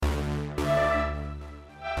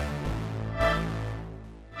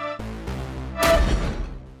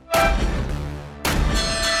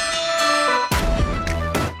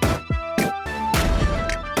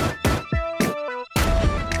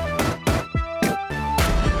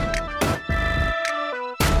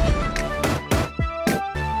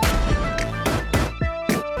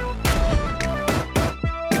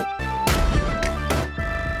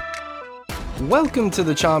Welcome to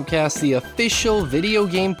the Chompcast, the official video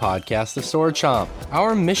game podcast of Sword Chomp.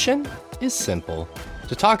 Our mission is simple: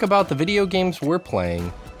 to talk about the video games we're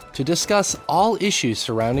playing, to discuss all issues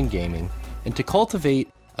surrounding gaming, and to cultivate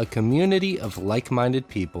a community of like-minded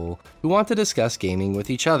people who want to discuss gaming with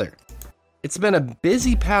each other. It's been a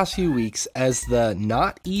busy past few weeks as the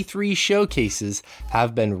not E3 showcases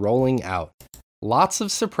have been rolling out. Lots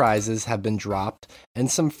of surprises have been dropped, and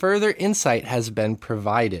some further insight has been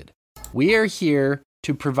provided. We are here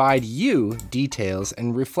to provide you details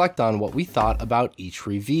and reflect on what we thought about each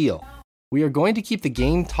reveal. We are going to keep the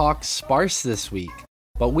game talk sparse this week,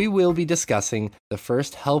 but we will be discussing the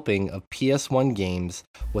first helping of PS1 games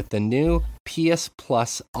with the new PS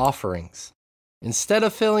Plus offerings. Instead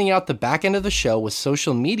of filling out the back end of the show with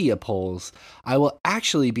social media polls, I will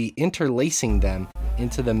actually be interlacing them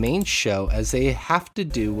into the main show as they have to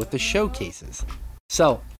do with the showcases.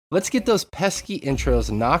 So, let's get those pesky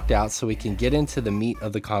intros knocked out so we can get into the meat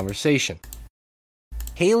of the conversation.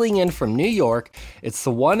 Hailing in from New York, it's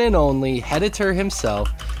the one and only editor himself,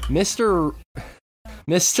 Mr.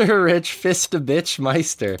 Rich Fist-a-Bitch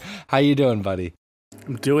Meister. How you doing, buddy?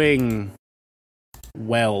 I'm doing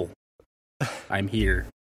well. I'm here.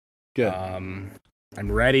 Good. I'm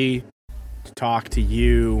ready to talk to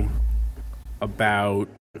you about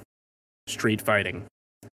street fighting.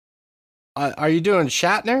 Are you doing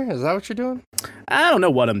Shatner? Is that what you're doing? I don't know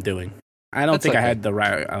what I'm doing. I don't That's think okay. I had the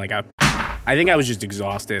right. I think I was just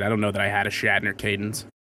exhausted. I don't know that I had a Shatner cadence.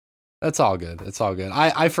 That's all good. It's all good.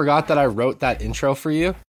 I forgot that I wrote that intro for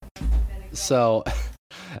you. So,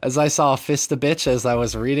 as I saw Fist-a-Bitch as I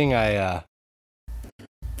was reading, I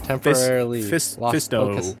temporarily lost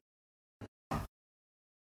focus.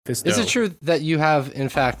 Fisto. Is it true that you have, in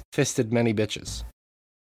fact, fisted many bitches?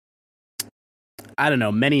 I don't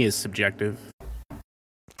know. Many is subjective.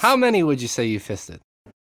 How many would you say you fisted?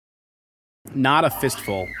 Not a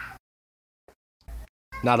fistful.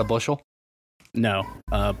 Not a bushel? No.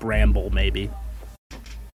 A bramble, maybe.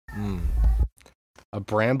 A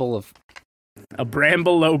bramble of... A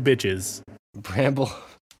bramble-o bitches. Bramble...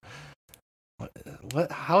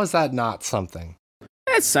 What? How is that not something?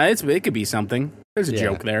 It could be something. There's a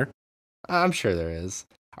joke there. I'm sure there is.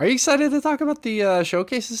 Are you excited to talk about the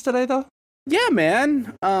showcases today, though? Yeah,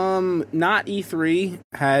 man. Not E3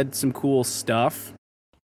 had some cool stuff.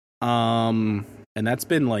 And that's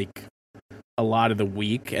been like a lot of the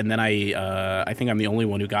week. And then I think I'm the only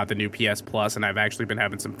one who got the new PS Plus, and I've actually been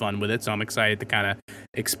having some fun with it. So I'm excited to kind of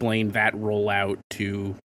explain that rollout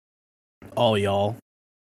to all y'all.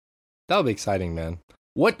 That'll be exciting, man.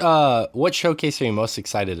 What showcase are you most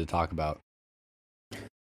excited to talk about?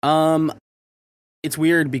 It's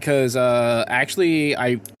weird because actually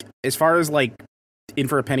as far as like in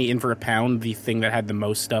for a penny, in for a pound, the thing that had the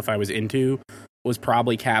most stuff I was into was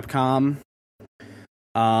probably Capcom.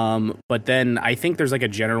 But then I think there's like a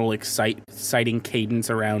general exciting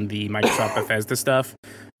cadence around the Microsoft Bethesda stuff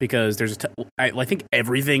because there's I think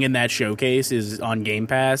everything in that showcase is on Game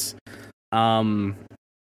Pass.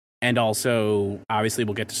 And also, obviously,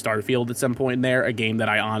 we'll get to Starfield at some point in there, a game that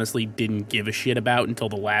I honestly didn't give a shit about until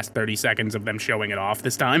the last 30 seconds of them showing it off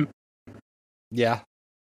this time. Yeah.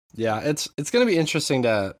 It's going to be interesting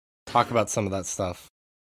to talk about some of that stuff.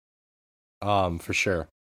 For sure.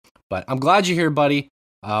 But I'm glad you're here, buddy.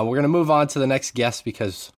 We're going to move on to the next guest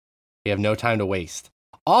because we have no time to waste.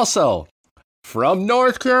 Also, from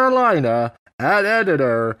North Carolina, at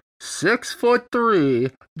editor,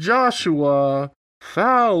 6'3", Joshua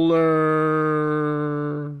Fowler.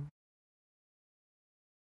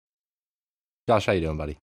 Josh, how you doing,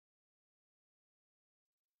 buddy?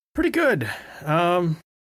 Pretty good.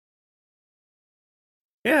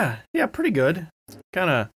 Yeah, pretty good.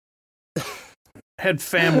 Kind of had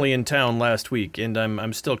family in town last week, and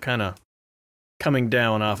I'm still kind of coming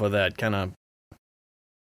down off of that.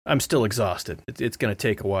 I'm still exhausted. It's going to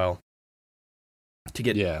take a while to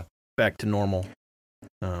get back to normal.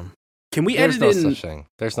 Can we There's edit no in? such thing.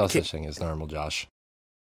 There's no such thing as normal, Josh.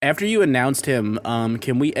 After you announced him,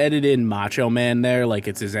 can we edit in Macho Man there, like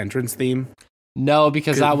it's his entrance theme? No,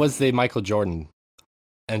 because that was the Michael Jordan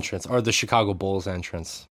entrance, or the Chicago Bulls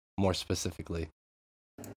entrance, more specifically.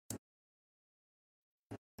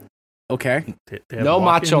 Okay. No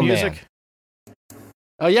Macho Man.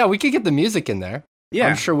 Oh yeah, we could get the music in there. Yeah,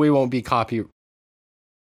 I'm sure we won't be DCMA.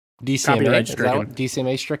 Copyright Is that what,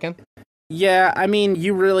 DCMA stricken? Yeah, I mean,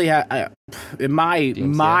 you really have in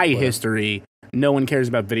my history. No one cares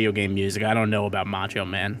about video game music. I don't know about Macho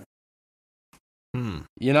Man.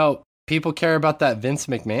 You know, people care about that Vince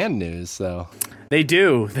McMahon news, though. They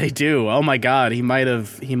do. Oh my God, Vince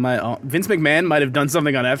McMahon might have done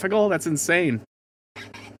something unethical. That's insane.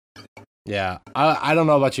 Yeah, I don't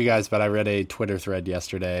know about you guys, but I read a Twitter thread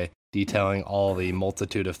yesterday detailing all the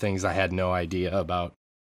multitude of things I had no idea about.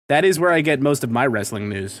 That is where I get most of my wrestling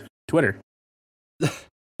news. Twitter.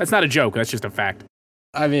 That's not a joke. That's just a fact.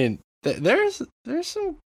 I mean, there's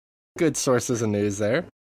some good sources of news there.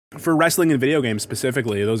 For wrestling and video games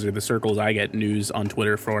specifically, those are the circles I get news on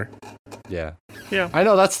Twitter for. Yeah. Yeah. I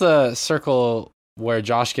know that's the circle where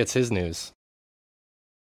Josh gets his news.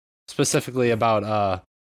 Specifically about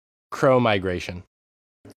crow migration.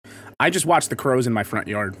 I just watched the crows in my front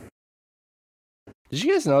yard. Did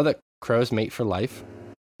you guys know that crows mate for life?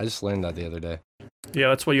 I just learned that the other day. Yeah,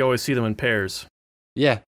 that's why you always see them in pairs.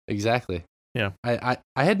 Yeah, exactly. Yeah. I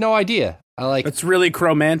had no idea. It's really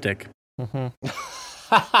chromantic. Mm-hmm.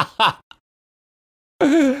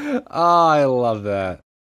 Oh, I love that.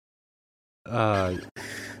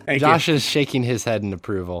 Josh is shaking his head in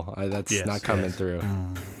approval. That's not coming through.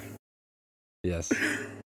 Yes.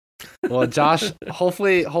 Well, Josh,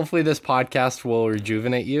 hopefully this podcast will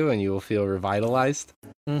rejuvenate you and you will feel revitalized.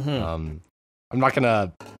 Mm-hmm. I'm not going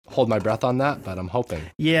to hold my breath on that, but I'm hoping.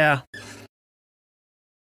 Yeah.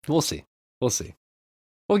 We'll see.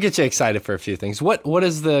 We'll get you excited for a few things. What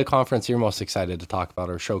is the conference you're most excited to talk about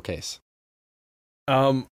or showcase?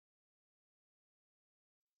 I've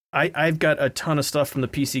got a ton of stuff from the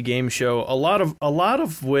PC Game Show. A lot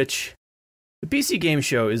of which the PC Game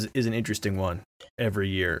Show is an interesting one every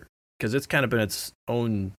year because it's kind of been its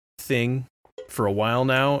own thing for a while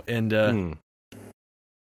now, and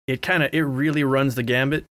it really runs the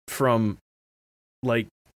gambit from like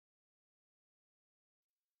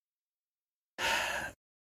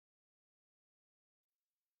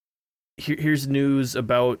here's news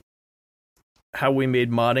about how we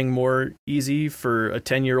made modding more easy for a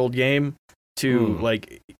 10-year-old game to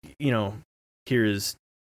like, here's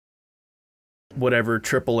whatever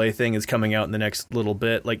AAA thing is coming out in the next little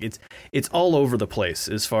bit. Like it's all over the place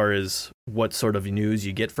as far as what sort of news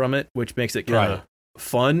you get from it, which makes it kind of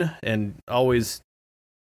fun and always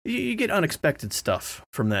you get unexpected stuff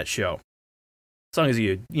from that show. As long as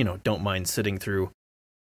you don't mind sitting through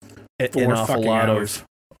an awful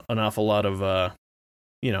lot of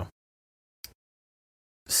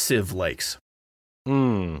Civ likes.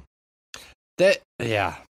 We're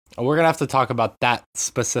gonna have to talk about that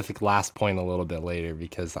specific last point a little bit later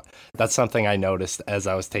because that's something I noticed as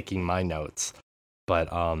I was taking my notes. But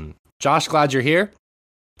Josh, glad you're here.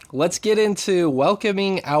 Let's get into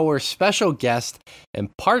welcoming our special guest and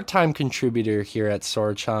part-time contributor here at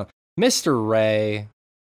Sword Chomp, Mr. Ray.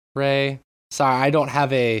 Ray, sorry, I don't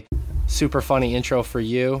have a super funny intro for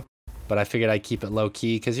you, but I figured I'd keep it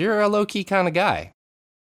low-key because you're a low-key kind of guy.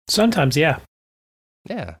 Sometimes, yeah.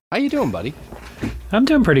 Yeah. How you doing, buddy? I'm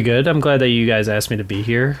doing pretty good. I'm glad that you guys asked me to be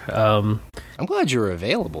here. I'm glad you were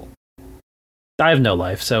available. I have no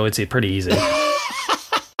life, so it's pretty easy.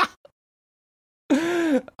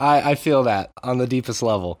 I feel that on the deepest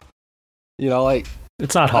level. Like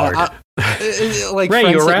it's not hard. Like Ray, friends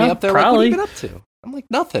you hit around? me up there, like, what have you been up to? I'm like,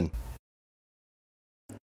 nothing.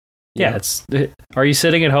 Yeah, are you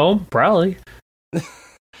sitting at home? Probably.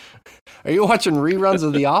 Are you watching reruns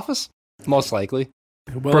of The Office? Most likely.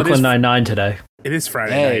 Well, Brooklyn Nine-Nine today. It is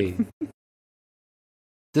Friday night.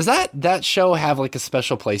 Does that show have like a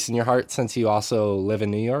special place in your heart since you also live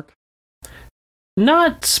in New York?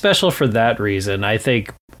 Not special for that reason. I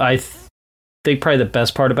think probably the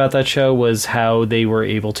best part about that show was how they were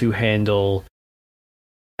able to handle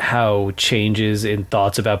how changes in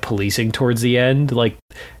thoughts about policing towards the end. Like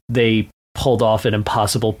they pulled off an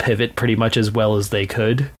impossible pivot pretty much as well as they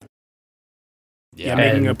could. Yeah,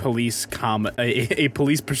 making a police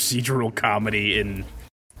procedural comedy in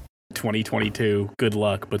 2022. Good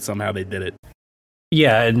luck, but somehow they did it.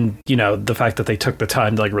 Yeah, and the fact that they took the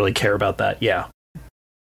time to like really care about that. Yeah.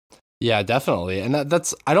 Yeah, definitely. And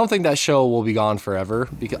that's I don't think that show will be gone forever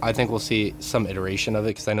because I think we'll see some iteration of it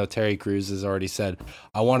because I know Terry Crews has already said,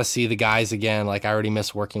 I want to see the guys again. Like I already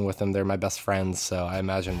miss working with them. They're my best friends. So I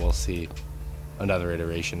imagine we'll see another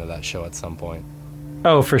iteration of that show at some point.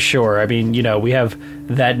 Oh, for sure. I mean, we have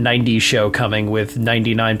that 90s show coming with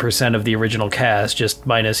 99% of the original cast, just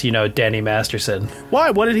minus, Danny Masterson. Why?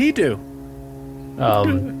 What did he do?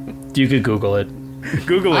 You could Google it.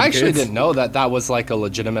 Google it. I actually kids. didn't know that was like a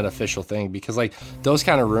legitimate official thing because like those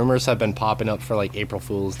kind of rumors have been popping up for like April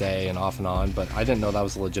Fool's Day and off and on, but I didn't know that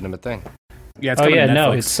was a legitimate thing. Yeah, it's coming to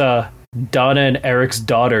Netflix. It's Donna and Eric's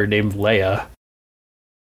daughter named Leia.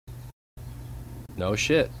 No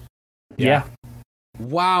shit. Yeah.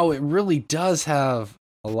 Wow, it really does have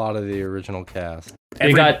a lot of the original cast.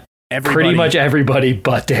 They got pretty much everybody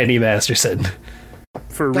but Danny Masterson.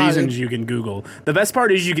 for reasons you can Google. The best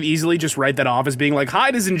part is you could easily just write that off as being like,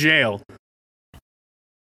 Hyde is in jail.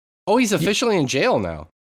 Oh, he's officially in jail now.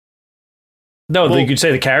 No, well, you could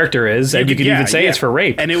say the character is, and you could even say it's for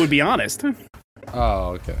rape. And it would be honest.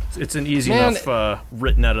 Oh, okay. It's an easy enough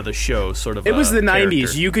written out of the show sort of. It was the character.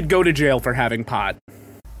 90s. You could go to jail for having pot.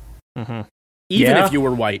 Mm-hmm. Even if you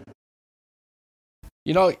were white.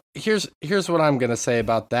 You know, here's what I'm gonna say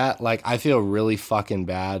about that. Like, I feel really fucking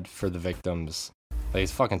bad for the victims. Like,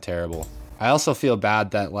 it's fucking terrible. I also feel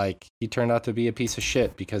bad that, like, he turned out to be a piece of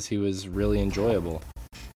shit because he was really enjoyable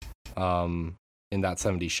in that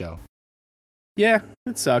 70s show. Yeah,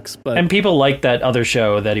 it sucks, but... And people like that other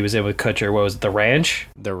show that he was in with Kutcher. What was it, The Ranch?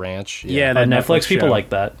 The Ranch, yeah. On Netflix, people like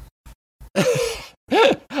that.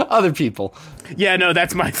 Other people. Yeah, no,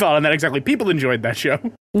 that's my thought on that exactly. People enjoyed that show.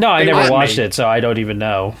 No, I never watched it, so I don't even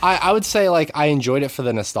know. I would say, like, I enjoyed it for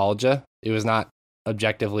the nostalgia. It was not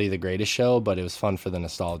objectively the greatest show, but it was fun for the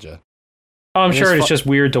nostalgia. Oh, I'm sure it's just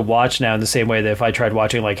weird to watch now in the same way that if I tried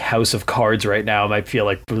watching, like, House of Cards right now, I might feel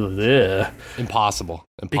like, bleh. Impossible.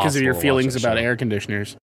 Because of your feelings about air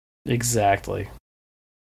conditioners. Exactly.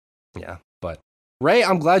 Yeah, but Ray,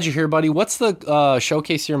 I'm glad you're here, buddy. What's the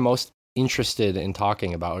showcase you're most interested in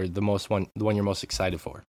talking about, or the one you're most excited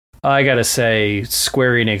for? I gotta say,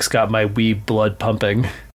 Square Enix got my Wii blood pumping.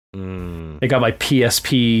 They got my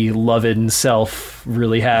PSP loving self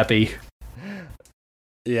really happy.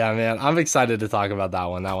 Yeah, man, I'm excited to talk about that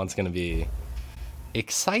one. That one's gonna be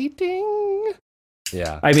exciting.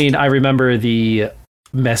 Yeah. I mean, I remember the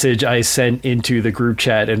message I sent into the group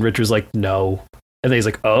chat, and Rich was like, no. And then he's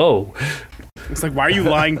like, oh. It's like, why are you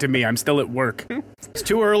lying to me? I'm still at work. It's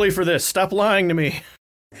too early for this. Stop lying to me.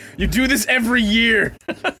 You do this every year.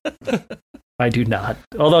 I do not.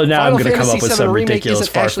 Although now Final I'm going to come up with Fantasy some VII Remake ridiculous,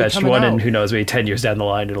 isn't actually far-fetched coming one, out. and who knows, maybe 10 years down the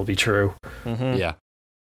line it'll be true. Mm-hmm. Yeah.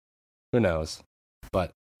 Who knows?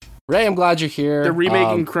 But, Ray, I'm glad you're here. They're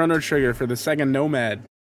remaking Chrono Trigger for the Sega Nomad.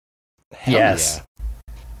 Yes.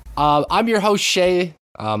 Yeah. I'm your host, Shay.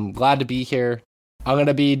 I'm glad to be here. I'm going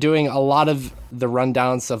to be doing a lot of the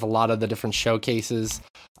rundowns of a lot of the different showcases.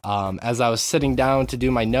 As I was sitting down to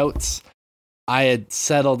do my notes, I had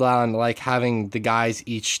settled on like having the guys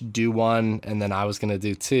each do one, and then I was going to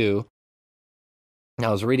do two. And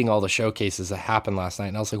I was reading all the showcases that happened last night,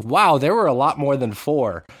 and I was like, wow, there were a lot more than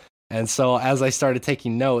 4. And so as I started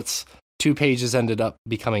taking notes, 2 pages ended up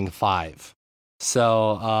becoming 5.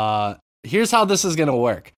 So here's how this is going to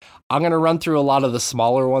work. I'm going to run through a lot of the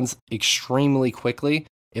smaller ones extremely quickly.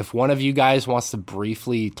 If one of you guys wants to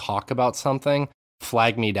briefly talk about something,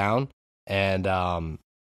 flag me down and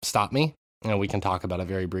stop me, and we can talk about it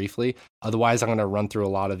very briefly. Otherwise, I'm going to run through a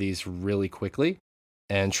lot of these really quickly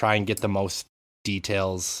and try and get the most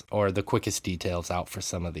details or the quickest details out for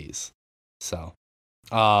some of these. So,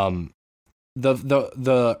 the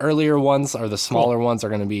earlier ones or the smaller ones are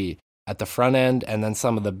going to be at the front end, and then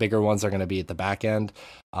some of the bigger ones are going to be at the back end.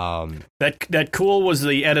 That cool was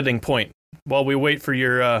the editing point while we wait for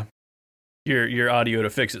your audio to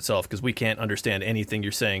fix itself, because we can't understand anything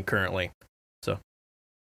you're saying currently. So,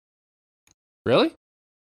 really?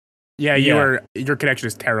 Yeah, your connection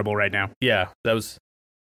is terrible right now. Yeah, that was.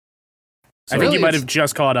 I think you might have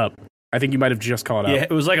just caught up. Yeah,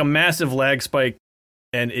 it was like a massive lag spike,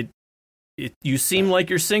 and it you seem like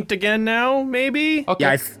you're synced again now, maybe? Okay.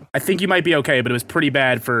 Yeah, I think you might be okay, but it was pretty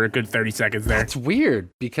bad for a good 30 seconds there. That's weird,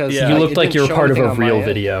 because you looked like you were part of a real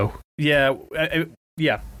video. Yeah,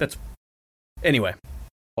 that's... Anyway.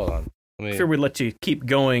 Hold on. I figured we'd let you keep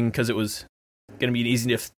going, because it was going to be an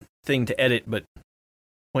easy thing to edit, but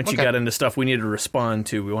once you got into stuff we needed to respond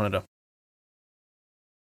to, we wanted to...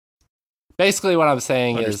 Basically what I'm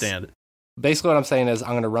saying is I'm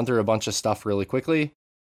going to run through a bunch of stuff really quickly,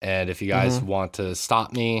 and if you guys want to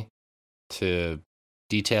stop me to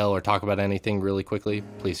detail or talk about anything really quickly,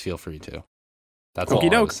 please feel free to. That's all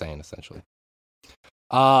I was saying, essentially.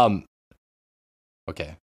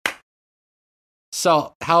 Okay.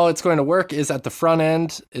 So how it's going to work is at the front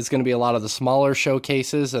end is going to be a lot of the smaller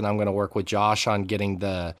showcases, and I'm going to work with Josh on getting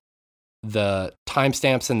the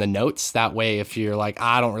timestamps and the notes. That way, if you're like,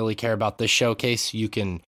 I don't really care about this showcase, you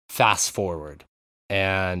can fast forward.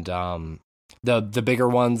 And the bigger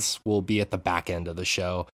ones will be at the back end of the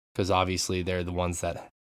show, because obviously they're the ones that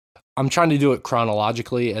I'm trying to do it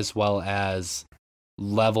chronologically as well as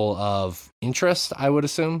level of interest, I would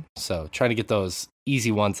assume. So trying to get those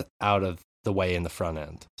easy ones out of the way in the front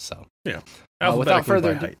end. So yeah, without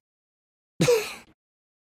further ado,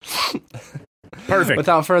 perfect.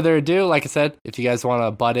 Without further ado, like I said, if you guys want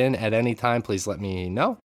to butt in at any time, please let me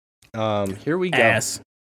know. Here we go.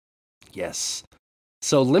 Yes.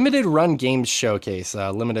 So Limited Run Games Showcase.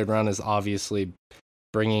 Limited Run is obviously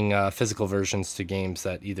bringing physical versions to games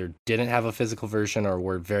that either didn't have a physical version or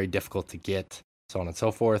were very difficult to get, so on and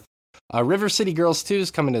so forth. River City Girls 2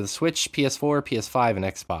 is coming to the Switch, PS4, PS5, and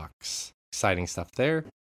Xbox. Exciting stuff there.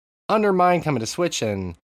 Undermine coming to Switch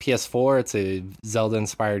and PS4. It's a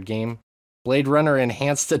Zelda-inspired game. Blade Runner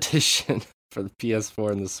Enhanced Edition for the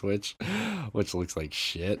PS4 and the Switch, which looks like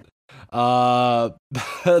shit. Power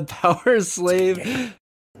Slave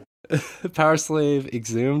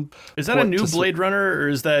Exhumed. Is that a new Blade Runner, or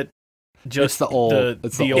is that just the old?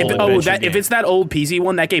 The old if it's that old PC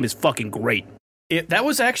one, that game is fucking great. That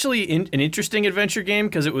was actually an interesting adventure game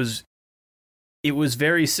because it was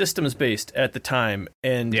very systems based at the time,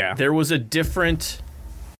 and there was a different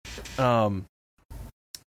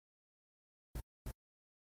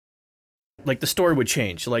like the story would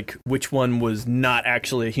change, like which one was not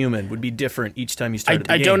actually a human would be different each time you started the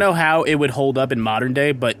game. I don't know how it would hold up in modern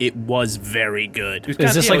day, but it was very good.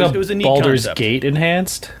 Is this like a Baldur's Gate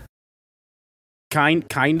enhanced?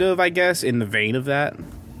 Kind of, I guess, in the vein of that.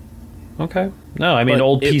 Okay. No, I mean,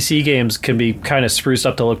 old PC games can be kind of spruced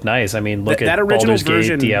up to look nice. I mean, look at Baldur's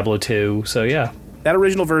Gate, Diablo 2, so yeah. That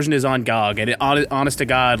original version is on GOG, and honest to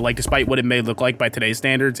God, like, despite what it may look like by today's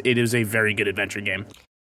standards, it is a very good adventure game.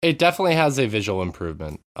 It definitely has a visual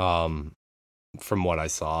improvement, from what I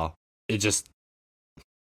saw. It just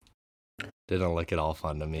didn't look at all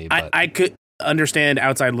fun to me. But I could understand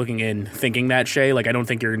outside looking in thinking that, Shay. Like, I don't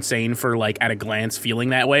think you're insane for, like, at a glance feeling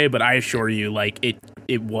that way, but I assure you, like,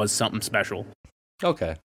 it was something special.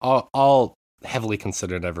 Okay. I'll heavily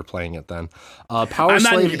consider never playing it then. I'm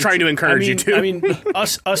not trying to encourage you to. I mean,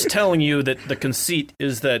 us telling you that the conceit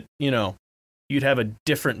is that, you know, you'd have a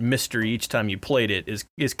different mystery each time you played it is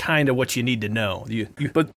kind of what you need to know.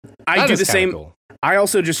 But I do the same. Cool. I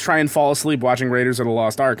also just try and fall asleep watching Raiders of the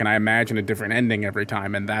Lost Ark, and I imagine a different ending every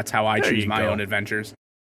time, and that's how I choose my own adventures.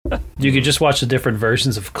 You could just watch the different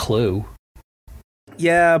versions of Clue.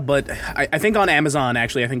 Yeah, but I think on Amazon,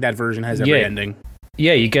 actually, I think that version has every ending.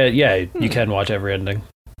 Yeah, you can watch every ending.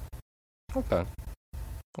 Okay.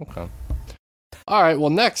 All right, well,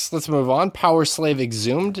 next, let's move on. Power Slave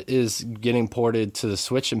Exhumed is getting ported to the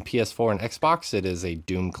Switch and PS4 and Xbox. It is a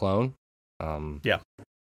Doom clone.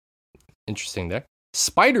 Interesting there.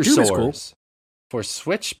 Spider Swords for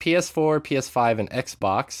Switch, PS4, PS5, and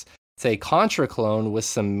Xbox. It's a Contra clone with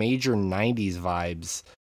some major 90s vibes.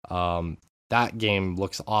 That game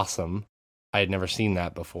looks awesome. I had never seen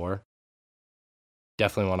that before.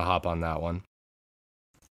 Definitely want to hop on that one.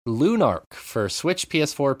 Lunark for Switch,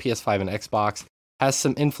 PS4, PS5, and Xbox has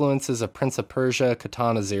some influences of Prince of Persia,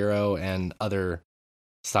 Katana Zero, and other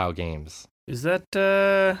style games. Is that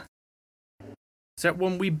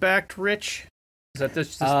when we backed Rich? Is that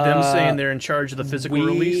just them saying they're in charge of the physical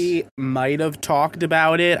release? We might have talked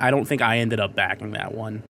about it. I don't think I ended up backing that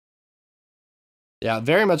one. Yeah,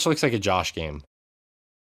 very much looks like a Josh game.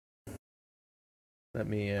 Let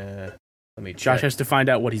me check. Josh has to find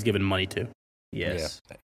out what he's giving money to. Yes.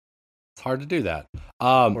 Yeah. It's hard to do that.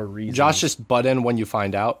 Josh, just butt in when you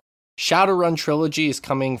find out. Shadowrun Trilogy is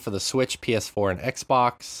coming for the Switch, PS4, and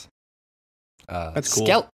Xbox. That's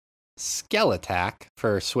cool. Skell Attack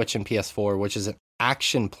for Switch and PS4, which is an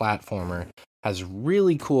action platformer, has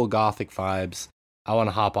really cool gothic vibes. I want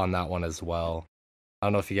to hop on that one as well. I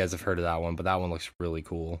don't know if you guys have heard of that one, but that one looks really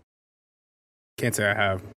cool. Can't say I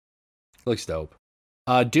have. Looks dope.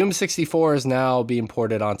 Doom 64 is now being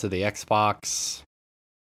ported onto the Xbox.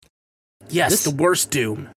 Yes, the worst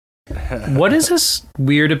Doom. What is this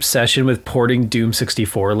weird obsession with porting Doom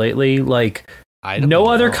 64 lately? Like, no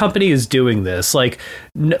other company is doing this. Like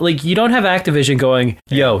you don't have Activision going,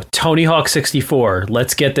 yo, Tony Hawk 64,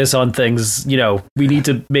 let's get this on things, you know, we need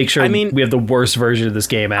to make sure we have the worst version of this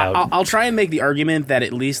game out. I'll try and make the argument that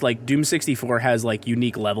at least, like, Doom 64 has, like,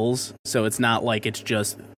 unique levels, so it's not like it's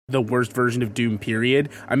just the worst version of Doom, period.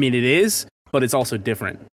 I mean, it is, but it's also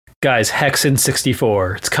different. Guys, Hexen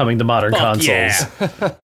 64, it's coming to modern consoles.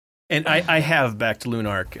 Yeah. And I have backed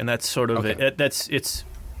Lunark, and that's sort of it. It's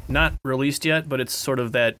not released yet, but it's sort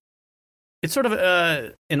of that. It's sort of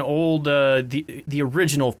an old the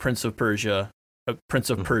original Prince of Persia,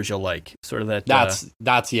 like sort of that. That's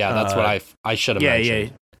what I should have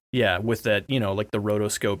mentioned. Yeah, with that, you know, like the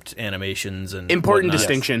rotoscoped animations and important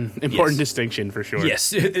whatnot. distinction for sure.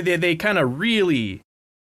 Yes, they kind of really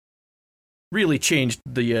changed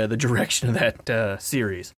the direction of that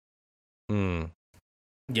series.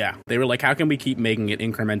 Yeah, they were like, how can we keep making it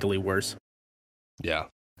incrementally worse? Yeah,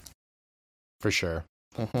 for sure.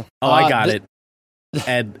 I got it.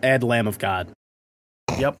 Add Lamb of God.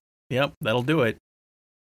 Yep, that'll do it.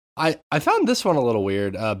 I found this one a little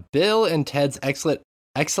weird. Bill and Ted's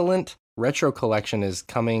Excellent Retro Collection is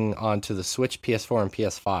coming onto the Switch, PS4, and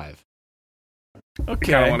PS5.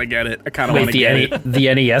 Okay. I kind of want to get it. I kind of want to get it.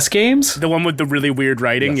 The NES games? The one with the really weird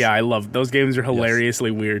writing? Yes. Yeah, I love those games. Are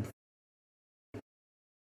hilariously weird.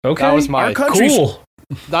 Okay. That was my cool.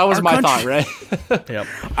 That was my thought, right? Yep.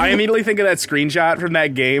 I immediately think of that screenshot from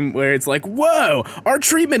that game where it's like, whoa, our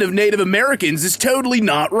treatment of Native Americans is totally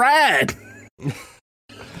not rad.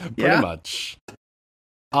 Pretty much.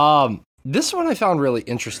 This one I found really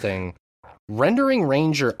interesting. Rendering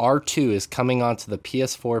Ranger R2 is coming onto the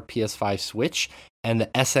PS4, PS5 Switch, and the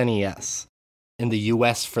SNES in the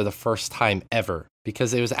US for the first time ever,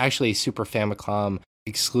 because it was actually a Super Famicom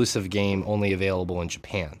exclusive game only available in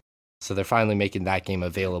Japan. So they're finally making that game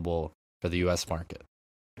available for the US market.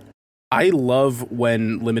 I love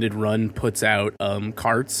when Limited Run puts out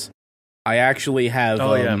carts. I actually have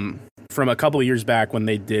from a couple of years back when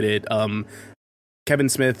they did it. Kevin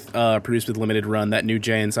Smith produced with Limited Run that new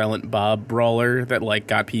Jay and Silent Bob brawler that like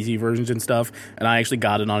got PC versions and stuff, and I actually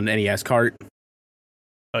got it on an NES cart.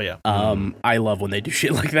 Oh yeah. I love when they do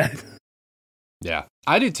shit like that. Yeah,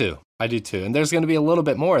 I do too. And there's going to be a little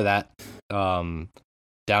bit more of that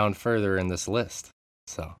down further in this list.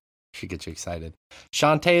 So should get you excited.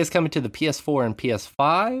 Shantae is coming to the PS4 and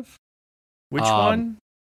PS5. Which one?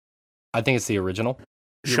 I think it's the original.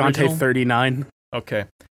 Shantae 39. Okay.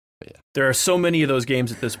 Yeah. There are so many of those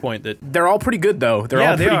games at this point that They're all pretty good though. They're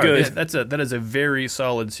all pretty good. That is a very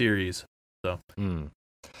solid series. So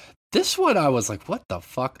This one I was like, what the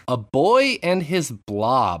fuck? A Boy and His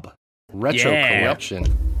Blob Retro Collection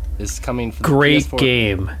is coming for the Great PS4,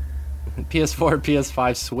 game. PS4,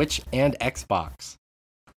 PS5, Switch, and Xbox.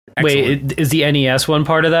 Excellent. Wait, is the NES one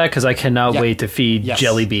part of that? Because I cannot wait to feed Yes.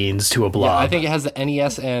 jelly beans to a blob. Yeah, I think it has the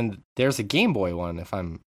NES and there's a Game Boy one if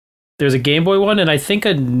I'm... There's a Game Boy one, and I think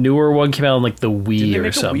a newer one came out on like the Wii Did they or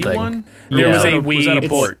make something. a Wii one? There was a Was that a Wii.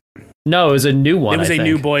 port? No, it was a new one. It was I a think.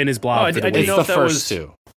 new Boy and His Blob. Oh, I for the didn't Wii. know It's if the that first was-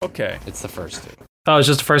 two. Okay. It's the first two. Oh, it's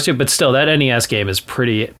just the first two, but still, that NES game is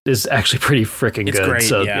actually pretty freaking It's good. great,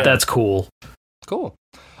 so yeah. that's cool. Cool.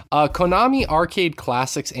 Konami Arcade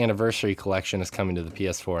Classics Anniversary Collection is coming to the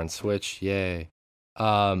PS4 and Switch. Yay.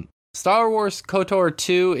 Star Wars KOTOR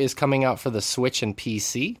 2 is coming out for the Switch and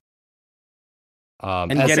PC.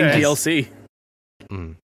 And getting DLC.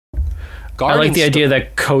 I like the idea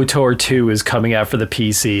that KOTOR 2 is coming out for the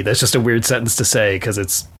PC. That's just a weird sentence to say because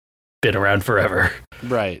it's been around forever.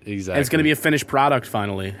 Right, exactly. And it's going to be a finished product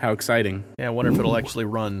finally. How exciting. Yeah, I wonder if it'll actually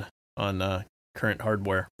run on current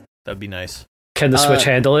hardware. That'd be nice. Can the Switch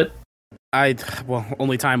handle it? Well,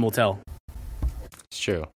 only time will tell. It's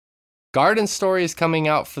true. Garden Story is coming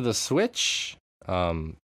out for the Switch.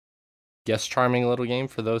 Yes, charming little game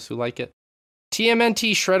for those who like it.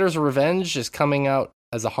 TMNT Shredder's Revenge is coming out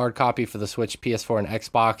as a hard copy for the Switch, PS4, and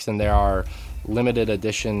Xbox, and there are limited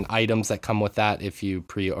edition items that come with that if you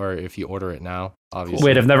order it now. Obviously.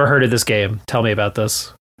 Wait, I've never heard of this game. Tell me about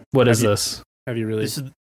this. What is this? Have you really?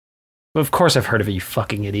 Of course I've heard of it, you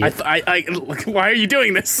fucking idiot. Why are you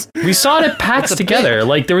doing this? We saw it at PAX together.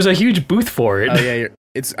 Like, there was a huge booth for it. Oh yeah,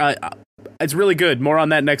 it's really good. More on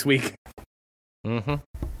that next week.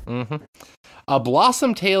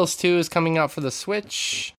 Blossom Tales 2 is coming out for the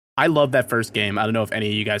Switch. I love that first game. I don't know if any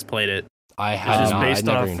of you guys played it. I have It's not. based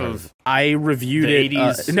I never off even heard of of it. I reviewed the it.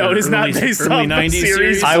 80s. No, it is not based early on the 90s series.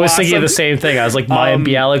 series. I was thinking Blossom. the same thing. I was like, Maya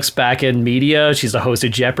Bialik's back in media. She's the host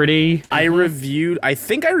of Jeopardy. I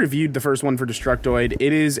think I reviewed the first one for Destructoid.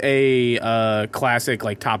 It is a classic,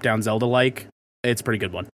 like top-down Zelda-like. It's a pretty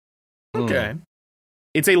good one. Okay.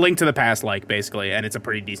 It's a Link to the Past like, basically, and it's a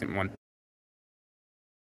pretty decent one.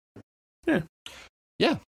 Yeah.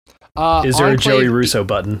 Is there a Enclave- Joey Russo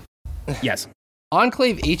button? Yes.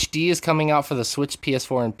 Enclave HD is coming out for the Switch,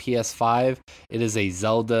 PS4, and PS5. It is a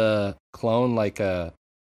Zelda clone, like a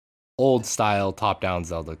old-style top-down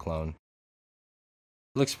Zelda clone.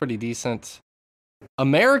 Looks pretty decent.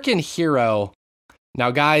 American Hero.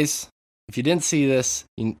 Now, guys, if you didn't see this,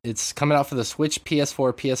 it's coming out for the Switch,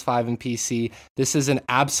 PS4, PS5, and PC. This is an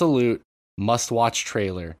absolute must-watch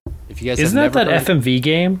trailer. If you guys Isn't have that never that heard- FMV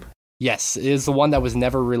game? Yes, it is the one that was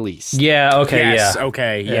never released. Yeah, okay, Yes, yeah.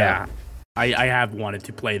 okay, Yeah. yeah. I have wanted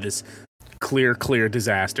to play this clear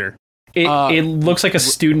disaster. It looks like a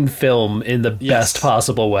student film in the Yes. best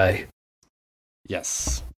possible way.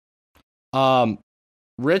 Yes.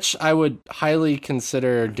 Rich, I would highly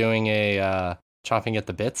consider doing a chopping at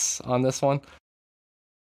the bits on this one.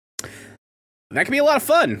 That could be a lot of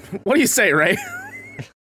fun. What do you say, Ray?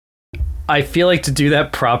 I feel like to do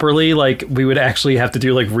that properly, like we would actually have to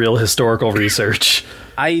do like real historical research.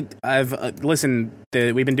 I've listen.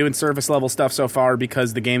 We've been doing surface level stuff so far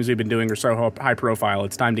because the games we've been doing are so high profile.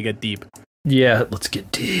 It's time to get deep. Yeah, let's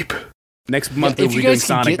get deep. Next month if we'll you be doing guys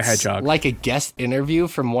Sonic could the get Hedgehog. like a guest interview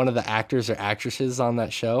from one of the actors or actresses on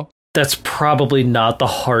that show. That's probably not the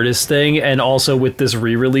hardest thing, and also with this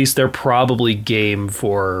re-release, they're probably game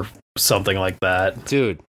for something like that.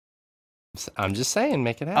 Dude, I'm just saying,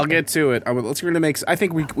 make it happen. I'll get to it. I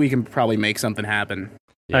think we can probably make something happen.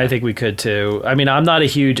 Yeah. I think we could too. I mean, I'm not a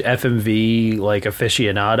huge FMV like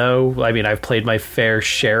aficionado. I mean, I've played my fair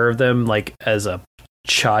share of them like as a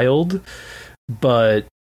child, but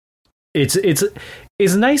it's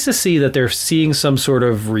nice to see that they're seeing some sort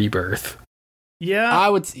of rebirth.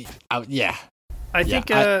 Yeah, yeah. I think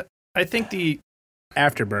the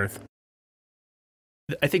Afterbirth.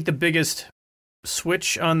 I think the biggest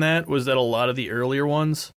switch on that was that a lot of the earlier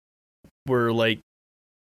ones were like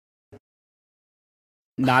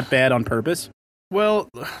Not bad on purpose. well,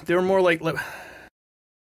 they were more like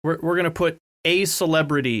we're going to put a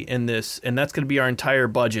celebrity in this, and that's going to be our entire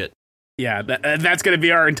budget. Yeah, that's going to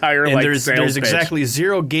be our entire And sales there's pitch. exactly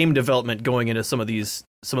zero game development going into some of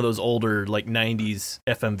those older like 90s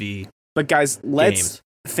FMV But guys, let's games.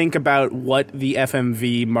 think about what the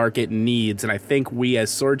FMV market needs, and I think we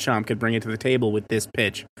as Sword Chomp could bring it to the table with this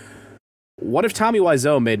pitch. What if Tommy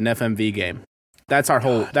Wiseau made an FMV game? That's our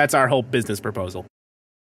whole business proposal.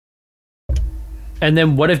 And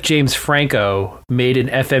then what if James Franco made an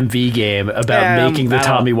FMV game about making the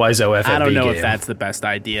Tommy Wiseau FMV game? I don't know if that's the best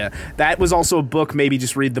idea. That was also a book. Maybe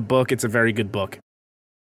just read the book. It's a very good book.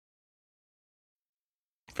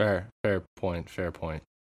 Fair point.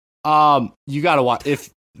 You gotta watch.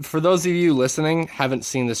 If for those of you listening haven't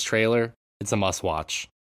seen this trailer, it's a must watch.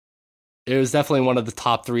 It was definitely one of the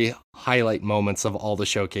top 3 highlight moments of all the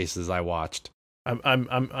showcases I watched.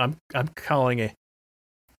 I'm calling it.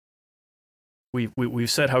 We've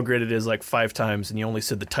said how great it is like 5 times, and you only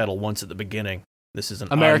said the title once at the beginning. This is an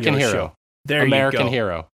American audio Hero. show. There American you go.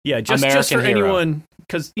 Hero. Yeah, just for Hero. anyone,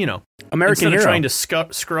 because American instead Hero. of trying to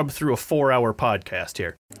scrub through a 4-hour podcast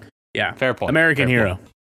here. Yeah, Fair point. American Fair Hero. point.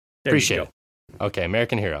 There Appreciate you it. Okay,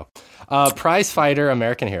 American Hero. Prize Fighter,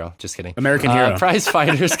 American Hero. Just kidding. American Hero. Prize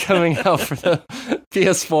Fighter is coming out for the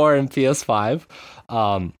PS4 and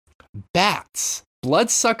PS5. Bats.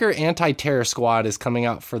 Bloodsucker Anti-Terror Squad is coming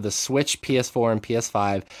out for the Switch, PS4, and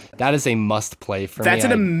PS5. That is a must-play for me. That's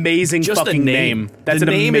an amazing Just fucking the name. That's the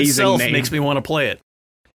an name amazing itself name. makes me want to play it.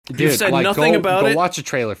 Dude, You've said like, nothing about go it. watch a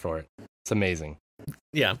trailer for it. It's amazing.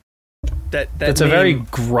 Yeah, that's a very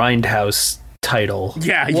grindhouse title.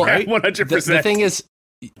 Yeah, Well, 100%. The thing is,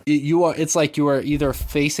 it's like you are either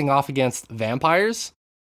facing off against vampires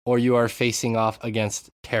or you are facing off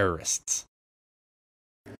against terrorists.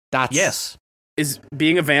 That's yes. Is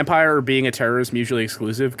being a vampire or being a terrorist mutually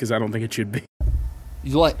exclusive? Because I don't think it should be.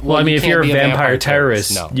 Well, I mean, if can't you're a be vampire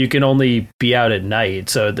terrorist, no. you can only be out at night,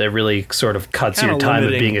 so that really sort of cuts Kinda your time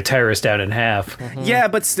limiting. of being a terrorist down in half. Yeah,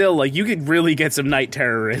 but still, like you could really get some night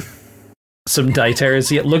terror in. Some night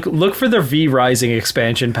terrorists. Yeah, look for the V Rising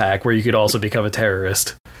expansion pack where you could also become a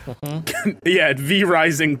terrorist. Yeah, V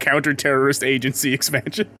Rising Counter-Terrorist Agency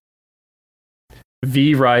expansion.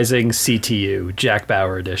 V Rising CTU Jack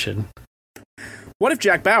Bauer edition. What if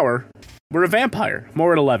Jack Bauer were a vampire?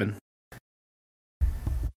 More at 11.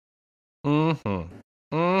 All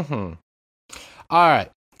right.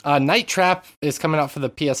 Night Trap is coming out for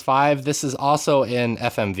the PS5. This is also an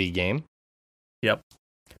FMV game. Yep.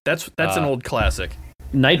 That's an old classic.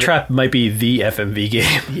 Night Trap might be the FMV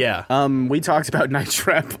game. Yeah. We talked about Night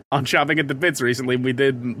Trap on Shopping at the Bits recently. We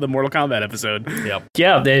did the Mortal Kombat episode. Yep.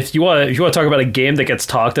 Yeah, if you want to talk about a game that gets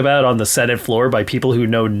talked about on the Senate floor by people who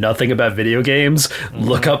know nothing about video games,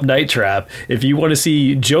 look up Night Trap. If you want to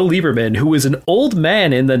see Joe Lieberman, who was an old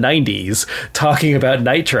man in the 90s, talking about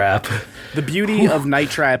Night Trap. The beauty of Night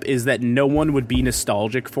Trap is that no one would be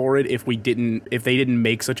nostalgic for it if they didn't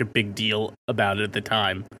make such a big deal about it at the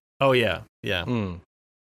time. Oh yeah. Yeah.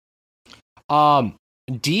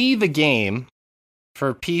 D the game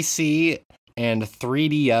for PC and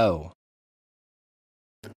 3DO.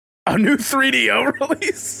 A new 3DO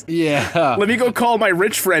release? Yeah. Let me go call my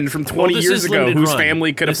rich friend from 20 this years is ago limited whose run.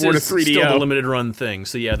 family could This afford a is Still the 3DO. limited run thing.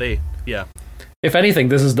 So yeah. If anything,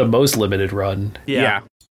 this is the most limited run. Yeah.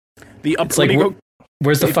 It's like,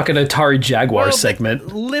 where's the fucking Atari Jaguar Well,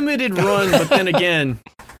 segment? Limited run, but then again,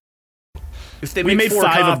 if they We make made 4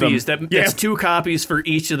 5 of them. copies, that's 2 copies for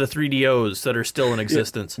each of the 3DOs that are still in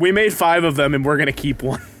existence. We made 5 of them and we're going to keep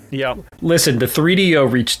one. Yeah. Listen, the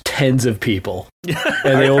 3DO reached tens of people,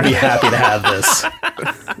 and they will be happy to have this.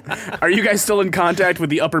 Are you guys still in contact with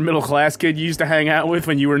the upper middle class kid you used to hang out with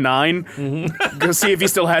when you were 9? Mm-hmm. Go see if he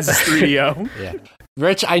still has his 3DO. Yeah.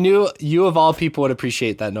 Rich, I knew you of all people would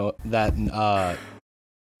appreciate that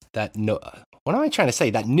what am I trying to say?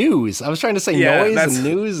 That news. I was trying to say noise and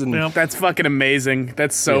news. And that's fucking amazing.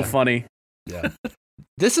 That's so funny. Yeah.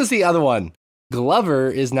 This is the other one. Glover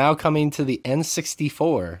is now coming to the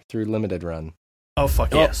N64 through limited run. Oh,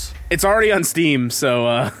 fuck yes. It's already on Steam,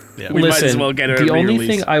 so we might as well get it. The only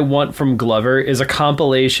thing I want from Glover is a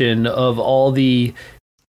compilation of all the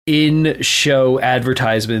in-show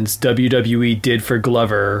advertisements WWE did for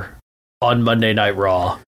Glover on Monday Night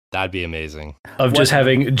Raw. That'd be amazing. Just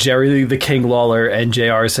having Jerry the King Lawler and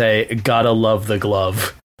JR say, "Gotta love the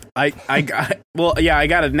glove." I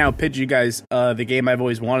gotta now pitch you guys the game I've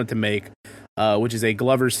always wanted to make, which is a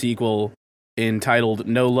Glover sequel entitled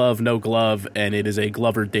No Love, No Glove, and it is a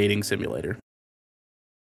Glover dating simulator.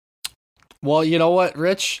 Well, you know what,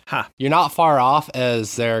 Rich? You're not far off,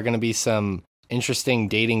 as there are going to be some interesting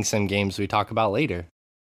dating sim games we talk about later.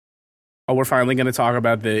 Oh, we're finally going to talk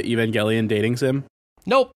about the Evangelion dating sim?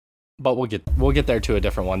 Nope. But we'll get there to a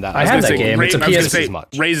different one. I have that game. It's a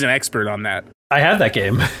PSP. Raise an expert on that. I have that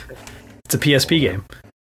game. It's a PSP game.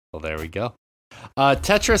 Well, there we go.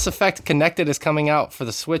 Tetris Effect Connected is coming out for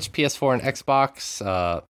the Switch, PS4, and Xbox.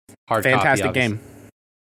 Hard Fantastic copy, game.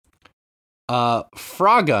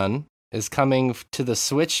 Frogun is coming to the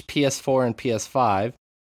Switch, PS4, and PS5.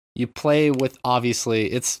 You play with,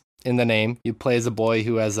 obviously, it's in the name. You play as a boy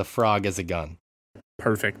who has a frog as a gun.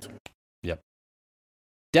 Perfect. Yep.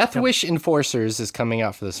 Death Wish Enforcers is coming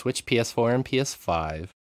out for the Switch, PS4, and PS5.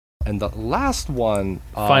 And the last one...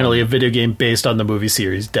 Finally, a video game based on the movie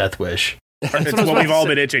series Death Wish. It's what we've all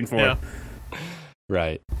been itching for. Yeah.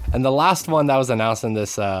 Right. And the last one that was announced in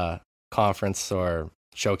this conference or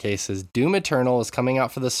showcase is Doom Eternal is coming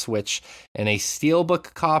out for the Switch in a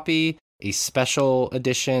Steelbook copy, a Special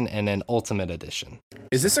Edition, and an Ultimate Edition.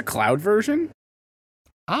 Is this a cloud version?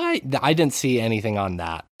 I didn't see anything on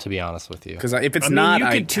that, to be honest with you. Because if it's not... you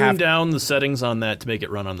could tune down the settings on that to make it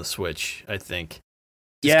run on the Switch, I think.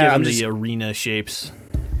 I'm the arena shapes.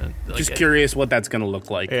 Just curious what that's going to look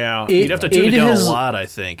like. Yeah, you'd have to tune it down a lot, I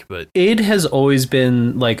think. But id has always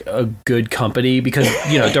been like a good company because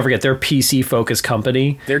don't forget they're a PC focused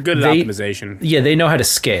company. They're good at optimization. Yeah, they know how to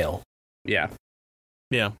scale. Yeah.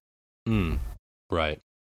 Right.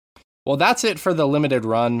 Well, that's it for the limited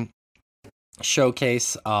run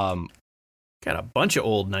showcase. Got a bunch of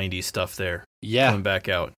old '90s stuff there. Yeah, coming back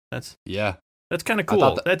out. That's kind of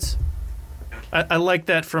cool. I like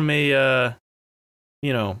that from a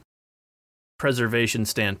preservation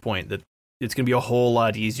standpoint, that it's going to be a whole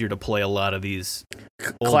lot easier to play a lot of these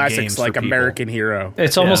old classics games like American Hero.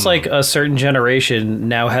 It's almost like a certain generation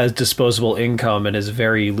now has disposable income and is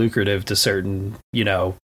very lucrative to certain,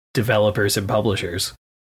 developers and publishers.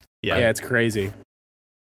 Yeah, it's crazy.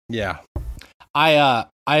 Yeah. I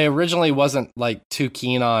originally wasn't like too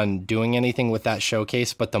keen on doing anything with that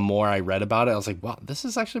showcase, but the more I read about it, I was like, wow, this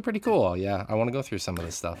is actually pretty cool. Yeah, I want to go through some of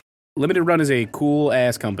this stuff. Limited Run is a cool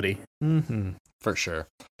ass company. Mm-hmm. For sure.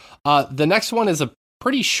 The next one is a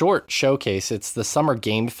pretty short showcase. It's the Summer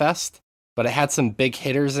Game Fest, but it had some big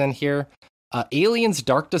hitters in here. Aliens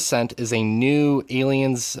Dark Descent is a new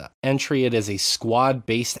Aliens entry. It is a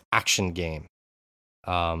squad-based action game.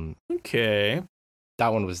 Okay.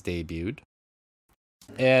 That one was debuted.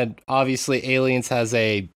 And obviously Aliens has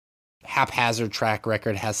a haphazard track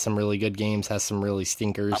record, has some really good games, has some really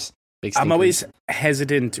stinkers. I'm always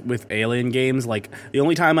hesitant with Alien games. Like, the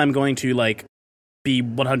only time I'm going to, be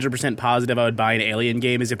 100% positive I would buy an Alien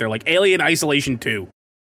game is if they're like, Alien Isolation 2.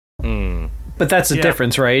 But that's the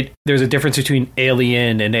difference, right? There's a difference between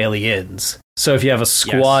Alien and Aliens. So if you have a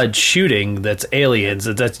squad shooting that's Aliens,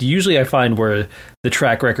 that's usually I find where the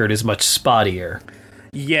track record is much spottier.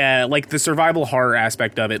 Yeah, like the survival horror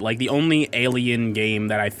aspect of it. Like, the only Alien game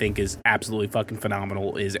that I think is absolutely fucking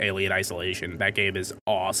phenomenal is Alien Isolation. That game is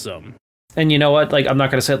awesome. And you know what? Like, I'm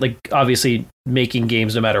not going to say, obviously making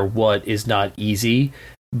games no matter what is not easy,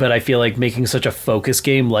 but I feel like making such a focus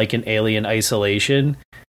game like an Alien Isolation,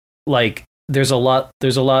 there's a lot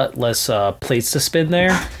less plates to spin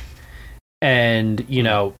there. And, you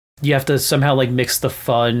have to somehow mix the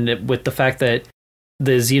fun with the fact that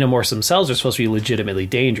the xenomorphs themselves are supposed to be legitimately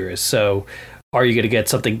dangerous. So are you going to get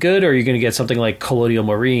something good, or are you going to get something like Colonial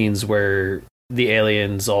Marines where the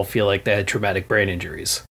aliens all feel like they had traumatic brain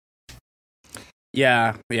injuries?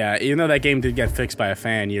 Yeah. Even though that game did get fixed by a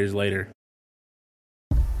fan years later.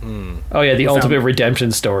 Oh yeah, the ultimate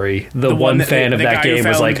redemption story. The one fan of that game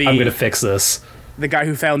was like, I'm going to fix this. The guy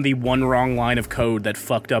who found the one wrong line of code that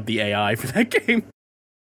fucked up the AI for that game.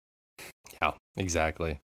 Yeah,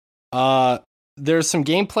 exactly. There's some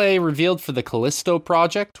gameplay revealed for the Callisto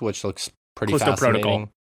project, which looks pretty fascinating.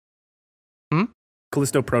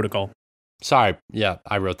 Callisto Protocol. Sorry, yeah,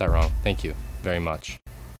 I wrote that wrong. Thank you very much.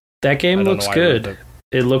 That game looks good.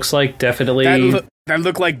 It looks like definitely that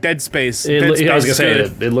looked like Dead Space. I was gonna say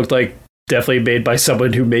it looked like definitely made by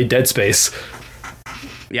someone who made Dead Space.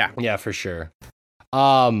 Yeah, for sure.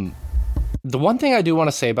 The one thing I do want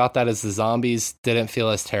to say about that is the zombies didn't feel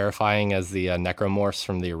as terrifying as the necromorphs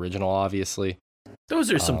from the original, obviously.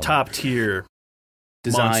 Those are some top tier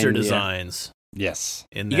monster designs. Yes.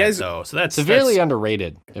 In that, though. So that's severely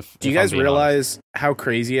underrated. Do you guys realize how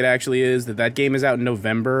crazy it actually is that game is out in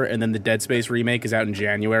November and then the Dead Space remake is out in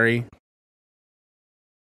January?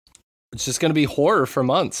 It's just going to be horror for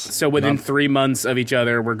months. So within 3 months of each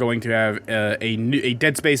other, we're going to have a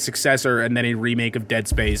Dead Space successor and then a remake of Dead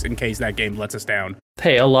Space in case that game lets us down.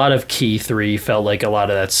 Hey, a lot of Key 3 felt like a lot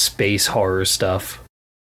of that space horror stuff.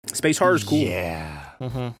 Space horror is cool. Yeah.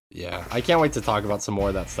 Mm-hmm. Yeah. I can't wait to talk about some more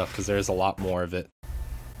of that stuff because there's a lot more of it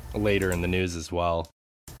later in the news as well.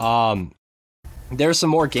 There's some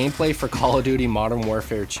more gameplay for Call of Duty Modern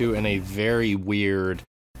Warfare 2 and a very weird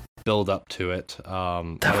build up to it.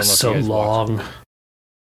 That was so long.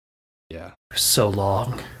 Yeah. So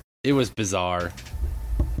long. It was bizarre.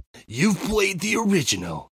 You've played the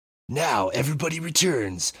original. Now everybody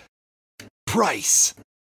returns. Price.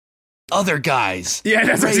 Other guys. Yeah,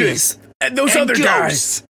 that's what it is. And those other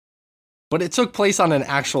guys. But it took place on an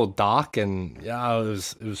actual dock, and yeah, it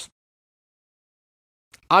was.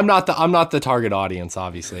 I'm not the target audience,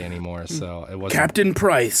 obviously, anymore. So it wasn't. Captain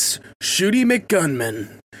Price, Shooty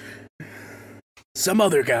McGunman, some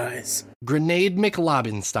other guys. Grenade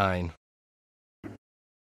McLobinstein.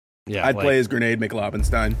 Yeah, I'd play as Grenade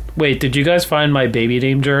McLobinstein. Wait, did you guys find my baby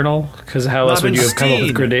name journal? Because how else would you have come up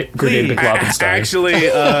with Grenade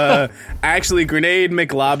McLobinstein? Actually, Grenade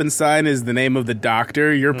McLobinstein is the name of the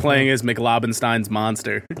doctor. You're playing as McLobinstein's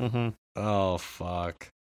monster. Mm-hmm. Oh fuck.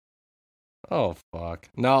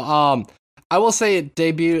 No, I will say it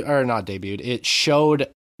it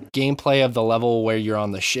showed gameplay of the level where you're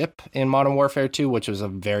on the ship in Modern Warfare 2, which was a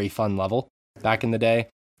very fun level back in the day.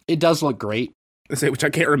 It does look great. Which I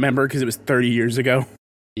can't remember because it was 30 years ago.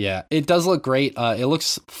 Yeah, it does look great. It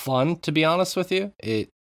looks fun, to be honest with you. It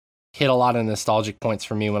hit a lot of nostalgic points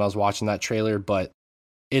for me when I was watching that trailer, but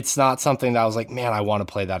it's not something that I was like, man, I want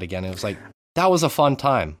to play that again. It was like, that was a fun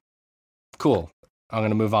time. Cool. I'm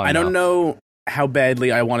going to move on. I don't know how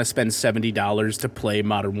badly I want to spend $70 to play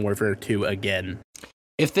Modern Warfare 2 again.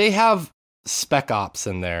 If they have Spec Ops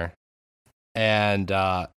in there, and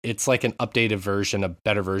it's like an updated version, a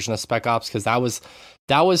better version of Spec Ops, because that was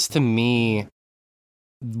to me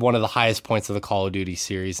one of the highest points of the Call of Duty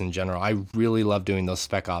series in general. I really love doing those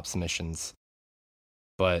Spec Ops missions,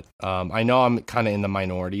 but I know I'm kind of in the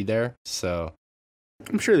minority there, so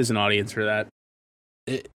I'm sure there's an audience for that.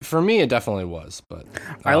 For me, it definitely was, but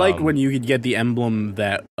I liked when you could get the emblem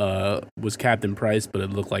that was Captain Price, but it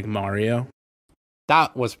looked like Mario.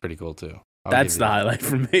 That was pretty cool too. That's the highlight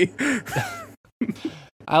for me.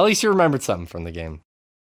 At least you remembered something from the game.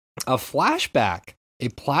 A Flashback, a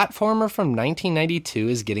platformer from 1992,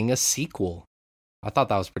 is getting a sequel. I thought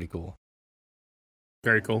that was pretty cool.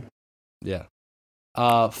 Very cool. Yeah.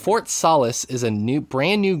 Fort Solace is a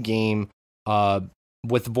brand new game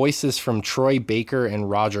with voices from Troy Baker and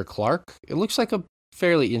Roger Clark. It looks like a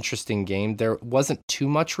fairly interesting game. There wasn't too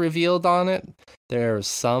much revealed on it. There's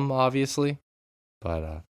some, obviously,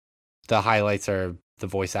 but the highlights are the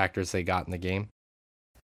voice actors they got in the game.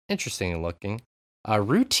 Interesting looking.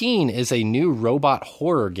 Routine is a new robot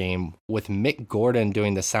horror game with Mick Gordon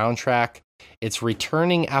doing the soundtrack. It's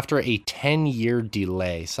returning after a 10-year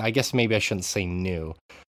delay. So I guess maybe I shouldn't say new,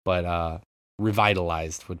 but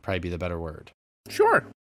revitalized would probably be the better word. Sure.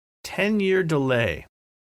 10-year delay.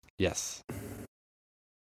 Yes.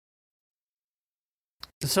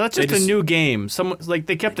 So that's just a new game.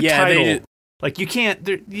 They kept the title. Like, you can't,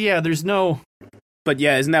 there's no... But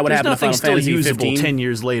yeah, isn't that what happened to Final Fantasy 15? There's nothing still usable 10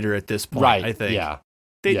 years later at this point, right, I think. Yeah.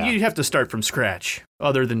 You have to start from scratch,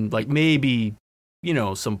 other than, like, maybe,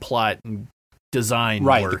 some plot and design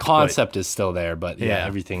right, work. The concept is still there, but yeah,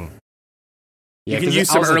 everything... Yeah, you can use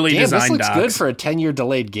some early design this looks docs. Good for a 10-year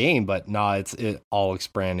delayed game, but no, it all looks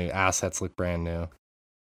brand new. Assets look brand new.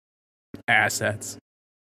 Assets.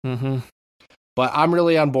 Mm-hmm. But I'm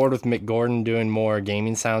really on board with Mick Gordon doing more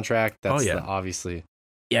gaming soundtrack. That's obviously...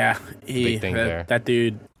 Yeah, big thing there. That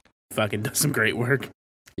dude fucking does some great work.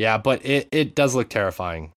 Yeah, but it does look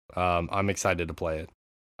terrifying. I'm excited to play it.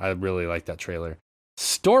 I really like that trailer.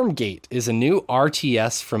 Stormgate is a new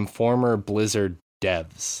RTS from former Blizzard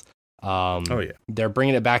devs. They're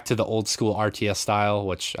bringing it back to the old school RTS style,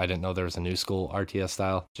 which I didn't know there was a new school RTS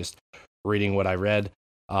style. Just reading what I read.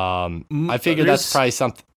 I figured that's probably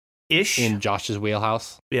something in Josh's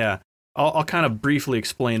wheelhouse. Yeah, I'll kind of briefly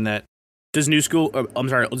explain that. Does new school? I'm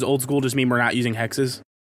sorry. Does old school just mean we're not using hexes?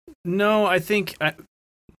 No, I think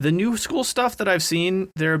the new school stuff that I've seen,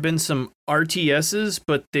 there have been some RTSs,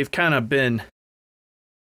 but they've kind of been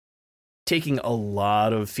taking a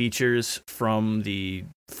lot of features from the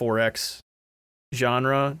 4X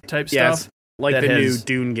genre type stuff. Like the new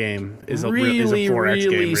Dune game is a 4X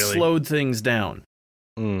game, really slowed things down.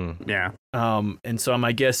 Yeah. And so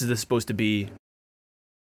my guess is this supposed to be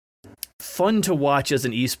fun to watch as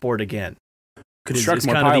an esport again. Construct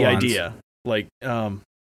more kind of the pylons. idea. Like,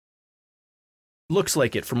 looks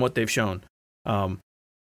like it from what they've shown.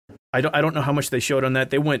 I don't know how much they showed on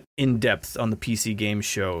that. They went in depth on the PC Games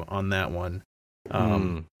show on that one,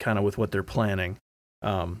 kind of with what they're planning.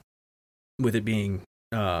 With it being,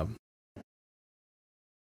 let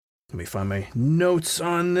me find my notes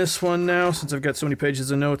on this one now, since I've got so many pages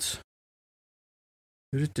of notes.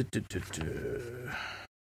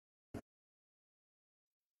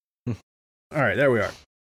 All right, there we are.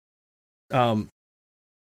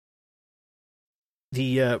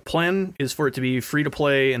 The plan is for it to be free to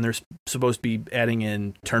play, and they're supposed to be adding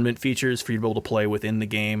in tournament features for you to be able to play within the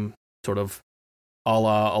game, sort of a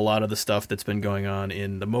la a lot of the stuff that's been going on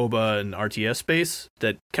in the MOBA and RTS space.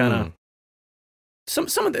 That kind of some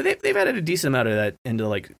of they've added a decent amount of that into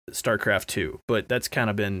like StarCraft 2, but that's kind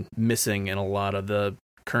of been missing in a lot of the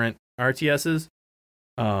current RTSs.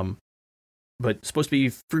 But it's supposed to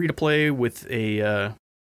be free to play with a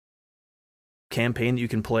campaign that you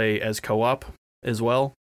can play as co-op as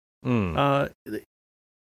well. Looks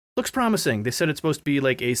promising. They said it's supposed to be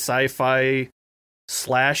like a sci-fi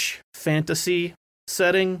 / fantasy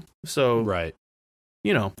setting. So, right.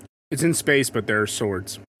 You know, it's in space, but there are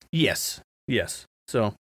swords. Yes.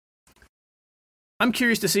 So I'm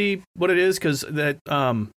curious to see what it is, because that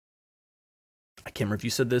I can't remember if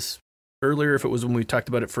you said this earlier, if it was when we talked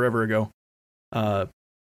about it forever ago.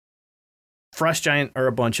 Frost Giant are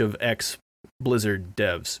a bunch of ex-Blizzard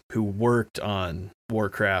devs who worked on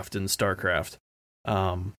Warcraft and StarCraft.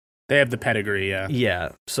 They have the pedigree, yeah.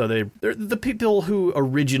 Yeah, so they're the people who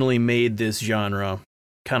originally made this genre,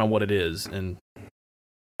 kind of what it is, and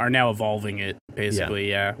are now evolving it, basically,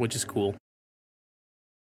 yeah, which is cool.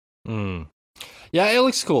 Yeah, it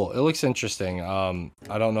looks cool. It looks interesting.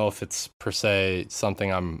 I don't know if it's per se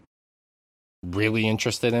something I'm really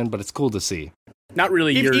interested in, but it's cool to see. Not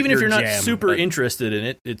really even if you're not jam, super but interested in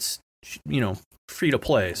it, it's, you know, free to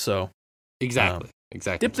play, so exactly.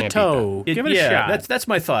 Dip the toe. Give it a shot. That's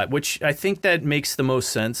my thought, which I think that makes the most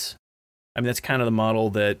sense. I mean, that's kind of the model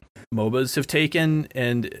that MOBAs have taken,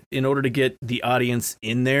 and in order to get the audience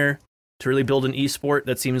in there to really build an esport,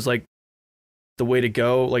 that seems like the way to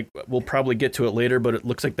go. Like, we'll probably get to it later, but it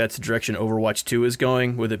looks like that's the direction Overwatch 2 is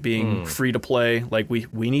going, with it being free to play. Like,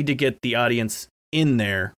 we need to get the audience in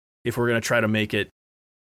there if we're going to try to make it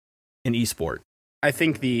an esport. I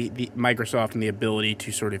think the Microsoft and the ability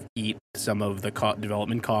to sort of eat some of the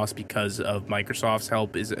development costs because of Microsoft's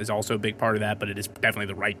help is also a big part of that, but it is definitely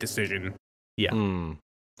the right decision. Yeah.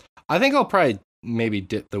 I think I'll probably maybe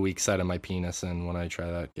dip the weak side of my penis in when I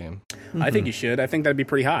try that game. I think you should. I think that'd be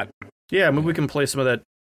pretty hot. Yeah, maybe we can play some of that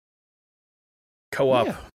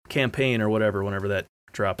co-op campaign or whatever whenever that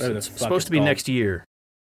drops. It's supposed to be next year.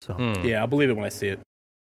 So yeah, I'll believe it when I see it.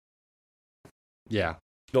 Yeah.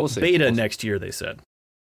 We'll see. Beta next year, they said.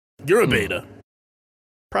 You're a beta.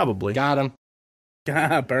 Probably. Got him.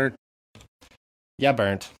 Burnt. Yeah,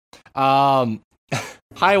 burnt.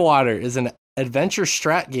 High Water is an adventure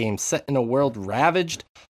strat game set in a world ravaged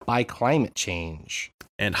by climate change.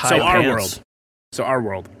 And our world. So our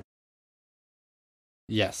world.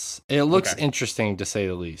 Yes. It looks interesting, to say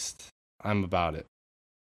the least. I'm about it.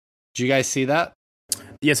 Did you guys see that?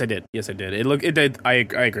 Yes, I did. It did. I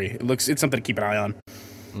agree. It's something to keep an eye on.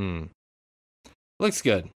 Looks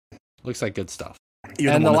good. Looks like good stuff.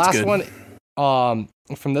 And the last one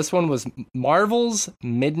from this one was Marvel's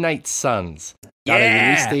Midnight Suns. Got a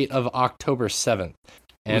release date of October 7th.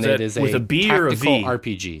 And it is with a B tactical or a V?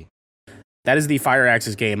 RPG. That is the Fire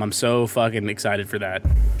Axis game. I'm so fucking excited for that.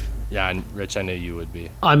 Yeah, and Rich, I knew you would be.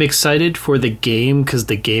 I'm excited for the game because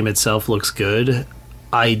the game itself looks good.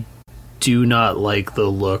 I do not like the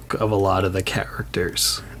look of a lot of the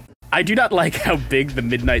characters. I do not like how big the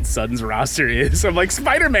Midnight Suns roster is. I'm like,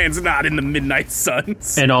 Spider-Man's not in the Midnight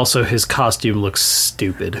Suns. And also his costume looks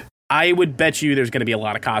stupid. I would bet you there's going to be a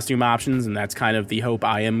lot of costume options, and that's kind of the hope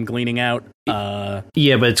I am gleaning out. Yeah,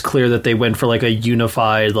 but it's clear that they went for like a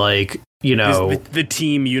unified, like, you know... The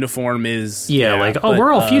team uniform is...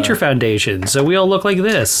 we're all Future Foundation, so we all look like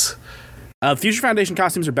this. Future Foundation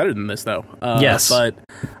costumes are better than this, though. Yes. But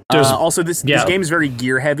also, this game is very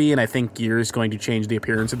gear-heavy, and I think gear is going to change the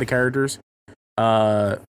appearance of the characters.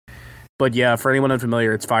 But But yeah, for anyone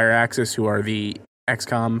unfamiliar, it's Fire Axis, who are the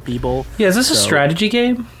XCOM people. Yeah, is this a strategy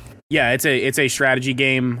game? Yeah, it's a strategy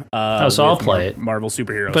game. So I'll play it. Marvel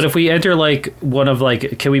superheroes. But if we enter like one of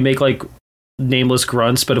like, can we make like nameless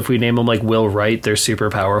grunts? But if we name them like Will Wright, they're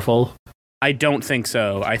super powerful. I don't think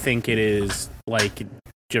so. I think it is like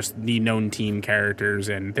just the known team characters,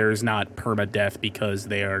 and there's not permadeath because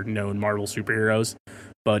they are known Marvel superheroes.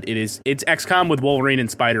 But it's XCOM with Wolverine and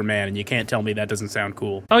Spider-Man, and you can't tell me that doesn't sound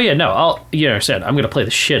cool. Oh yeah, no, you understand. I'm gonna play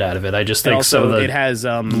the shit out of it. I just think also, some of the it has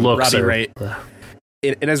looks Robbie are. Ray.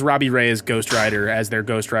 It has Robbie Ray as Ghost Rider, as their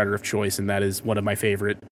Ghost Rider of choice, and that is one of my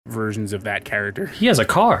favorite versions of that character. He has a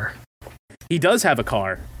car. He does have a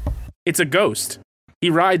car. It's a ghost.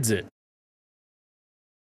 He rides it.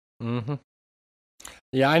 Mm-hmm.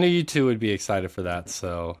 Yeah, I knew you two would be excited for that.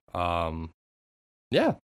 So,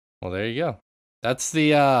 yeah. Well, there you go. That's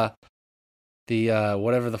the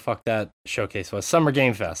whatever the fuck that showcase was. Summer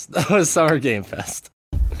Game Fest. That was Summer Game Fest.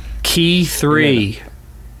 Key 3.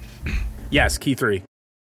 Yes, Key 3.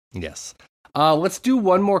 Yes. Let's do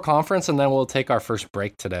one more conference and then we'll take our first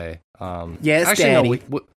break today. Yes, actually, Daddy.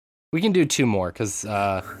 no, we can do two more because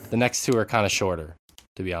the next two are kind of shorter,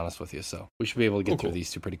 to be honest with you. So we should be able to get through these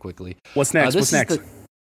two pretty quickly. What's next? What's next?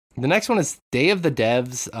 The next one is Day of the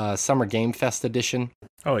Devs Summer Game Fest Edition.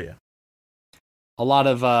 Oh, yeah. A lot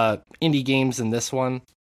of indie games in this one.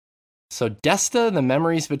 So Desta, The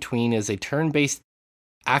Memories Between is a turn-based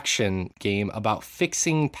action game about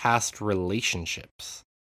fixing past relationships,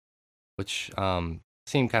 which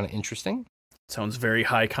seemed kind of interesting. Sounds very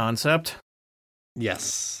high concept.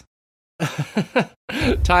 Yes.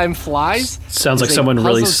 Time Flies. Sounds like someone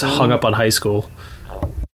really hung up on high school.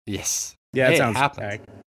 Yes. Yeah, it sounds happens.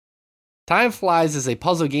 Time Flies is a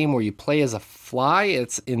puzzle game where you play as a fly.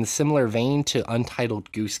 It's in similar vein to Untitled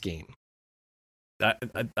Goose Game. That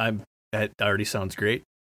already sounds great.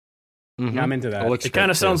 Mm-hmm. Yeah, I'm into that. It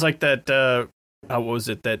kind of sounds like that, what was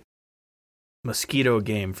it, that mosquito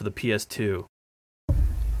game for the PS2.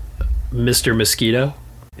 Mr. Mosquito?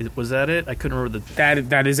 Was that it? I couldn't remember the...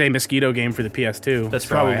 That is a mosquito game for the PS2. That's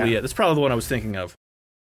probably it. That's probably the one I was thinking of.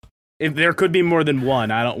 If there could be more than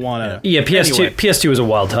one, I don't want to... Yeah, PS2 was a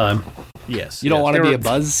wild time. Yes. You don't want to be a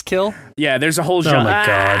buzzkill? Yeah, there's a whole genre. Oh my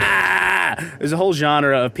god. There's a whole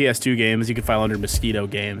genre of PS2 games you can file under mosquito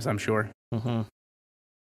games, I'm sure. Mm-hmm.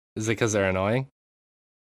 Is it because they're annoying?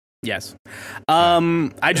 Yes.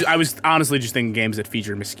 I was honestly just thinking games that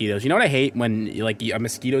feature mosquitoes. You know what I hate? When a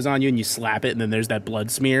mosquito's on you and you slap it and then there's that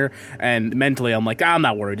blood smear, and mentally I'm like, I'm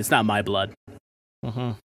not worried. It's not my blood.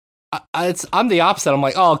 Mm-hmm. I'm the opposite. I'm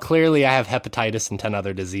like, oh, clearly I have hepatitis and 10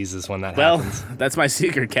 other diseases when that happens. Well, that's my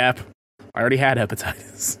secret, Cap. I already had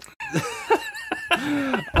hepatitis.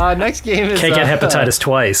 Next game is... Can't get hepatitis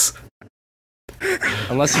twice.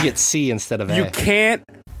 Unless you get C instead of A. You can't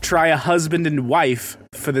try a husband and wife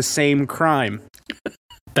for the same crime.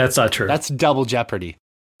 That's not true. That's double jeopardy.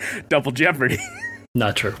 Double jeopardy.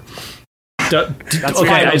 Not true.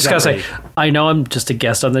 Okay, I just gotta say, I know I'm just a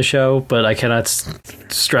guest on the show, but I cannot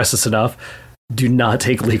stress this enough. Do not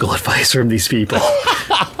take legal advice from these people.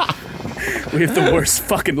 We have the worst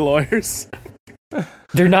fucking lawyers.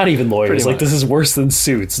 They're not even lawyers. Like, this is worse than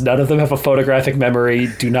Suits. None of them have a photographic memory.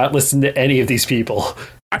 Do not listen to any of these people.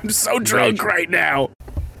 I'm so drunk right now.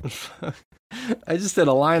 I just did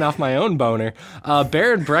a line off my own boner.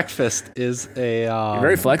 Bear and Breakfast is a... You're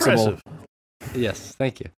very flexible. Impressive. Yes,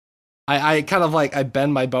 thank you. I kind of I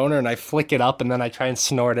bend my boner and I flick it up and then I try and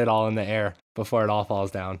snort it all in the air before it all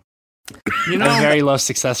falls down. You know, a very low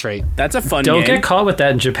success rate. That's a fun Don't game. get caught with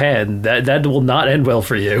that in Japan. That will not end well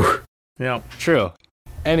for you. Yeah. True.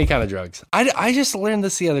 Any kind of drugs. I just learned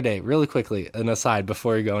this the other day, really quickly, an aside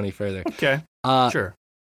before you go any further. Okay. Sure.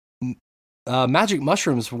 Magic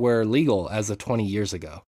mushrooms were legal as of 20 years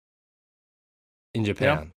ago in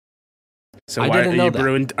Japan. Yeah. So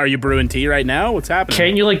are you brewing tea right now? What's happening?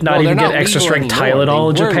 Can you not even get extra strength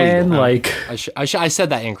Tylenol in Japan? I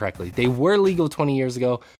said that incorrectly. They were legal 20 years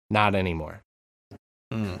ago, not anymore.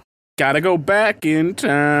 Gotta go back in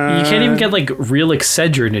time. You can't even get real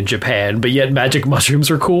Excedrin in Japan, but yet magic mushrooms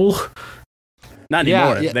are cool. Not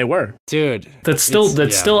anymore. Yeah. They were. Dude. That's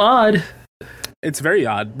still odd. It's very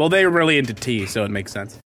odd. Well, they were really into tea, so it makes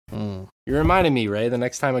sense. You reminded me, Ray, the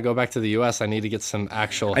next time I go back to the US, I need to get some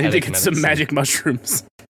actual I need to get some magic mushrooms.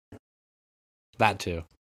 That too.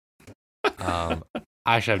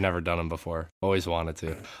 Actually, I've never done them before. Always wanted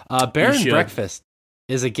to. Bear and Breakfast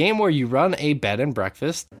is a game where you run a bed and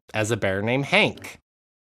breakfast as a bear named Hank.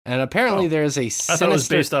 And apparently there's a sinister... I thought it was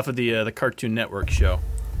based off of the Cartoon Network show.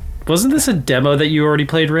 Wasn't this a demo that you already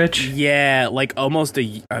played, Rich? Yeah, almost a...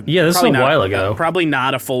 yeah, this was a while ago. Probably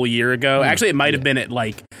not a full year ago. Actually, it might have been at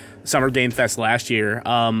Summer Game Fest last year.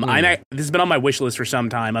 This has been on my wish list for some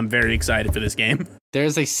time. I'm very excited for this game.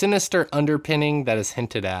 There's a sinister underpinning that is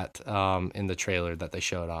hinted at in the trailer that they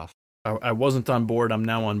showed off. I wasn't on board. I'm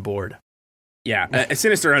now on board. Yeah,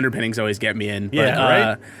 sinister underpinnings always get me in. But,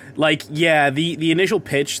 Yeah, right? The initial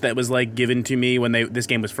pitch that was like given to me when this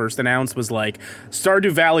game was first announced was like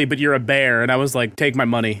Stardew Valley, but you're a bear, and I was like, take my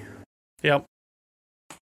money. Yep.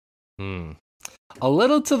 A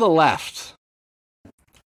little to the left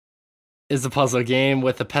is a puzzle game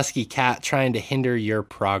with a pesky cat trying to hinder your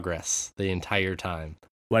progress the entire time.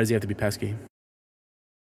 Why does he have to be pesky?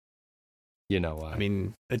 You know why. I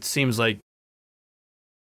mean, it seems like...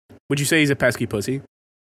 Would you say he's a pesky pussy?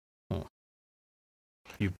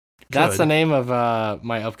 That's the name of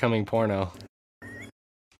my upcoming porno.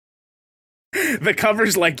 The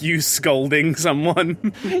cover's like you scolding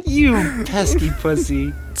someone. You pesky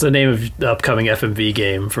pussy. It's the name of the upcoming FMV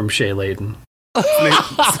game from Shay Layton.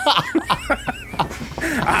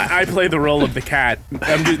 I play the role of the cat.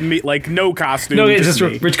 I'm just like no costume. No, it's just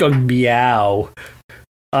me. Rich going meow.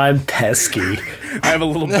 I'm pesky. I have a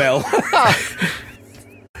little bell.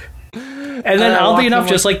 And then oddly enough,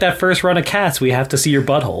 just like that first run of Cats, we have to see your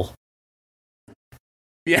butthole.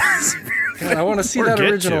 Yes. God, I want to see that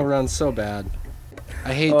original run so bad.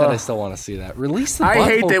 I hate that I still want to see that. Release the butthole I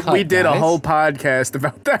hate that cut, we did guys. a whole podcast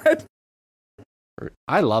about that.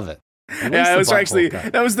 I love it. Yeah, it was actually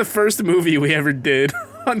that was the first movie we ever did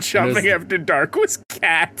on Shopping After Dark was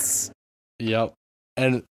Cats. Yep.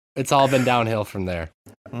 And it's all been downhill from there.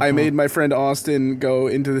 I made my friend Austin go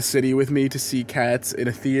into the city with me to see Cats in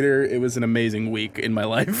a theater. It was an amazing week in my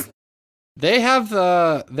life. They have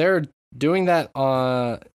they're doing that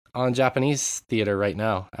on Japanese theater right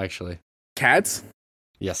now, actually. Cats?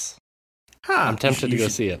 Yes. Huh. I'm tempted to go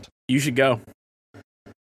see it. You should go.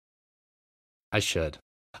 I should.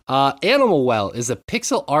 Animal Well is a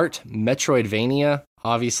pixel art Metroidvania.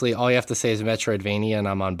 Obviously, all you have to say is Metroidvania, and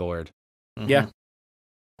I'm on board. Yeah.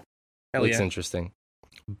 Hell Looks yeah. interesting.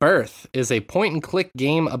 Birth is a point-and-click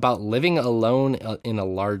game about living alone in a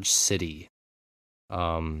large city.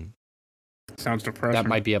 Sounds depressing. That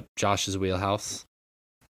might be up Josh's wheelhouse.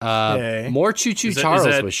 Okay. More Choo Choo Is Charles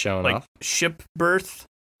that was shown like off. ship birth,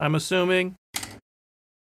 I'm assuming?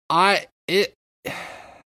 It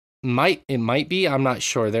might be. I'm not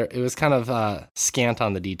sure. It was kind of scant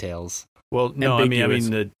on the details. Well, no, I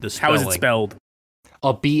mean the spelling. How is it spelled?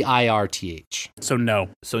 BIRTH. So no.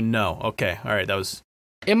 So no. Okay. All right. That was.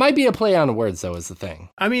 It might be a play on words, though, is the thing.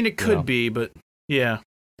 I mean, it could be, but yeah.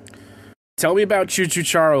 Tell me about Choo Choo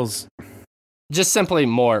Charles. Just simply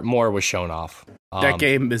more was shown off. That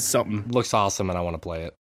game is something. Looks awesome, and I want to play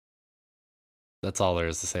it. That's all there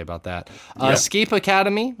is to say about that. Escape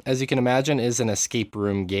Academy, as you can imagine, is an escape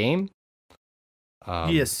room game.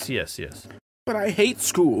 Yes. But I hate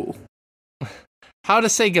school. How to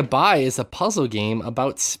Say Goodbye is a puzzle game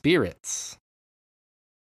about spirits.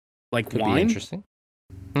 Like Could wine? be interesting.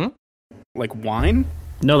 Like wine?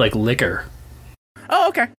 No, like liquor. Oh,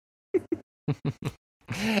 okay.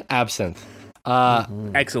 Absinthe.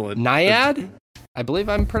 Excellent. Naiad, I believe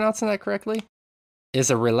I'm pronouncing that correctly, is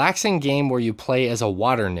a relaxing game where you play as a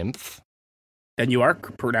water nymph. Then you are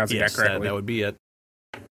pronouncing that correctly. That would be it.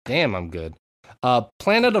 Damn, I'm good.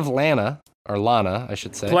 Planet of Lana, or Lana, I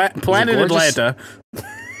should say. Planet Atlanta.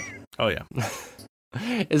 Oh, yeah.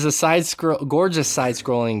 Is a gorgeous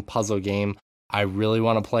side-scrolling puzzle game. I really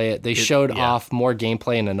want to play it. They showed off more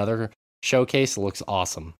gameplay in another showcase. It looks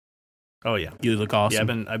awesome. Oh, yeah. You look awesome.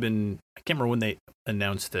 Yeah, I can't remember when they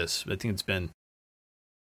announced this. I think it's been,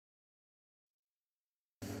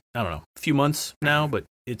 I don't know, a few months now, but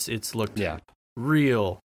it's looked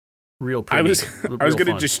real pretty. I was going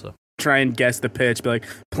to just try and guess the pitch, be like,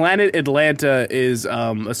 Planet Atlanta is a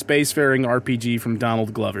spacefaring RPG from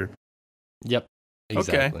Donald Glover. Yep,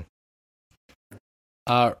 exactly.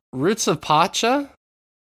 Roots of Pacha,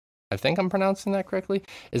 I think I'm pronouncing that correctly,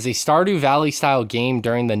 is a Stardew Valley style game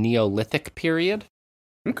during the Neolithic period.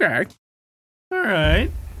 Okay. All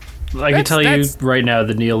right. I can tell you right now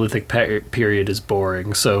the Neolithic period is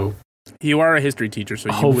boring, so you are a history teacher, so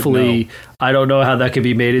you hopefully would know. I don't know how that could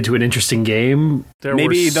be made into an interesting game.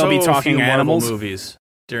 Maybe they'll be talking few animals. Marvel movies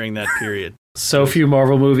during that period. So few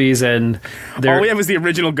Marvel movies, and all we have is the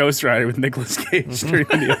original Ghost Rider with Nicolas Cage during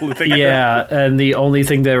the Neolithic era. Yeah, and the only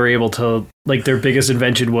thing they were able to, like, their biggest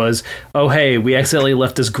invention was, oh hey, we accidentally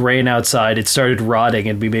left this grain outside, it started rotting,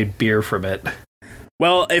 and we made beer from it.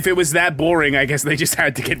 Well, if it was that boring, I guess they just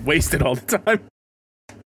had to get wasted all the time.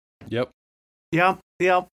 Yep. Yep.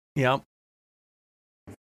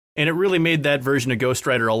 And it really made that version of Ghost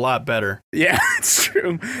Rider a lot better. Yeah, it's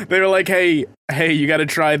true. They were like, hey, you got to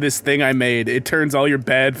try this thing I made. It turns all your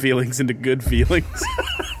bad feelings into good feelings.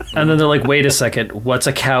 And then they're like, wait a second, what's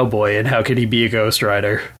a cowboy and how can he be a Ghost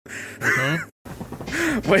Rider?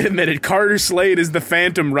 Wait a minute, Carter Slade is the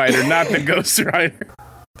Phantom Rider, not the Ghost Rider.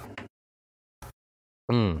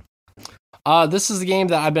 This is a game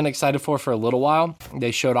that I've been excited for a little while.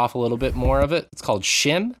 They showed off a little bit more of it. It's called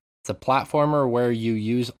Shim. It's a platformer where you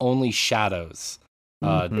use only shadows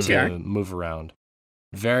to move around.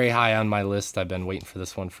 Very high on my list. I've been waiting for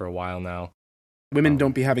this one for a while now. Women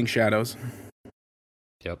don't be having shadows.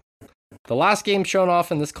 Yep. The last game shown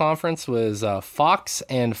off in this conference was Fox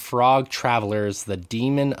and Frog Travelers, The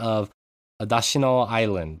Demon of Adashino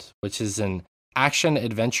Island, which is an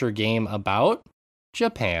action-adventure game about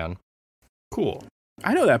Japan. Cool.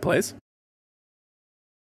 I know that place.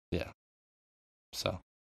 Yeah. So,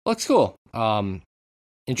 looks cool.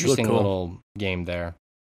 Interesting cool. little game there.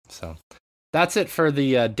 So, that's it for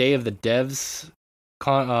the Day of the Devs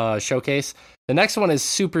showcase. The next one is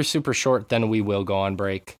super, super short, then we will go on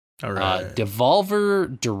break. All right.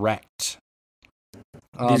 Devolver Direct.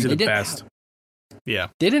 These are the best. Yeah.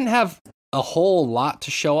 They didn't have a whole lot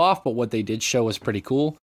to show off, but what they did show was pretty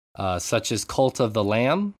cool, such as Cult of the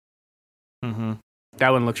Lamb. Mm-hmm. That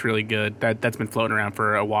one looks really good. That's been floating around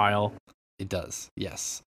for a while. It does,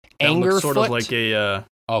 yes. Angerfoot, sort of like a.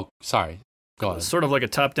 Oh, sorry. Go ahead. Sort of like a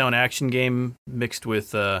top-down action game mixed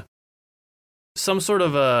with some sort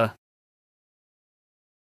of a.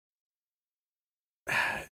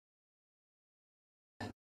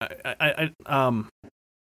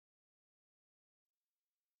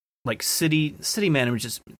 Like city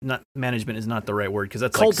management is not the right word because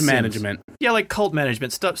that's cult like management. Yeah, like cult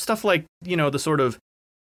management stuff like the sort of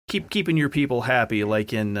keeping your people happy,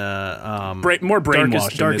 like in more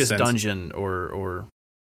brainwashing, Darkest Dungeon or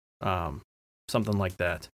something like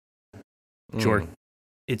that. Sure.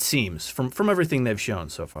 It seems from everything they've shown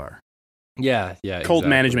so far. Yeah. Cult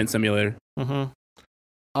management simulator.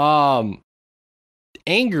 Mm-hmm.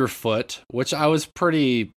 Angerfoot, which I was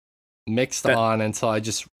pretty mixed on until I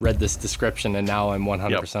just read this description, and now I'm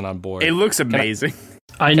 100% on board. It looks amazing.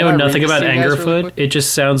 I know nothing about Angerfoot. It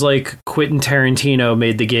just sounds like Quentin Tarantino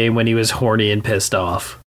made the game when he was horny and pissed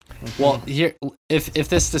off. Well, here, if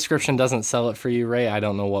this description doesn't sell it for you, Ray, I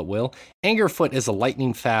don't know what will. Angerfoot is a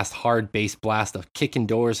lightning-fast, hard bass blast of kicking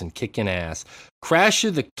doors and kicking ass. Crash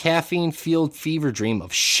through the caffeine-fueled fever dream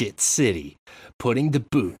of Shit City, putting the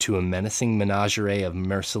boot to a menacing menagerie of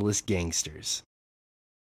merciless gangsters.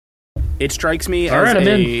 It strikes me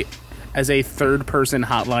as a third-person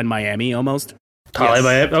Hotline Miami, almost. Hotline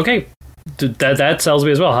Miami, okay. That sells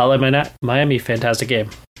me as well. Hotline Miami, fantastic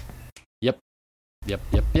game. Yep.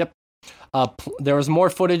 There was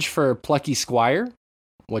more footage for Plucky Squire,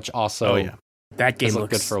 which also that game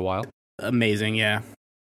looks good for a while. Amazing, yeah.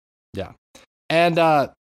 And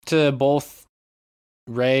to both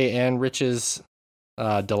Ray and Rich's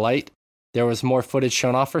delight, there was more footage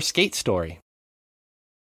shown off for Skate Story.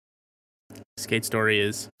 Skate Story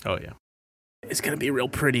is it's gonna be real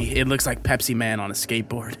pretty. It looks like Pepsi Man on a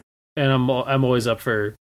skateboard. And I'm always up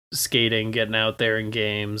for skating, getting out there in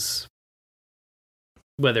games.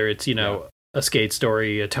 Whether it's, a Skate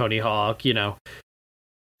Story, a Tony Hawk, it's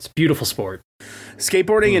a beautiful sport.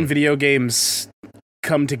 Skateboarding and video games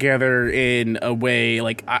come together in a way,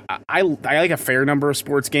 like, I like a fair number of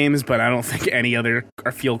sports games, but I don't think any other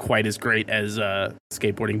feel quite as great as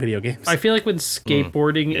skateboarding video games. I feel like when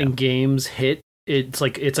skateboarding and games hit, it's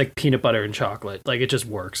like peanut butter and chocolate. Like, it just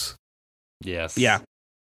works. Yes. Yeah.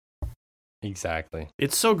 Exactly.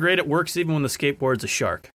 It's so great it works even when the skateboard's a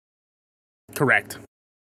shark. Correct.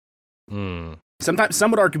 Sometimes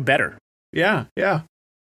some would argue better. Yeah.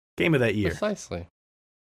 Game of that year. Precisely.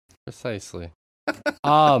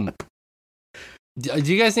 Do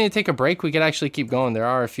you guys need to take a break? We could actually keep going. There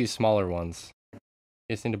are a few smaller ones. You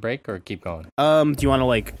guys need a break or keep going? Do you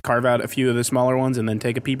want to carve out a few of the smaller ones and then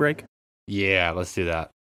take a pee break? Yeah, let's do that.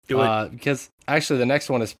 Do it. Because actually the next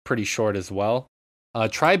one is pretty short as well.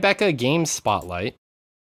 Tribeca Games Spotlight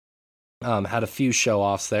had a few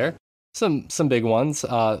show-offs there. Some big ones.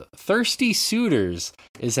 Thirsty Suitors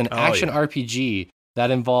is an action RPG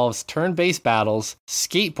that involves turn-based battles,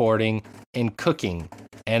 skateboarding, and cooking,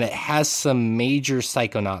 and it has some major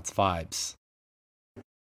Psychonauts vibes.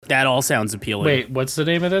 That all sounds appealing. Wait, what's the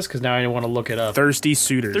name of this? Because now I want to look it up. Thirsty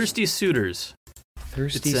Suitors.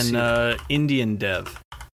 It's an Indian dev.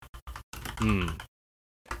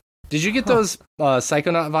 Did you get those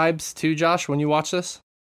Psychonaut vibes too, Josh, when you watched this?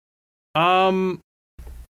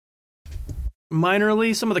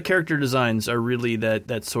 Minorly, some of the character designs are really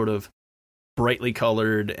that sort of brightly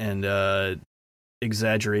colored and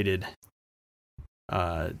exaggerated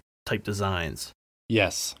type designs.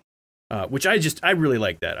 Yes. Which I really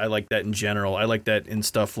like that. I like that in general. I like that in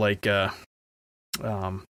stuff like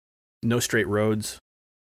No Straight Roads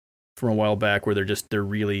from a while back, where they're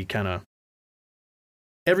really kind of,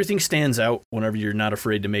 everything stands out whenever you're not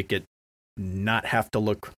afraid to make it not have to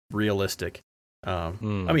look realistic. I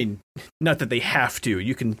mean, not that they have to.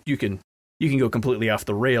 You can go completely off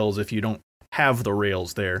the rails if you don't have the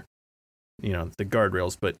rails there, the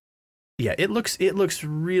guardrails. But yeah, it looks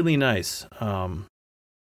really nice.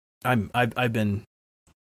 I've been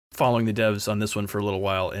following the devs on this one for a little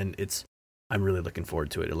while, and I'm really looking forward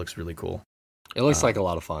to it. It looks really cool. It looks like a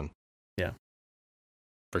lot of fun. Yeah,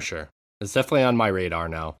 for sure. It's definitely on my radar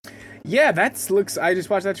now. Yeah, I just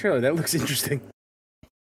watched that trailer. That looks interesting.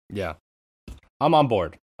 Yeah. I'm on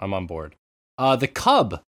board. The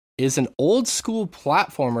Cub is an old school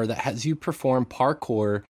platformer that has you perform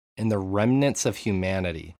parkour in the remnants of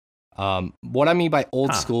humanity. What I mean by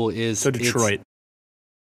old school is... So Detroit.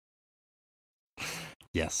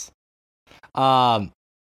 Yes.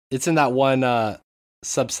 It's in that one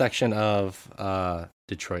subsection of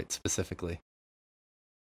Detroit specifically,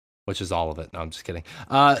 which is all of it. No, I'm just kidding.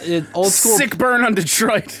 Old school. Sick burn on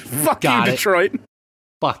Detroit. Fuck you, Detroit.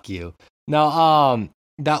 Fuck you. No,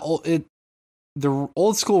 the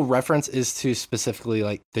old school reference is to specifically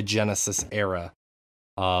like the Genesis era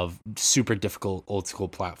of super difficult old school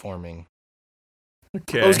platforming.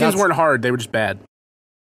 Okay. Those games weren't hard; they were just bad.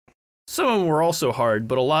 Some of them were also hard,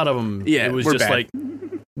 but a lot of them, it was just bad. Like,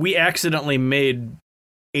 we accidentally made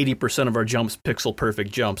 80% of our jumps pixel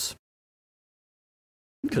perfect jumps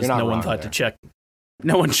because no one thought to check.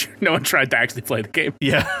 No one tried to actually play the game.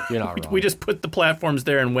 Yeah, you're not wrong. We just put the platforms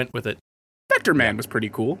there and went with it. Vector Man was pretty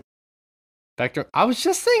cool. I was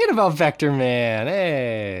just thinking about Vector Man.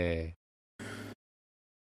 Hey,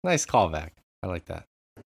 nice callback. I like that.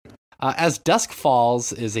 As Dusk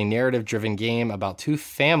Falls is a narrative-driven game about two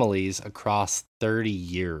families across 30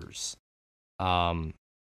 years.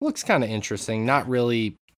 Looks kind of interesting. Not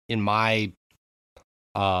really in my...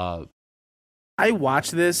 I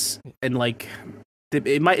watched this and like...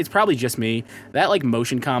 It's probably just me. That like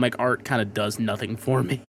motion comic art kind of does nothing for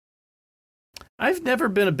me. I've never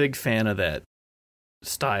been a big fan of that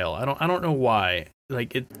style. I don't know why.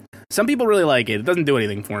 Like it. Some people really like it. It doesn't do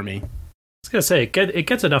anything for me. I was gonna say it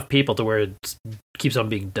gets enough people to where it keeps on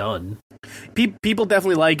being done. People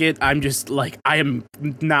definitely like it. I'm just like, I am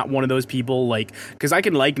not one of those people, like, because I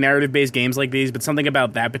can like narrative based games like these, but something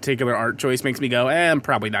about that particular art choice makes me go, I'm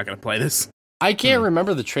probably not gonna play this. I can't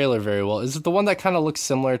remember the trailer very well. Is it the one that kind of looks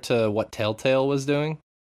similar to what Telltale was doing?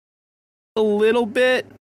 A little bit,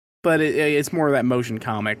 but it's more of that motion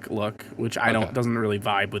comic look, which doesn't really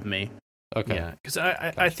vibe with me. Okay. Yeah, because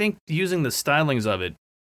I think using the stylings of it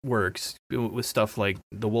works with stuff like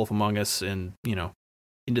The Wolf Among Us and,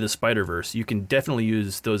 Into the Spider-Verse. You can definitely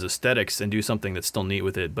use those aesthetics and do something that's still neat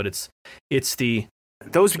with it, but it's the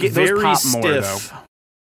those very pop stiff. More, though.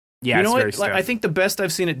 Yeah, you know it's what? Very like, I think the best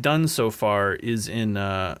I've seen it done so far is in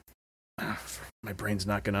my brain's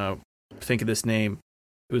not gonna think of this name.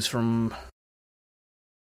 It was from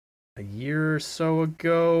a year or so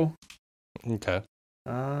ago. Okay.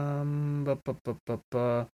 It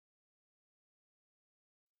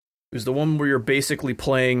was the one where you're basically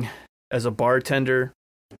playing as a bartender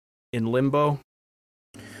in Limbo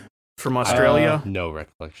from Australia. No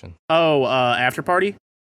recollection. Oh, After Party?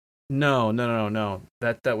 No.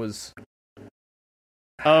 That was...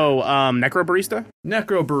 Oh, Necro Barista?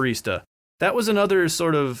 Necro Barista. That was another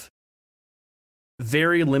sort of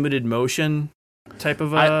very limited motion type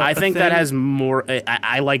of I think thing. that has more...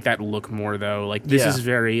 I like that look more, though. Like, this is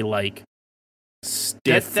very, like,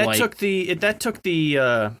 stiff. That took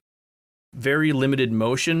the very limited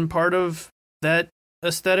motion part of that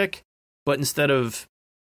aesthetic, but instead of,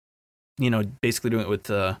 basically doing it with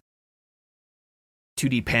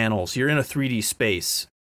 2D panels, you're in a 3D space.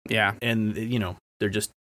 Yeah. And, they're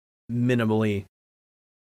just minimally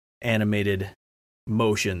animated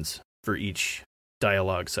motions for each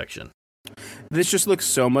dialogue section. This just looks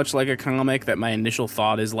so much like a comic that my initial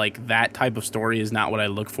thought is, like, that type of story is not what I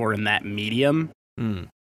look for in that medium. Mm.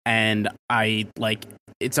 And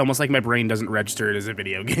it's almost like my brain doesn't register it as a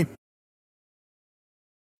video game.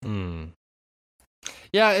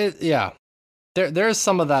 Yeah, There's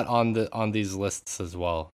some of that on these lists as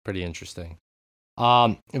well. Pretty interesting.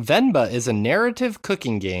 Venba is a narrative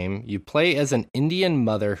cooking game. You play as an Indian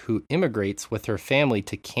mother who immigrates with her family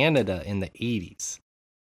to Canada in the 80s.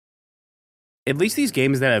 At least these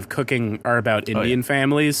games that have cooking are about Indian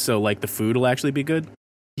families, so like the food will actually be good.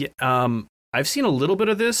 Yeah, I've seen a little bit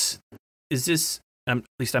of this, is this? At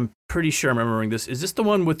least I'm pretty sure I'm remembering this. Is this the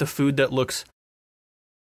one with the food that looks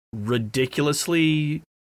ridiculously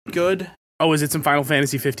good? Oh, is it some Final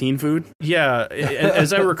Fantasy 15 food? Yeah,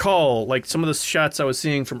 as I recall, like some of the shots I was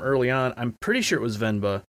seeing from early on, I'm pretty sure it was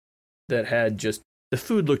Venba that had just the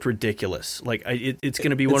food looked ridiculous. Like it's going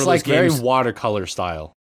to be one of those like games. very watercolor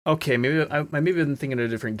style. Okay, maybe I've been thinking of a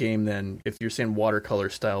different game then. If you're saying watercolor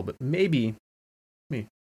style, but maybe me.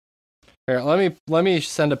 Here, let me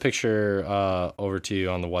send a picture over to you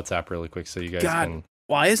on the WhatsApp really quick so you guys can.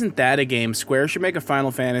 Why isn't that a game? Square should make a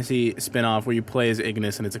Final Fantasy spin-off where you play as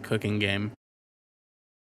Ignis and it's a cooking game.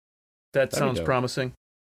 That sounds promising.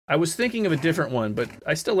 I was thinking of a different one, but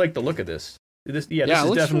I still like the look of this. This is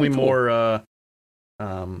definitely really cool. More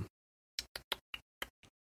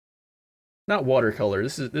not watercolor.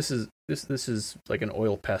 This is like an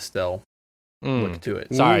oil pastel look to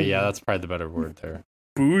it. Sorry, yeah, that's probably the better word there.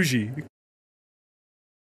 Bougie.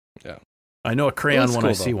 Yeah. I know a crayon when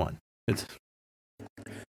I see one.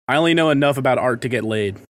 I only know enough about art to get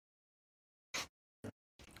laid.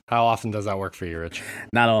 How often does that work for you, Rich?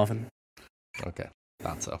 Not often. Okay,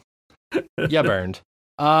 thought so. Yeah, burned.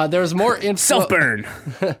 There's more info. Self-burn.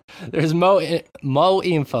 There's more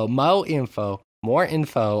info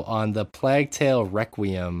on the Plague Tale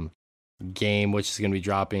Requiem game, which is going to be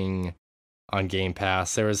dropping on Game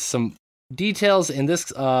Pass. There was some details in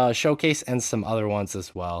this showcase and some other ones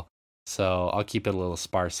as well, so I'll keep it a little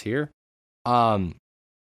sparse here.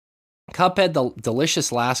 Cuphead, the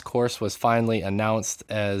Delicious Last Course, was finally announced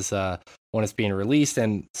as when it's being released,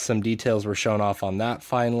 and some details were shown off on that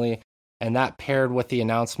finally. And that paired with the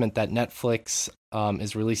announcement that Netflix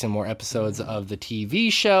is releasing more episodes of the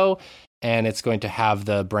TV show, and it's going to have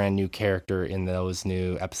the brand new character in those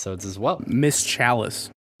new episodes as well. Miss Chalice.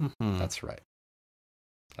 Mm-hmm. That's right.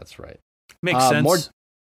 Makes sense.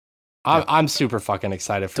 I'm super fucking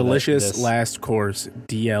excited for Delicious this. Last Course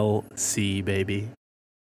DLC, baby.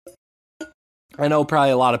 I know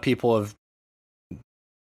probably a lot of people have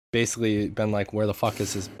basically been like, where the fuck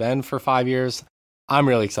has this been for 5 years? I'm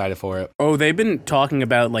really excited for it. Oh, they've been talking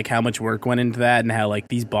about like how much work went into that and how like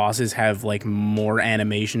these bosses have like more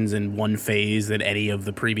animations in one phase than any of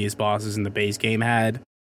the previous bosses in the base game had.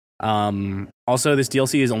 Also, this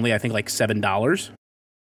DLC is only, I think, like $7.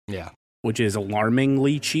 Yeah. Which is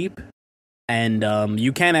alarmingly cheap. And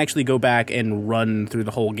you can actually go back and run through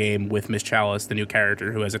the whole game with Miss Chalice, the new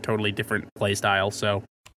character, who has a totally different playstyle. So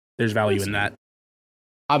there's value in that.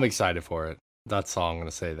 I'm excited for it. That's all I'm going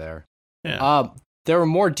to say there. Yeah. There were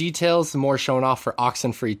more details, more shown off for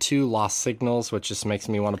Oxenfree 2 Lost Signals, which just makes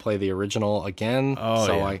me want to play the original again. Oh,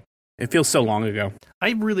 so yeah. It feels so long ago.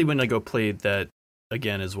 I really want to go play that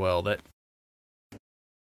again as well.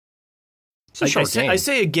 I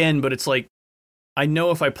say again, but it's like, I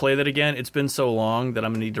know if I play that again, it's been so long that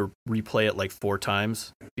I'm going to need to replay it like 4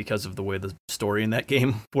 times because of the way the story in that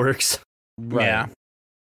game works. Right. Yeah.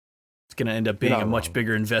 It's going to end up being a much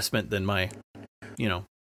bigger investment than my,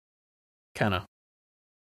 kind of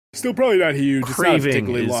still probably not huge. Craving. It's not a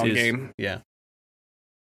particularly long game. Yeah.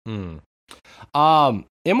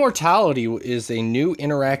 Immortality is a new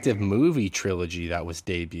interactive movie trilogy that was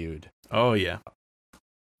debuted. Oh yeah.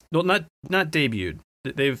 Well, not debuted.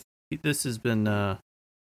 This has been. There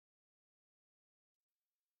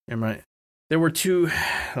were 2.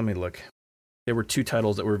 Let me look. There were 2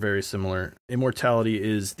 titles that were very similar. Immortality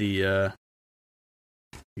is the.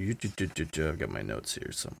 I've got my notes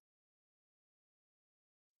here. So.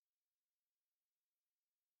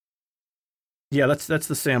 Yeah, that's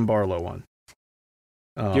the Sam Barlow one.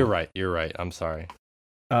 You're right. I'm sorry.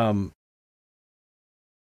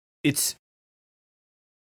 It's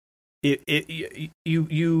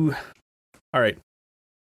you all right.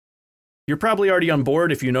 You're probably already on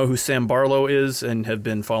board if you know who Sam Barlow is and have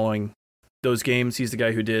been following those games. He's the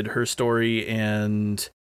guy who did Her Story and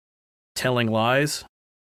Telling Lies.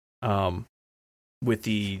 With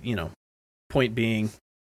the, point being,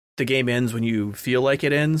 the game ends when you feel like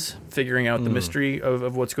it ends, figuring out the mystery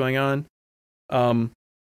of what's going on.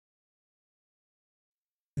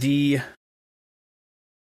 The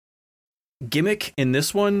gimmick in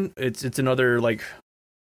this one, it's another, like,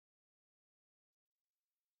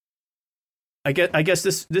 I guess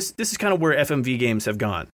this is kind of where FMV games have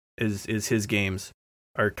gone, is his games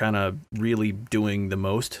are kind of really doing the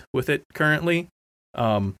most with it currently.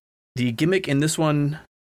 The gimmick in this one,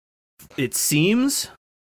 it seems,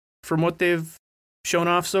 from what they've shown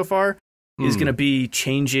off so far, is going to be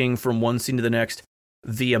changing from one scene to the next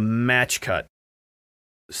via match cut.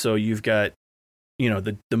 So you've got,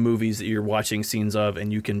 the movies that you're watching scenes of,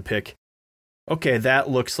 and you can pick, okay, that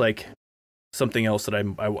looks like something else that I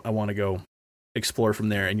want to go explore from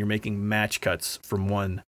there, and you're making match cuts from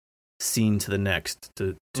one scene to the next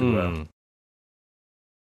to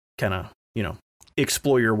kind of,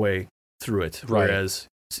 explore your way through it. Right. Whereas,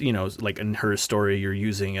 like in her story, you're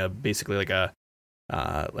using basically like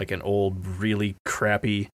an old, really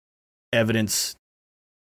crappy evidence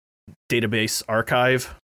database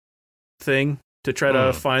archive thing to try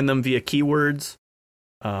to find them via keywords.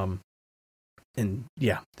 And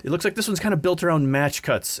yeah, it looks like this one's kind of built around match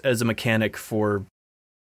cuts as a mechanic for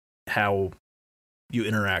how you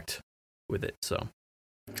interact with it. So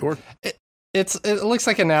Sure. It looks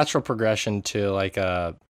like a natural progression to like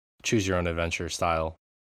a choose your own adventure style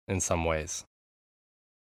in some ways.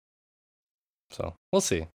 So we'll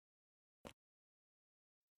see.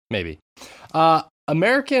 Maybe.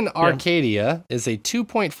 American Arcadia is a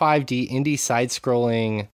 2.5D indie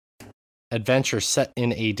side-scrolling adventure set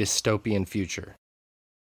in a dystopian future.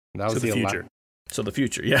 That was the future. So the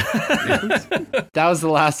future, yeah. That was the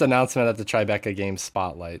last announcement at the Tribeca Games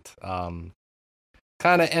Spotlight. Kind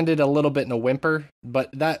of ended a little bit in a whimper, but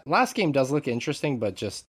that last game does look interesting, but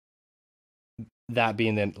just that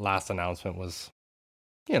being the last announcement was,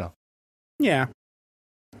 Yeah.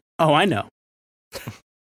 Oh, I know.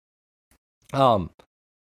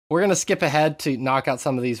 We're going to skip ahead to knock out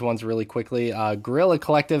some of these ones really quickly. Guerrilla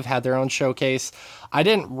Collective had their own showcase. I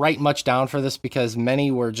didn't write much down for this because many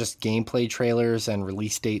were just gameplay trailers and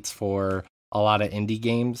release dates for a lot of indie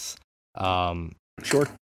games. Sure.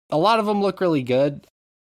 A lot of them look really good.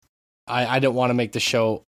 I didn't want to make the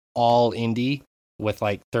show all indie with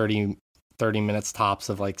like 30 minutes tops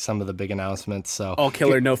of like some of the big announcements. So all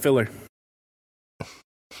killer, no filler.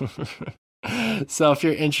 So if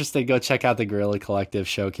you're interested, go check out the Guerrilla Collective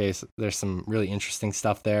showcase. There's some really interesting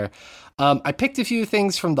stuff there. I picked a few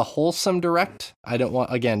things from the Wholesome Direct. Didn't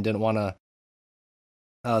want to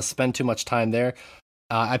spend too much time there.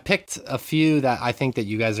 I picked a few that I think that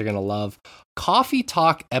you guys are going to love. Coffee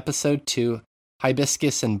Talk Episode 2,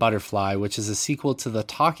 Hibiscus and Butterfly, which is a sequel to the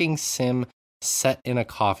talking sim set in a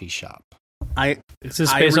coffee shop. Is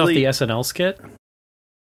this based off the SNL skit?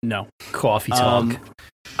 No. Coffee Talk.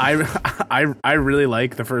 I really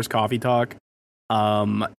like the first Coffee Talk.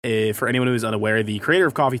 For anyone who's unaware, the creator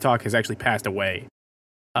of Coffee Talk has actually passed away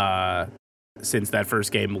since that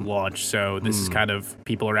first game launched. So this is kind of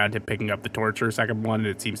people around him picking up the torch for a second one, and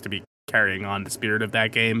it seems to be carrying on the spirit of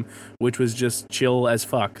that game, which was just chill as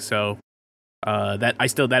fuck. So that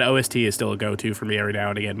OST is still a go-to for me every now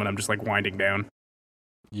and again when I'm just like winding down.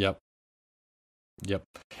 Yep.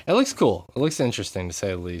 It looks cool. It looks interesting to say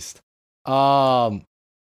the least. Odada.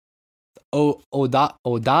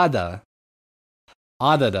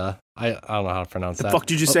 I don't know how to pronounce that. The fuck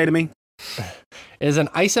did you say to me? Is an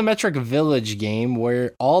isometric village game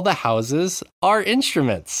where all the houses are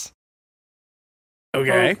instruments.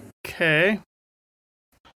 Okay.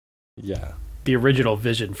 Yeah. The original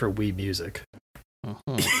vision for Wii Music.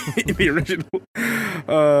 The original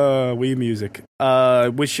Wii Music.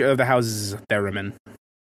 Which of the houses is Theremin?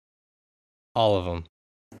 All of them.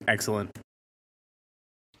 Excellent.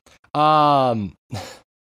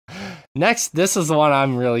 Next, this is the one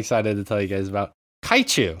I'm really excited to tell you guys about.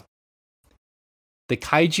 Kaichu. The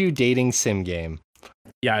Kaiju dating sim game.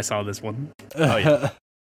 Yeah, I saw this one. Oh, yeah.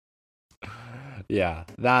 Yeah,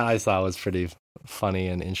 that I thought was pretty funny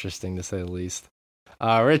and interesting to say the least.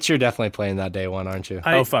 Rich, you're definitely playing that day one, aren't you?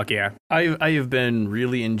 Oh, fuck yeah. I have been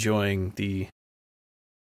really enjoying the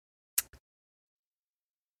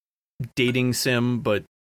dating sim, but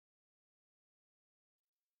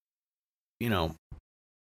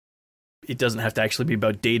it doesn't have to actually be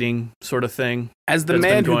about dating sort of thing. As the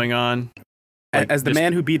man going on. As the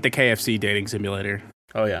man who beat the KFC dating simulator.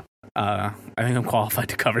 Oh yeah. I think I'm qualified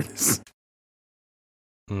to cover this.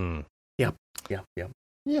 Yep. Yeah.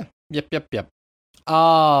 Yep.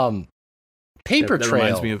 Paper that Trail.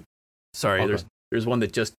 Reminds me of. Sorry, there's one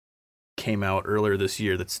that just came out earlier this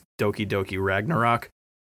year. That's Doki Doki Ragnarok,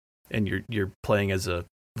 and you're playing as a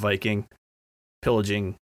Viking,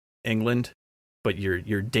 pillaging England, but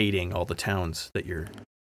you're dating all the towns that you're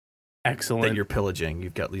pillaging.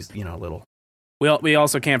 You've got these little. We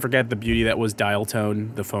also can't forget the beauty that was Dial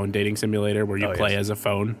Tone, the phone dating simulator where you play as a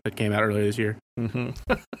phone that came out earlier this year. Mm-hmm.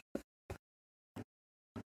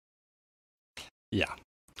 Yeah.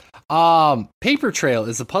 Paper Trail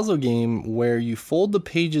is a puzzle game where you fold the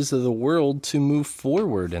pages of the world to move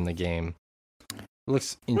forward in the game. It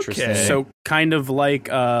looks interesting. Okay. So kind of like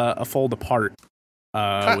a fold apart,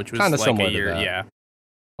 which was kind of like similar a year. to that. Yeah.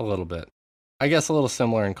 A little bit. I guess a little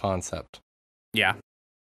similar in concept. Yeah.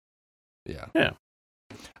 Yeah.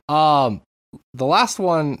 The last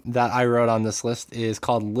one that I wrote on this list is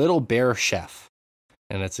called Little Bear Chef.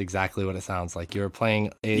 and it's exactly what it sounds like. You're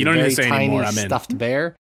playing a You don't need very to say tiny anymore, I'm in. stuffed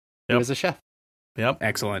bear who is a chef. Yep.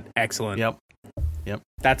 Excellent. Yep.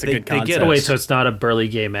 That's a good they concept. get So wait, so it's not a burly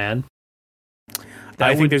gay man?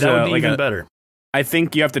 That would be even better. I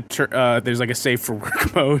think you have to. There's like a safe for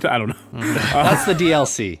work mode. I don't know. That's the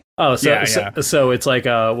DLC. Oh, so Yeah. so it's like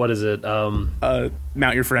what is it?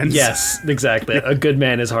 Mount your friends. Yes, exactly. A good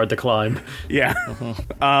man is hard to climb. Yeah.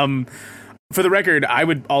 For the record, I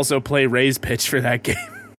would also play Ray's pitch for that game.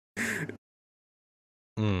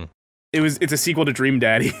 It's a sequel to Dream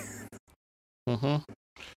Daddy.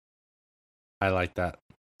 I like that.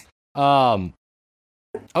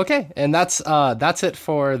 Okay, and that's it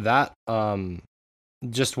for that.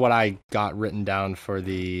 Just what I got written down for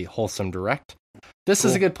the Wholesome Direct. This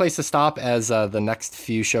is a good place to stop, as the next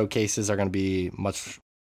few showcases are going to be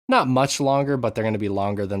not much longer, but they're going to be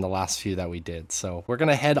longer than the last few that we did. So we're going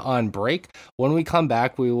to head on break. When we come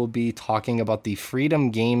back, we will be talking about the Freedom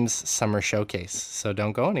Games Summer Showcase. So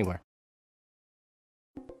don't go anywhere.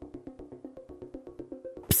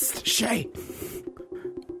 Psst, Shay,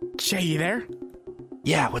 you there?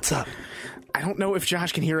 Yeah, what's up? I don't know if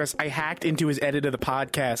Josh can hear us. I hacked into his edit of the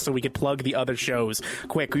podcast so we could plug the other shows.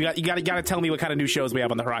 Quick, you got to tell me what kind of new shows we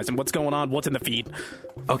have on the horizon. What's going on? What's in the feed?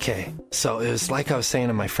 Okay, so it was like I was saying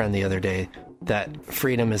to my friend the other day, that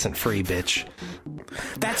freedom isn't free, bitch.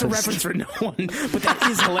 That's a reference for no one, but that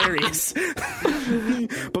is hilarious.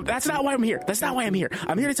 But that's not why I'm here.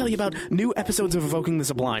 I'm here to tell you about new episodes of Evoking the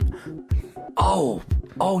Sublime. Oh,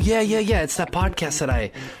 yeah. It's that podcast that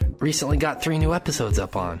I recently got 3 new episodes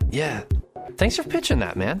up on. Yeah. Thanks for pitching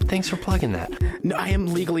that, man. Thanks for plugging that. No, I am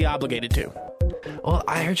legally obligated to. Well,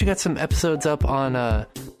 I heard you got some episodes up on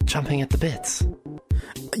Jumping at the Bits.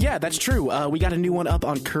 Yeah, that's true. We got a new one up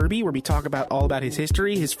on Kirby where we talk all about his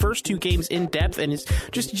history, his first 2 games in depth, and his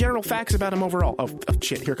just general facts about him overall. Oh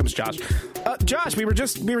shit! Here comes Josh. Josh, we were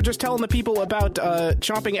just telling the people about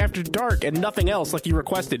Chomping After Dark and nothing else, like you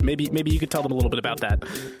requested. Maybe you could tell them a little bit about that.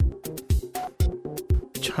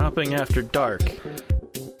 Chomping After Dark.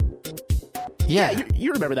 Yeah,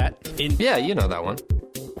 you remember that? Yeah, you know that one.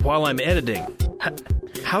 While I'm editing,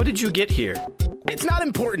 how did you get here? It's not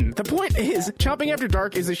important. The point is, Chomping After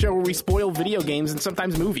Dark is a show where we spoil video games and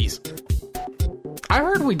sometimes movies. I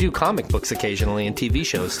heard we do comic books occasionally and TV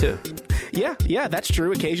shows, too. Yeah, that's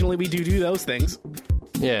true. Occasionally we do those things.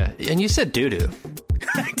 Yeah, and you said doo-doo.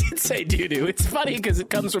 I did say doo-doo. It's funny because it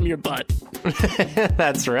comes from your butt.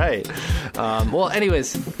 That's right. Well,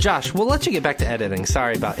 anyways, Josh, we'll let you get back to editing.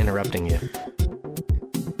 Sorry about interrupting you.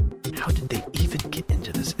 How did they even get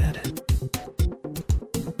into this edit?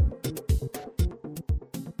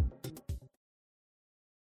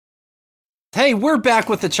 Hey, we're back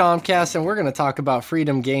with the Chompcast, and we're going to talk about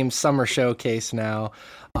Freedom Games Summer Showcase now.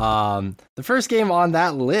 The first game on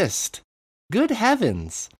that list, Good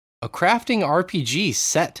Heavens, a crafting RPG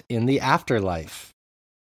set in the afterlife.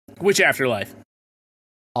 Which afterlife?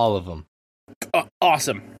 All of them.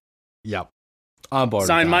 Awesome. Yep. On board.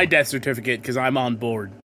 Sign my death certificate because I'm on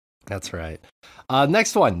board. That's right.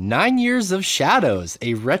 Next one, 9 Years of Shadows,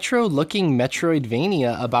 a retro-looking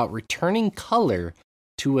Metroidvania about returning color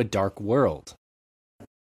to a dark world.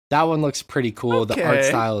 That one looks pretty cool. Okay. The art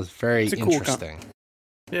style is very It's a cool interesting.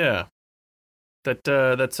 Yeah.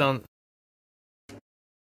 That sounds.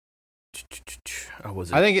 Oh,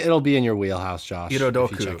 was it? I think it'll be in your wheelhouse, Josh. if you check it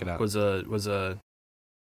Hirodoku out. was a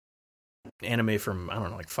anime from, I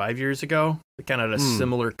don't know, like 5 years ago. It kind of had a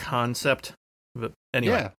similar concept. But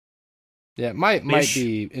anyway. Yeah, it might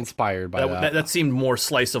be inspired by that. That seemed more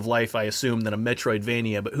slice of life, I assume, than a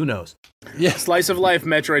Metroidvania, but who knows? Yeah, Slice of life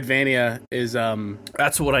Metroidvania is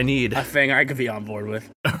That's what I need. a thing I could be on board with.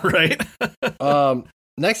 Right?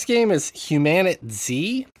 Next game is Humanity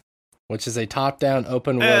Z, which is a top-down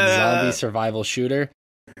open-world zombie survival shooter.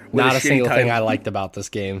 Not a single thing I liked about this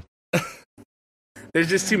game. There's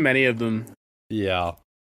just too many of them. Yeah.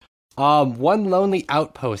 One Lonely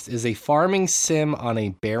Outpost is a farming sim on a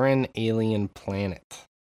barren alien planet.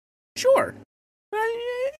 Sure.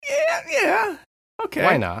 Yeah. Okay.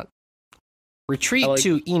 Why not? Retreat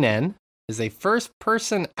to Inen is a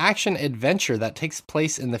first-person action adventure that takes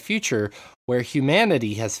place in the future where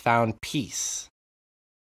humanity has found peace.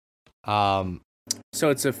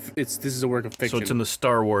 So this is a work of fiction. So it's in the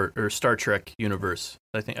Star Wars or Star Trek universe.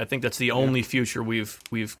 I think that's the only future we've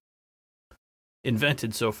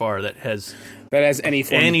invented so far that has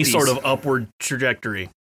any sort of upward trajectory.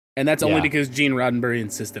 And that's only because Gene Roddenberry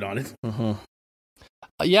insisted on it. Mm-hmm.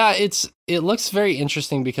 Yeah, it looks very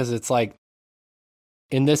interesting because it's like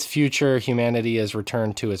in this future, humanity has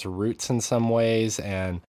returned to its roots in some ways,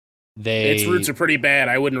 and Its roots are pretty bad.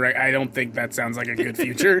 I don't think that sounds like a good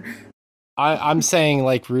future. I'm saying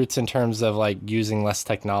like roots in terms of like using less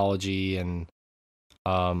technology and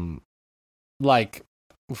like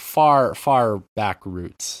far back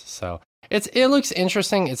roots. So it looks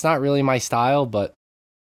interesting. It's not really my style, but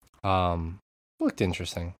looked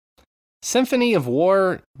interesting. Symphony of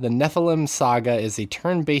War: The Nephilim Saga is a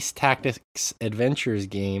turn-based tactics adventures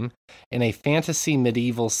game in a fantasy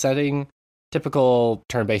medieval setting. Typical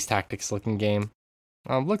turn-based tactics looking game.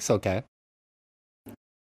 Looks okay.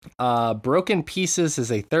 Broken Pieces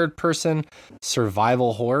is a third-person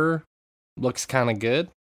survival horror. Looks kind of good.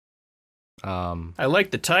 I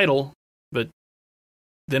like the title, but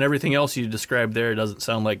then everything else you described there doesn't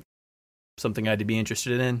sound like something I'd be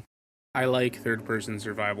interested in. I like third-person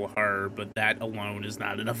survival horror, but that alone is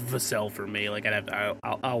not enough of a sell for me. Like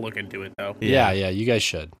I'll look into it though. Yeah, you guys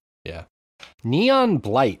should. Yeah. Neon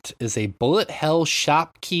Blight is a bullet hell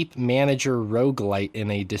shopkeep manager roguelite in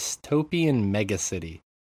a dystopian megacity.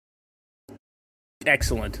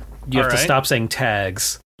 Excellent. You have to stop saying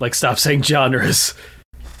tags. Like, stop saying genres.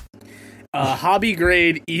 Hobby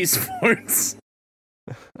grade esports.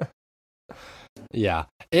 Yeah.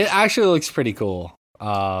 It actually looks pretty cool.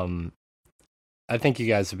 I think you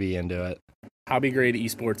guys would be into it. Hobby grade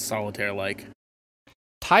esports solitaire like.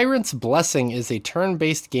 Tyrant's Blessing is a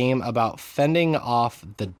turn-based game about fending off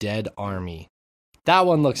the dead army. That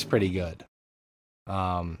one looks pretty good.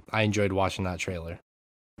 I enjoyed watching that trailer.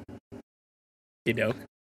 You know.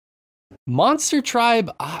 Monster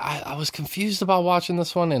Tribe, I was confused about watching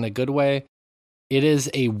this one in a good way. It is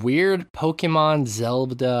a weird Pokemon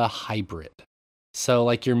Zelda hybrid. So,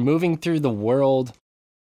 like, you're moving through the world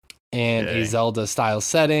in a Zelda-style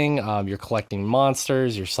setting. You're collecting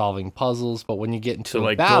monsters, you're solving puzzles, but when you get into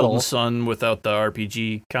a battle... Golden Sun without the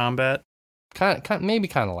RPG combat? Maybe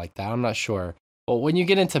kind of like that, I'm not sure. But when you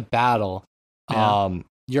get into battle,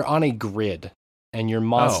 you're on a grid, and your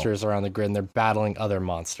monsters are on the grid, and they're battling other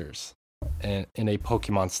monsters in a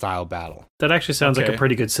Pokemon-style battle. That actually sounds like a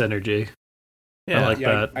pretty good synergy. Yeah, I like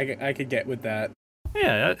that. I could get with that.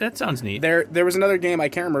 Yeah, that sounds neat. There was another game, I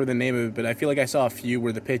can't remember the name of it, but I feel like I saw a few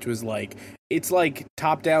where the pitch was like, it's like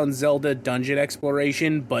top-down Zelda dungeon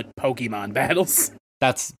exploration, but Pokemon battles.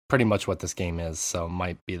 That's pretty much what this game is, so it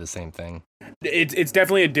might be the same thing. It's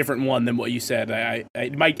definitely a different one than what you said.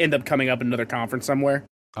 It might end up coming up in another conference somewhere.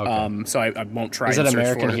 Okay. So I won't try. Is it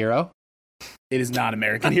American Hero? It is not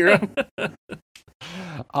American Hero.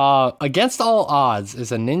 Against All Odds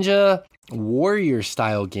is a ninja warrior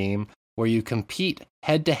style game where you compete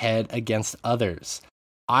head-to-head against others.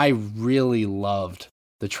 I really loved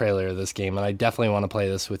the trailer of this game, and I definitely want to play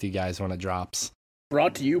this with you guys when it drops.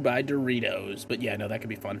 Brought to you by Doritos. But yeah, no, that could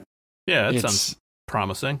be fun. Yeah, that sounds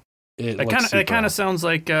promising. It kind of sounds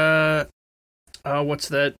like, what's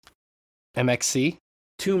that? MXC?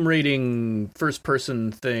 Tomb raiding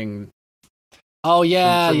first-person thing. Oh,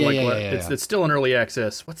 yeah, It's still in early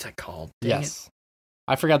access. What's that called? Dang it.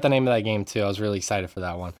 I forgot the name of that game, too. I was really excited for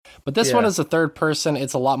that one. But this one is a third person.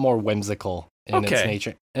 It's a lot more whimsical in its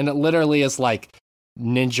nature. And it literally is like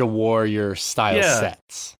Ninja Warrior style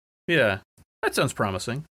sets. Yeah, that sounds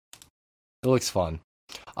promising. It looks fun.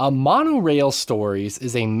 Monorail Stories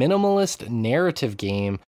is a minimalist narrative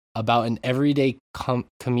game about an everyday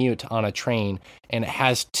commute on a train. And it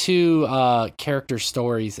has two character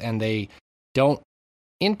stories, and they don't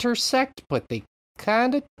intersect, but they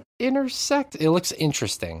kind of intersect. It looks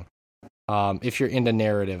interesting if you're into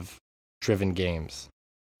narrative-driven games.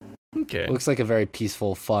 Okay. It looks like a very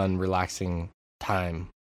peaceful, fun, relaxing time,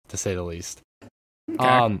 to say the least.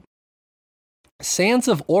 Okay. Sands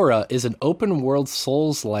of Aura is an open-world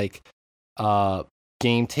Souls-like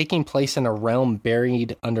game taking place in a realm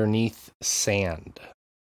buried underneath sand.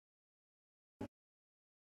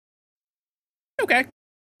 Okay.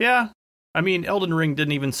 Yeah. I mean, Elden Ring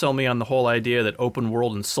didn't even sell me on the whole idea that open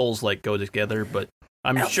world and Souls-like go together, but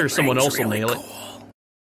I'm sure someone else will nail it.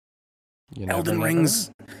 Elden Ring's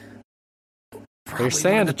There's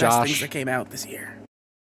sand, one of the best Josh. things that came out this year.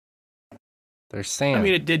 There's sand. I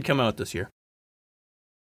mean, it did come out this year.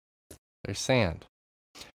 There's sand.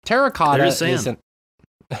 Terracotta There's sand. is an...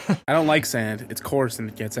 I don't like sand. It's coarse and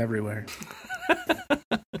it gets everywhere.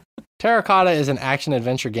 Terracotta is an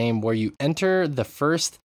action-adventure game where you enter the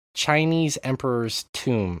first Chinese emperor's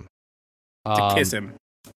tomb. To kiss him.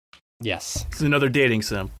 Yes. It's another dating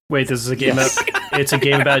sim. Wait, this is a game about... It's a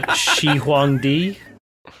game about Shi Huangdi?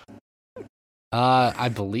 I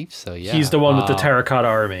believe so, yeah. He's the one with the terracotta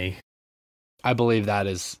army. I believe that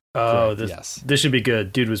is correct, yes. This should be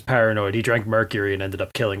good. Dude was paranoid. He drank mercury and ended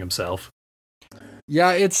up killing himself.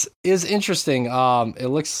 Yeah, is interesting. It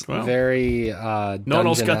looks very no one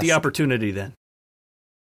else got the opportunity then.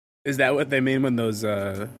 Is that what they mean when those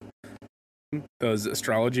those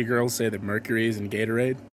astrology girls say that Mercury is in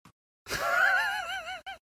Gatorade?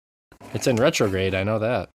 It's in retrograde, I know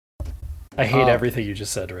that. I hate everything you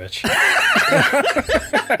just said, Rich.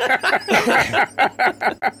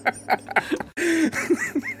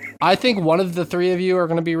 I think one of the three of you are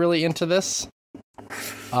going to be really into this.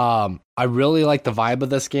 I really like the vibe of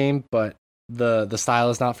this game, but the style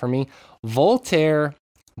is not for me. Voltaire,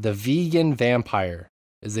 the Vegan Vampire,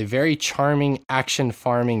 is a very charming action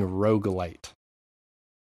farming roguelite.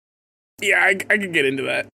 Yeah, I could get into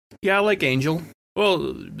that. Yeah, I like Angel.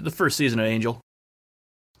 Well, the first season of Angel.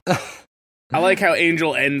 I like how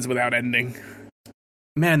Angel ends without ending.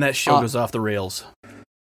 Man, that show goes off the rails.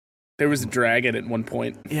 There was a dragon at one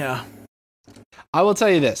point. Yeah. I will tell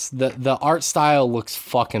you this, the art style looks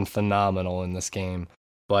fucking phenomenal in this game,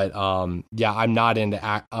 but yeah, I'm not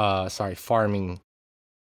into farming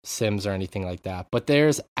sims or anything like that, but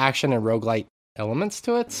there's action and roguelite elements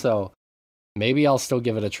to it, so maybe I'll still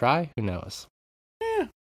give it a try, who knows. Yeah.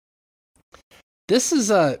 This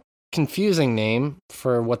is a confusing name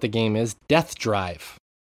for what the game is, Death Drive,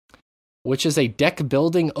 which is a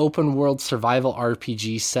deck-building open-world survival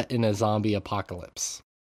RPG set in a zombie apocalypse.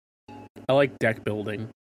 I like deck building.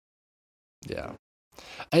 Yeah.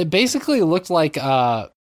 It basically looked like,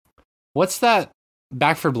 what's that?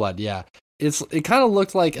 Back 4 Blood, yeah. It kind of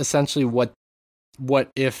looked like essentially what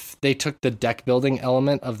if they took the deck-building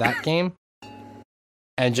element of that game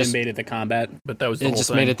and just made it the combat, but that was the whole just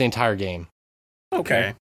thing. made it the entire game.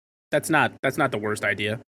 Okay. That's not the worst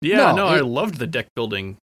idea. Yeah, I loved the deck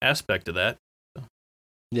building aspect of that.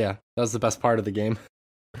 Yeah, that was the best part of the game.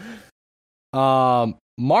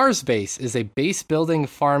 Mars Base is a base building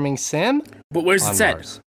farming sim. But where's it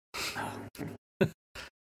set?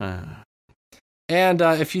 Mars. And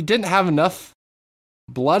if you didn't have enough,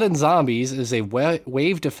 Blood and Zombies is a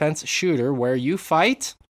wave defense shooter where you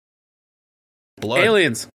fight blood.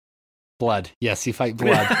 Aliens. Blood. Yes, you fight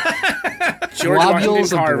blood. George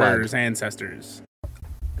Globules Washington of Carver's blood. ancestors.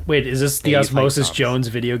 Wait, is this the Yeah, you Osmosis fight Jones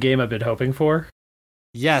video game I've been hoping for?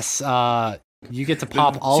 Yes, you get to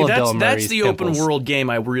pop all See, of Bill that's Murray's the pimples. open world game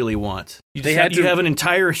I really want. You They just had you to- have an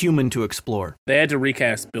entire human to explore. They had to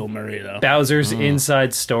recast Bill Murray, though. Bowser's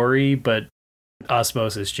Inside Story, but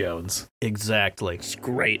Osmosis Jones. Exactly. It's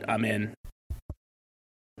great. I'm in.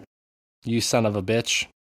 You son of a bitch.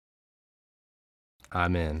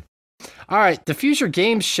 I'm in. All right, the Future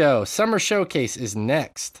Games Show Summer Showcase is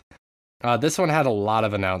next. This one had a lot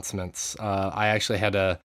of announcements. I actually had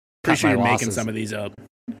to Pretty cut sure my you're making losses. some of these up.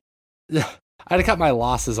 I had to cut my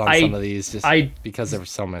losses on some of these just because there were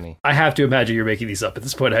so many. I have to imagine you're making these up at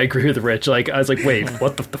this point. I agree with Rich. Like, I was like, wait,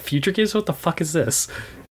 what the Future Games? What the fuck is this?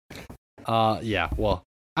 Yeah, well,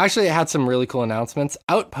 actually it had some really cool announcements.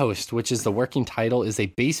 Outpost, which is the working title, is a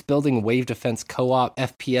base building wave defense co-op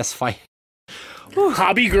FPS fight.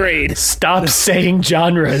 Hobby grade. Stop saying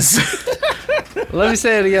genres. Let me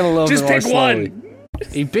say it again a little Just bit more pick slowly. one.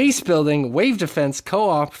 A base building wave defense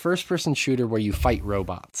co-op first-person shooter where you fight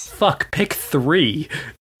robots. Fuck, pick 3.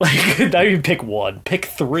 Like, not even pick 1. Pick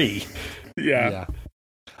 3. Yeah.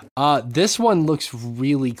 This one looks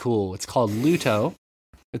really cool. It's called Luto.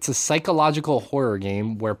 It's a psychological horror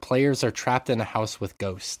game where players are trapped in a house with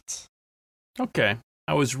ghosts. Okay.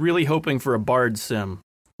 I was really hoping for a bard sim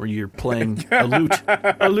where you're playing a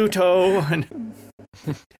luto, and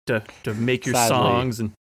to make your Sadly. songs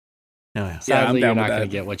and yeah. Sadly, I'm you're down not with going to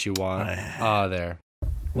that. get what you want. There.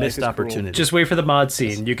 Missed is opportunity. Just wait for the mod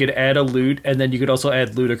scene. You could add a loot, and then you could also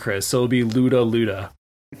add Ludacris, so it'll be Luda.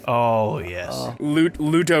 Oh yes.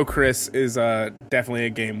 Luto Chris is definitely a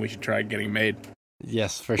game we should try getting made.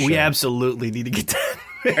 Yes, for sure. We absolutely need to get that.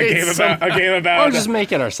 A game about. Or just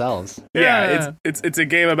make it ourselves. Yeah, it's a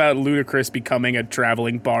game about Ludacris becoming a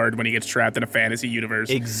traveling bard when he gets trapped in a fantasy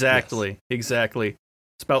universe. Exactly. It's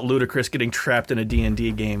about Ludacris getting trapped in a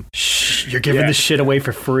D&D game. Shh, you're giving this shit away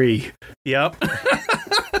for free. Yep.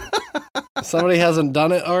 If somebody hasn't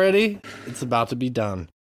done it already, it's about to be done.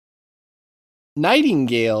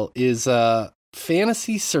 Nightingale is a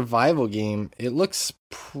fantasy survival game. It looks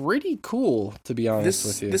pretty cool, to be honest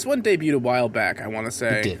with you. This one debuted a while back, I want to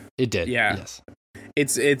say. It did. Yeah. Yes.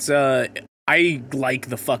 It's I like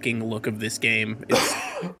the fucking look of this game. It's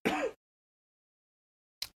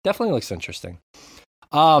Definitely looks interesting.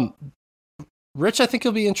 Rich, I think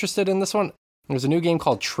you'll be interested in this one. There's a new game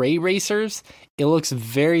called Tray Racers. It looks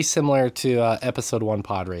very similar to Episode 1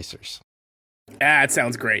 Pod Racers. it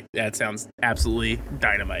sounds great. That sounds absolutely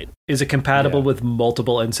dynamite. Is it compatible with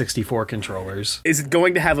multiple N64 controllers? Is it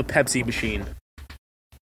going to have a Pepsi machine?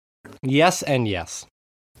 Yes and yes.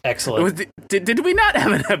 Excellent. Did we not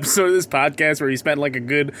have an episode of this podcast where you spent like a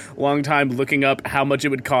good long time looking up how much it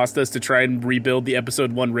would cost us to try and rebuild the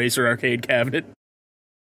episode 1 Racer arcade cabinet?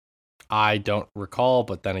 I don't recall,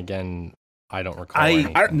 but then again, I don't recall. I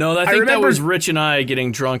think that was Rich and I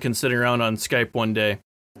getting drunk and sitting around on Skype one day.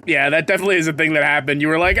 Yeah, that definitely is a thing that happened. You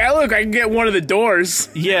were like, "Hey, look, I can get one of the doors."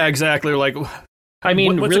 Yeah, exactly. Like, I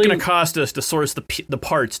mean, what's really, it going to cost us to source the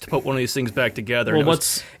parts to put one of these things back together? Well,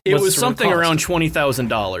 it was something around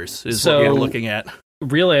 $20,000 is what we're looking at.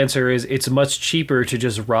 Real answer is it's much cheaper to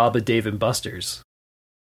just rob a Dave & Buster's.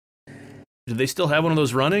 Do they still have one of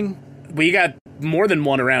those running? We got more than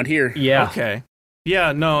one around here. Yeah. Okay.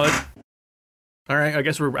 Yeah. No. All right. I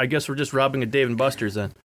guess we're just robbing a Dave & Buster's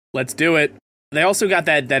then. Let's do it. They also got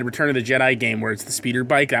that Return of the Jedi game where it's the speeder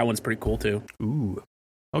bike. That one's pretty cool too. Ooh.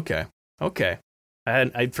 Okay.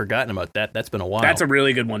 I'd forgotten about that. That's been a while. That's a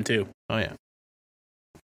really good one too. Oh yeah.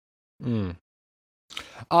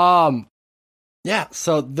 Yeah,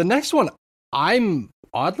 so the next one I'm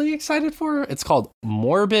oddly excited for, it's called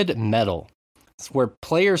Morbid Metal. It's where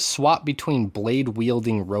players swap between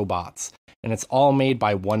blade-wielding robots, and it's all made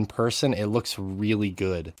by one person. It looks really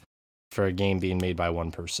good for a game being made by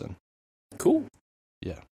one person. Cool.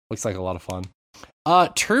 Yeah, looks like a lot of fun.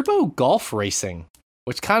 Turbo Golf Racing,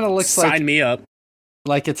 which kind of looks Sign me up.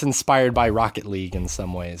 Like it's inspired by Rocket League in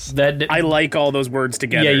some ways. I like all those words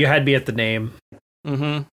together. Yeah, you had me at the name.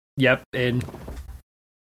 Mm-hmm. Yep, and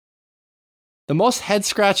the most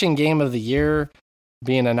head-scratching game of the year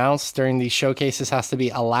being announced during these showcases has to be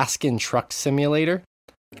Alaskan Truck Simulator.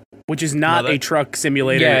 Which is not a truck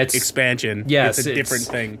simulator expansion. Yes, it's a different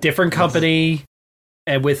thing. Different company,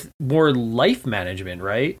 and with more life management,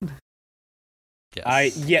 right?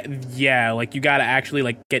 Yes. Yeah, like you gotta actually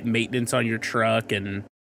like get maintenance on your truck, and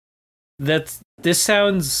this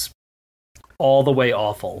sounds all the way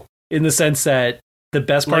awful in the sense that the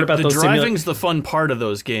best part about those driving's the fun part of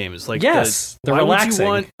those games. Like yes, why relaxing. would you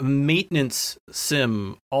want a maintenance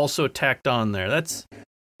sim also tacked on there? That's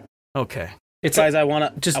okay. Guys, I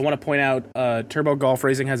want to point out Turbo Golf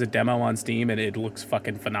Racing has a demo on Steam and it looks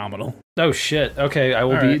fucking phenomenal. Oh shit. Okay, I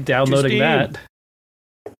will be downloading that.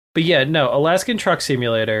 But yeah, no, Alaskan Truck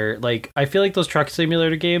Simulator, like I feel like those truck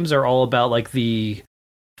simulator games are all about like the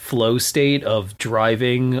flow state of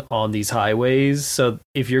driving on these highways. So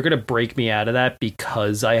if you're going to break me out of that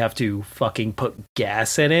because I have to fucking put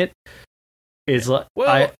gas in it, it's like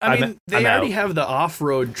I mean, they already have the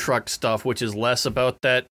off-road truck stuff, which is less about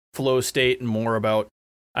that flow state and more about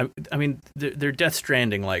I mean they're Death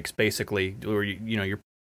Stranding likes basically, where you're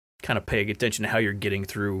kind of paying attention to how you're getting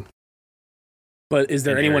through. But is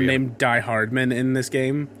there anyone named Die Hardman in this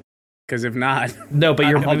game? Because if not, no. But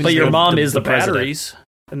your mom is the batteries,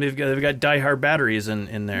 and they've got Die Hard batteries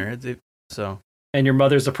in there. So and your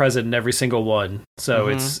mother's the president in every single one. So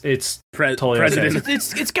it's totally president. Okay.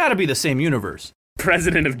 It's got to be the same universe.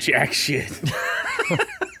 President of jack shit.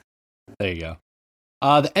 There you go.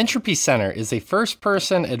 The Entropy Center is a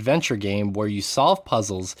first-person adventure game where you solve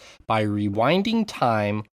puzzles by rewinding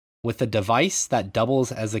time with a device that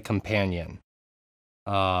doubles as a companion.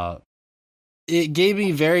 It gave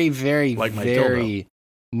me very, very, like very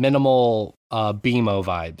minimal BMO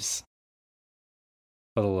vibes.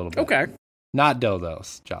 But a little bit. Okay. Not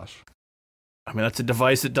dildos, Josh. I mean, that's a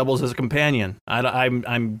device that doubles as a companion.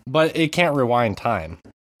 I'm But it can't rewind time.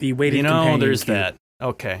 The weighted companion. There's that.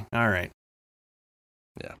 Okay, all right.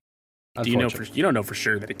 Yeah. Do you don't know for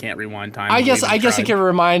sure that it can't rewind time? I guess it can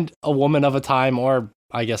remind a woman of a time, or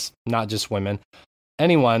I guess not just women.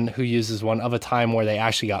 Anyone who uses one of a time where they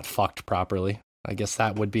actually got fucked properly. I guess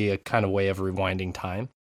that would be a kind of way of rewinding time.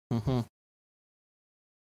 Mm-hmm.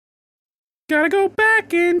 Gotta go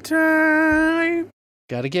back in time.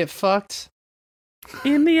 Gotta get fucked.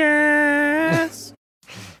 In the ass.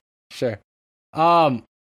 Sure.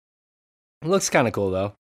 Looks kind of cool,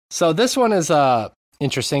 though. So this one is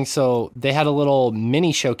interesting. So they had a little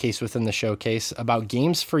mini showcase within the showcase about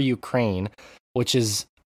games for Ukraine, which is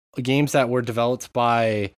games that were developed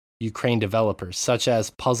by Ukraine developers, such as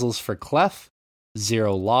Puzzles for Clef,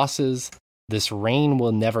 Zero Losses, This Rain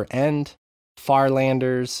Will Never End,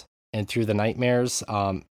 Farlanders, and Through the Nightmares.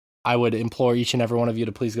 I would implore each and every one of you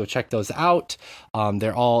to please go check those out.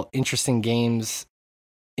 They're all interesting games,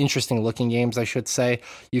 interesting looking games, I should say.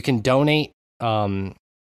 You can donate, to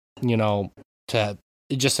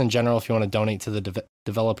just in general, if you want to donate to the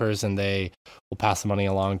developers, and they will pass the money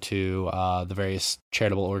along to the various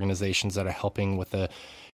charitable organizations that are helping with the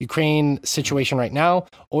Ukraine situation right now,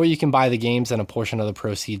 or you can buy the games and a portion of the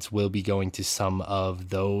proceeds will be going to some of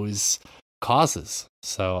those causes.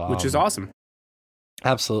 So, which is awesome.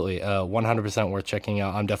 Absolutely. 100% worth checking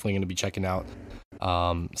out. I'm definitely going to be checking out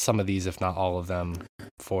some of these, if not all of them,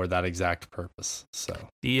 for that exact purpose. So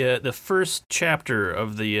the first chapter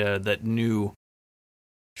of that new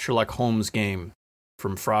Sherlock Holmes game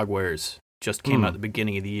from Frogwares just came out at the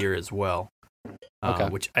beginning of the year as well,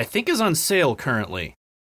 which I think is on sale currently.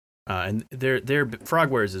 And their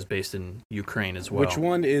Frogwares is based in Ukraine as well. Which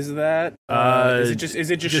one is that? Is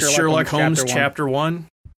it just Sherlock Holmes Chapter 1?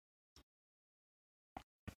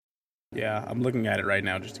 Yeah, I'm looking at it right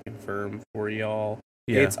now just to confirm for y'all.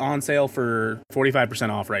 Yeah. It's on sale for 45%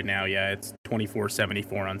 off right now. Yeah, it's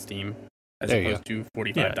 $24.74 on Steam as opposed to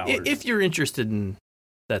 $45. Yeah, if you're interested in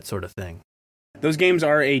that sort of thing. Those games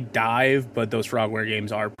are a dive, but those Frogware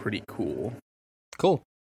games are pretty cool. Cool.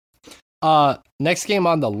 Next game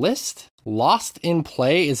on the list, Lost in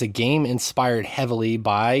Play, is a game inspired heavily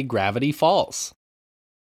by Gravity Falls.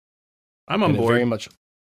 I'm on board. It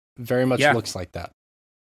very much looks like that.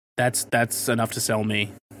 That's enough to sell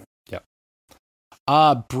me. Yep.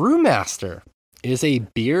 Brewmaster is a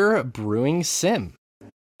beer brewing sim.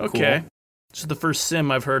 Okay. Cool. This is the first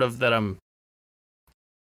sim I've heard of that I'm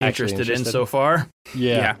interested in so far.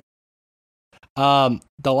 Yeah.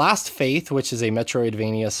 The Last Faith, which is a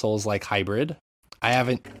Metroidvania Souls-like hybrid. I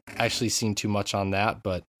haven't actually seen too much on that,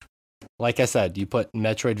 but like I said, you put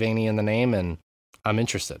Metroidvania in the name and I'm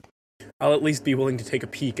interested. I'll at least be willing to take a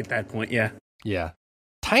peek at that point, yeah. Yeah.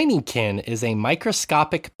 Tinykin is a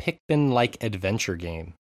microscopic Pikmin-like adventure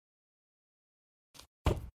game.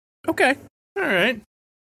 Okay. All right.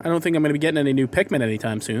 I don't think I'm going to be getting any new Pikmin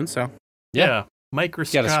anytime soon, so. Yeah.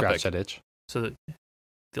 Microscopic. Gotta scratch that itch. So that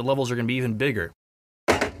the levels are going to be even bigger.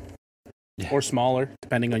 Yeah. Or smaller,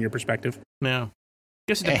 depending on your perspective. Yeah.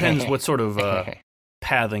 Guess it depends what sort of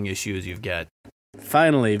pathing issues you've got.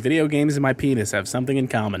 Finally, video games and my penis have something in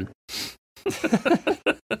common.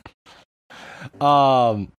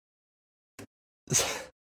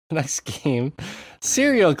 Next game,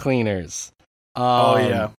 Serial Cleaners.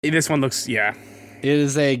 This one looks, It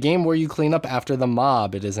is a game where you clean up after the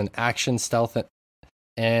mob. It is an action, stealth,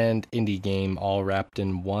 and indie game all wrapped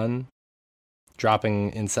in one,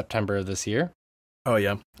 dropping in September of this year. Oh,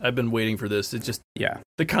 yeah. I've been waiting for this. It's just,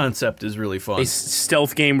 the concept is really fun. A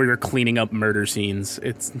stealth game where you're cleaning up murder scenes.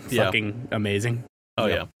 It's fucking amazing. Oh,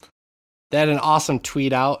 yeah. They had an awesome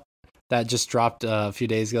tweet out that just dropped a few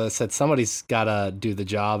days ago that said somebody's got to do the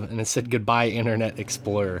job, and it said goodbye Internet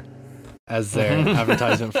Explorer as their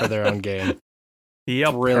advertisement for their own game.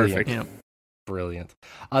 Yep. Brilliant. Perfect. Yep. Brilliant.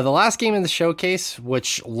 The last game in the showcase,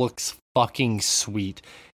 which looks fucking sweet,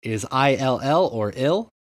 is ILL or Ill,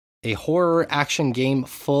 a horror action game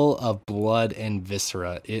full of blood and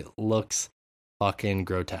viscera. It looks fucking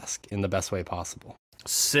grotesque in the best way possible.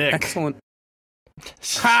 Sick. Excellent.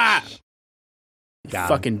 Ha!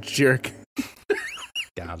 Fucking jerk.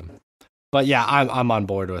 Got him. But yeah, I'm on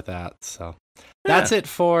board with that. So that's it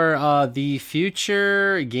for the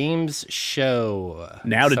Future Games Show.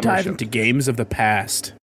 Now to dive into games of the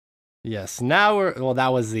past. Yes. Now that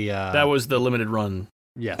was the that was the limited run.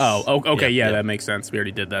 Yes. Oh, okay. Yeah, that makes sense. We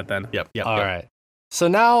already did that then. Yep. All right. So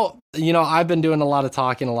now, I've been doing a lot of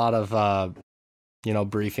talking, a lot of,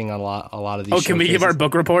 briefing on a lot of these. Oh, can we give our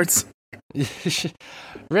book reports?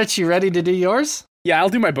 Rich, you ready to do yours? Yeah, I'll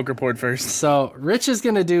do my book report first. So Rich is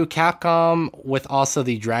going to do Capcom with also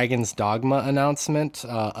the Dragon's Dogma announcement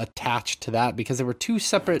attached to that because there were two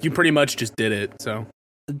separate... You pretty much just did it, so...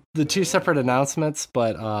 The two separate announcements,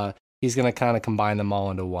 but he's going to kind of combine them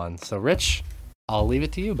all into one. So Rich, I'll leave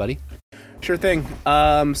it to you, buddy. Sure thing.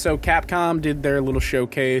 So Capcom did their little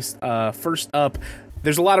showcase. First up,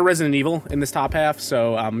 there's a lot of Resident Evil in this top half,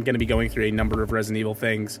 so I'm going to be going through a number of Resident Evil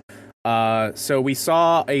things. So we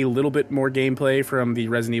saw a little bit more gameplay from the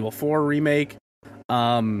Resident Evil 4 remake.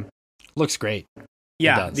 Looks great.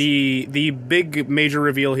 Yeah, the big major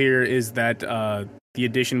reveal here is that the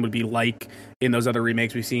addition would be like in those other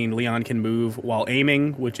remakes we've seen. Leon can move while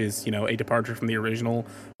aiming, which is, a departure from the original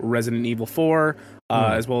Resident Evil 4,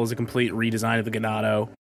 as well as a complete redesign of the Ganado.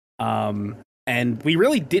 And we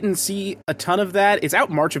really didn't see a ton of that. It's out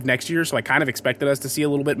March of next year, so I kind of expected us to see a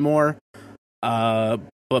little bit more.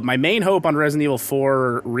 But my main hope on Resident Evil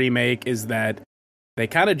 4 remake is that they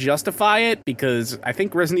kind of justify it, because I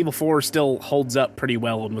think Resident Evil 4 still holds up pretty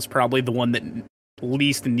well and was probably the one that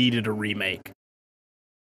least needed a remake.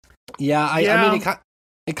 Yeah, I mean,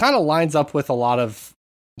 it kind of lines up with a lot of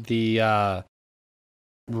the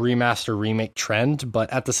remaster remake trend, but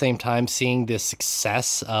at the same time, seeing the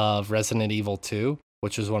success of Resident Evil 2,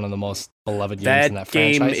 which is one of the most beloved games in that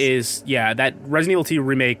franchise. That Resident Evil 2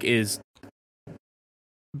 remake is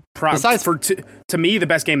to me the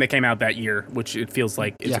best game that came out that year, which it feels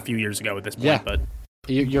like it's a few years ago at this point. Yeah. But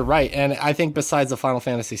You're right, and I think besides the Final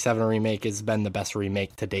Fantasy VII remake, it's been the best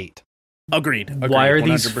remake to date. Agreed. Why are 100%.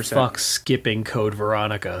 these fucks skipping Code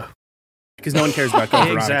Veronica? Because no one cares about Code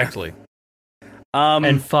Veronica. Exactly.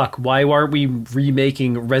 And fuck, why aren't we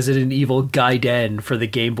remaking Resident Evil Gaiden for the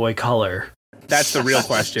Game Boy Color? That's the real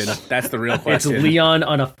question. It's Leon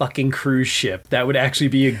on a fucking cruise ship. That would actually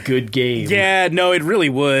be a good game. Yeah, no, it really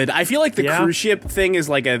would. I feel like the cruise ship thing is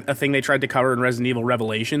like a thing they tried to cover in Resident Evil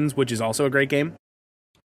Revelations, which is also a great game.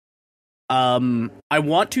 I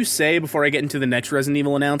want to say, before I get into the next Resident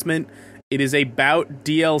Evil announcement, it is about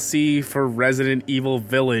DLC for Resident Evil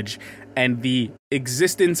Village, and the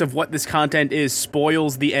existence of what this content is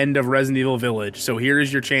spoils the end of Resident Evil Village. So here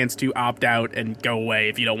is your chance to opt out and go away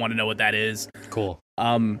if you don't want to know what that is. Cool.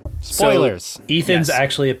 Spoilers. So, Ethan's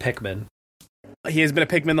actually a Pikmin. He has been a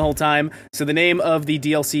Pikmin the whole time. So the name of the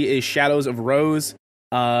DLC is Shadows of Rose.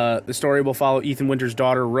 The story will follow Ethan Winter's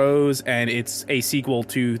daughter, Rose, and it's a sequel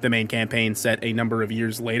to the main campaign set a number of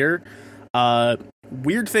years later.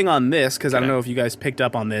 Weird thing on this, because I don't know if you guys picked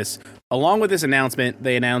up on this. Along with this announcement,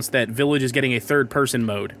 they announced that Village is getting a third-person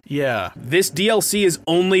mode. Yeah. This DLC is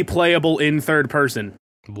only playable in third person.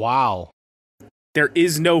 wow. There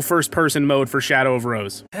is no first-person mode for Shadow of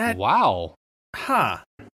Rose. Wow. Huh.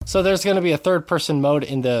 So there's going to be a third-person mode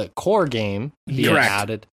in the core game being Correct.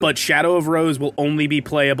 added. But Shadow of Rose will only be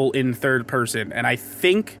playable in third person. And I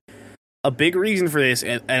think a big reason for this,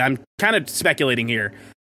 and I'm kind of speculating here,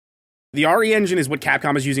 the RE engine is what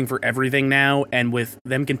Capcom is using for everything now, and with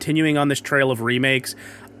them continuing on this trail of remakes,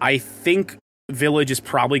 I think Village is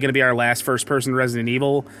probably going to be our last first-person Resident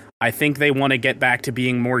Evil. I think they want to get back to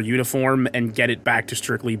being more uniform and get it back to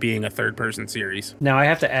strictly being a third-person series. Now, I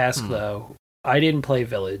have to ask, though, I didn't play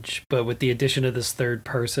Village, but with the addition of this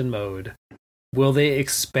third-person mode, will they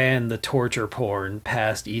expand the torture porn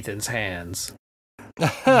past Ethan's hands?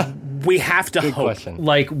 We have to Good hope. question.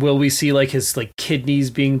 Like, will we see, like, his, like, kidneys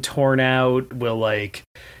being torn out? Will, like,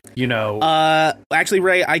 you know... Actually,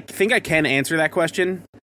 Ray, I think I can answer that question.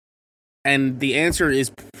 And the answer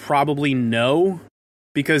is probably no,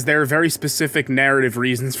 because there are very specific narrative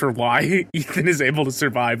reasons for why Ethan is able to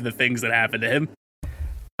survive the things that happen to him.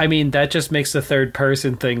 I mean, that just makes the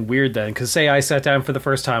third-person thing weird then, because say I sat down for the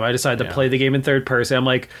first time, I decided to play the game in third person, I'm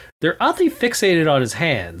like, they're oddly fixated on his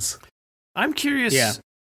hands. I'm curious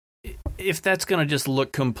if that's going to just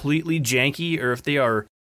look completely janky or if they are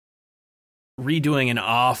redoing an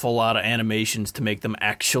awful lot of animations to make them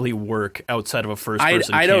actually work outside of a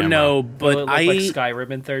first-person I don't know, but Will it look like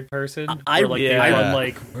Skyrim in third person? I like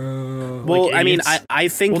I mean, I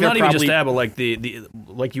think well, they're not probably... even just that, but like the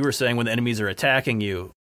like you were saying, when the enemies are attacking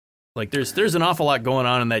you, like there's an awful lot going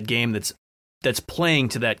on in that game that's playing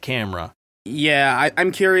to that camera. Yeah,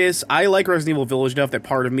 I'm curious. I like Resident Evil Village enough that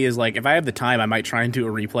part of me is like, if I have the time, I might try and do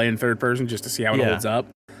a replay in third person just to see how it holds up.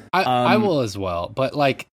 I will as well, but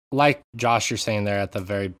like Josh, you're saying there at the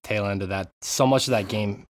very tail end of that, so much of that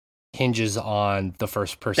game hinges on the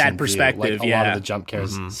first person that perspective. View, like a lot of the jump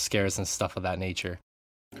scares and stuff of that nature.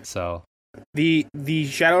 So the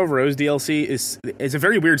Shadow of Rose DLC is a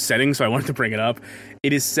very weird setting, so I wanted to bring it up.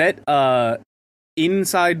 It is set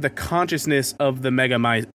inside the consciousness of the Mega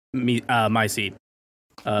Mycete,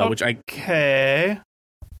 which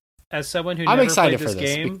as someone who I'm never excited played this for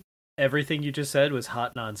this. game, everything you just said was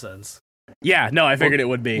hot nonsense. Yeah, no, I figured it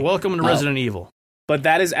would be. Welcome to Resident Evil. But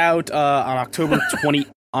that is out on October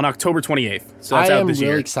 28th. So that's out this year.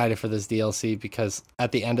 I am really excited for this DLC because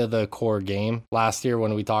at the end of the core game last year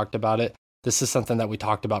when we talked about it, this is something that we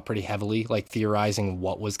talked about pretty heavily, like theorizing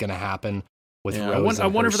what was going to happen with Rose. I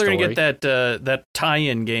wonder if they're going to get that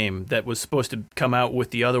tie-in game that was supposed to come out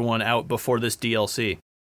with the other one out before this DLC.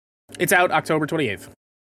 It's out October 28th.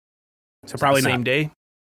 So probably the not. Same day?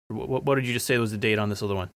 What did you just say was the date on this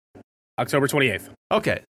other one? October 28th.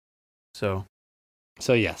 Okay. So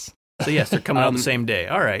yes. They're coming out the same day.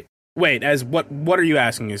 All right. Wait, as what are you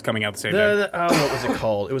asking is coming out the same day? What was it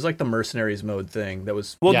called? It was like the Mercenaries mode thing that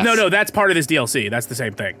was... Well, no, that's part of this DLC. That's the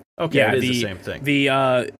same thing. Okay, yeah, it is the same thing.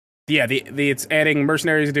 It's adding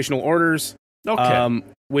Mercenaries Additional Orders,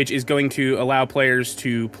 which is going to allow players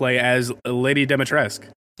to play as Lady Dimitrescu.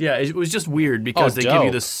 Yeah, it was just weird because they give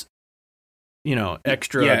you this,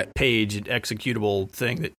 extra page executable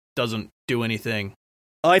thing that doesn't do anything.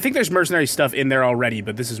 I think there's mercenary stuff in there already,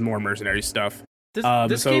 but this is more mercenary stuff.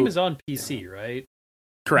 This game is on PC, right?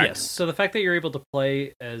 Correct. Yes. So the fact that you're able to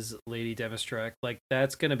play as Lady Dimitrescu, like,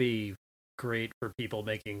 that's going to be great for people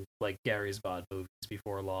making, like, Gary's Bod movies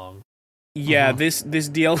before long. Yeah, this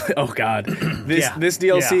DLC... Oh, God. This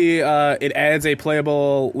DLC, it adds a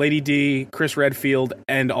playable Lady D, Chris Redfield,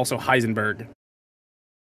 and also Heisenberg.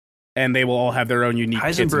 and they will all have their own unique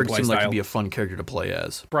kits and Heisenberg play seems like style. he'd be a fun character to play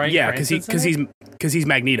as. Bryan Yeah, because Cranston's in it? he's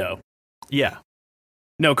Magneto. Yeah.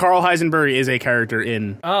 No, Carl Heisenberg is a character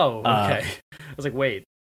in. Oh, okay. I was like, wait.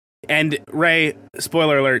 And Ray,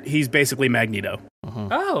 spoiler alert, he's basically Magneto. Uh-huh.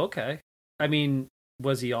 Oh, okay. I mean,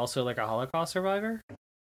 was he also like a Holocaust survivor?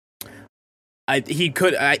 I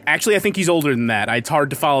think he's older than that. It's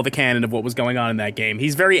hard to follow the canon of what was going on in that game.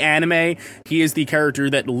 He's very anime. He is the character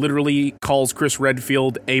that literally calls Chris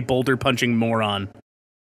Redfield a boulder punching moron.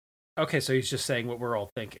 Okay, so he's just saying what we're all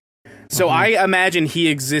thinking. So I imagine he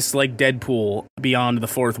exists like Deadpool beyond the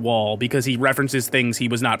fourth wall because he references things he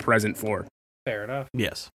was not present for. Fair enough.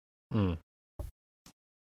 Yes. Cool.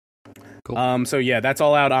 So yeah, that's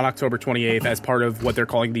all out on October 28th as part of what they're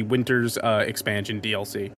calling the Winter's expansion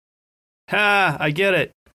DLC. Ha! I get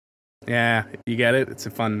it. Yeah, you get it? It's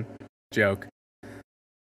a fun joke.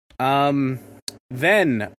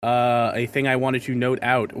 Then, a thing I wanted to note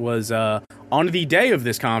out was, on the day of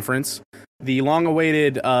this conference, the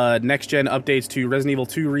long-awaited, next-gen updates to Resident Evil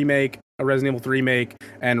 2 Remake, Resident Evil 3 Remake,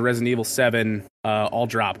 and Resident Evil 7, all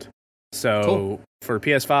dropped. So, Cool. For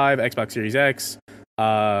PS5, Xbox Series X,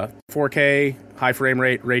 4K, high frame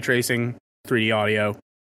rate, ray tracing, 3D audio.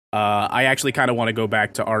 I actually kind of want to go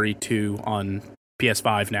back to RE2 on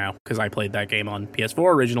PS5 now, because I played that game on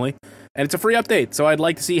PS4 originally, and it's a free update, so I'd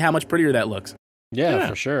like to see how much prettier that looks. Yeah,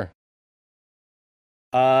 for sure.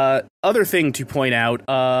 Other thing to point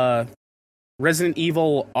out, Resident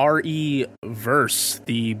Evil RE Verse,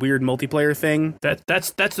 the weird multiplayer thing.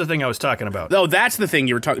 That's the thing I was talking about. Oh, that's the thing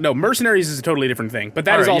you were talking. No, Mercenaries is a totally different thing, but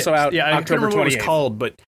that is also out I couldn't October remember what it 28th. was called,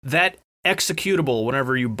 but that executable,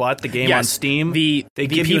 whenever you bought the game on Steam, they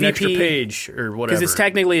give PvP, you an extra page or whatever. because it's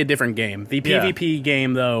technically a different game. The PvP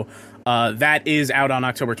game, though, that is out on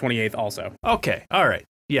October 28th also. Okay, all right.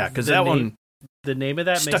 Yeah, because The that name- one The name of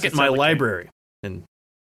that stuck makes it in my sound like library and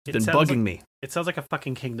it been sounds bugging like- me. It sounds like a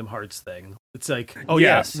fucking Kingdom Hearts thing. It's like Oh,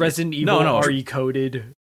 yeah, yes. Resident Evil No. RE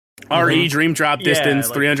coded RE Dream Drop Yeah, Distance,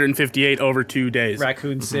 like- 358 over 2 days.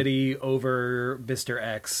 Raccoon City over Mr.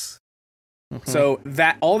 X. So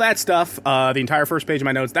that all that stuff, the entire first page of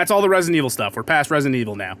my notes, that's all the Resident Evil stuff. We're past Resident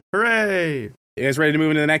Evil now. Hooray! You guys ready to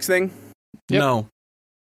move into the next thing? Yep. No.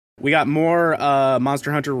 We got more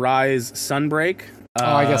Monster Hunter Rise Sunbreak.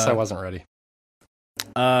 I guess I wasn't ready.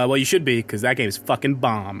 Well, you should be, because that game is fucking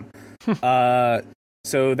bomb.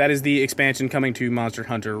 So that is the expansion coming to Monster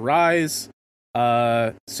Hunter Rise.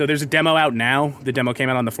 So there's a demo out now. The demo came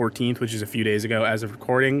out on the 14th, which is a few days ago as of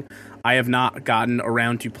recording. I have not gotten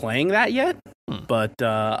around to playing that yet, but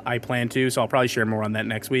I plan to, so I'll probably share more on that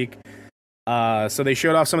next week. So they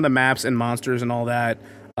showed off some of the maps and monsters and all that.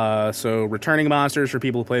 So returning monsters for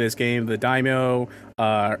people who play this game, the Daimyo,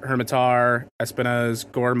 Hermitar,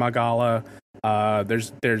 Espinas, Gore Magala.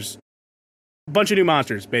 There's a bunch of new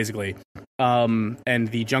monsters, basically. And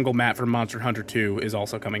the jungle map from Monster Hunter 2 is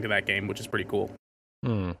also coming to that game, which is pretty cool.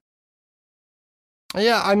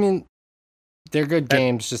 Yeah, I mean, they're good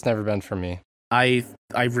games, just never been for me. I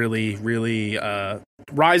really, really,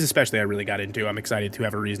 Rise especially, I really got into. I'm excited to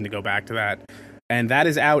have a reason to go back to that. And that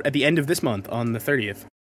is out at the end of this month on the 30th.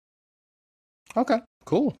 Okay,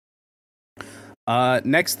 cool.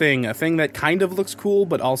 Next thing, a thing that kind of looks cool,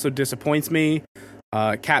 but also disappoints me.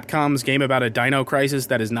 Capcom's game about a Dino Crisis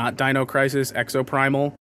that is not Dino Crisis,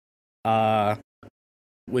 Exoprimal,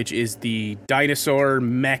 which is the dinosaur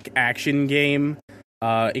mech action game.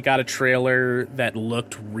 It got a trailer that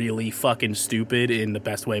looked really fucking stupid in the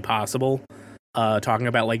best way possible. Talking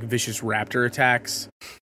about like vicious raptor attacks.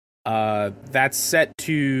 That's set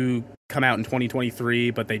to come out in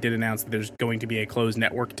 2023, but they did announce that there's going to be a closed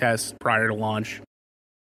network test prior to launch.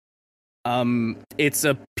 It's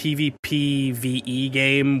a PvP VE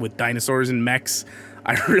game with dinosaurs and mechs.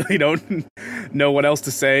 I really don't know what else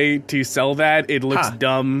to say to sell that. It looks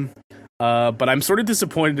dumb. But I'm sort of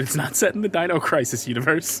disappointed it's not set in the Dino Crisis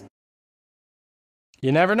universe.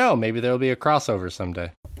 You never know. Maybe there'll be a crossover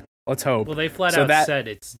someday. Let's hope. Well, they flat out said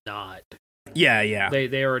it's not. Yeah.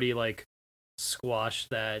 They already like squashed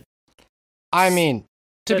that. I mean,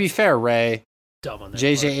 to be fair, Ray, Dumb on that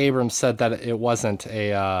J.J. part. Abrams said that it wasn't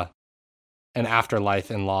an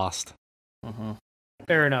afterlife in Lost.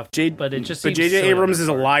 Fair enough, but it just. But seems J.J. silly on Abrams their is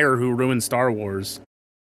a part. liar who ruined Star Wars.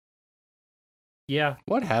 Yeah,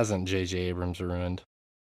 What hasn't J.J. Abrams ruined?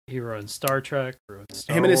 he ruined Star Trek. Ruined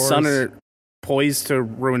Star Him and his Wars. son are poised to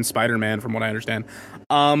ruin Spider-Man, from what I understand.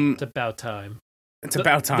 It's about time. It's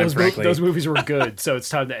about time, Those frankly. those movies were good, so it's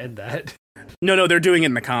time to end that. No, they're doing it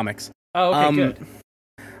in the comics. Oh, okay, good.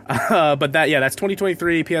 But that's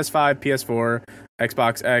 2023, PS5, PS4,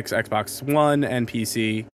 Xbox X, Xbox One, and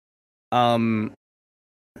PC.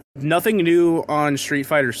 Nothing new on Street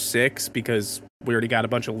Fighter 6 because we already got a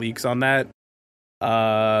bunch of leaks on that.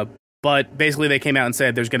 But basically they came out and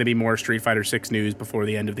said there's going to be more Street Fighter 6 news before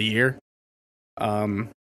the end of the year. And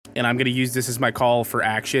I'm going to use this as my call for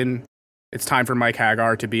action. It's time for Mike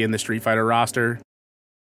Hagar to be in the Street Fighter roster.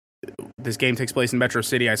 This game takes place in Metro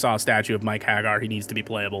City. I saw a statue of Mike Hagar. He needs to be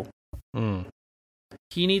playable.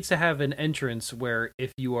 He needs to have an entrance where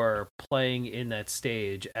if you are playing in that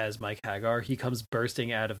stage as Mike Hagar, he comes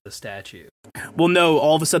bursting out of the statue. Well, no,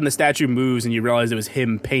 all of a sudden the statue moves and you realize it was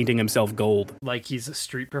him painting himself gold. Like he's a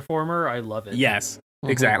street performer? I love it. Yes,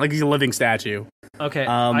 exactly. Like he's a living statue. Okay,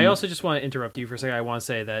 I also just want to interrupt you for a second. I want to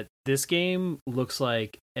say that this game looks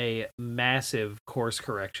like a massive course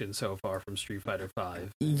correction so far from Street Fighter V.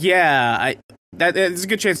 Yeah, there's a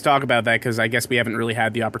good chance to talk about that because I guess we haven't really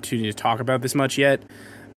had the opportunity to talk about this much yet.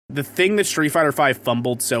 The thing that Street Fighter V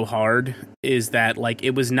fumbled so hard is that like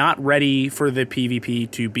it was not ready for the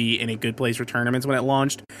PvP to be in a good place for tournaments when it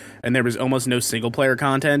launched, and there was almost no single player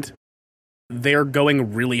content. They're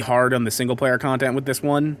going really hard on the single player content with this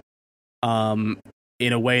one.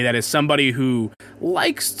 In a way that is somebody who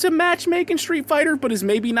likes to matchmake in Street Fighter, but is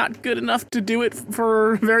maybe not good enough to do it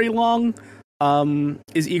for very long,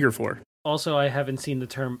 is eager for. Also, I haven't seen the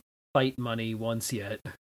term fight money once yet.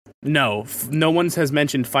 No one has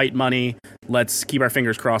mentioned fight money. Let's keep our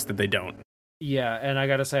fingers crossed that they don't. Yeah, and I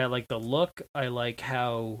gotta say, I like the look. I like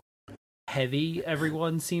how heavy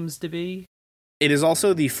everyone seems to be. It is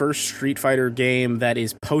also the first Street Fighter game that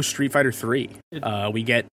is post Street Fighter 3. We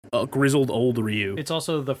get a grizzled old Ryu. It's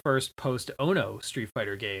also the first post Ono Street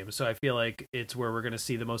Fighter game, so I feel like it's where we're going to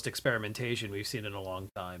see the most experimentation we've seen in a long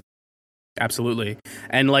time. Absolutely.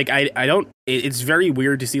 And like it's very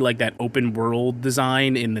weird to see like that open world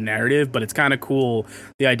design in the narrative, but it's kind of cool,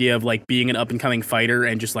 the idea of like being an up and coming fighter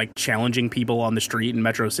and just like challenging people on the street in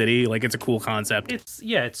Metro City. Like it's a cool concept. It's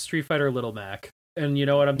Street Fighter Little Mac. And you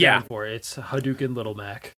know what I'm down for? It's Hadouken Little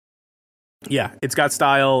Mac. Yeah, it's got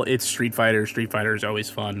style. It's Street Fighter. Street Fighter is always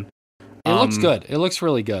fun. It looks good. It looks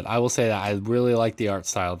really good. I will say that I really like the art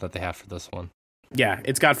style that they have for this one. Yeah,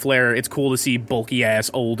 it's got flair. It's cool to see bulky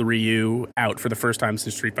ass old Ryu out for the first time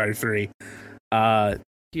since Street Fighter 3.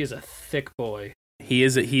 He is a thick boy. He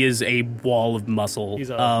is a wall of muscle. He's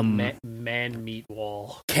a man meat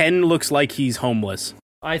wall. Ken looks like he's homeless.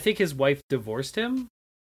 I think his wife divorced him.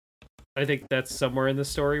 I think that's somewhere in the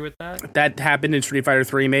story with that. That happened in Street Fighter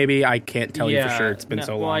 3, maybe? I can't tell you for sure. It's been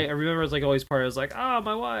so long. I remember it was like always part. I was like,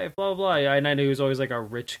 my wife, blah, blah, blah. And I knew he was always like a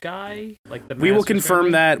rich guy. Like we will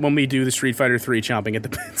confirm that when we do the Street Fighter 3 chomping at the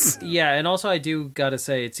bits. Yeah, and also I do gotta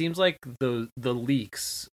say, it seems like the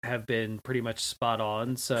leaks have been pretty much spot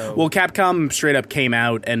on. So well, Capcom straight up came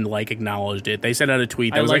out and like acknowledged it. They sent out a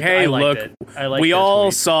tweet that was like, "Hey, look, we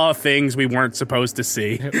all saw things we weren't supposed to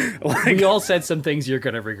see. Like, we all said some things you're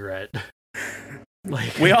gonna regret.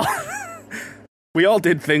 Like we all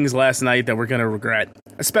did things last night that we're gonna regret,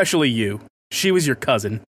 especially you. She was your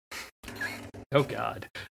cousin. Oh God.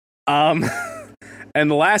 And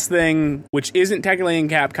the last thing, which isn't technically in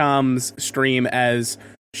Capcom's stream, as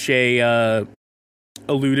Shay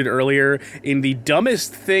alluded earlier, in the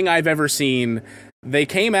dumbest thing I've ever seen, they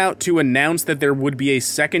came out to announce that there would be a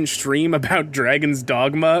second stream about Dragon's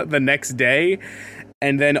Dogma the next day,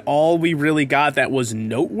 and then all we really got that was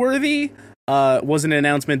noteworthy was an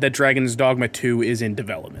announcement that Dragon's Dogma 2 is in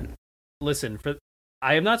development. Listen,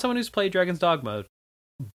 I am not someone who's played Dragon's Dogma,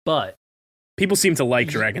 but people seem to like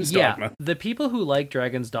Dragon's Dogma. The people who like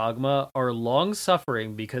Dragon's Dogma are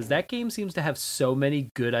long-suffering because that game seems to have so many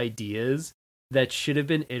good ideas that should have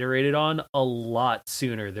been iterated on a lot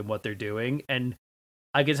sooner than what they're doing. And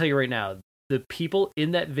I can tell you right now, the people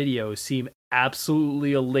in that video seem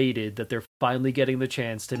absolutely elated that they're finally getting the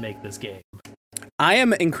chance to make this game. I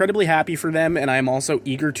am incredibly happy for them, and I am also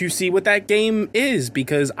eager to see what that game is,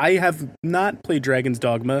 because I have not played Dragon's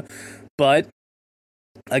Dogma, but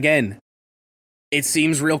again, it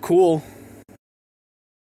seems real cool.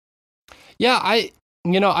 Yeah, I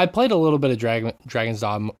played a little bit of Dragon's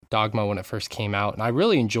Dogma when it first came out, and I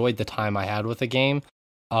really enjoyed the time I had with the game.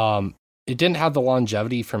 It didn't have the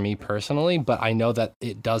longevity for me personally, but I know that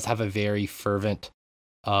it does have a very fervent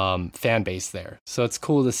fan base there. So it's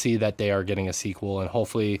cool to see that they are getting a sequel, and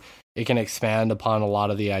hopefully it can expand upon a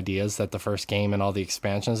lot of the ideas that the first game and all the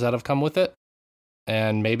expansions that have come with it.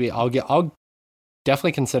 And maybe I'll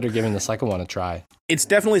definitely consider giving the second one a try. It's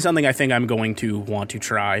definitely something I think I'm going to want to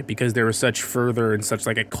try, because there was such further and such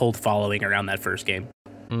like a cult following around that first game.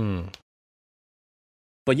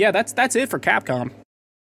 But yeah, that's it for Capcom.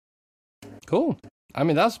 Cool. I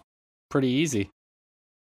mean, that's pretty easy.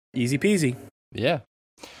 Easy peasy. Yeah.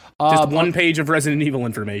 Just one page of Resident Evil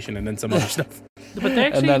information and then some other stuff. But they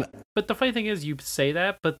actually, And then, but the funny thing is, you say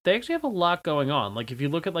that, but they actually have a lot going on. Like, if you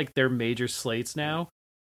look at like their major slates now,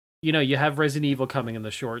 you have Resident Evil coming in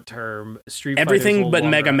the short term. Street Fighter's a Everything little but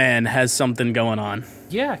longer Mega out. Man has something going on.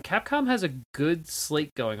 Yeah, Capcom has a good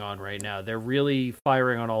slate going on right now. They're really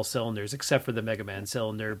firing on all cylinders, except for the Mega Man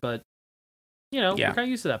cylinder. But we're kind of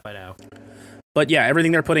used to that by now. But yeah,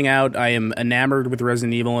 everything they're putting out, I am enamored with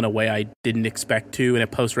Resident Evil in a way I didn't expect to in a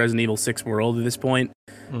post-Resident Evil 6 world at this point.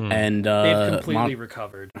 And They've completely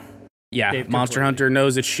recovered. Yeah, They've Monster completely- Hunter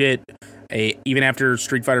knows its shit. Even after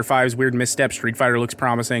Street Fighter V's weird misstep, Street Fighter looks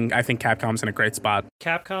promising. I think Capcom's in a great spot.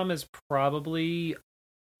 Capcom is probably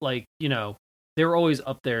they're always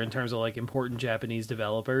up there in terms of like important Japanese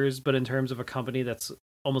developers, but in terms of a company that's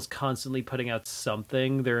almost constantly putting out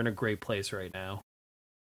something, they're in a great place right now.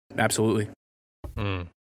 Absolutely.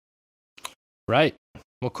 right.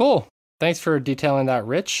 Well, cool. Thanks for detailing that,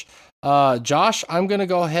 Rich. Josh, I'm going to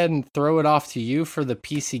go ahead and throw it off to you for the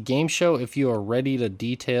PC Game Show if you are ready to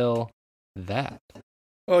detail that.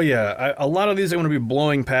 Oh, yeah. A lot of these I'm going to be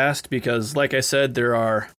blowing past because, like I said, there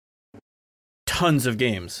are tons of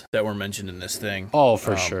games that were mentioned in this thing. Oh,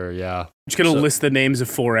 for sure, yeah. Just going to list the names of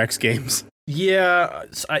 4X games. Yeah.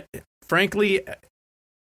 Frankly,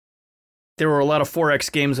 there were a lot of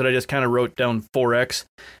 4X games that I just kind of wrote down 4X.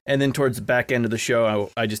 And then towards the back end of the show,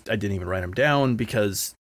 I didn't even write them down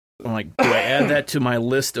because I'm like, do I add that to my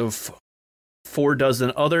list of 4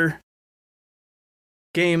 dozen other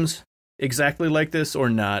games exactly like this or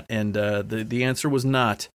not? And the answer was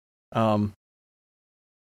not.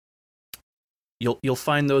 You'll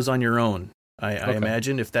find those on your own, I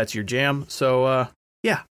imagine, if that's your jam. So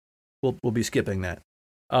yeah, we'll be skipping that.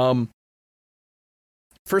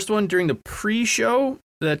 First one during the pre-show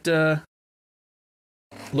that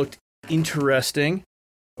looked interesting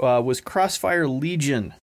was Crossfire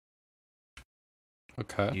Legion.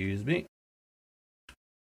 Okay. Excuse me.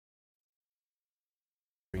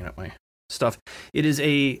 Bringing up my stuff. It is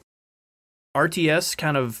a RTS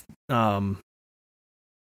kind of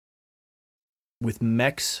with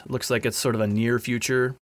mechs. Looks like it's sort of a near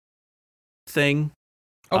future thing.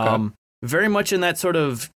 Okay. Very much in that sort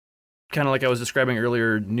of kind of like I was describing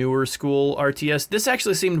earlier, newer school RTS. This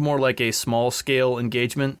actually seemed more like a small scale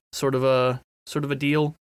engagement sort of a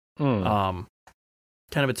deal.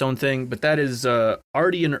 Kind of its own thing, but that is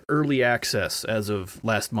already in early access as of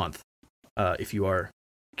last month. If you are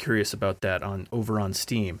curious about that over on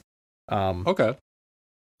Steam. Okay.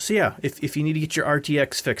 So yeah, if you need to get your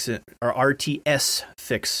RTS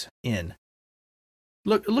fix in,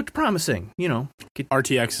 looked promising.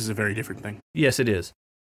 RTX is a very different thing. Yes, it is.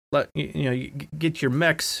 You get your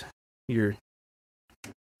mechs, your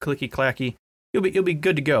clicky clacky. You'll be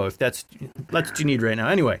good to go if that's what you need right now.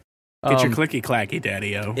 Anyway, Get your clicky clacky,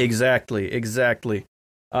 daddy-o. Exactly.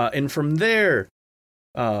 And from there,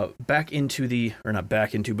 but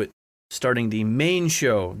starting the main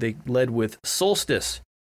show, they led with Solstice,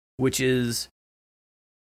 which is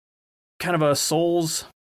kind of a Souls,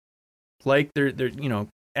 like they're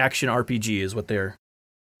action RPG is what they're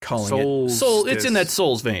calling it. It's in that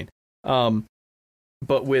Souls vein,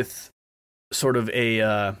 but with sort of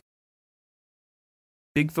a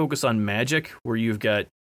big focus on magic, where you've got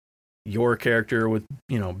your character with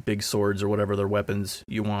big swords or whatever their weapons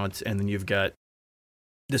you want, and then you've got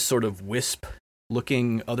this sort of wisp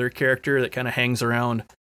looking other character that kind of hangs around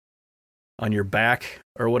on your back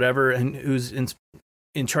or whatever, and who's in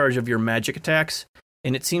charge of your magic attacks.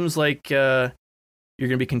 And it seems like you're going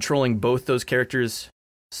to be controlling both those characters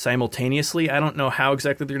simultaneously. I don't know how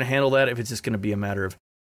exactly they're going to handle that, if it's just going to be a matter of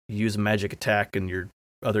you use a magic attack and your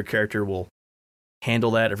other character will handle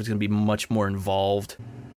that, if it's going to be much more involved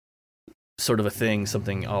sort of a thing,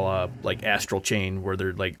 something a la like Astral Chain, where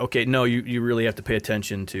they're like, okay, no, you really have to pay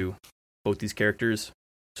attention to both these characters,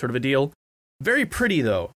 sort of a deal. Very pretty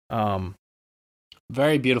though.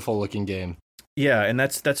 Very beautiful looking game. Yeah, and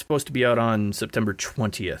that's supposed to be out on September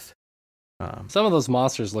 20th. Some of those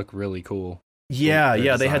monsters look really cool. Yeah,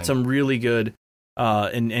 Their they had design. some really good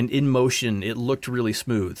and in motion it looked really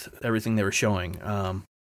smooth, everything they were showing.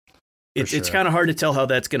 It's sure. kind of hard to tell how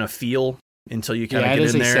that's going to feel until you kind of Yeah, it get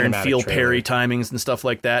is in a there and cinematic feel trailer. parry timings and stuff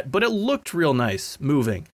like that, but it looked real nice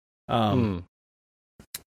moving. So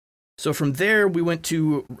from there we went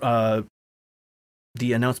to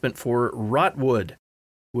the announcement for Rotwood,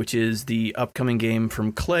 which is the upcoming game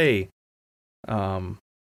from Clay. That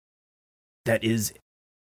is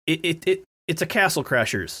it's a Castle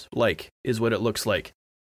Crashers is what it looks like,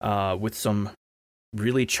 with some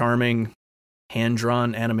really charming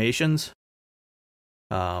hand-drawn animations.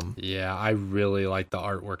 Yeah, I really like the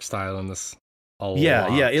artwork style in this a lot.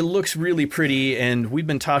 Yeah, it looks really pretty, and we've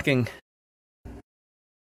been talking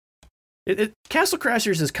Castle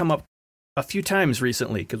Crashers has come up a few times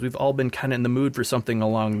recently because we've all been kind of in the mood for something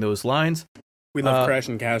along those lines. We love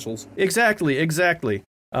crashing castles. Exactly.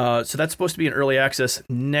 So that's supposed to be in early access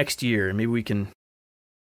next year, and maybe we can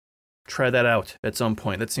try that out at some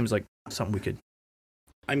point. That seems like something we could.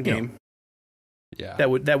 I'm game. Yeah,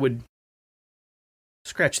 That would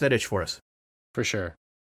scratch that itch for us. for sure.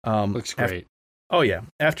 Looks af- great. Oh yeah.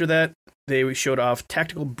 After that, they showed off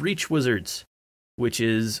Tactical Breach Wizards, which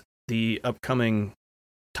is the upcoming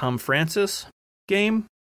Tom Francis game,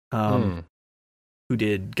 who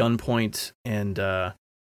did Gunpoint and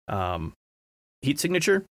Heat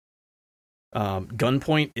Signature.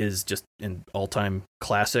 Gunpoint is just an all-time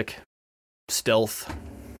classic stealth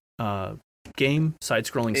game,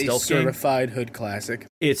 side-scrolling stealth game. Certified hood classic.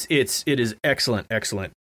 It is excellent.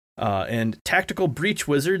 And Tactical Breach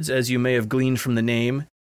Wizards, as you may have gleaned from the name,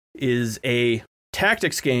 is a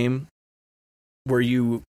tactics game where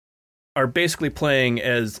you are basically playing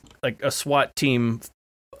as like a SWAT team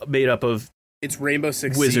made up of It's Rainbow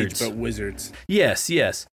Six wizards. Siege, but wizards. Yes.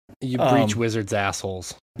 You breach wizards'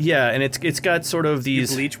 assholes. Yeah, and it's got sort of You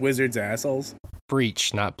these bleach wizards' assholes.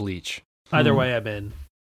 Breach, not bleach. Either way, I'm in.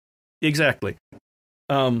 exactly.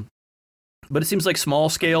 But it seems like small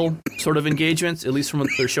scale sort of engagements, at least from what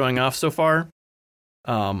they're showing off so far.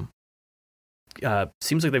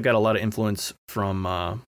 Seems like they've got a lot of influence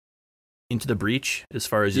from Into the Breach as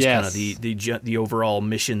far as just kind of the overall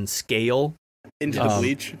mission scale. Into the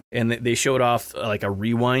bleach. And they showed off like a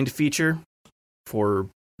rewind feature for,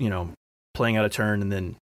 playing out a turn and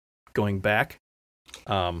then going back.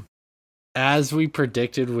 As we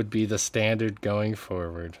predicted would be the standard going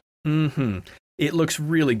forward. Mm-hmm. It looks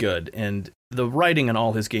really good, and the writing on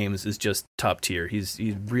all his games is just top tier.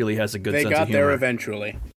 He really has a good sense of humor. They got there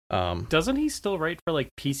eventually. Doesn't he still write for like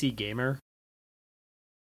PC Gamer?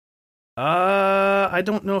 I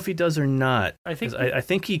don't know if he does or not. I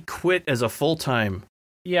think he quit as a full-time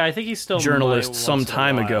I think he's still journalist some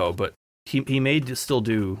time ago, but he may still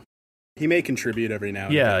do. He may contribute every now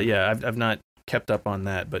and then. Yeah. I've not kept up on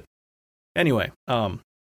that, but anyway,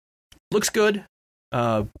 looks good.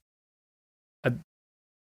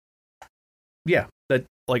 That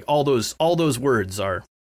like all those words are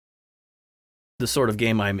the sort of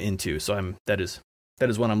game I'm into. So that is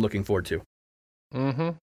what I'm looking forward to. Mm-hmm.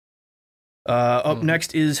 Up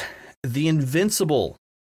next is The Invincible,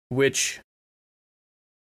 which,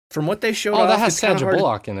 from what they showed off, that has it's kinda Sandra hard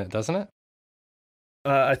Bullock in it, doesn't it?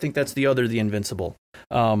 I think that's the other The Invincible.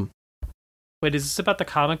 Wait, is this about the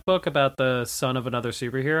comic book about the son of another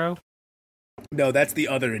superhero? No, that's the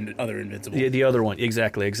other Invincible. The other one,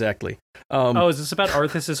 exactly. Is this about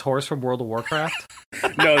Arthas's horse from World of Warcraft?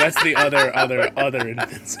 No, that's the other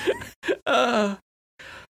Invincible.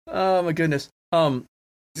 Oh my goodness.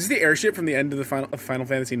 Is this the airship from the end of the Final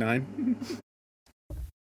Fantasy IX?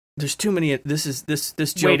 There's too many. This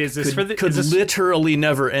joke Wait, is this could literally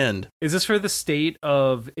never end. Is this for the state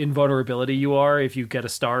of invulnerability you are if you get a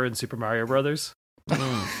star in Super Mario Brothers?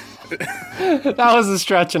 That was a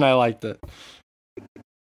stretch, and I liked it.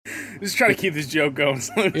 Just trying to keep this joke going.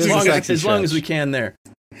 As long as we can there.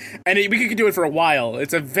 And we could do it for a while.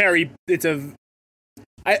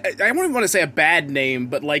 I wouldn't want to say a bad name,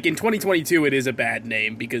 but like in 2022, it is a bad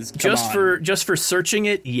name because just for searching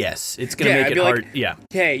it, yes, it's gonna make it hard. Like,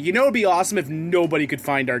 hey, it'd be awesome if nobody could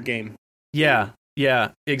find our game. Yeah,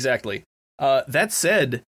 exactly. That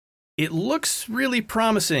said, it looks really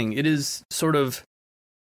promising. It is sort of,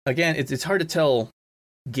 again, it's hard to tell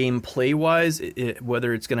gameplay wise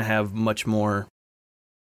whether it's gonna have much more.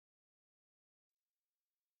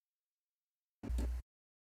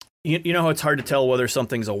 You know how it's hard to tell whether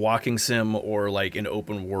something's a walking sim or like an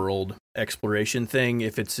open world exploration thing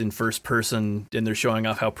if it's in first person and they're showing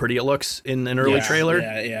off how pretty it looks in an early trailer.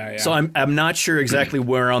 Yeah. So I'm not sure exactly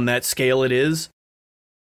where on that scale it is.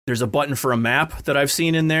 There's a button for a map that I've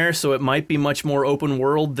seen in there, so it might be much more open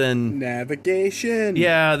world than navigation.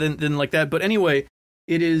 Yeah, than like that. But anyway,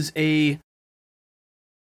 it is a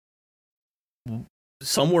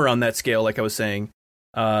somewhere on that scale, like I was saying.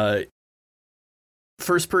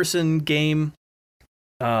 First-person game,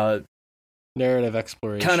 narrative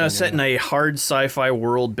exploration, kind of set in a hard sci-fi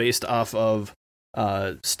world based off of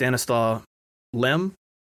Stanislaw Lem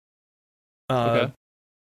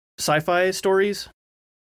sci-fi stories.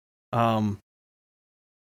 That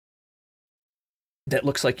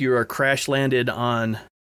looks like you are crash landed on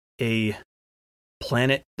a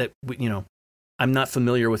planet that I'm not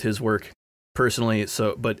familiar with his work personally,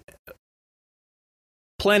 but.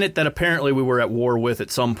 Planet that apparently we were at war with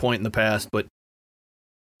at some point in the past, but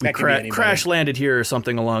we crash landed here or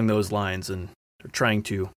something along those lines, and they're trying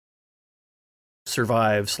to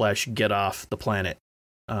survive / get off the planet.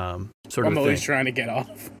 Sort of I'm always thing. trying to get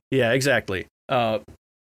off. Yeah, exactly.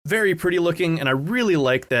 Very pretty looking, and I really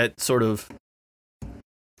like that sort of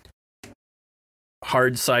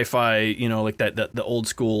hard sci-fi, like that the old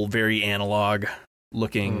school, very analog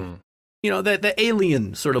looking, that the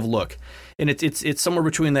Alien sort of look. And it's somewhere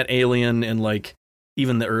between that Alien and like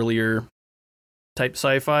even the earlier type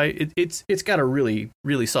sci-fi. It's got a really,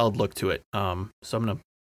 really solid look to it. So I'm gonna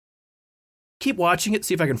keep watching it,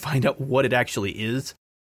 see if I can find out what it actually is.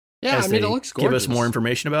 Yeah, it looks gorgeous. Give us more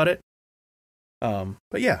information about it.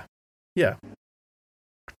 But yeah.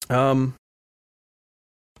 All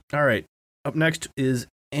right. Up next is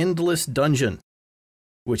Endless Dungeon,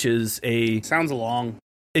 which is sounds long.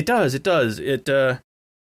 It does.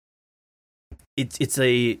 It's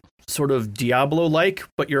a sort of Diablo-like,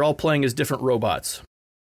 but you're all playing as different robots.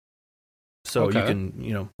 So you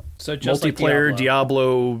can, so just multiplayer like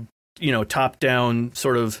Diablo. top-down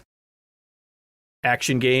sort of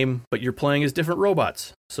action game, but you're playing as different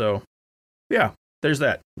robots. So, yeah, there's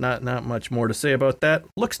that. Not much more to say about that.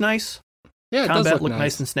 Looks nice. Yeah, it Combat does look looked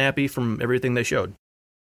nice and snappy from everything they showed.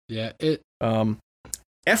 Yeah,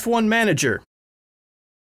 F1 Manager.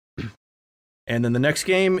 And then the next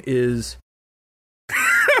game is...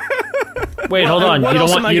 Wait, hold on. What You don't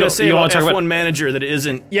else want am I you going don't to say you don't about want to talk F1 about Manager that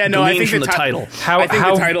isn't Yeah, no, I think from the the title? I think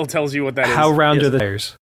the title tells you what that is. how round Yes. are the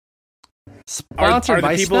players? sponsored Are the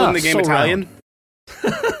by people Snuff, in the game so Italian?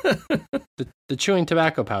 round. The chewing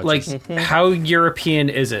tobacco pouches. Like, how European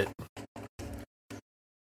is it?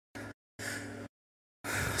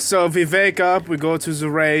 So if we wake up, we go to the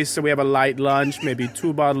race, so we have a light lunch, maybe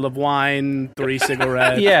 2 bottles of wine, 3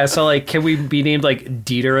 cigarettes. Yeah, so like, can we be named like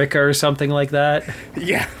Dieterich or something like that?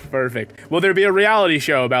 Yeah, perfect. Will there be a reality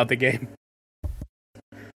show about the game?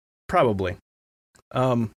 Probably.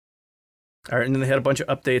 All right, and then they had a bunch of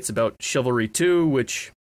updates about Chivalry 2,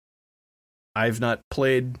 which I've not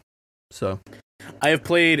played, so... I have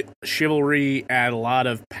played Chivalry at a lot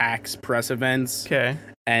of PAX press events, Okay.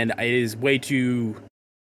 and it is way too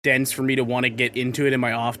dense for me to want to get into it in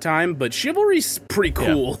my off time, but Chivalry's pretty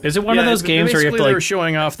cool. Is it one of those games where you have to they were like?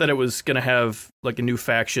 showing off that it was going to have like a new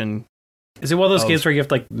faction. Is it one of those games where you have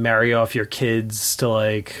to like marry off your kids to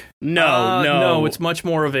like? No, it's much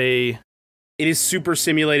more of a... It is super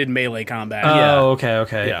simulated melee combat. Oh,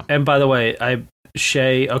 okay. Yeah. And by the way,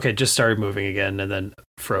 Shay just started moving again and then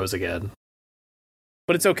froze again.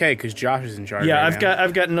 But it's okay because Josh is in charge. Yeah, right now.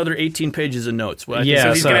 I've got another 18 pages of notes. Well,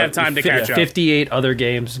 so he's gonna have time to catch up. 58 other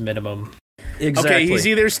games minimum. Exactly. Okay, he's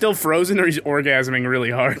either still frozen or he's orgasming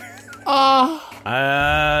really hard.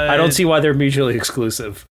 I don't see why they're mutually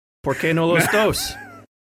exclusive. ¿Por qué no los dos?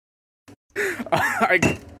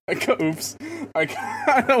 Oops.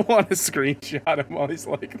 I don't want to screenshot him while he's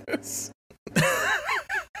like this.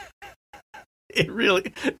 It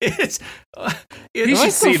really is. You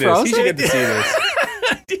should see this. He should get to see this.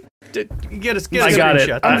 Get a I got it.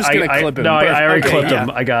 screenshot. I'm just gonna clip him. No, I already Okay, clipped yeah.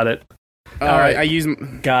 him. I got it. All right, I use.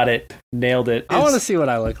 Got it. Nailed it. I want to see what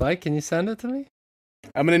I look like. Can you send it to me?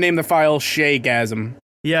 I'm gonna name the file Shaygasm.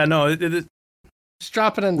 Yeah, no. Just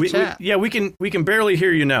drop it in the chat. We can barely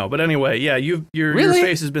hear you now. But anyway, yeah, your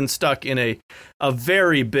face has been stuck in a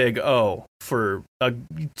very big O for a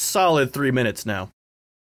solid 3 minutes now.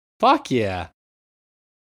 Fuck yeah.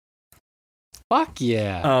 Fuck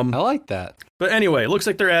yeah. I like that. But anyway, it looks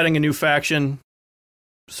like they're adding a new faction,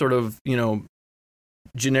 sort of,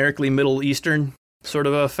 generically Middle Eastern sort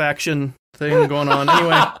of a faction thing going on.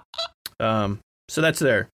 Anyway, so that's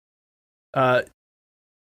there.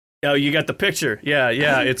 Oh, you got the picture. Yeah,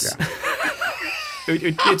 it's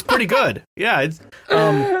it's pretty good. Yeah, it's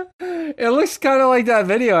It looks kind of like that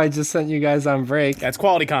video I just sent you guys on break. That's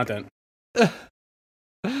quality content.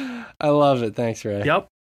 I love it. Thanks, Ray. Yep.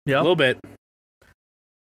 A little bit.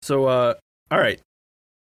 So, all right.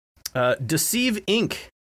 Deceive Inc.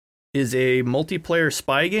 is a multiplayer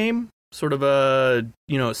spy game, sort of a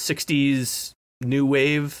 60s new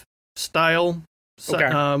wave style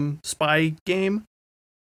spy game.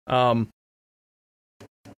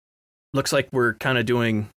 Looks like we're kind of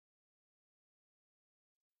doing.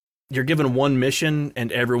 You're given one mission,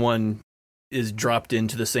 and everyone is dropped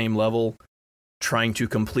into the same level, trying to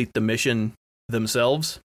complete the mission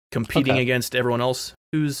themselves, competing against everyone else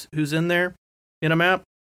who's in there in a map.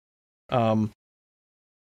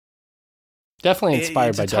 Definitely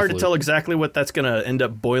inspired by It's hard to Deathloop. tell exactly what that's going to end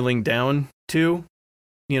up boiling down to,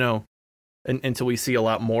 until we see a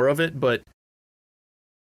lot more of it. But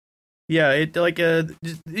yeah, it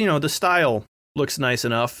the style looks nice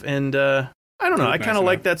enough, and I don't know. I kind of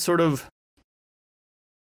like that sort of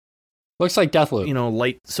Looks like Deathloop.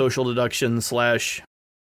 light social deduction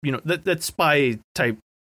 / that spy type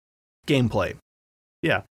gameplay.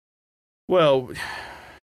 Yeah. Well,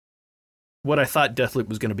 what I thought Deathloop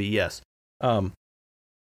was going to be, yes.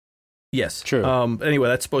 Yes. True. Anyway,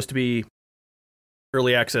 that's supposed to be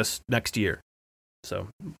early access next year. So,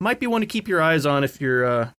 might be one to keep your eyes on if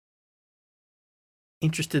you're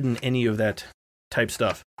interested in any of that type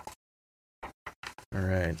stuff. All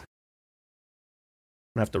right. I'm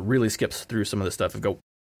going to have to really skip through some of this stuff and go.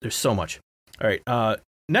 There's so much. All right.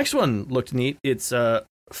 Next one looked neat. It's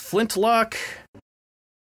Flintlock,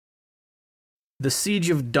 The Siege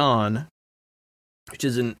of Dawn, which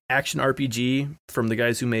is an action RPG from the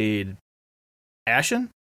guys who made Ashen.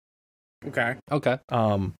 Okay.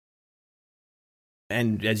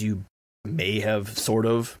 And as you may have sort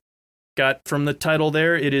of got from the title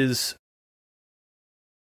there, it is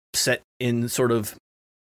set in sort of,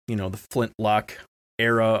 the Flintlock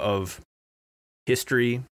era of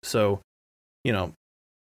history. So,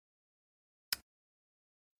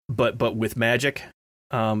 but with magic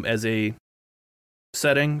as a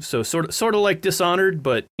setting. So sort of like Dishonored,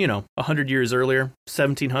 but 100 years earlier,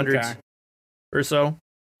 1700s or so.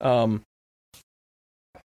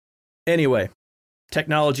 Anyway,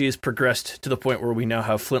 technology has progressed to the point where we now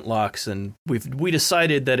have flintlocks, and we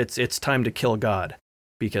decided that it's time to kill God,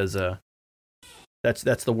 because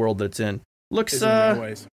that's the world that's in.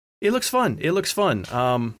 It looks fun.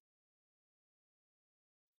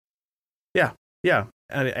 Yeah.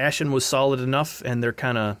 Ashen was solid enough, and they're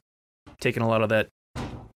kind of taking a lot of that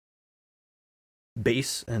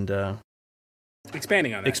base and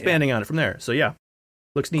expanding on it from there. So yeah,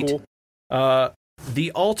 looks neat. Cool.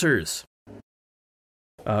 The Altars,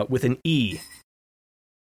 with an E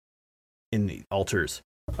in the Altars.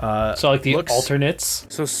 So like the alternates.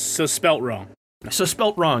 So spelt wrong. So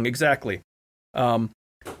spelt wrong, exactly.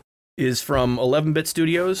 Is from 11-Bit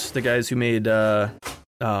Studios, the guys who made This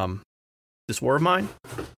War of Mine.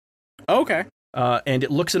 Okay. And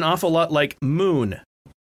it looks an awful lot like Moon,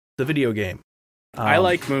 the video game. I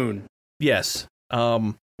like Moon. Yes.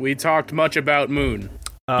 We talked much about Moon.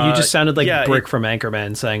 You just sounded like Brick from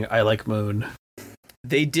Anchorman saying, I like Moon.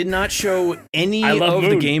 They did not show any of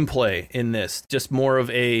the gameplay in this, just more of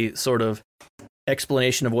a sort of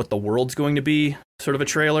explanation of what the world's going to be, sort of a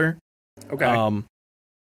trailer. Okay.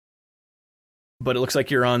 But it looks like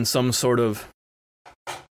you're on some sort of,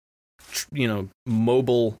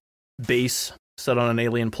 mobile base set on an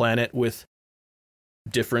alien planet with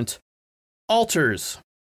different alters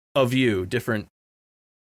of you, different,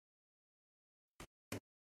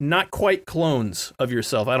 not quite clones of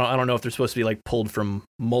yourself. I don't know if they're supposed to be like pulled from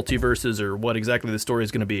multiverses or what exactly the story is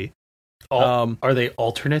going to be. Are they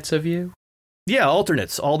alternates of you? Yeah,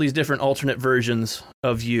 alternates. All these different alternate versions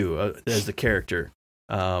of you as the character.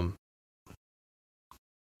 And,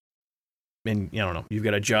 I don't know, you've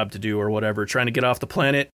got a job to do or whatever, trying to get off the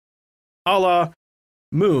planet, a la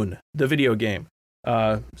Moon, the video game.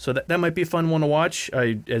 So that might be a fun one to watch.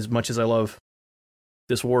 As much as I love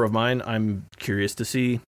This War of Mine, I'm curious to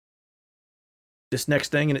see this next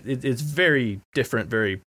thing, and it's very different,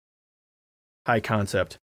 very high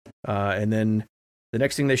concept. And then the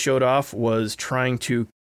next thing they showed off was trying to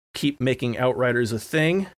keep making Outriders a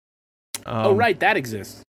thing. Right, that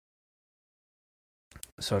exists.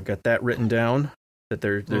 So I've got that written down, that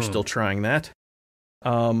they're still trying that.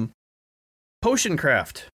 Potion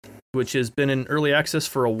Craft, which has been in early access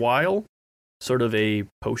for a while, sort of a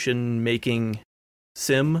potion making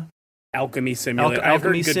sim. Alchemy simulator. I've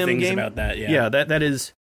heard good things game about that, yeah. Yeah, that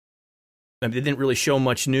is... I mean, they didn't really show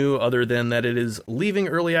much new other than that it is leaving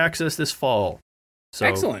early access this fall. So,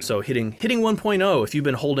 excellent. So hitting 1.0, if you've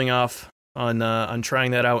been holding off on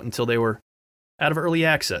trying that out until they were out of early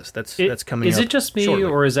access, that's coming up. Is it just me, shortly.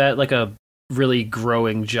 or is that like a really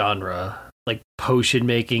growing genre? Like potion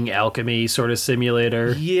making, alchemy sort of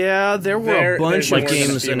simulator? Yeah, there were a bunch of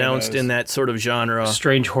games announced in that sort of genre.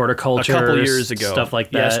 Strange Horticulture. A couple years ago. Stuff like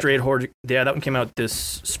that. Yeah, that one came out this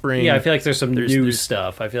spring. Yeah, I feel like there's new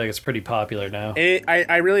stuff. I feel like it's pretty popular now.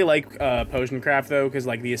 I really like Potion Craft, though, because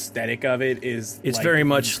like the aesthetic of it is... It's very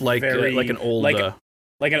much like an old... Like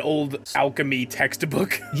an old alchemy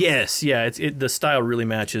textbook. Yes, yeah, the style really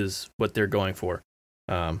matches what they're going for.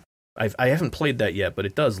 I haven't played that yet, but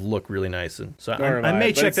it does look really nice, and so I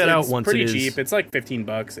may check that out once it is. It's pretty cheap. It's like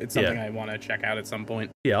 $15. It's something I want to check out at some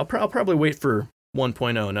point. Yeah, I'll probably wait for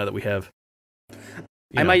 1.0 now that we have.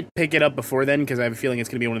 I might pick it up before then because I have a feeling it's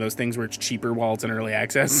going to be one of those things where it's cheaper while it's in early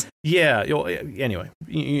access. Yeah. Anyway,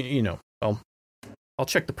 I'll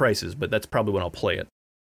check the prices, but that's probably when I'll play it.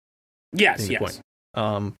 Yes.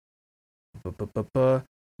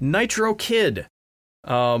 Nitro Kid.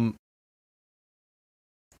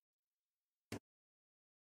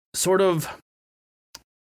 sort of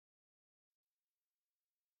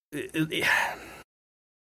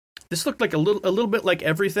this looked like a little bit like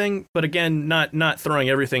everything, but again, not throwing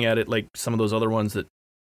everything at it like some of those other ones that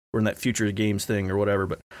were in that future games thing or whatever.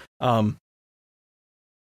 But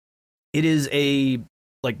it is a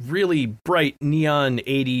like really bright neon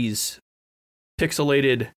 80s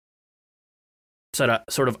pixelated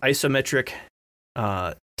sort of isometric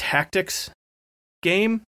tactics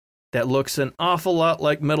game that looks an awful lot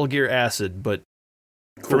like Metal Gear Acid, but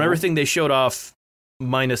from everything they showed off,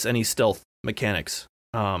 minus any stealth mechanics.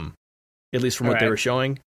 At least from what they were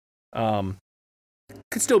showing.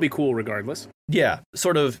 Could still be cool regardless. Yeah,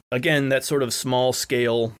 sort of, again, that sort of small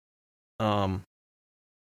scale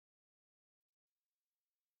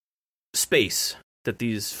space that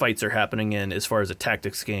these fights are happening in as far as a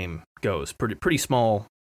tactics game goes. Pretty small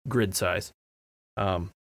grid size.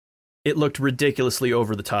 It looked ridiculously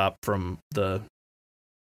over the top from the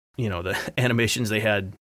animations they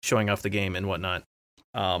had showing off the game and whatnot.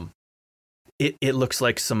 It looks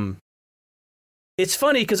like some... It's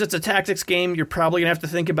funny because it's a tactics game. You're probably going to have to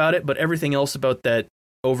think about it, but everything else about that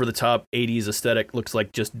over-the-top 80s aesthetic looks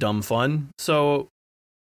like just dumb fun. So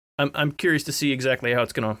I'm curious to see exactly how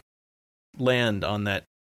it's going to land on that,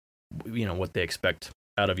 what they expect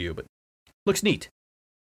out of you. But looks neat.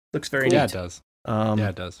 Looks very neat. Yeah, it does.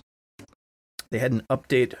 It does. They had an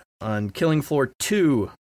update on Killing Floor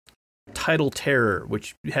 2, Tidal Terror,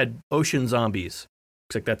 which had ocean zombies.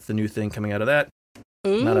 Looks like that's the new thing coming out of that.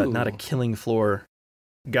 Ooh. Not a Killing Floor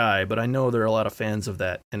guy, but I know there are a lot of fans of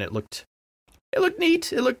that, and it looked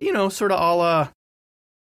neat. It looked, sort of a la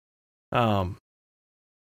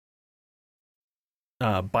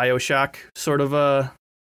BioShock sort of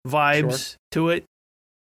vibes to it.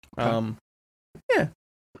 Yeah.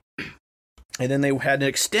 And then they had an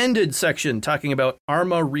extended section talking about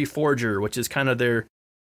Arma Reforger, which is kind of their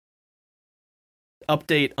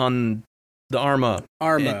update on the Arma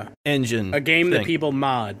engine. A game thing. that people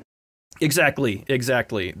mod. Exactly.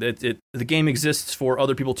 The game exists for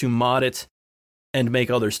other people to mod it and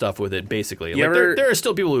make other stuff with it, basically. There are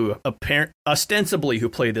still people who ostensibly who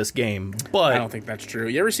play this game, but... I don't think that's true.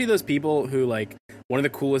 You ever see those people who, one of the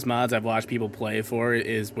coolest mods I've watched people play for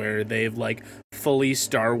is where they've, fully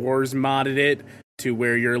Star Wars modded it to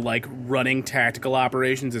where you're, running tactical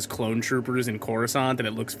operations as clone troopers in Coruscant, and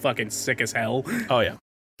it looks fucking sick as hell. Oh, yeah.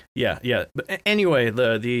 Yeah. But anyway,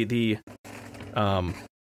 the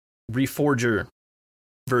Reforger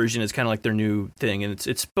version is kind of like their new thing, and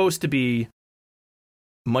it's supposed to be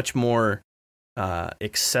much more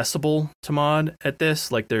accessible to mod at this.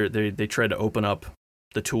 They try to open up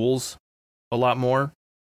the tools a lot more.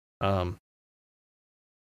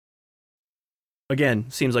 Again,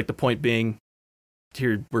 seems like the point being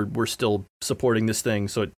here we're still supporting this thing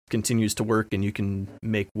so it continues to work and you can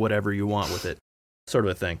make whatever you want with it, sort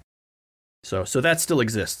of a thing. So that still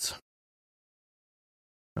exists.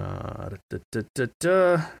 All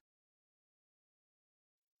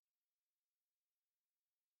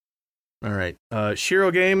right.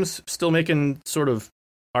 Shiro Games still making sort of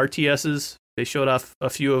RTSs. They showed off a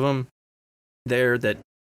few of them there that,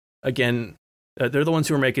 again, they're the ones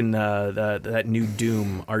who are making that new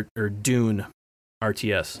Dune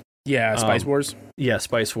RTS. Yeah, Spice Wars. Yeah,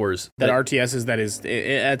 Spice Wars. That RTS is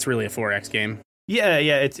that's really a 4X game. Yeah.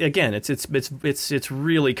 It's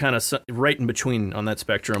really kind of right in between on that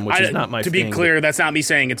spectrum, which is not my thing. To be clear, that's not me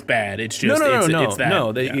saying it's bad. It's just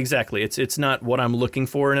exactly. It's not what I'm looking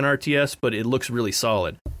for in an RTS, but it looks really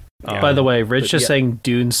solid. By the way, Rich just saying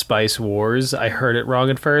Dune Spice Wars. I heard it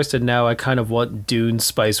wrong at first, and now I kind of want Dune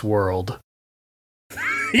Spice World.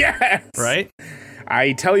 Yes. Right?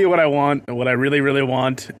 I tell you what I want, what I really, really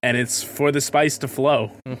want, and it's for the spice to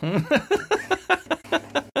flow. Mm-hmm.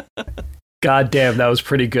 God damn, that was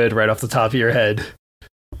pretty good right off the top of your head.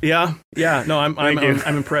 Yeah. No, I'm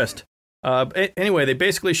impressed. Anyway, they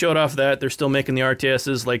basically showed off that they're still making the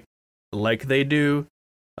RTSs like they do,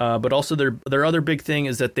 but also their other big thing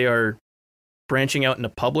is that they are branching out into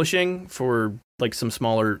publishing for some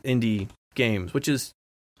smaller indie games, which is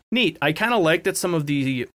neat. I kind of like that some of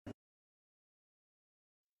the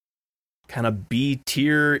kind of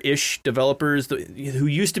B-tier-ish developers who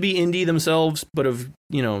used to be indie themselves, but have,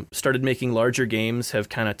 started making larger games, have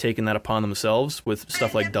kind of taken that upon themselves with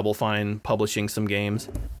stuff like Double Fine publishing some games,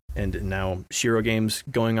 and now Shiro Games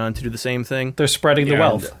going on to do the same thing. They're spreading the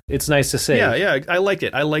wealth. It's nice to see. Yeah, I like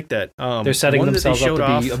it. I like that. They're setting themselves up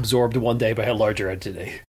to be absorbed one day by a larger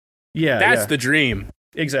entity. Yeah, that's the dream.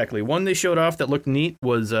 Exactly. One they showed off that looked neat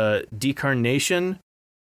was Decarnation,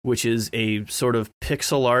 which is a sort of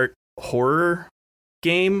pixel art horror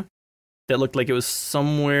game that looked like it was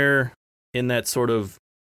somewhere in that sort of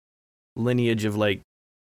lineage of like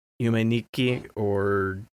Yumeniki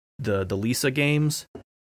or the Lisa games.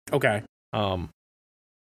 Okay. So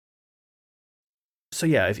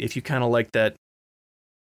yeah, if you kind of like that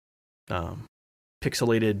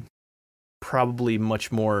pixelated, probably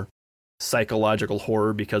much more psychological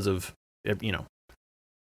horror because of, you know,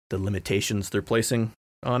 the limitations they're placing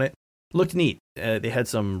on it. Looked neat. They had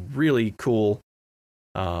some really cool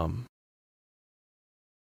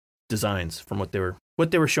designs from what they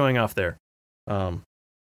were showing off there.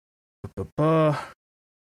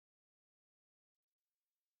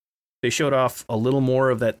 They showed off a little more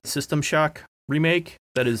of that System Shock remake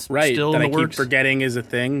that is still in the works. Keep forgetting is a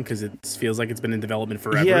thing because it feels like it's been in development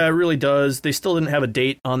forever. Yeah, it really does. They still didn't have a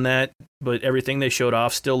date on that, but everything they showed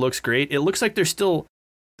off still looks great. It looks like they're still...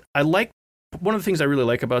 One of the things I really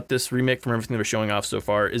like about this remake from everything they're showing off so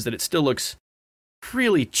far is that it still looks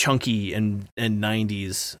really chunky and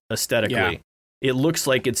 90s aesthetically. Yeah. It looks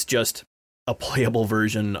like it's just a playable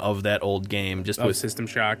version of that old game, just with System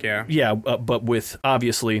Shock. Yeah, yeah, but with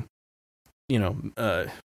obviously, you know,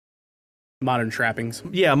 modern trappings.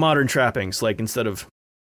 Yeah, modern trappings. Like instead of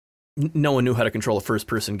no one knew how to control a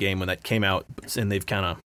first-person game when that came out, and they've kind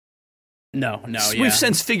of we've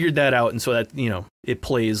since figured that out, and so that, you know, it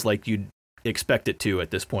plays like you'd expect it to at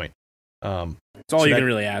this point. It's all you can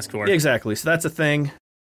really ask for. Exactly. So that's a thing.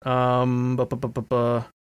 I'm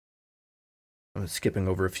skipping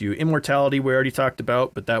over a few. Immortality we already talked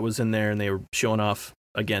about, but that was in there, and they were showing off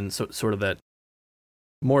again, sort of that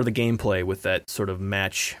more of the gameplay with that sort of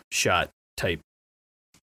match shot type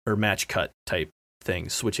or match cut type thing,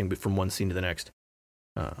 switching from one scene to the next,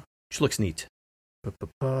 which looks neat.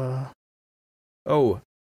 Oh,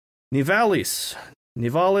 Nivalis.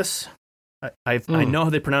 I know how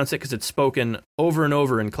they pronounce it because it's spoken over and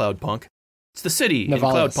over in Cloudpunk. It's the city in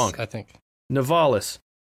Cloudpunk. I think. Nivalis.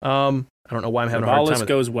 I don't know why I'm having a hard time with it. Nivalis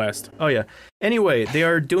goes west. Oh, yeah. Anyway, they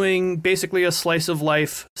are doing basically a slice of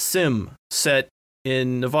life sim set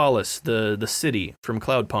in Nivalis, the city from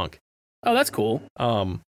Cloudpunk. Oh, that's cool.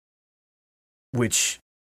 Which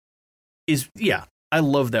is, yeah, I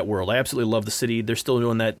love that world. I absolutely love the city. They're still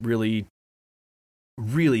doing that really,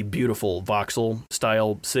 really beautiful voxel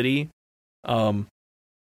style city.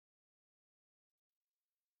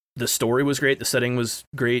 The story was great. The setting was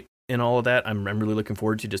great and all of that. I'm really looking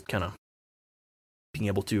forward to just kind of being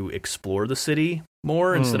able to explore the city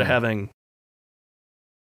more instead of having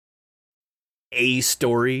a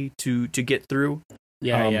story to get through.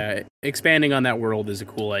 Yeah. Expanding on that world is a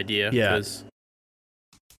cool idea. Yeah. Because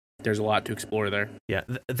there's a lot to explore there. Yeah.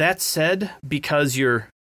 That said, because you're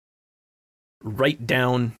right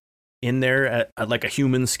down in there at like a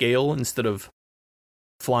human scale instead of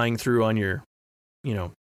flying through on your, you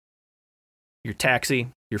know, your taxi,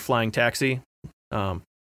 your flying taxi,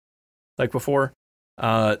 like before,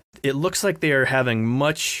 it looks like they are having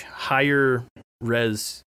much higher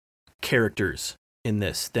res characters in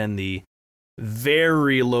this than the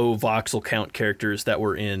very low voxel count characters that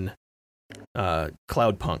were in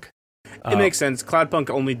Cloudpunk. It makes sense.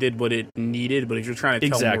 Cloudpunk only did what it needed, but if you're trying to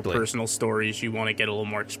tell Exactly. more personal stories, you want to get a little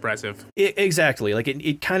more expressive. Exactly. Like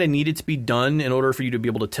it kind of needed to be done in order for you to be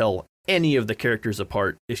able to tell any of the characters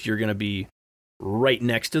apart if you're going to be right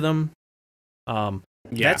next to them.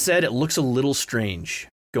 That said, it looks a little strange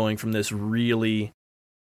going from this really,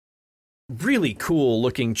 really cool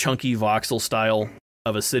looking chunky voxel style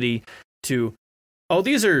of a city to, oh,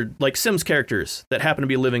 these are like Sims characters that happen to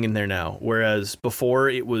be living in there now. Whereas before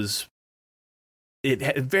it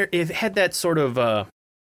had that sort of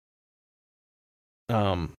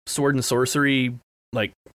sword and sorcery,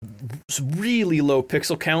 like really low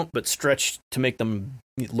pixel count, but stretched to make them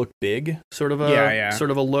look big, sort of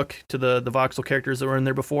a look to the voxel characters that were in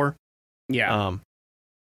there before. Yeah.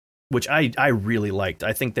 Which I really liked.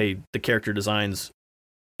 I think the character designs,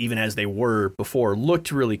 even as they were before,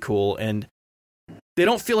 looked really cool, and they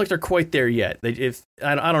don't feel like they're quite there yet.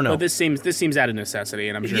 I don't know. But this seems out of necessity,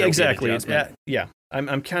 and I'm sure. Yeah, exactly. Yeah.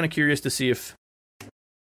 I'm kind of curious to see if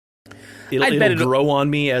it'll grow on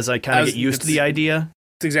me as I kind of get used to the idea.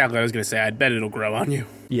 That's exactly what I was going to say. I bet it'll grow on you.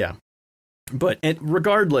 Yeah. But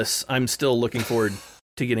regardless, I'm still looking forward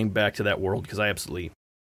to getting back to that world because I absolutely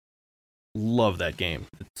love that game.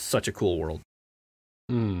 It's such a cool world.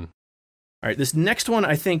 All right, this next one,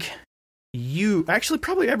 I think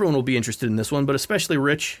probably everyone will be interested in this one, but especially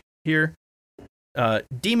Rich here.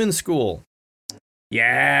 Demon School.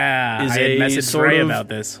 Yeah, I had messaged Ray about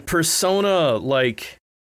this. Persona, like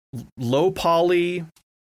low poly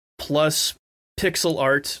plus pixel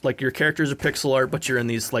art. Like your characters are pixel art, but you're in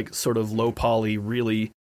these like sort of low poly,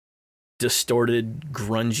 really distorted,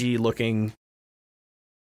 grungy looking,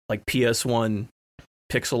 like PS1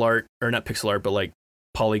 pixel art, or not pixel art, but like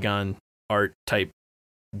polygon art type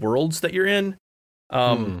worlds that you're in.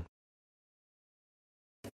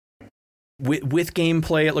 With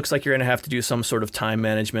gameplay, it looks like you're going to have to do some sort of time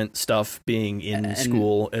management stuff, being in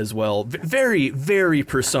school as well. Very, very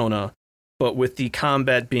Persona, but with the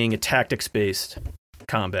combat being a tactics-based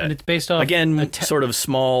combat. And it's based off... Again, sort of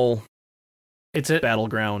small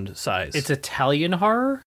battleground size. It's Italian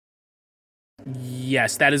horror?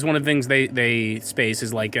 Yes, that is one of the things they space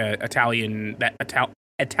is like Italian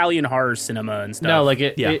horror cinema and stuff. No, like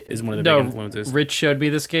it is one of the big influences. Rich showed me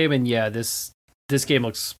this game, and this game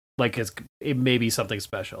looks like it may be something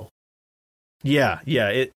special. Yeah.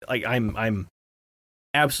 I'm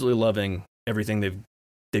absolutely loving everything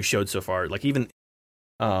they've showed so far. Like even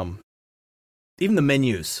the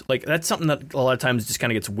menus, like that's something that a lot of times just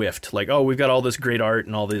kind of gets whiffed. Like, oh, we've got all this great art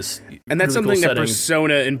and all this, and that's really something cool that settings.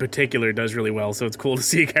 Persona in particular does really well. So it's cool to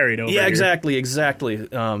see it carried over. Yeah, here. exactly.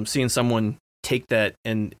 Seeing someone take that,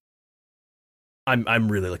 and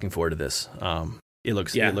I'm really looking forward to this. It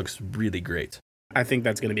looks really great. I think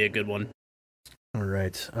that's going to be a good one. All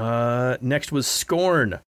right. Next was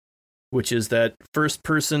Scorn, which is that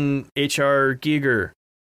first-person HR Giger,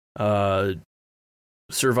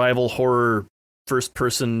 survival horror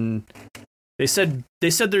first-person. They said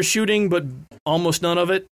there's shooting, but almost none of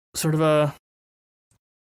it. Sort of a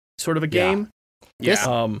game.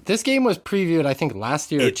 This game was previewed, I think,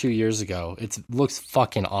 last year or 2 years ago. It looks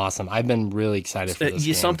fucking awesome. I've been really excited for this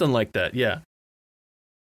game. Something like that, yeah.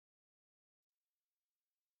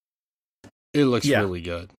 It looks really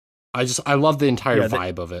good. I love the entire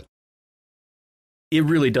vibe of it. It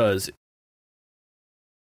really does.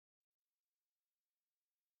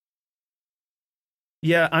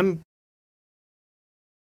 Yeah, I'm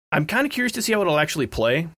kind of curious to see how it'll actually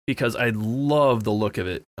play, because I love the look of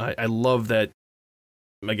it. I love that.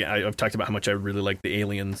 Again, I've talked about how much I really like the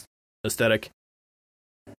aliens aesthetic.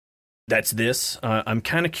 That's this. I'm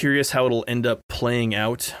kind of curious how it'll end up playing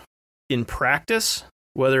out in practice,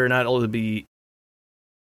 whether or not it'll be,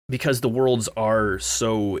 because the worlds are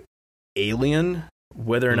so alien,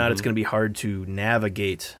 whether or not it's going to be hard to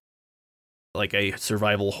navigate like a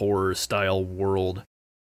survival horror style world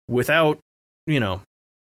without,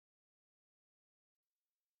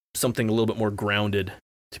 something a little bit more grounded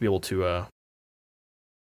to be able to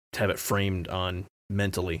have it framed on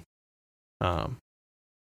mentally.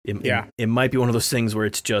 It might be one of those things where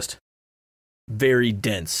it's just very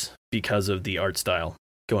dense because of the art style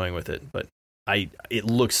going with it, but it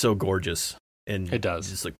looks so gorgeous, and it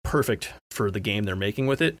does. It's like perfect for the game they're making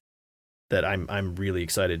with it, that I'm really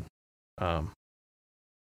excited to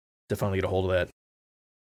finally get a hold of that.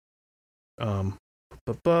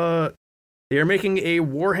 But they are making a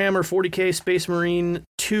Warhammer 40K Space Marine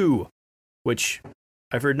 2, which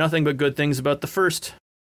I've heard nothing but good things about the first.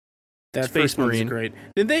 That Space first Marine. One's great.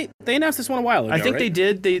 Did they announced this one a while ago? I think right? they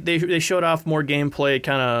did. They showed off more gameplay,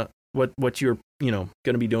 kind of what you're going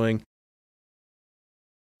to be doing.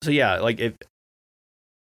 So yeah, like if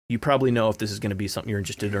you probably know if this is going to be something you're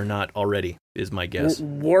interested in or not already, is my guess.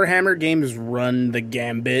 Warhammer games run the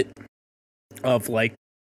gambit of like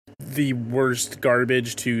the worst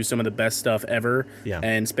garbage to some of the best stuff ever. Yeah,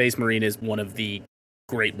 and Space Marine is one of the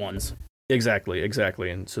great ones. Exactly,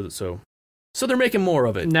 and so they're making more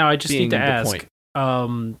of it. Now I just need to ask,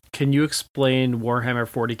 can you explain Warhammer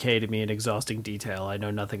 40K to me in exhausting detail? I know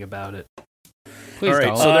nothing about it. Please All right,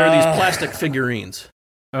 don't. so there are these plastic figurines.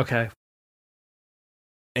 Okay.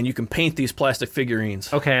 And you can paint these plastic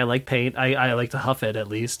figurines. Okay, I like paint. I like to huff it, at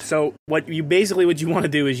least. So what you want to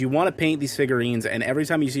do is you want to paint these figurines, and every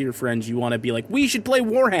time you see your friends, you want to be like, we should play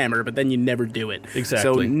Warhammer, but then you never do it.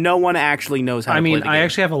 Exactly. So no one actually knows how to play the game. I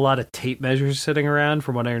actually have a lot of tape measures sitting around.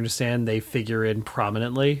 From what I understand, they figure in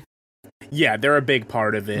prominently. Yeah, they're a big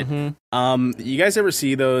part of it. Mm-hmm. You guys ever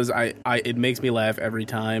see those? It makes me laugh every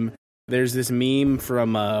time. There's this meme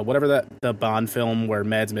from whatever the Bond film where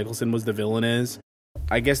Mads Mikkelsen was the villain is.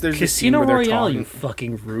 I guess there's Casino this scene where Royale, they're you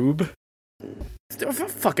fucking rube. I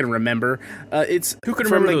fucking remember. It's Who can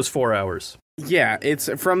from, remember like, those 4 hours? Yeah, it's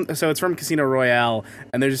from Casino Royale,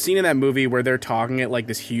 and there's a scene in that movie where they're talking at like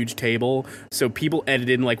this huge table, so people edit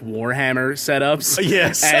in like Warhammer setups.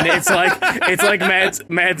 Yes, and it's like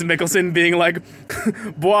Mads Mikkelsen being like,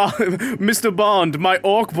 "Boah, Mr. Bond, my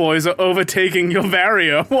orc boys are overtaking your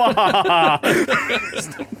barrier."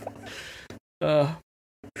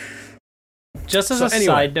 Just as a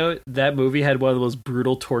side note, that movie had one of the most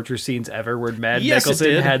brutal torture scenes ever, where Mads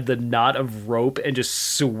Mikkelsen had the knot of rope and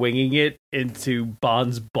just swinging it into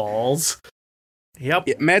Bond's balls. Yep.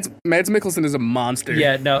 Yeah, Mads Mikkelsen is a monster.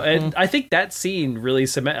 Yeah, no, and I think that scene really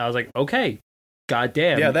cemented. I was like, okay,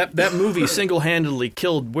 goddamn. Yeah, that movie single-handedly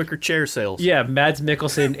killed wicker chair sales. Yeah, Mads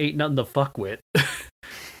Mikkelsen ain't nothing to fuck with.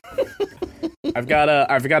 I've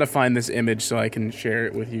gotta find this image so I can share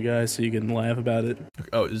it with you guys so you can laugh about it.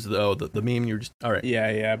 Oh, the meme you're just... All right.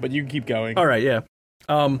 Yeah, but you keep going. All right, yeah.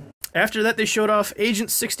 After that, they showed off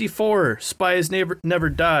Agent 64, Spies Never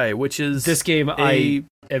Die, which is... This game I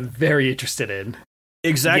am very interested in.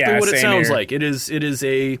 Exactly what it sounds here. like. It is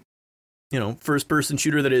a, first-person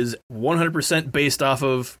shooter that is 100% based off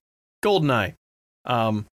of GoldenEye.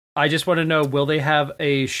 I just want to know, will they have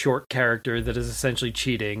a short character that is essentially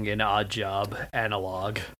cheating in Odd Job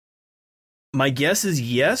analog? My guess is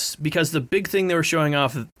yes, because the big thing they were showing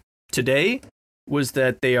off today was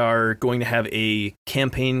that they are going to have a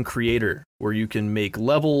campaign creator where you can make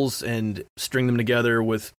levels and string them together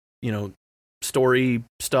with, story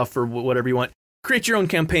stuff or whatever you want. Create your own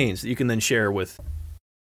campaigns that you can then share with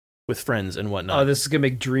friends and whatnot. Oh, this is gonna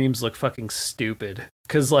make Dreams look fucking stupid.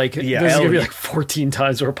 Because, this is hell gonna be yeah. 14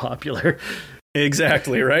 times more popular.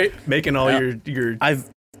 Exactly, right? Making all your I've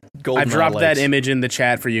golden dropped that highlights. image in the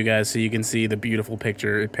chat for you guys so you can see the beautiful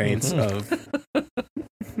picture it paints of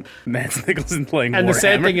Mads Mikkelsen playing Warhammer. And the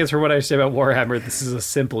sad thing is, for what I say about Warhammer, this is a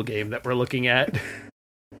simple game that we're looking at.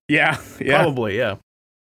 Yeah. Probably, yeah.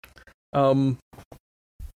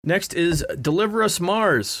 Next is Deliver Us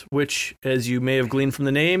Mars, which, as you may have gleaned from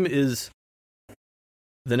the name, is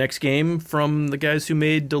the next game from the guys who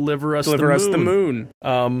made Deliver Us the Moon.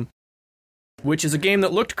 Which is a game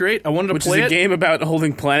that looked great. I wanted to play it. Which is a game about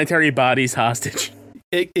holding planetary bodies hostage.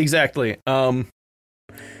 Exactly.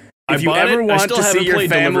 If you ever want to see your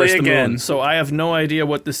family again, so I have no idea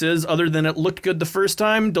what this is, other than it looked good the first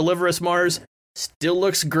time. Deliver Us Mars still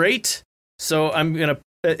looks great. So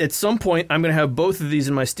at some point, I'm going to have both of these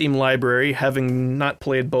in my Steam library, having not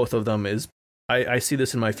played both of them. I see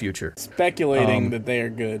this in my future. Speculating that they are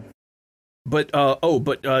good. But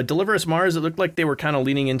Deliver Us Mars, it looked like they were kind of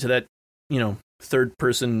leaning into that,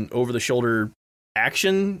 third-person, over-the-shoulder,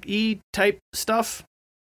 action-y type stuff.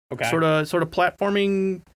 Okay. Sort of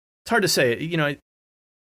platforming. It's hard to say.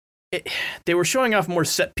 They were showing off more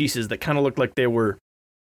set pieces that kind of looked like they were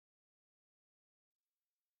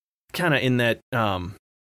kind of in that,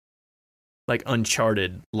 like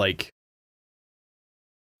Uncharted, like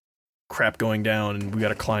crap going down and we got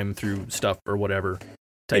to climb through stuff or whatever.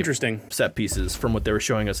 Interesting set pieces from what they were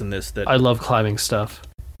showing us in this. That I love climbing stuff.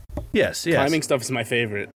 Yes. Climbing stuff is my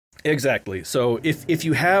favorite. Exactly. So if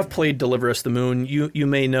you have played Deliver Us the Moon, you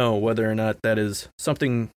may know whether or not that is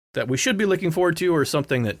something that we should be looking forward to, or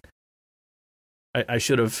something that I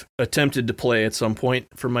should have attempted to play at some point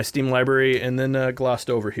from my Steam library and then glossed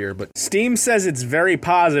over here. But Steam says it's very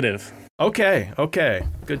positive. Okay.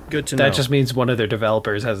 Good to know. That just means one of their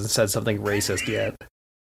developers hasn't said something racist yet.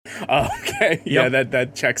 Oh, okay. Yeah,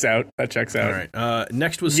 that checks out. That checks out. All right.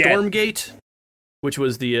 Next was Stormgate, which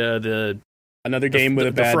was the another game with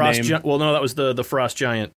a bad Frost name. Well, no, that was the Frost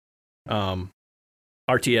Giant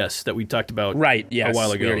RTS that we talked about a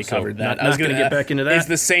while ago. We already covered that. I was going to get back into that. It's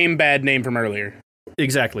the same bad name from earlier.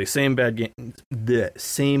 Exactly. Same bad game. The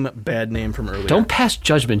same bad name from earlier. Don't pass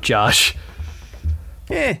judgment, Josh.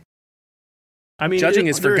 I mean, judging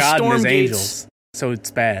is for God and his Stormgates angels, so it's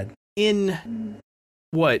bad. In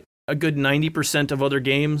what, a good 90% of other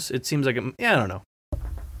games, it seems like I don't know.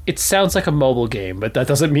 It sounds like a mobile game, but that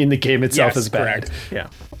doesn't mean the game itself is bad. Correct. Yeah.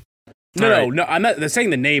 No, I'm not saying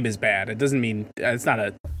the name is bad. It doesn't mean it's not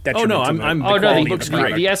a detriment to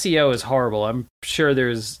the SEO is horrible. I'm sure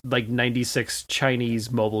there's like 96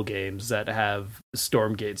 Chinese mobile games that have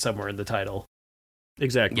Stormgate somewhere in the title.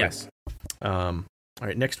 Exactly. Yes. All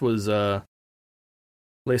right, next was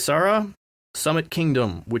Lesara Summit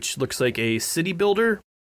Kingdom, which looks like a city builder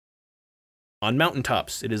on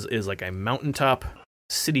mountaintops. It is like a mountaintop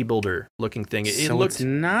city builder looking thing. It looked, it's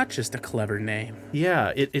not just a clever name.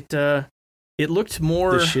 Yeah, it looked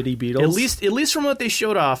more the shitty Beatles. At least from what they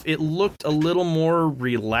showed off, it looked a little more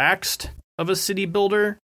relaxed of a city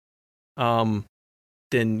builder. Than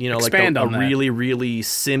like a really, really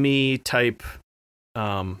simmy type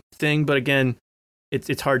thing. But again,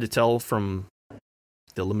 it's hard to tell from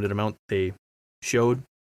the limited amount they showed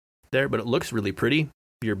there, but it looks really pretty.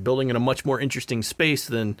 You're building in a much more interesting space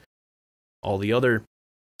than all the other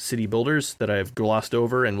city builders that I've glossed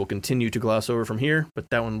over and will continue to gloss over from here, but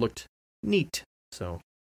that one looked neat. So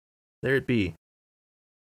there it be.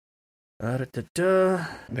 There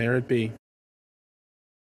it be.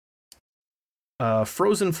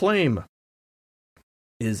 Frozen Flame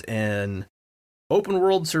is an open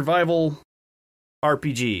world survival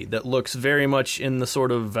RPG that looks very much in the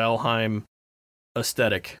sort of Valheim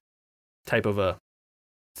aesthetic type of a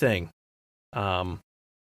thing.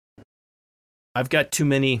 I've got too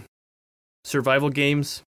many survival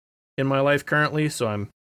games in my life currently, so I'm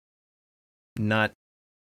not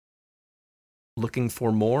looking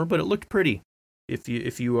for more, but it looked pretty. If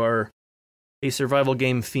you are a survival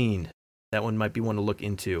game fiend, that one might be one to look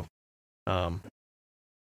into.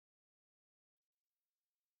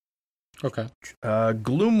 Okay.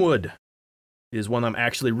 Gloomwood is one I'm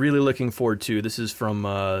actually really looking forward to. This is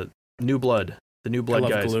from New Blood, the New Blood I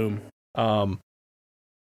love guys. Gloom.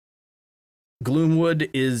 Gloomwood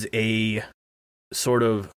is a sort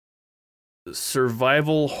of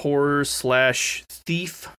survival horror /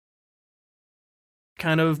 thief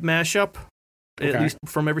kind of mashup, Okay. at least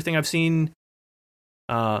from everything I've seen.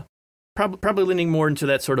 Probably leaning more into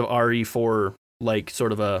that sort of RE4 like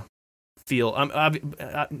sort of a feel. I'm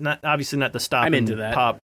obviously not the stop I'm and into that.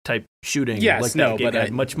 pop type shooting. Yes, like no,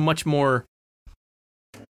 that. but much more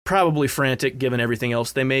probably frantic given everything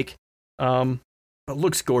else they make. But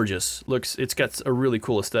looks gorgeous. It's got a really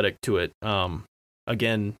cool aesthetic to it.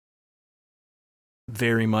 Again,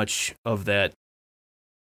 very much of that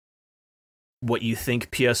what you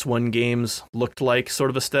think PS1 games looked like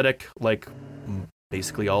sort of aesthetic, like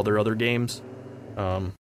basically all their other games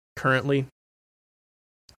currently.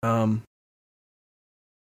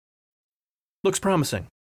 Looks promising.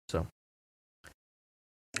 So,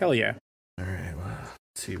 Hell yeah. all right, well, let's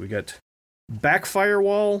see. We got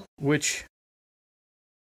Backfirewall, which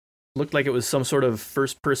looked like it was some sort of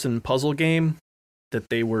first-person puzzle game that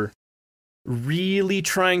they were really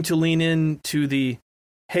trying to lean into the,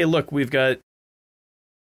 hey, look, we've got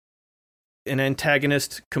an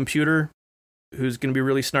antagonist computer who's going to be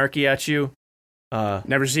really snarky at you.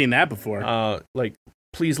 Never seen that before. Like,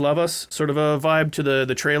 please love us, sort of a vibe to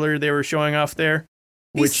the trailer they were showing off there.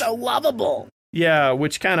 He's so lovable. Yeah,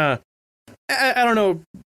 which kind of, I don't know,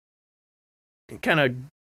 kind of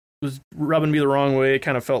was rubbing me the wrong way. It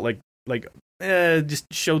kind of felt like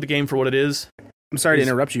just show the game for what it is. I'm sorry to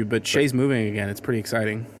interrupt you, but Shay's moving again. It's pretty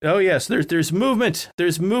exciting. Oh yes, there's movement.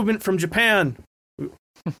 There's movement from Japan.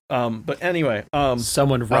 But anyway,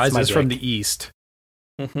 Someone rises from the east.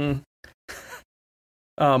 mm-hmm.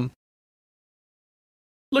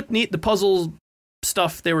 Looked neat. The puzzle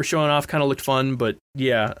stuff they were showing off kind of looked fun, but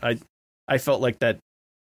yeah, I felt like that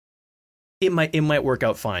it might work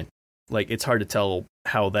out fine. Like, it's hard to tell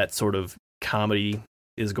how that sort of comedy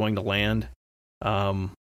is going to land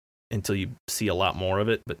until you see a lot more of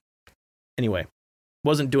it. But anyway,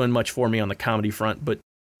 wasn't doing much for me on the comedy front, but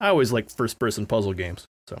I always like first-person puzzle games.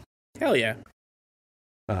 So Hell yeah.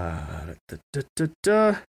 I'm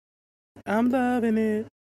loving it.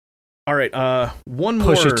 All right, one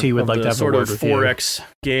more Pusha T would of like the to have a sort word of with you. 4X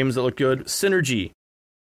games that look good. Synergy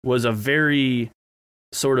was a very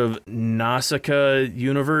sort of Nausicaa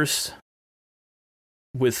universe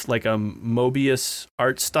with like a Mobius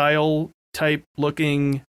art style type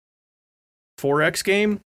looking 4X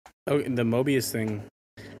game. Oh, the Mobius thing.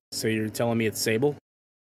 So you're telling me it's Sable?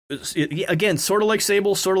 Again, sort of like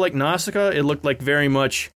Sable, sort of like Nausicaa. It looked like very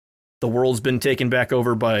much the world's been taken back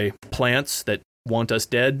over by plants that want us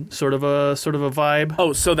dead, sort of a vibe.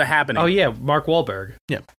 Oh, so The Happening. Oh yeah, Mark Wahlberg.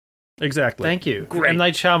 Exactly. Thank you. Great. M.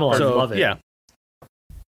 Night Shyamalan. So, Love it. Yeah.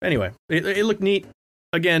 Anyway, it looked neat.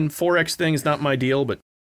 Again, 4X thing is not my deal, but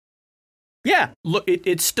yeah, look,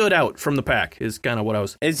 it stood out from the pack. Is kind of what I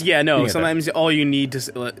was. Sometimes all you need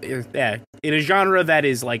to, in a genre that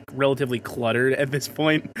is like relatively cluttered at this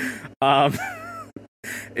point,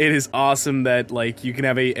 it is awesome that like you can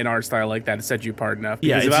have an art style like that to set you apart enough.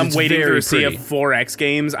 Because if I'm waiting for a sea of 4X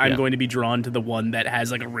games, I'm going to be drawn to the one that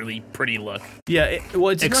has like a really pretty look. Yeah, it's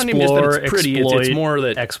not even just that it's pretty. It's more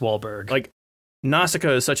that X Wahlberg. Like,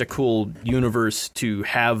 Nausicaa is such a cool universe to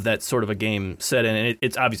have that sort of a game set in, and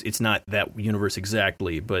it's obvious it's not that universe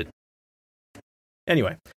exactly, but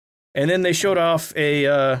anyway. And then they showed off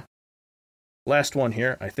a last one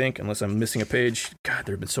here, I think, unless I'm missing a page. God,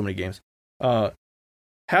 there have been so many games.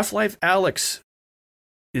 Half-Life Alyx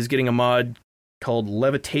is getting a mod called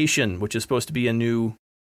Levitation, which is supposed to be a new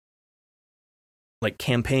like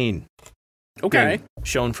campaign. Okay. thing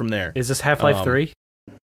shown from there. Is this Half-Life 3?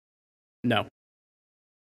 No.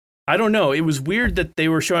 I don't know. It was weird that they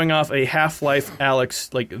were showing off a Half-Life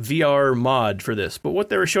Alyx like VR mod for this, but what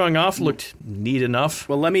they were showing off looked neat enough.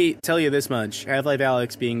 Well, let me tell you this much. Half-Life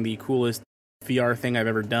Alyx being the coolest VR thing I've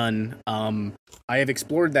ever done, I have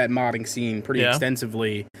explored that modding scene pretty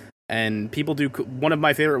extensively, and people do. One of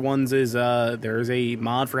my favorite ones is there's a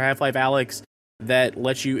mod for Half-Life Alyx that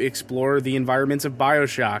lets you explore the environments of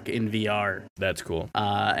BioShock in VR. That's cool.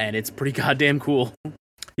 And it's pretty goddamn cool.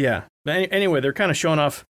 Yeah. But anyway, they're kind of showing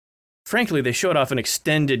off. Frankly, they showed off an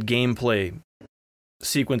extended gameplay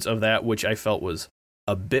sequence of that, which I felt was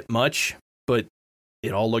a bit much, but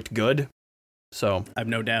it all looked good. So I have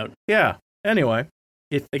no doubt. yeah. Anyway,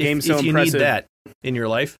 if The game's so if you impressive. need that in your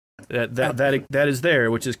life, that is there,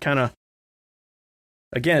 which is kind of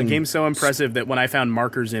again. The game's so impressive that when I found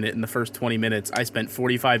markers in it in the first 20 minutes, I spent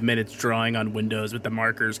 45 minutes drawing on windows with the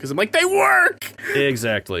markers because I'm like, they work!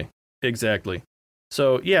 Exactly.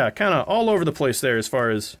 So yeah, kind of all over the place there as far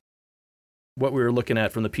as what we were looking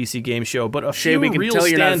at from the PC game show, but a Shay, few we can real tell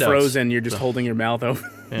you're not standouts. frozen. You're just holding your mouth open.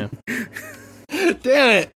 Yeah.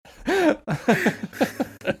 Damn it!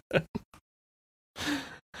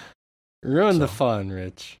 Ruin the fun,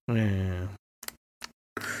 Rich. Yeah.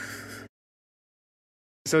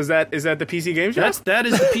 So is that the PC game show? That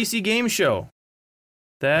is the PC game show.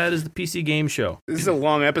 That is the PC game show. This is a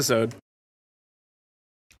long episode.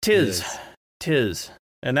 Tis.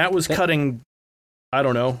 And that was cutting, I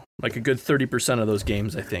don't know, like a good 30% of those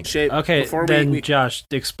games, I think. Shay, Okay, before then we Josh,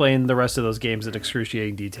 explain the rest of those games in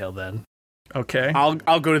excruciating detail. Then Okay. I'll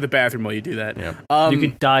go to the bathroom while you do that. Yeah. you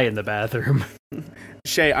could die in the bathroom.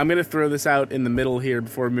 Shay, I'm gonna throw this out in the middle here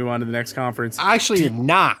before we move on to the next conference. Actually, you're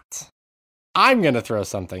not. I'm going to throw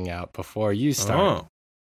something out before you start.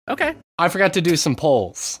 Oh. Okay, I forgot to do some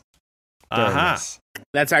polls. during Aha. this.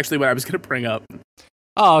 that's actually what I was gonna bring up.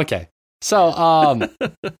 Oh, okay. So,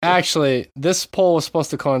 actually, this poll was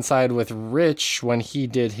supposed to coincide with Rich when he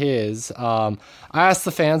did his. I asked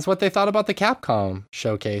the fans what they thought about the Capcom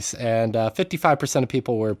showcase, and 55% of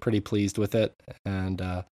people were pretty pleased with it, and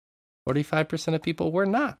 45% of people were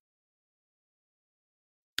not.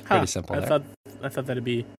 Pretty simple there. I thought that'd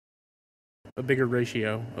be a bigger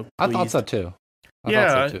ratio. I thought so too.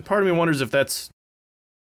 Part of me wonders if that's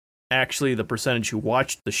actually the percentage who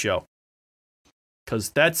watched the show. Because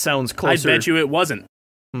that sounds closer. I bet you it wasn't.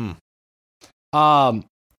 I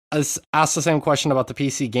asked the same question about the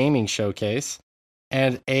PC gaming showcase,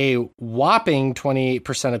 and a whopping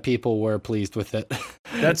 28% of people were pleased with it.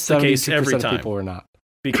 That's the case every 72% time. of people were not.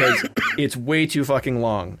 Because it's way too fucking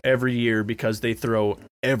long every year because they throw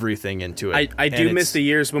everything into it. I do miss the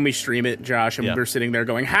years when we stream it, Josh, and we're sitting there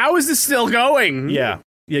going, how is this still going? Yeah,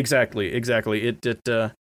 exactly.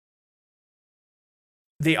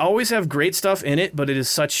 They always have great stuff in it, but it is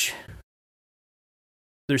such...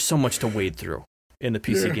 There's so much to wade through in the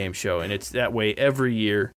PC game show, and it's that way every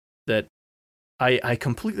year that I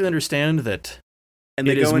completely understand that it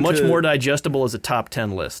is much more digestible as a top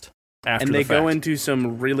 10 list. And they go into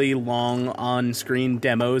some really long on-screen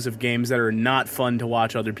demos of games that are not fun to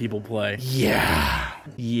watch other people play. Yeah.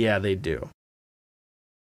 Yeah, they do.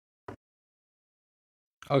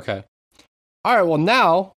 Okay. All right, well,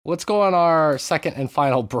 now let's go on our second and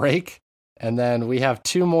final break, and then we have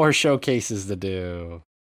 2 more showcases to do.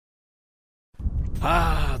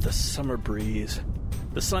 Ah, the summer breeze.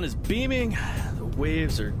 The sun is beaming, the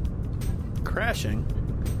waves are crashing.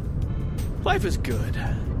 Life is good.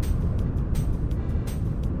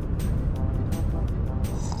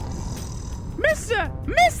 Mister!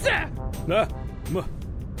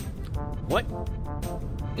 What?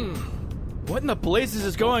 What in the blazes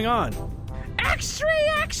is going on? Extra!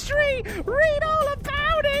 Read all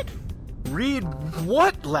about it! Read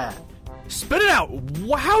what, lad? Spit it out!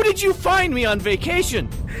 How did you find me on vacation?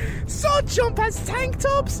 Swordjump has tank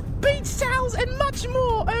tops, beach towels, and much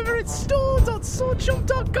more over at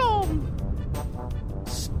store.swordjump.com.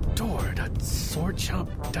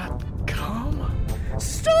 Store.swordjump.com?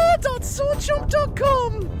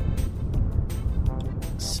 Store.swordjump.com.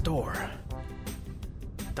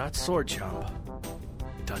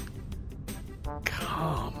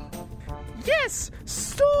 Store.swordjump.com. Yes,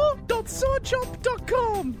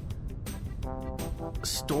 store.swordjump.com.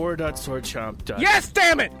 Store.swordjump.com. Yes,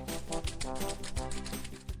 damn it!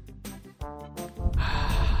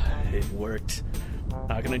 It worked.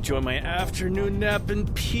 I can enjoy my afternoon nap in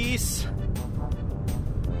peace.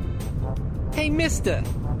 Hey, mister,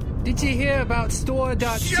 did you hear about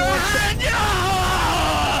store.swordjump? Shut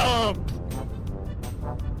up!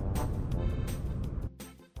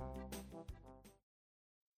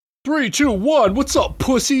 3, 2, 1. What's up,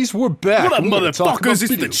 pussies? We're back. What up, and we're gonna talk about motherfuckers?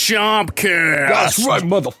 It's the video- Chompcast. That's right,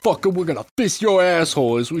 motherfucker. We're gonna fist your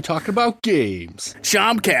asshole as we talk about games.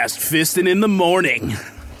 Chompcast, fisting in the morning.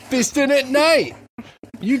 Fisting at night.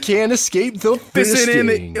 You can't escape the fisting. Fisting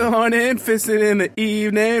in the morning, fisting in the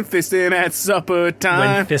evening, fisting at supper When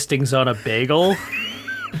time. fisting's on a bagel.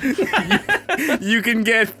 You can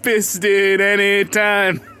get fisted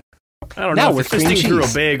anytime. I don't Now know, with if cream fisting through a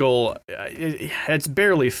cheese. bagel, it's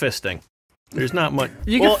barely fisting. There's not much.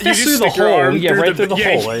 You Well, can fist you through just the stick your hole. arm Yeah, through right through the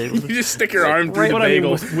yeah, hole. You just stick your arm through the What I mean,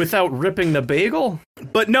 bagel. without ripping the bagel?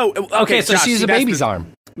 But no, Okay, so Josh, she's see, a that's baby's the-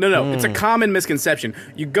 arm. No, it's a common misconception.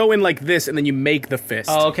 You go in like this, and then you make the fist.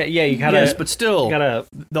 Oh, okay, yeah, you gotta. Yes, but still, gotta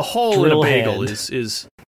the hole in a drill bagel hand. is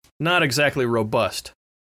not exactly robust.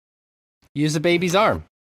 Use a baby's arm.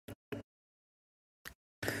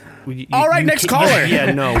 All right, next caller.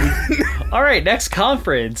 Yeah, no. All right, next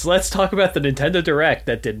conference. Let's talk about the Nintendo Direct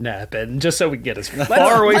that didn't happen, just so we can get as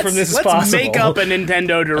far away from this as possible. Let's make up a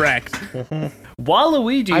Nintendo Direct.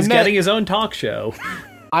 Waluigi's getting his own talk show.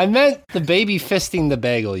 I meant the baby fisting the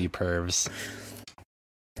bagel, you pervs.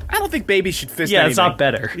 I don't think babies should fist Yeah, anything. it's not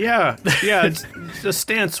better. Yeah, it's the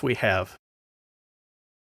stance we have.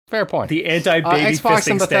 Fair point. The anti-baby Xbox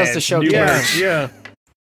fisting and Bethesda stance. show New games. merch.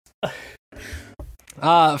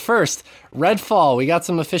 First, Redfall. We got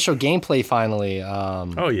some official gameplay finally.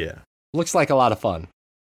 Oh yeah, Looks like a lot of fun.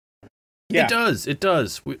 Yeah. It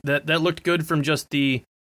does. That looked good from just the,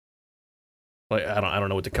 like, I don't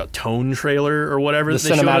know what to call it, tone trailer or whatever. The that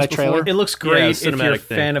they showed us cinematic trailer? before. It looks great Yeah, if you're a cinematic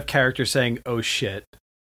thing. fan of characters saying, "Oh shit."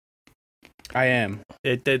 I am.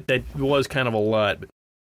 That was kind of a lot,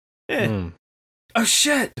 but Oh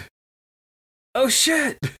shit. Oh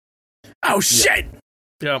shit. Oh shit!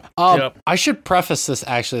 Yep. I should preface this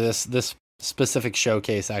actually. This specific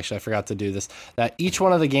showcase. Actually, I forgot to do this. That each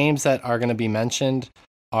one of the games that are going to be mentioned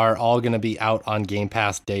are all going to be out on Game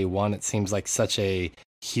Pass day one. It seems like such a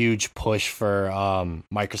huge push for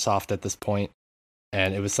Microsoft at this point,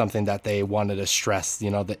 and it was something that they wanted to stress. You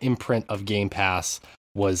know, the imprint of Game Pass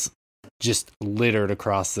was just littered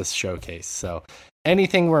across this showcase. So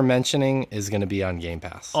anything we're mentioning is going to be on Game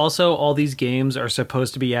Pass. Also, all these games are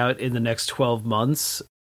supposed to be out in the next 12 months,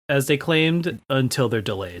 as they claimed, until they're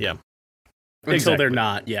delayed. Yeah. Until Exactly. they're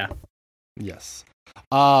not, yeah. Yes.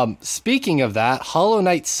 Speaking of that, Hollow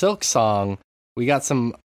Knight Silk Song, we got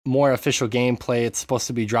some more official gameplay. It's supposed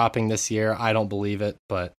to be dropping this year. I don't believe it,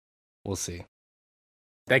 but we'll see.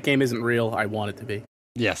 That game isn't real. I want it to be.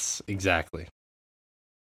 Yes, exactly.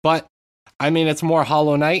 But, I mean, it's more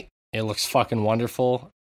Hollow Knight. It looks fucking wonderful.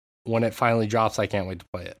 When it finally drops, I can't wait to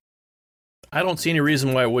play it. I don't see any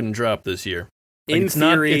reason why it wouldn't drop this year. In it's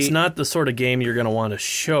theory, it's not the sort of game you're going to want to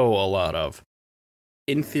show a lot of.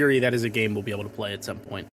 in theory, that is a game we'll be able to play at some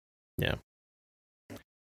point. Yeah.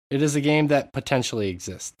 It is a game that potentially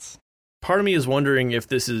exists. Part of me is wondering if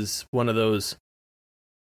this is one of those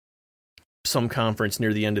some conference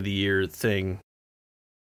near the end of the year thing.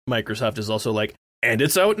 Microsoft is also like, and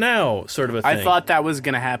it's out now, sort of a thing. I thought that was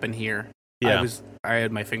going to happen here. Yeah. I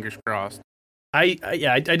had my fingers crossed. I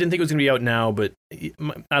didn't think it was going to be out now, but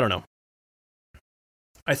I don't know.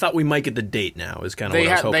 I thought we might get the date now, is kind of what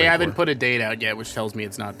I was hoping They haven't for. put a date out yet, which tells me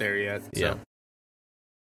it's not there yet. So. Yeah.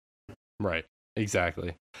 Right.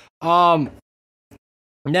 Exactly.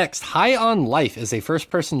 Next, High on Life is a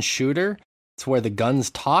first-person shooter. It's where the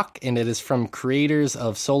guns talk, and it is from creators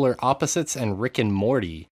of Solar Opposites and Rick and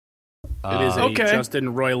Morty. It is a Okay.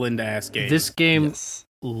 Justin Roiland-ass game. This game Yes.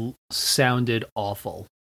 sounded awful.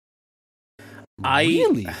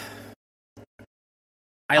 Really?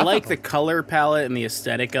 I like the color palette and the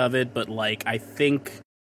aesthetic of it, but like I think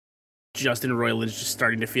Justin Roiland is just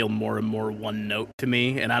starting to feel more and more one note to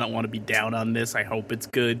me, and I don't want to be down on this. I hope it's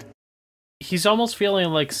good. He's almost feeling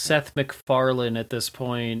like Seth MacFarlane at this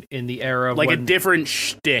point in the era of Like when, a different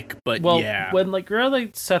shtick, but well, yeah. when like really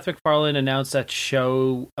Seth MacFarlane announced that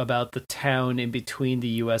show about the town in between the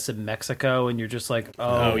U.S. and Mexico, and you're just like,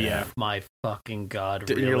 oh yeah. my fucking god,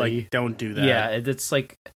 And really? you're like, don't do that. Yeah, it's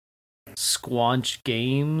like Squanch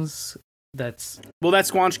Games. That's Well, that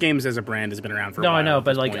Squanch Games as a brand has been around for a no, while. I know, at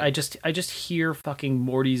but this like point. I just hear fucking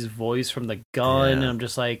Morty's voice from the gun, Yeah. and I'm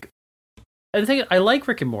just like, I think I like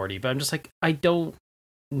Rick and Morty, but I'm just like, I don't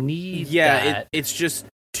need that. It's just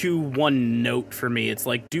too one note for me. It's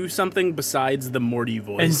like, do something besides the Morty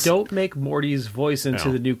voice. And don't make Morty's voice into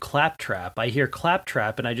No. the new Claptrap. I hear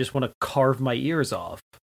Claptrap and I just want to carve my ears off.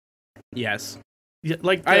 Yes. Yeah,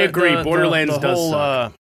 like I agree, Borderlands the does whole,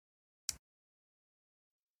 suck.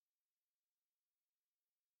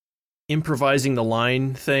 Improvising the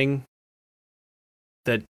line thing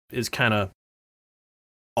that is kind of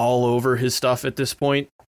all over his stuff at this point.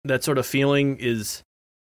 That sort of feeling is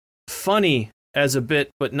funny as a bit,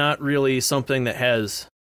 but not really something that has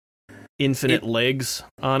infinite legs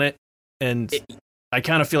on it. And I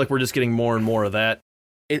kind of feel like we're just getting more and more of that.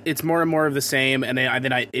 It's more and more of the same, and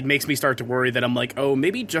then it makes me start to worry that I'm like, oh,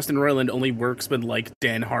 maybe Justin Roiland only works when like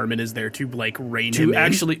Dan Harmon is there to like rein him To in.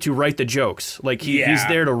 actually to write the jokes. Like he's Yeah.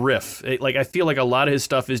 there to riff. Like I feel like a lot of his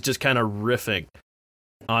stuff is just kind of riffing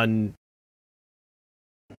on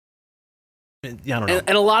I don't know.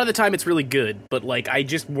 And a lot of the time it's really good, but like I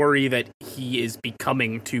just worry that he is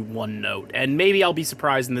becoming too one note. And maybe I'll be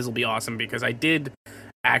surprised and this will be awesome because I did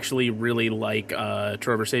actually really like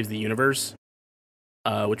Trover Saves the Universe,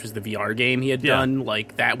 which was the VR game he had done.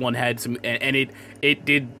 Like, that one had some, and it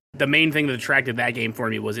did, the main thing that attracted that game for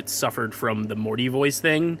me was it suffered from the Morty voice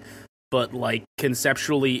thing, but like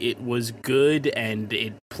conceptually it was good and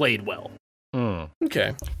it played well.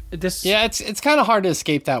 Okay. It's kind of hard to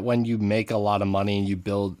escape that when you make a lot of money and you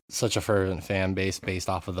build such a fervent fan base based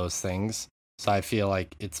off of those things. So I feel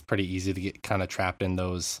like it's pretty easy to get kind of trapped in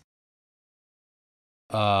those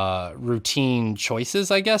routine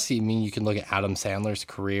choices, I guess. I mean, you can look at Adam Sandler's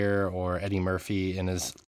career or Eddie Murphy in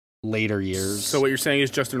his later years. So what you're saying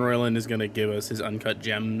is Justin Roiland is going to give us his uncut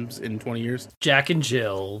gems in 20 years? Jack and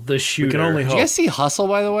Jill, The Shooter. We can only hope. Did you guys see Hustle,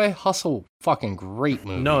 by the way? Hustle, fucking great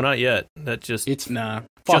movie. No, not yet. That just It's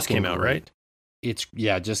just came out, right? It's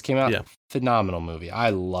just came out. Yeah. Phenomenal movie. I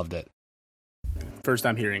loved it. First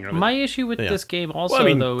time hearing of it. My issue with this game also, well, I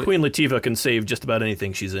mean, though, Queen Latifah can save just about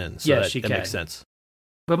anything she's in. So Yeah, that, she that can. makes sense.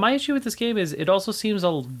 but my issue with this game is it also seems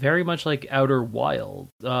very much like Outer Worlds.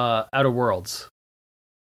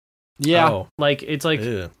 Yeah. Oh, Like it's like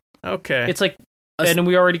ew. Okay. it's like, and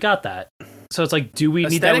we already got that. So it's like, do we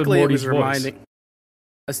need that with Morty's voice?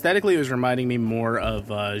 Aesthetically, it was reminding me more of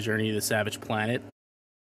Journey to the Savage Planet.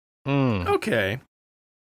 Okay.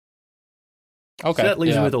 Okay. So that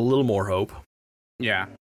leaves me with a little more hope. Yeah.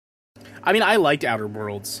 I mean, I liked Outer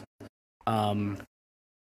Worlds. We'll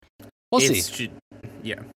see.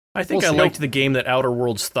 Yeah. I think We'll I see. liked the game that Outer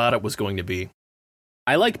Worlds thought it was going to be.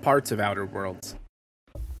 I liked parts of Outer Worlds.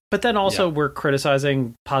 But then also we're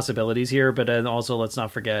criticizing possibilities here, but then also let's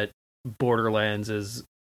not forget Borderlands is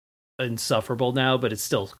insufferable now, but it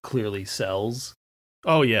still clearly sells.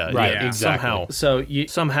 Oh yeah, Right, yeah. exactly.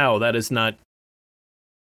 Somehow that has not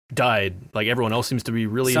died. Like everyone else seems to be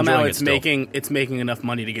really Somehow enjoying it's it still. making enough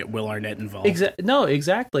money to get Will Arnett involved.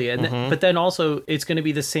 Exactly. And but then also it's going to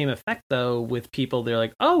be the same effect though with people. They're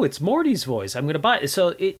like, oh, it's Morty's voice. I'm going to buy it.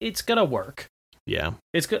 So it's going to work. Yeah.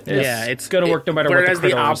 It's good. Yeah, it's going to work no matter what whereas the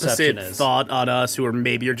critical opposite reception is. thought on us, who are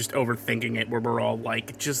maybe are just overthinking it, where we're all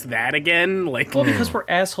like, just that again? Like, Well, because we're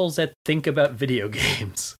assholes that think about video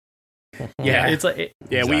games. yeah, It's like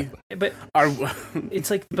but it's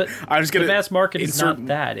like, but I was gonna the mass market is insert- not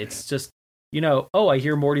that. It's just, I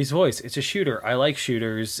hear Morty's voice. It's a shooter. I like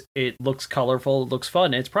shooters. It looks colorful. It looks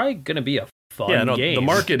fun. It's probably going to be a fun game. The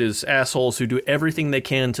market is assholes who do everything they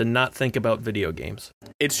can to not think about video games.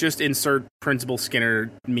 It's just insert Principal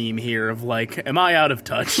Skinner meme here of like, am I out of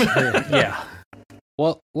touch? Yeah.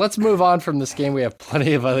 Well, let's move on from this game. We have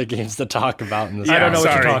plenty of other games to talk about in this. I don't know what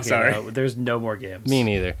sorry, you're talking sorry. about. There's no more games. Me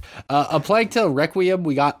neither. A Plague Tale Requiem,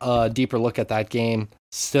 we got a deeper look at that game.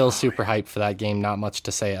 Still super hyped for that game. Not much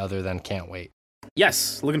to say other than can't wait.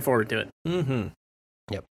 Yes, looking forward to it. Mm-hmm.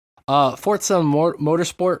 Yep. Forza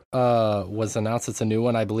Motorsport was announced. It's a new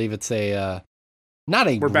one. I believe it's a not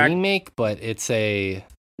a remake, but it's a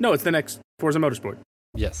No, it's the next Forza Motorsport.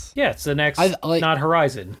 yes. Yeah, it's the next, not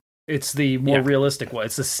Horizon. It's the more realistic one.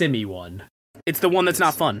 It's the simmy one. It's the one that's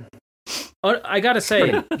not fun. I gotta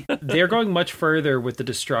say, they're going much further with the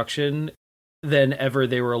destruction than ever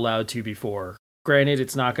they were allowed to before. Granted,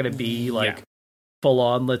 it's not going to be like full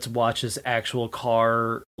on, let's watch this actual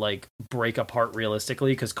car like break apart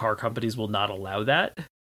realistically, because car companies will not allow that.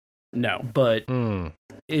 No. But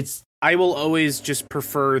it's... I will always just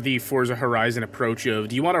prefer the Forza Horizon approach of,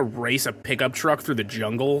 do you want to race a pickup truck through the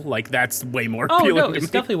jungle? Like, that's way more appealing to me. It's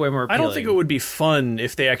definitely way more appealing. I don't think it would be fun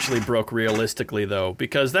if they actually broke realistically, though,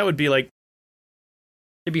 because that would be like...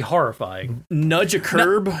 It'd be horrifying. Nudge a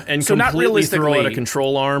curb and completely throw out a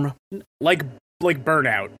control arm. Like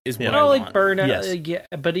Burnout is what I like want. Burnout, Yes. yeah.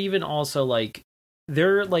 But even also,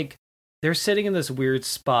 they're sitting in this weird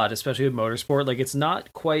spot, especially with motorsport. Like, it's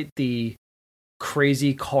not quite the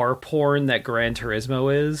crazy car porn that Gran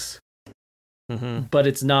Turismo is, but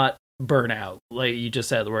it's not Burnout, like you just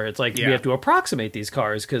said, where it's like we have to approximate these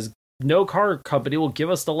cars because no car company will give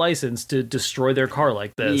us the license to destroy their car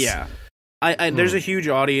like this. Yeah. There's a huge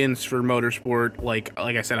audience for motorsport. Like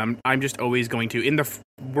I said, I'm just always going to, in the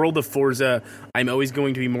world of Forza, I'm always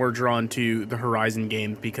going to be more drawn to the Horizon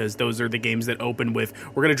games because those are the games that open with,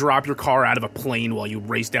 we're going to drop your car out of a plane while you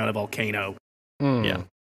race down a volcano. Yeah.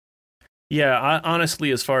 Yeah, honestly,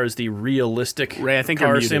 as far as the realistic Ray, I think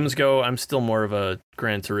car sims go, I'm still more of a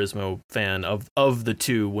Gran Turismo fan of the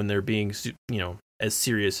two when they're being, as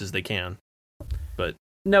serious as they can. But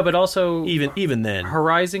no, but also even then,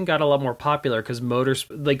 Horizon got a lot more popular because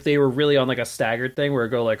they were really on like a staggered thing where it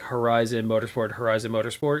go like Horizon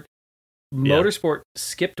Motorsport. Motorsport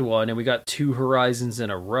skipped one, and we got two Horizons in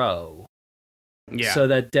a row. Yeah. So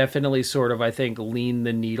that definitely sort of, I think, leaned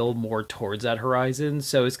the needle more towards that Horizon.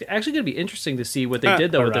 So it's actually going to be interesting to see what they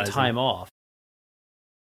did though with the time off.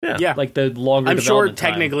 Yeah. Like the longer I'm sure development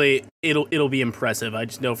time. technically it'll be impressive. I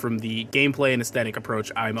just know from the gameplay and aesthetic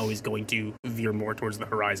approach, I'm always going to veer more towards the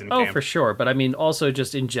Horizon Oh, camp. for sure. But I mean, also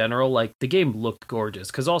just in general, like the game looked gorgeous.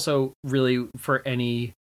 Because also, really, for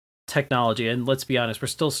any technology, and let's be honest, we're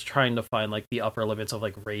still trying to find like the upper limits of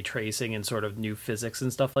like ray tracing and sort of new physics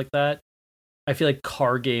and stuff like that. I feel like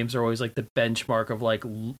car games are always like the benchmark of like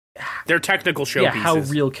They're technical showpieces. yeah, how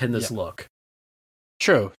real can this look?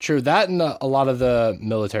 True. That and a lot of the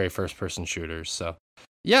military first-person shooters. So,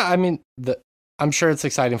 yeah, I mean, I'm sure it's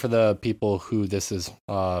exciting for the people who this is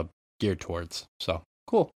geared towards. So,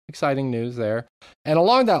 cool. Exciting news there. And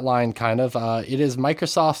along that line, kind of, it is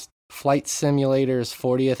Microsoft Flight Simulator's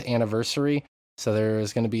 40th anniversary. So there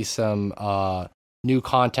is going to be some new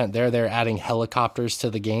content there. They're adding helicopters to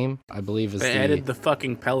the game, I believe. They added the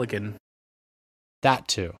fucking Pelican, that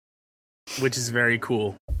too. which is very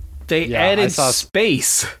cool. They added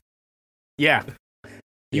space. Yeah.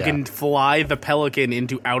 You Yeah. can fly the Pelican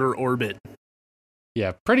into outer orbit.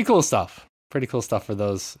 Yeah, pretty cool stuff. Pretty cool stuff for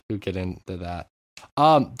those who get into that.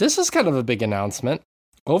 This is kind of a big announcement.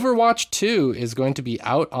 Overwatch 2 is going to be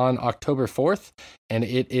out on October 4th, and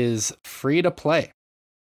it is free to play.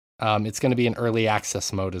 It's going to be in early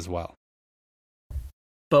access mode as well.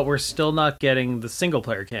 But we're still not getting the single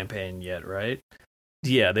player campaign yet, right?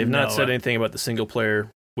 Yeah, they've not No, said anything about the single player,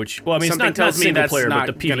 which, well, I mean, it's Something not tells me single that's player, but not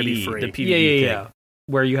the gonna be PvE. free. The PvE thing.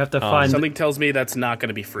 Where you have to find. Something tells me that's not going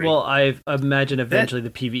to be free. Well, I imagine eventually the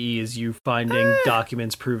PvE is you finding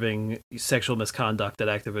documents proving sexual misconduct at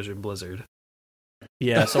Activision Blizzard.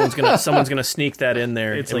 Yeah, someone's gonna sneak that in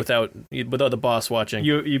there It's like- without the boss watching.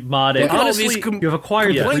 You mod it. Look at all honestly, these You've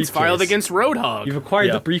acquired the complaints briefcase. filed against Roadhog. You've acquired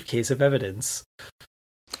Yeah. the briefcase of evidence.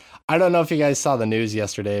 I don't know if you guys saw the news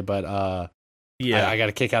yesterday, but I got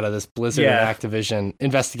a kick out of this. Blizzard Yeah. and Activision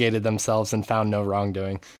investigated themselves and found no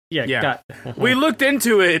wrongdoing. Yeah. Yeah. We looked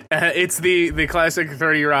into it. It's the classic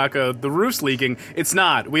 30 Rocco. The roof's leaking. It's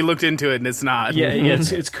not. We looked into it, and it's not. Yeah,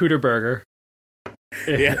 it's Cooterburger.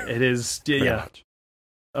 Yeah. It is. Pretty Yeah. much.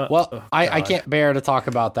 Well, I God. can't bear to talk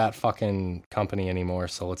about that fucking company anymore,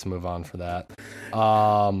 so let's move on for that.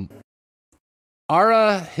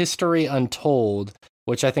 Ara History Untold,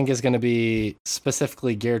 which I think is going to be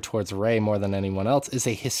specifically geared towards Ray more than anyone else, is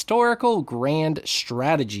a historical grand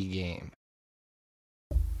strategy game.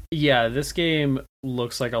 Yeah, this game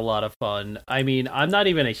looks like a lot of fun. I mean, I'm not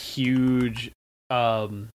even a huge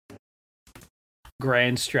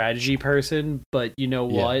grand strategy person, but you know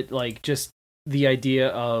Yeah. what? Like, just the idea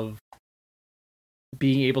of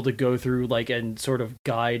being able to go through, like, and sort of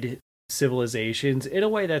guide civilizations in a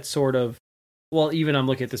way that's sort of, well, even I'm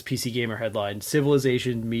looking at this PC Gamer headline,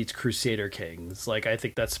 Civilization meets Crusader Kings. Like, I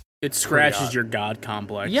think that's It scratches odd. your god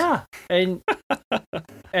complex. Yeah, and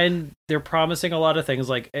they're promising a lot of things.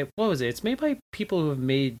 Like, what was it? It's made by people who have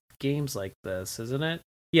made games like this, isn't it?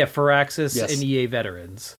 Yeah, Firaxis Yes. and EA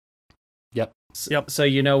veterans. Yep. So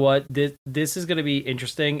you know what? This is going to be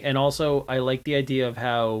interesting, and also I like the idea of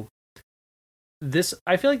how this.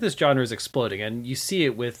 I feel like this genre is exploding, and you see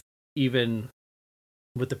it with even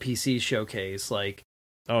with the PC showcase. Like,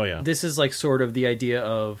 Oh yeah. this is like sort of the idea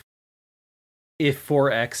of if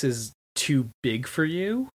 4X is too big for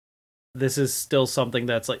you, this is still something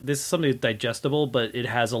that's like, this is something that's digestible, but it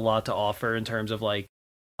has a lot to offer in terms of like,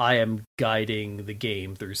 I am guiding the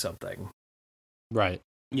game through something. Right.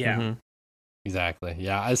 Yeah. Mhm. Exactly.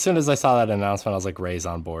 Yeah. As soon as I saw that announcement, I was like, Ray's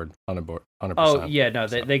on board. 100%. Oh yeah, no,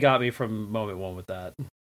 they got me from moment one with that.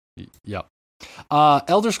 Yep.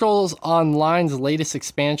 Elder Scrolls Online's latest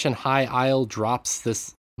expansion, High Isle, drops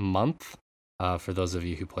this month. For those of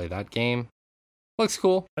you who play that game, looks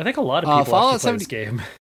cool. I think a lot of people Fallout actually play this game.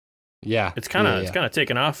 Yeah, It's kind of yeah.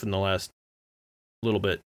 taken off in the last little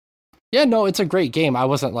bit. Yeah, no, it's a great game. I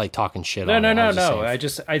wasn't like talking shit on it. I was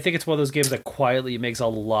just saying- I think it's one of those games that quietly makes a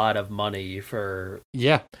lot of money for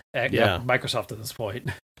Yeah, Microsoft at this point.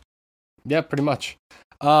 yeah, pretty much.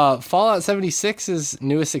 Fallout 76's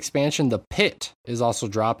newest expansion, The Pit, is also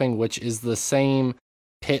dropping, which is the same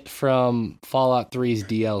pit from Fallout 3's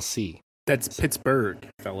DLC. That's Pittsburgh,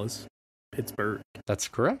 fellas. Pittsburgh. That's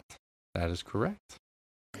correct. That is correct.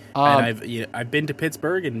 And I've been to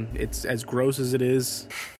Pittsburgh, and it's as gross as it is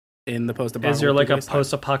in the post-apocalyptic. Is there like a wasteland.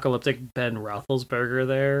 post-apocalyptic Ben Roethlisberger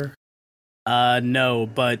there? No,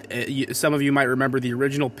 but some of you might remember the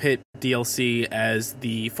original Pit DLC as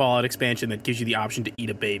the Fallout expansion that gives you the option to eat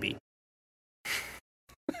a baby.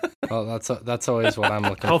 Well, that's always what I'm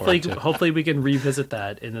looking forward to. Hopefully we can revisit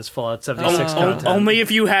that in this Fallout 76 content. Only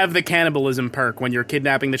if you have the cannibalism perk. When you're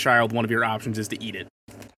kidnapping the child, one of your options is to eat it.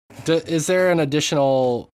 Is there an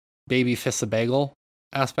additional baby Fissa Bagel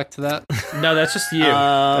aspect to that? No, that's just you.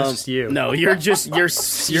 That's just you. No, you're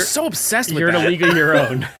so obsessed with You're in that. a league of your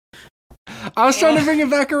own. I was trying to bring it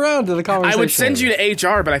back around to the conversation. I would send you to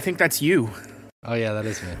HR, but I think that's you. Oh yeah, that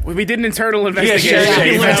is me. We did an internal investigation. Yeah,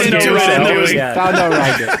 We looked found into no it, and there result. was- Yeah. Found no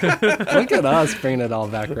racket. Look at us bringing it all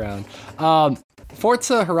back around.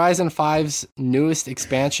 Forza Horizon 5's newest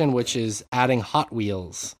expansion, which is adding Hot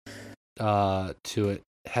Wheels to it,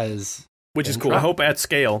 which is cool. I hope at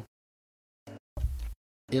scale.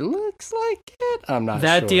 It looks like it. I'm not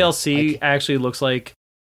That sure. DLC actually looks like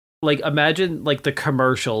imagine like the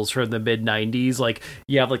commercials from the mid 90s. Like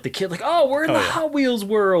you have like the kid like, oh, we're in the Hot Wheels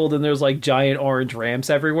world, and there's like giant orange ramps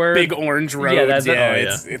everywhere. Big orange roads.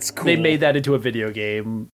 It's cool. They made that into a video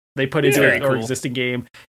game. They put it into very an cool. existing game.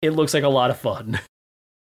 It looks like a lot of fun.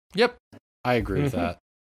 Yep, I agree with that.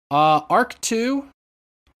 Arc 2.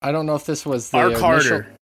 I don't know if this was the Arc initial... Harder.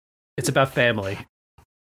 It's about family.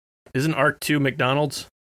 Isn't Arc 2 McDonald's?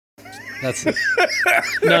 That's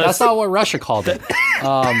that's not what Russia called it.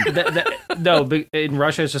 No, but in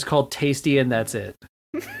Russia it's just called Tasty, and that's it.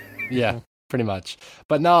 Yeah, pretty much.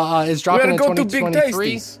 But no, it's dropping in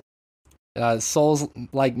 2023. Souls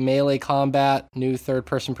like melee combat, new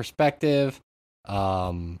third-person perspective.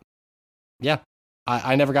 Yeah,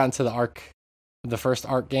 I never got into the first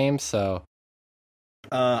Arc game, so.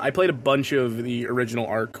 I played a bunch of the original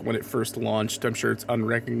Arc when it first launched. I'm sure it's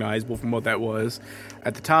unrecognizable from what that was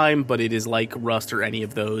at the time, but it is like Rust or any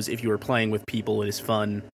of those. If you are playing with people, it is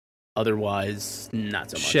fun. Otherwise, not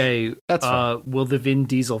so much. Shay, That's fine. will the Vin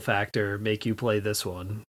Diesel factor make you play this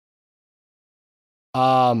one?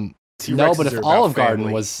 No, T-Rexes but if are about Olive Garden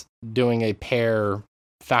family. was doing a pair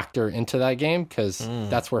factor into that game, because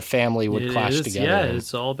that's where family would It clash is, together. Yeah,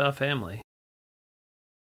 it's all about family.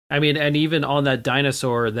 I mean, and even on that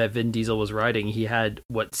dinosaur that Vin Diesel was riding, he had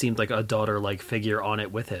what seemed like a daughter-like figure on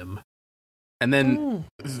it with him. And then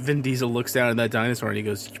Vin Diesel looks down at that dinosaur and he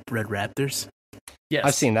goes, "You bred raptors?" Yes.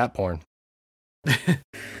 I've seen that porn.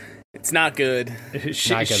 It's not good. Not good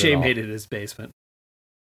Shay at all. made it his basement.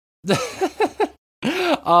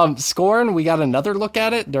 Scorn, we got another look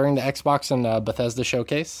at it during the Xbox and Bethesda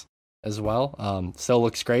showcase as well. Still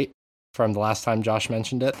looks great from the last time Josh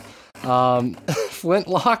mentioned it.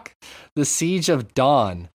 Flintlock, The Siege of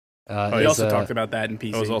Dawn. We also talked about that in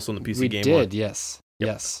PC. That was also in the PC We game. did, yes.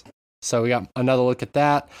 Yes. So we got another look at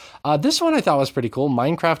that. This one I thought was pretty cool.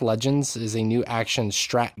 Minecraft Legends is a new action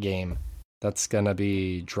strat game that's going to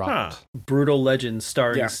be dropped. Brutal Legends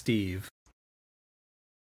starring Yeah. Steve.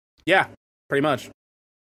 Yeah, pretty much.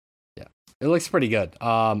 It looks pretty good.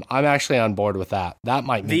 I'm actually on board with that. That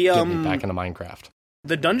might get me back into Minecraft.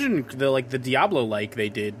 The dungeon, the Diablo-like they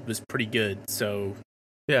did was pretty good. So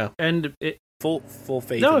Yeah. And it, full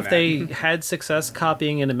faith. no, in if that. they had success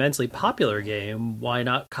copying an immensely popular game, why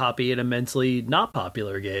not copy an immensely not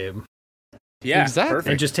popular game? yeah, Exactly. perfect.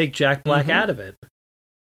 And just take Jack Black out of it.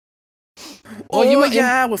 Well, you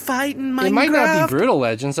might, we're fighting Minecraft. it might not be Brutal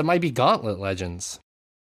Legends. It might be Gauntlet Legends.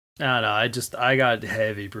 I don't know. I got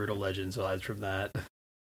heavy Brutal Legends vibes from that.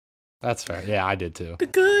 That's fair. Yeah, I did too. The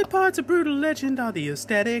good parts of Brutal Legend are the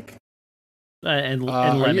aesthetic. And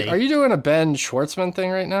Are Lemmy. you doing a Ben Schwartzman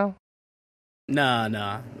thing right now? Nah,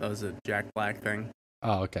 that was a Jack Black thing.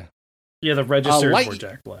 Oh, okay. Yeah, the registered Light- for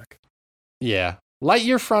Jack Black. Yeah.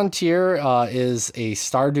 Lightyear Frontier is a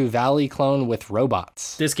Stardew Valley clone with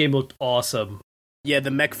robots. This game looked awesome. Yeah,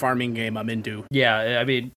 the mech farming game I'm into. Yeah, I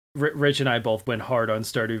mean, Rich and I both went hard on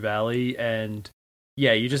Stardew Valley, and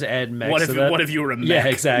yeah, you just add mechs What to that. if you were a mech? Yeah,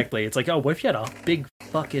 exactly. It's like, oh, what if you had a big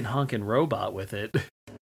fucking honking robot with it?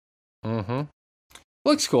 Mm-hmm.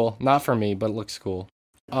 Looks cool. Not for me, but looks cool.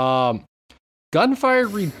 Gunfire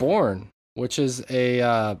Reborn, which is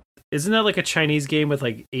a Isn't that like a Chinese game with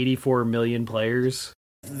like 84 million players?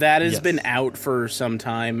 That has Yes. been out for some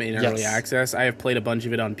time in early Yes. access. I have played a bunch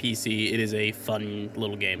of it on PC. It is a fun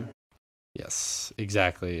little game. yes,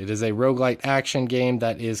 exactly. It is a roguelite action game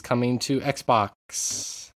that is coming to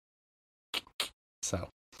Xbox. So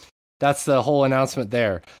that's the whole announcement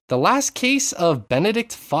there. The Last Case of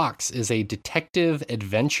Benedict Fox is a detective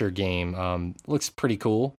adventure game. Looks pretty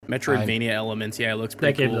cool. Metroidvania elements. Yeah, it looks That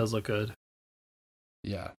pretty game cool. does look good.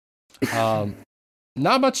 Yeah.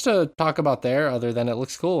 Not much to talk about there other than it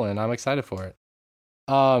looks cool and I'm excited for it.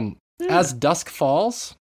 As Dusk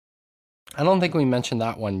Falls, I don't think we mentioned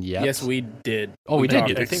that one yet. Yes, we did. Oh, we did.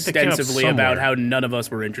 talked I think they came up extensively about somewhere. how none of us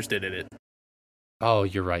were interested in it. Oh,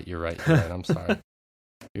 you're right. I'm sorry.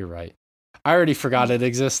 You're right. I already forgot it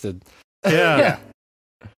existed. Yeah.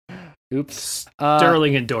 Oops.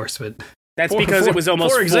 Sterling endorsement. That's For- because for- it was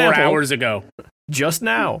almost for 4 example- hours ago. Just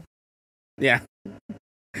now. Yeah.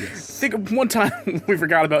 Think of one time we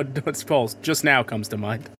forgot about Dutch Pulse. Just now comes to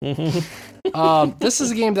mind. This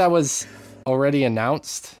is a game that was already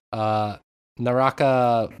announced.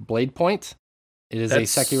 Naraka Blade Point. It is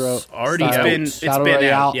That's a Sekiro already style out. It's battle been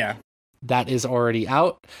royale out, yeah. that is already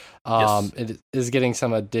out. Yes. It is getting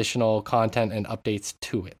some additional content and updates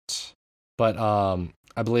to it. But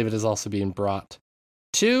I believe it is also being brought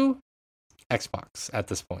to Xbox at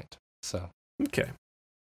this point. So Okay.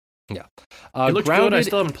 yeah. It looks good. I Grounded,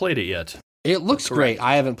 still haven't played it yet. it looks Correct. great.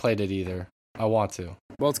 I haven't played it either. I want to.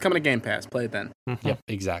 Well, it's coming to Game Pass. Play it then. Yep,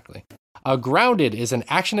 exactly. Grounded is an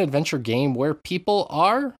action-adventure game where people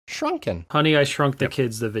are shrunken. Honey, I Shrunk the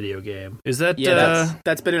Kids, the video game. Is that? Yeah,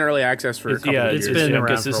 that's been in early access for a couple of It's years. been I around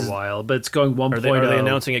guess for this a is- while, but it's going 1.0. Are they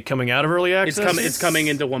announcing it coming out of early It's access? coming. It's coming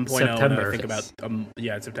into 1.0. September. I think about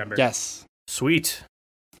it's September. Yes, Sweet.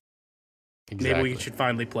 exactly. Maybe we should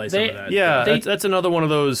finally play some of that. Yeah, They- that's another one of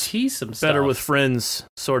those Tease some stuff. better with friends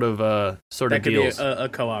sort of That could deals. be a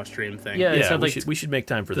co-op stream thing. Yeah, it Yeah, sounds we, like we should make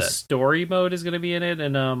time for the that. story mode is going to be in it,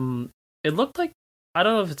 and it looked like, I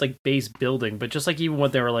don't know if it's like base building, but just like even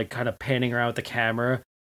when they were like kind of panning around with the camera,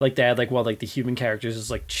 like they had like the human characters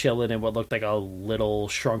just like chilling in what looked like a little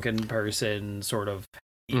shrunken person sort of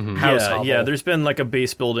Mhm. house Yeah, hovel. yeah. There's been like a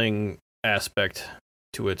base building aspect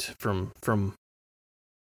to it from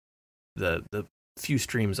the few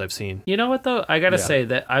streams I've seen. You know what though? I gotta Yeah. say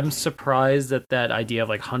that I'm surprised that idea of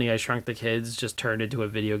like Honey, I Shrunk the Kids just turned into a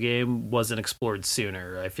video game wasn't explored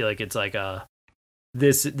sooner. I feel like it's like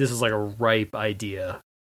this is like a ripe idea.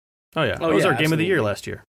 Oh yeah, Oh, that was yeah, our game of the year absolutely. last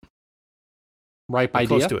year. Ripe We're idea.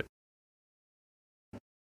 close to it.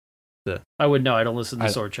 I would know. I don't listen to I-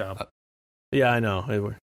 Sword Chomp. Yeah, I know.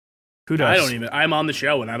 Who does? I don't even. I'm on the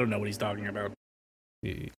show and I don't know what he's talking about.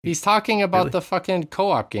 He's talking about Really? the fucking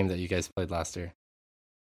co-op game that you guys played last year.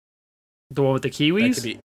 The one with the That Kiwis? could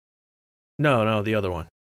be. No, the other one.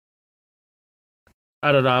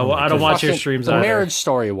 I don't know. I don't The watch your fucking- streams The either. Marriage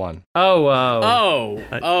Story one. Yeah.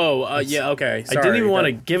 Okay. Sorry. I didn't even want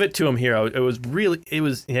to give it to him here. It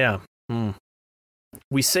was yeah.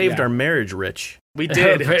 We saved Yeah. our marriage, Rich. We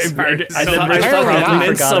did. Very- Sorry. I So thought much- Apparently it not.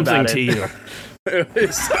 meant Forgot something about to it. you.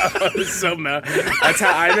 I was so mad. That's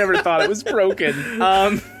how I never thought it was broken.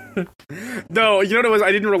 No, you know what it was?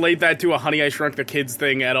 I didn't relate that to a Honey I Shrunk the Kids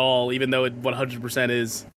thing at all, even though it 100%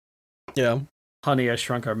 is. Yeah. Honey, I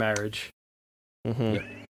Shrunk Our Marriage. Honey,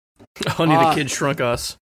 the kid shrunk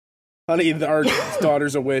us. Honey, our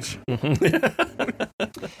daughter's a witch.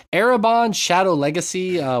 Erebon Shadow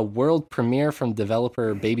Legacy world premiere from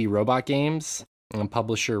developer Baby Robot Games and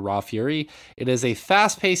publisher Raw Fury. It is a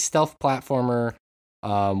fast-paced stealth platformer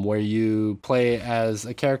where you play as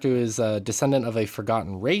a character who is a descendant of a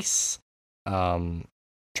forgotten race, trying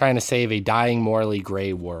to save a dying, morally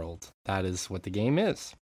gray world. That is what the game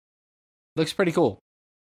is. Looks pretty cool.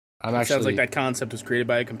 Sounds like that concept was created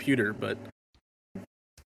by a computer, but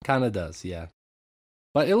Kind of does, yeah.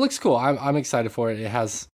 But it looks cool. I'm excited for it. It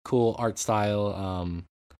has cool art style,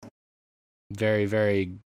 very,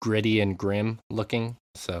 very gritty and grim looking.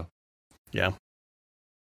 So, Yeah.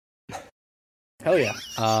 hell yeah.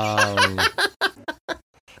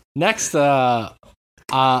 Next,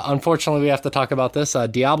 unfortunately, we have to talk about this.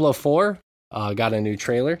 Diablo 4 got a new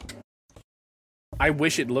trailer. I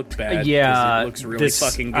wish it looked bad. 'cause Yeah, it looks really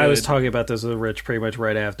fucking good. I was talking about this with Rich pretty much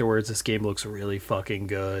right afterwards. This game looks really fucking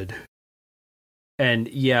good. And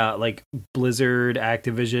yeah, like Blizzard,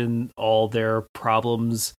 Activision, all their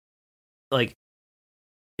problems, like,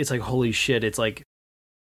 it's like, holy shit. It's like,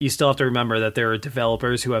 you still have to remember that there are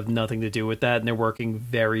developers who have nothing to do with that, and they're working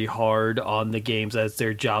very hard on the games as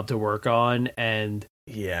their job to work on. And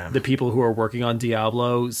Yeah. the people who are working on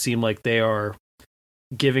Diablo seem like they are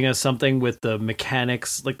giving us something with the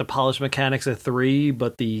mechanics, like the polished mechanics of 3,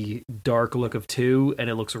 but the dark look of 2, and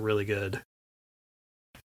it looks really good.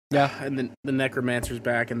 Yeah. And then the Necromancer's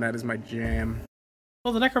back, and that is my jam.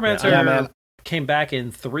 Well, the Necromancer Yeah, man. came back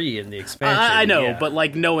in 3 in the expansion. I know, yeah. but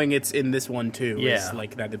like knowing it's in this one too, is Yeah.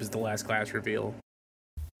 like that it was the last class reveal.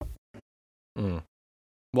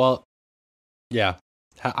 Well, yeah.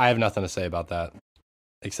 I have nothing to say about that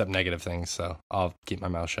except negative things, so I'll keep my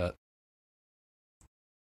mouth shut.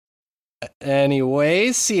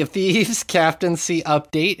 Anyways, Sea of Thieves captaincy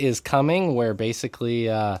update is coming, where basically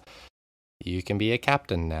you can be a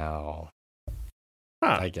captain now.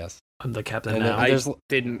 Huh. I guess. I'm the captain And now. I there's-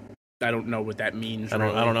 don't know what that means. I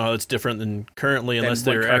don't know how it's different than currently, unless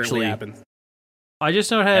they're actually happens. I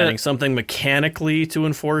just know it adding had, something mechanically to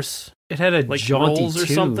enforce it had a like jaunty rolls or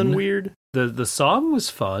tune. something weird. The song was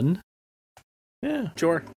fun. Yeah.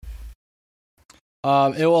 Sure.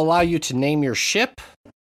 It will allow you to name your ship.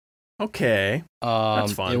 Okay.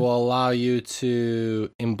 That's fun. It will allow you to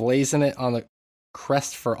emblazon it on the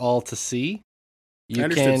crest for all to see. You I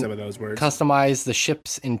understood can some of those words. customize the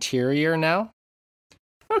ship's interior now.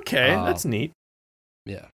 Okay, that's neat.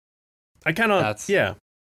 Yeah. I kind of, yeah.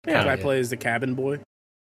 I play as the cabin boy.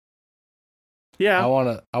 Yeah.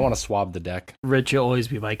 I wanna swab the deck. Rich, you'll always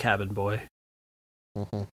be my cabin boy.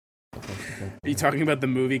 Are you talking about the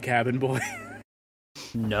movie Cabin Boy?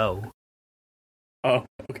 No. Oh,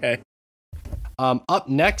 okay. Up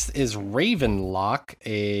next is Ravenlock,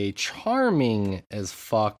 a charming as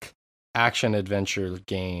fuck action adventure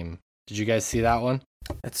game. Did you guys see that one?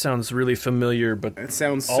 That sounds really familiar, but It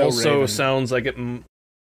sounds so also Raven. sounds like it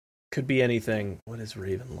could be anything. What is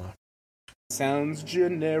Ravenlock? Sounds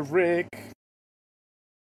generic.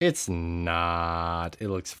 It's not. It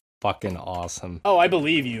looks fucking awesome. Oh, I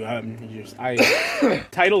believe you.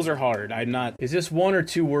 Titles are hard. I'm not. Is this one or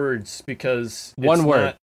two words? Because One it's word.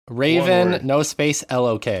 not- Raven, word. no space,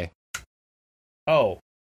 LOK. Oh,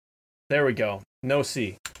 there we go. No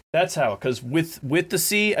C. That's how. Because with the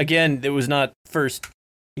C again, it was not first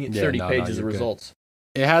 30 no, pages you're of good. results.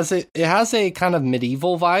 It has a kind of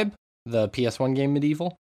medieval vibe. The PS1 game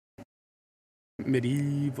Medieval.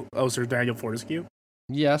 Medieval. Oh, Sir Daniel Fortescue?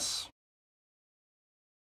 Yes.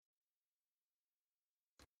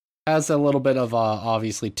 Has a little bit of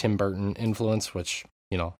obviously Tim Burton influence, which,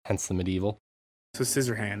 hence the Medieval. So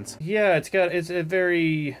Scissorhands. Yeah, it's a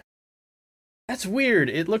very. That's weird.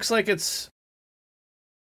 It looks like it's.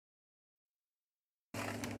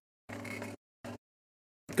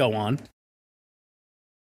 Go on.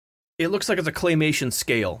 It looks like it's a claymation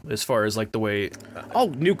scale as far as like the way, Oh,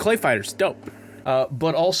 new Clay Fighters. Dope.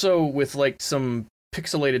 but also with like some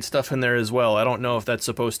pixelated stuff in there as well. I don't know if that's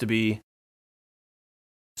supposed to be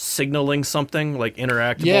signaling something like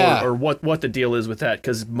interactable Yeah. or what the deal is with that,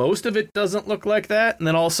 because most of it doesn't look like that, and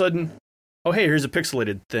then all of a sudden, oh hey, here's a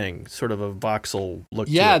pixelated thing, sort of a voxel look.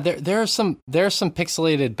 Yeah, to it. there are some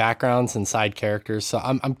pixelated backgrounds and side characters, so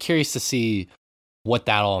I'm curious to see what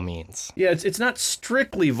that all means. Yeah, it's not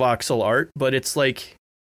strictly voxel art, but it's like,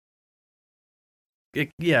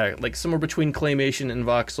 like somewhere between claymation and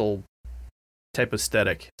voxel type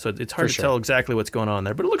aesthetic. So it's hard For to sure. tell exactly what's going on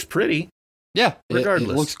there, but it looks pretty. Yeah, it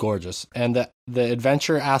Regardless. looks gorgeous, and the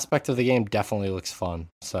adventure aspect of the game definitely looks fun.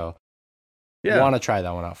 So Yeah. want to try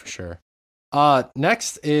that one out for sure.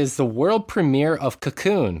 Next is the world premiere of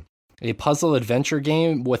Cocoon, a puzzle adventure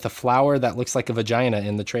game with a flower that looks like a vagina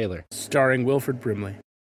in the trailer. Starring Wilford Brimley.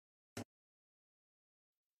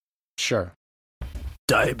 Sure.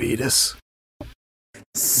 Diabetes.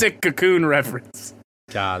 Sick Cocoon reference.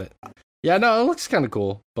 Got it. Yeah, no, it looks kind of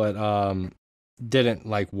cool, but didn't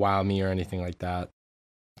like wow me or anything like that.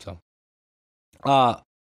 So,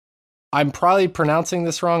 I'm probably pronouncing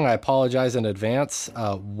this wrong. I apologize in advance.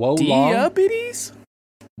 Diabetes?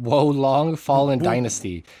 Wolong Fallen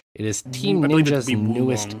Dynasty. It is Team I believe it to Ninja's be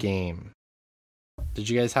newest Wulong. game. Did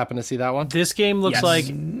you guys happen to see that one? This game looks Yes. like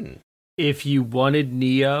if you wanted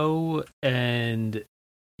Neo and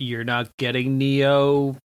you're not getting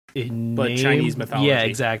Neo in But name, Chinese mythology. Yeah,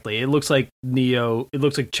 exactly. It looks like Neo. It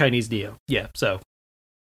looks like Chinese Neo. Yeah. So.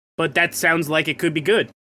 But that sounds like it could be good.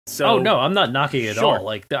 So Oh no, I'm not knocking it at Sure. all.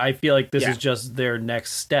 Like I feel like this Yeah. is just their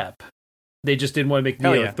next step. They just didn't want to make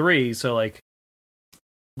Hell Neo yeah. 3, so like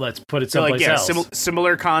let's put it So someplace else.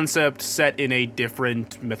 similar concept set in a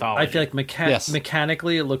different mythology. I feel like Yes.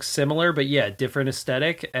 mechanically it looks similar, but yeah, different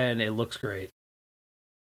aesthetic, and it looks great.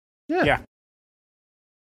 Yeah.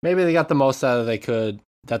 Maybe they got the most out of they could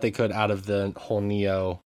out of the whole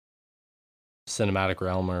Neo cinematic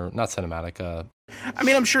realm, or not cinematic. I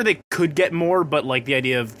mean, I'm sure they could get more, but like the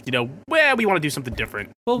idea of, we want to do something different.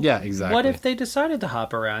 Well, Yeah, exactly. What if they decided to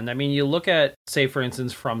hop around? I mean, you look at, say, for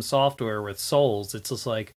instance, From Software with Souls. It's just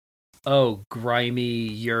like, oh, grimy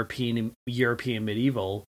European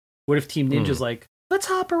medieval. What if Team Ninja's like, let's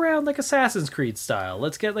hop around like Assassin's Creed style.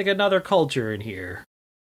 Let's get like another culture in here.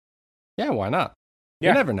 Yeah, why not? Yeah,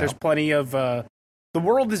 You never know. There's plenty of. The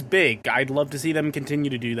world is big. I'd love to see them continue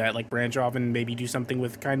to do that, like branch off and maybe do something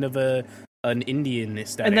with kind of an Indian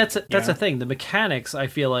aesthetic. And that's you know? the thing. The mechanics, I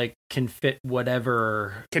feel like, can fit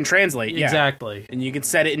whatever. Can translate, yeah. Exactly. And you can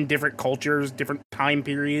set it in different cultures, different time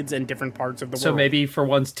periods, and different parts of the So world. maybe for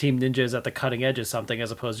once, Team Ninja is at the cutting edge of something,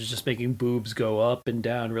 as opposed to just making boobs go up and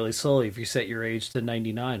down really slowly if you set your age to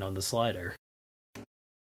 99 on the slider.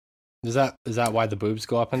 Is that why the boobs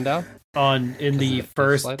go up and down? On the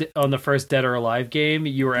first Dead or Alive game,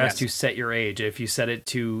 you were asked Yes. to set your age. If you set it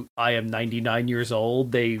to I am 99 years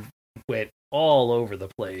old, they went all over the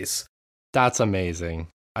place. That's amazing.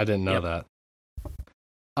 I didn't know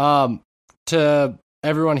that. To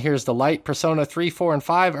Everyone Hears the Light, Persona 3, 4, and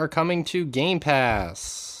 5 are coming to Game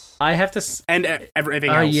Pass. I have to... And everything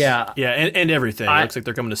else. Yeah, and everything. It looks like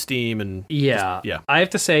they're coming to Steam and... Yeah. Yeah. I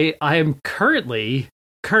have to say, I am currently,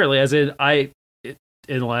 as in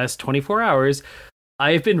in the last 24 hours,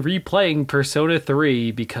 I've been replaying Persona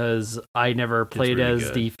 3 because I never played really as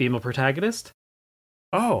good. the female protagonist.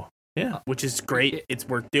 Oh, yeah. Which is great. It's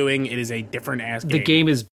worth doing. It is a different ass game. The game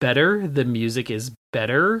is better. The music is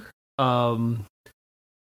better.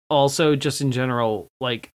 Also, just in general,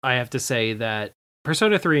 like, I have to say that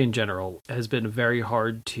Persona 3 in general has been very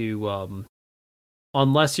hard to,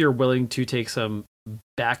 unless you're willing to take some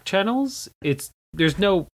back channels, there's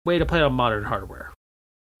no way to play it on modern hardware.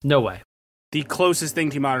 No way. The closest thing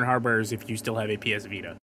to modern hardware is if you still have a PS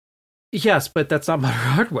Vita. Yes, but that's not modern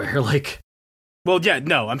hardware. Like, well, yeah,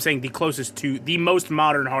 no, I'm saying the closest to the most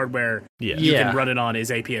modern hardware you can run it on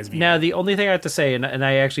is a PS Vita. Now, the only thing I have to say, and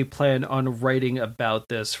I actually plan on writing about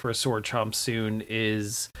this for Sword Chomp soon,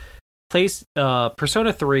 is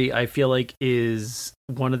Persona 3, I feel like, is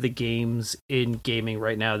one of the games in gaming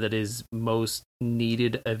right now that is most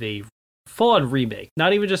needed of a full-on remake,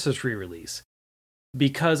 not even just a re-release.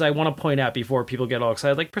 Because I want to point out before people get all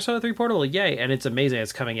excited, like, Persona 3 Portable, yay, and it's amazing,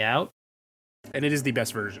 it's coming out. And it is the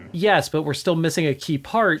best version. Yes, but we're still missing a key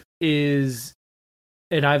part and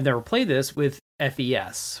I've never played this, with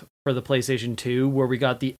FES for the PlayStation 2, where we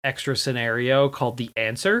got the extra scenario called The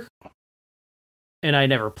Answer. And I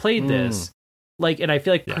never played this. Like, and I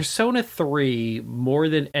feel like Persona 3, more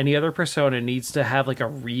than any other Persona, needs to have like a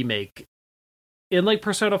remake in like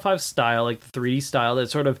Persona 5 style, like the 3D style,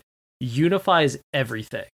 that sort of unifies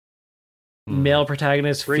everything. Male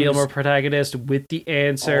protagonist, female protagonist, with the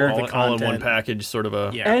answer, all in one package, sort of a...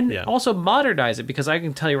 And also modernize it, because I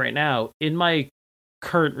can tell you right now, in my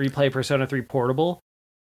current replay Persona 3 Portable,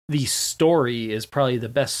 the story is probably the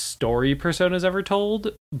best story Persona's ever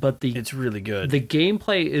told, but it's really good. The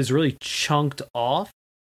gameplay is really chunked off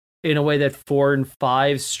in a way that 4 and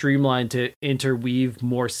 5 streamline to interweave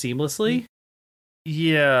more seamlessly.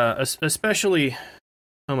 Yeah, especially...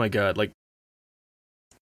 Oh my god, like...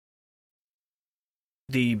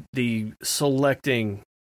 The selecting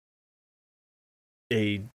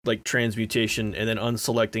a like transmutation and then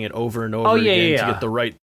unselecting it over and over again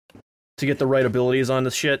to get the right abilities on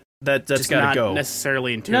the shit, that's gotta go.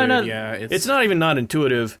 Necessarily intuitive. No. Yeah, it's not even not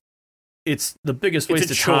intuitive. It's the biggest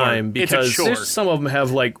waste of time, because some of them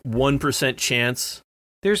have like 1% chance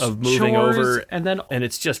of moving over, and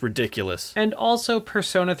it's just ridiculous. And also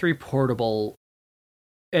Persona 3 Portable.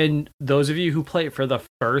 And those of you who play it for the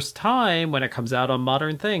first time when it comes out on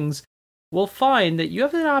modern things will find that you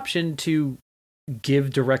have an option to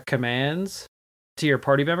give direct commands to your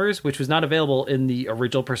party members, which was not available in the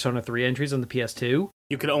original Persona 3 entries on the PS2.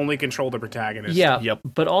 You could only control the protagonist. Yeah,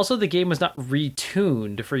 but also the game was not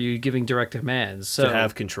retuned for you giving direct commands. So, to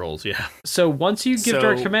have controls, yeah. So once you give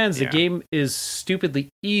direct commands, the game is stupidly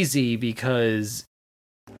easy, because...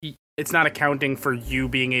 It's not accounting for you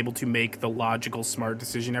being able to make the logical, smart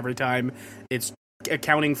decision every time. It's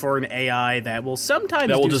accounting for an AI that will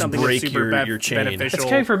sometimes do just something break that's super your chain. beneficial. It's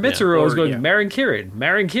kind of for Mitsuru, who's going Marin Kirin,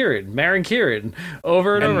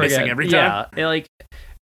 over and over missing again. Every time. Yeah,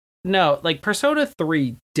 like Persona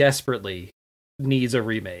 3 desperately needs a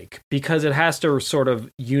remake, because it has to sort of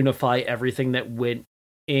unify everything that went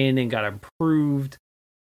in and got improved.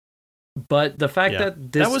 But the fact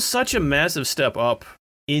that that was such a massive step up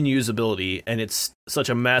in usability, and it's such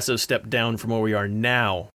a massive step down from where we are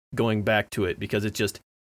now going back to it, because it's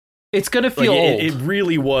gonna feel old. It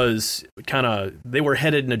really was kind of, they were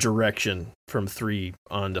headed in a direction from 3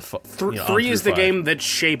 on to 3 is the game that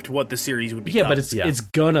shaped what the series would become. Yeah, but it's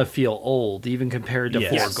gonna feel old, even compared to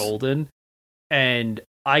 4 Golden. And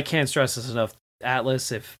I can't stress this enough,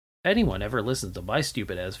 Atlas, if anyone ever listens to my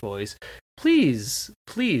stupid ass voice, please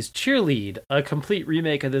cheerlead a complete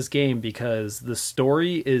remake of this game, because the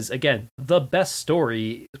story is, again, the best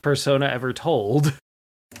story Persona ever told.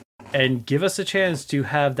 And give us a chance to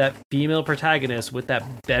have that female protagonist with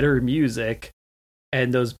that better music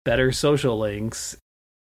and those better social links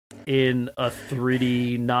in a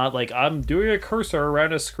 3D, not like I'm doing a cursor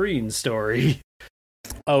around a screen story.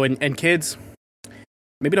 Oh, and kids,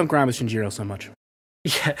 maybe don't grind with Shinjiro so much.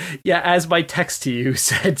 Yeah, as my text to you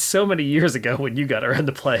said so many years ago when you got around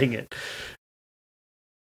to playing it.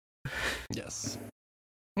 Yes.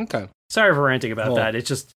 Okay. Sorry for ranting about that. It's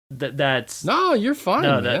just that's... No, you're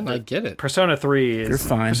fine, man. I get it. Persona 3 is... You're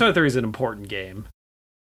fine. Persona 3 is an important game.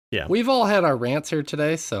 Yeah. We've all had our rants here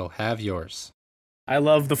today, so have yours. I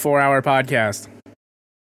love the 4-hour podcast.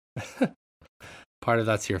 Part of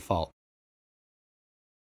that's your fault.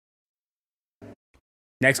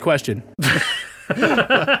 Next question.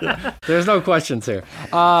 There's no questions here.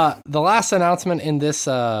 The last announcement in this,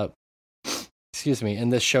 in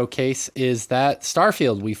this showcase is that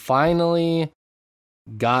Starfield, we finally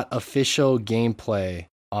got official gameplay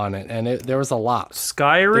on it, and there was a lot.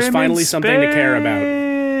 Skyrim. There's finally something to care about.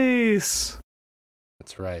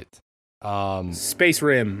 That's right. Space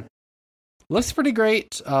Rim. Looks pretty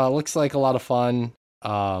great. Looks like a lot of fun.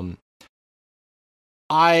 Todd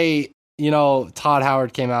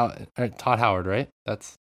Howard came out. Todd Howard, right?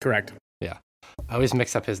 That's correct. Yeah. I always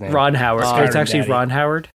mix up his name. Ron Howard. It's actually Daddy. Ron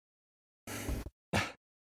Howard.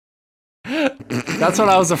 That's what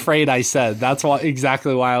I was afraid I said. That's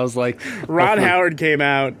exactly why I was like... Ron Howard came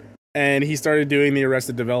out, and he started doing the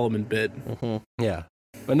Arrested Development bit. Mm-hmm. Yeah.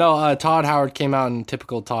 But no, Todd Howard came out in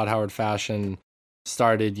typical Todd Howard fashion,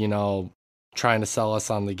 started, trying to sell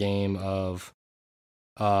us on the game of...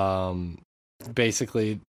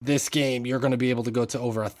 basically, this game, you're going to be able to go to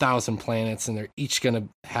over 1,000 planets, and they're each going to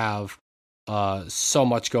have so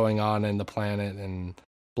much going on in the planet, and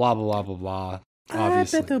blah, blah, blah, blah, blah.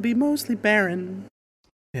 Obviously. I bet they'll be mostly barren.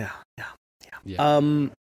 Yeah.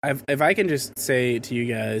 If I can just say to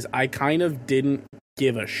you guys, I kind of didn't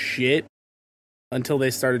give a shit until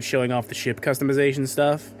they started showing off the ship customization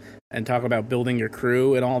stuff and talk about building your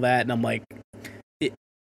crew and all that, and I'm like...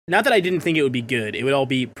 Not that I didn't think it would be good. It would all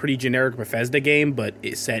be pretty generic Bethesda game, but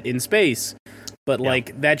it's set in space. But,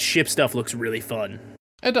 that ship stuff looks really fun.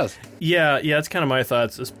 It does. Yeah, that's kind of my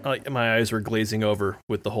thoughts. My eyes were glazing over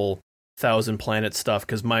with the whole 1,000 planet stuff,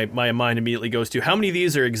 because my mind immediately goes to, how many of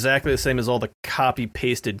these are exactly the same as all the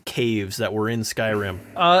copy-pasted caves that were in Skyrim?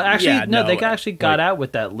 They actually got out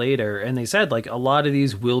with that later, and they said, a lot of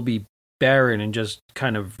these will be barren and just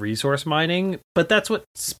kind of resource mining, but that's what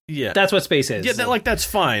space is. Yeah, that's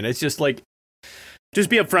fine. It's just just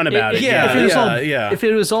be upfront about it. If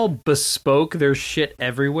it was all bespoke, there's shit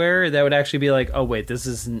everywhere, that would actually be oh wait, this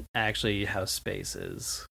isn't actually how space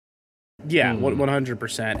is. Yeah,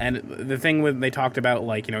 100%. And the thing when they talked about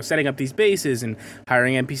setting up these bases and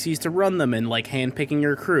hiring NPCs to run them and handpicking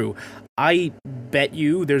your crew, I bet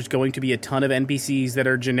you there's going to be a ton of NPCs that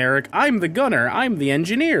are generic. I'm the gunner, I'm the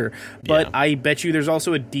engineer. But I bet you there's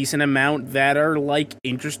also a decent amount that are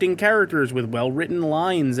interesting characters with well-written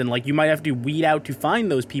lines, and you might have to weed out to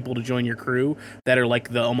find those people to join your crew that are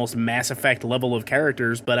the almost Mass Effect level of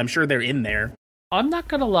characters, but I'm sure they're in there. I'm not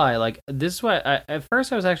gonna lie, this is why at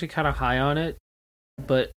first I was actually kind of high on it,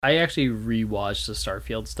 but I actually rewatched the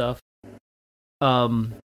Starfield stuff.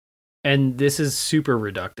 And this is super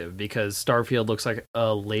reductive because Starfield looks like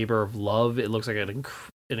a labor of love. It looks like an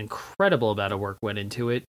incredible amount of work went into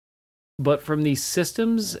it. But from the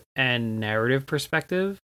systems and narrative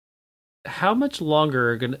perspective, how much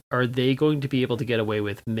longer are they going to be able to get away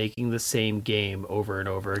with making the same game over and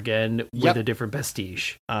over again with a different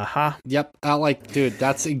prestige? Yep. Dude,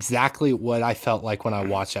 that's exactly what I felt like when I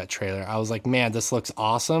watched that trailer. I was like, man, this looks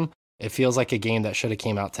awesome. It feels like a game that should have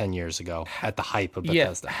came out 10 years ago at the hype of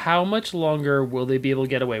Bethesda. Yeah. How much longer will they be able to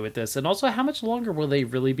get away with this? And also, how much longer will they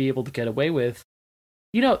really be able to get away with?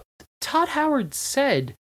 Todd Howard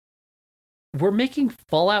said, we're making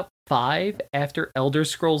Fallout 5 after Elder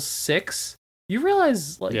Scrolls 6. You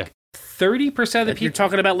realize 30% of the people... You're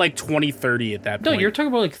talking about 2030 at that point. No, you're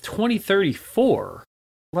talking about 2034.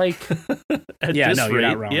 you're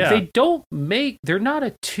not wrong. Yeah. They're not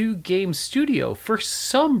a 2-game studio for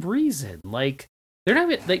some reason. They're not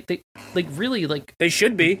really They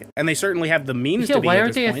should be, and they certainly have the means to be. Why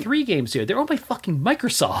aren't they a 3-game studio? They're owned by fucking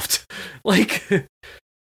Microsoft.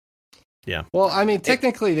 Yeah. Well, I mean,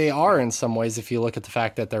 technically they are in some ways if you look at the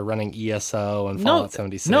fact that they're running ESO and Fallout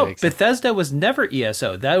 76. No, Bethesda was never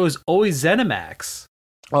ESO. That was always ZeniMax.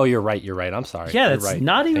 Oh, you're right. I'm sorry. Yeah, that's right.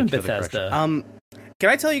 not even Bethesda. Can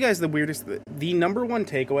I tell you guys the weirdest... The number one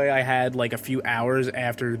takeaway I had a few hours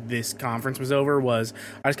after this conference was over was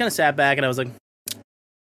I just kind of sat back and I was like,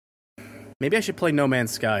 maybe I should play No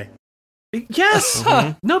Man's Sky. Yes!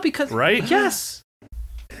 No, because... Right? Yes!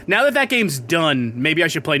 Now that game's done, maybe I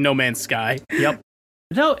should play No Man's Sky. Yep.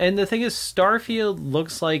 No, and the thing is, Starfield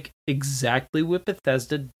looks like exactly what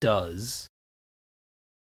Bethesda does.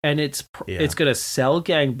 And it's going to sell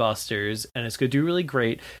gangbusters, and it's going to do really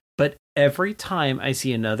great. But every time I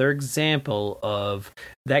see another example of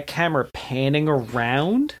that camera panning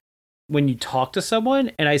around when you talk to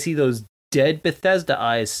someone, and I see those dead Bethesda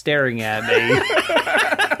eyes staring at me...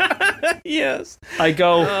 Yes. I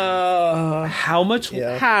go, how much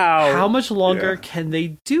longer can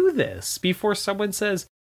they do this before someone says,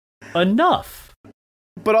 enough?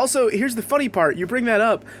 But also, here's the funny part. You bring that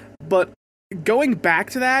up, but going back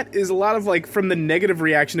to that is a lot of like from the negative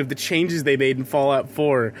reaction of the changes they made in Fallout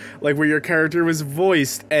 4, like where your character was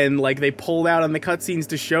voiced and like they pulled out on the cutscenes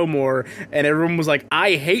to show more, and everyone was like,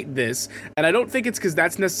 I hate this. And I don't think it's because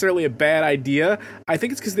that's necessarily a bad idea. I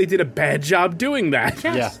think it's because they did a bad job doing that.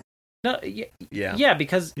 Yes. No, yeah,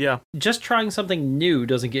 because just trying something new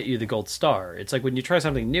doesn't get you the gold star. It's like when you try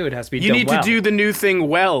something new, it has to be you done need well. to do the new thing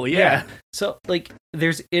well, yeah. So, like,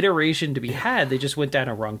 there's iteration to be had. They just went down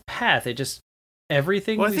a wrong path. It just,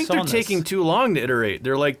 everything Well, I we think saw they're in taking this, too long to iterate.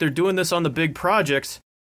 They're doing this on the big projects.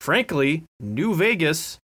 Frankly, New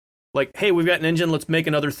Vegas, like, hey, we've got an engine, let's make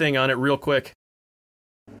another thing on it real quick.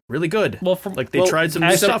 Really good. Well, they tried some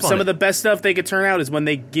new stuff on some it. of the best stuff they could turn out is when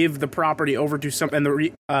they give the property over to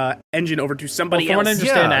the engine over to somebody from what I else.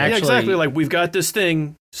 understand, yeah, actually, exactly. Like, we've got this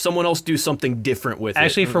thing, someone else do something different with it.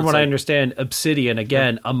 Actually, from It's what I like- understand, Obsidian,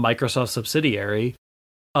 again, a Microsoft subsidiary,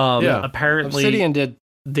 apparently Obsidian did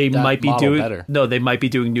they that might be model doing better. No, they might be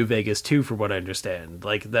doing New Vegas too, from what I understand.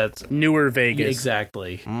 Like that's Newer Vegas.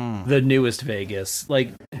 exactly the newest Vegas.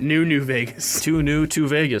 Like New Vegas. Too new to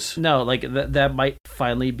Vegas. no, like that might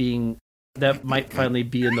finally be in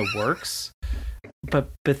the works.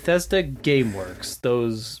 But Bethesda GameWorks,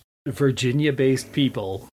 those Virginia-based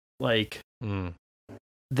people, like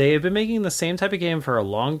they have been making the same type of game for a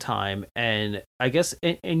long time, and I guess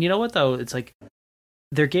and you know what though, it's like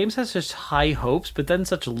their games have such high hopes, but then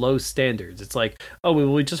such low standards. It's like, oh,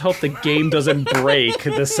 we just hope the game doesn't break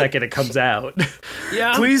the second it comes out.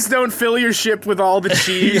 Yeah. Please don't fill your ship with all the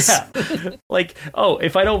cheese. Yeah. Like, oh,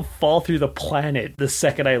 if I don't fall through the planet the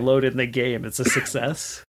second I load in the game, it's a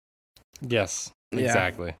success. Yes, Yeah.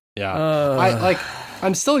 exactly. Yeah.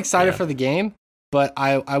 I'm still excited for the game, but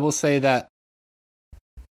I will say that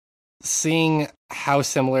seeing how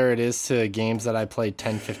similar it is to games that I played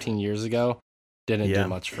 10, 15 years ago didn't do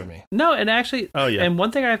much for me. No, and actually, yeah. and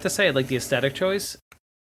one thing I have to say, like the aesthetic choice,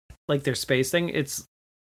 like their space thing, it's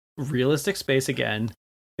realistic space again.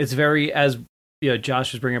 It's very, as you know,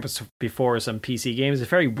 Josh was bringing up before, some PC games. It's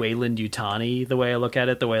very Wayland Yutani, the way I look at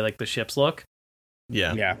it, the way like the ships look.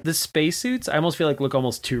 Yeah. The spacesuits, I almost feel like look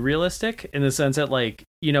almost too realistic in the sense that, like,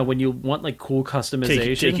 you know, when you want like cool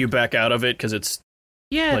customization, Take you back out of it because it's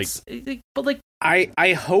but like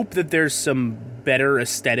I hope that there's some better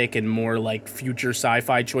aesthetic and more like future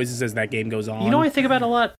sci-fi choices as that game goes on. You know what I think about it a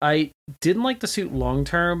lot? I didn't like the suit long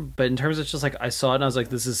term, but in terms of just like I saw it and I was like,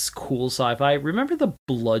 this is cool sci-fi. Remember the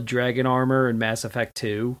Blood Dragon armor in Mass Effect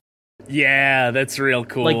 2? Yeah, that's real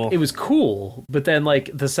cool. Like, it was cool, but then like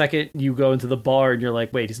the second you go into the bar and you're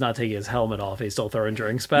like, wait, he's not taking his helmet off, he's still throwing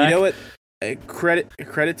drinks back. You know what? Credit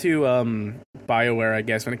to BioWare, I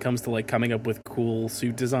guess, when it comes to like coming up with cool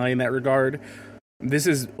suit design in that regard. This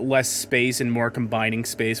is less space and more combining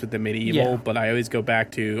space with the medieval, but I always go back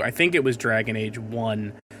to, I think it was Dragon Age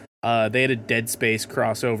 1. They had a Dead Space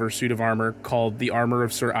crossover suit of armor called the Armor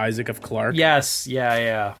of Sir Isaac of Clarke. Yes,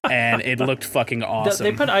 yeah. And it looked fucking awesome.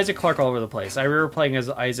 They put Isaac Clarke all over the place. I remember playing as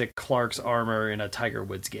Isaac Clarke's armor in a Tiger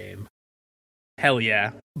Woods game. Hell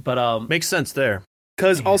yeah. But makes sense there.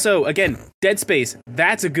 Because also, again, Dead Space,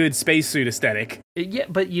 that's a good spacesuit aesthetic. Yeah,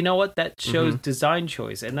 but you know what? That shows design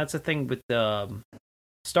choice, and that's the thing with the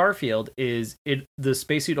Starfield is the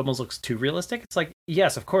spacesuit almost looks too realistic. It's like,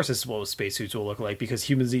 yes, of course, this is what spacesuits will look like because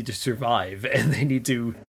humans need to survive and they need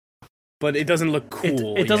to. But it doesn't look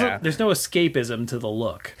cool. It doesn't. Yeah. There's no escapism to the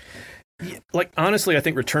look. Yeah, like, honestly, I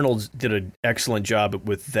think Returnal did an excellent job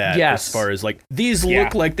with that. Yes. As far as like these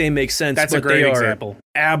look like they make sense. That's but a great they example.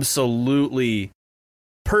 Are absolutely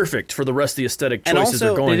perfect for the rest of the aesthetic choices and also,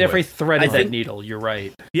 they're going they definitely with. threaded that needle. You're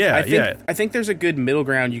right. Yeah, I think there's a good middle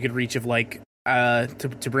ground you could reach of like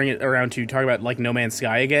to bring it around to talk about like No Man's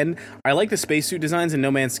Sky again. I like the spacesuit designs in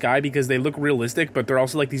No Man's Sky because they look realistic, but they're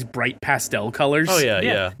also like these bright pastel colors. Oh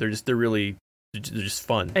yeah. They're just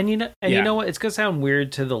fun. And you know what? It's gonna sound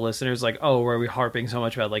weird to the listeners, like, oh, why are we harping so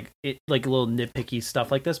much about like little nitpicky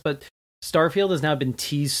stuff like this? But Starfield has now been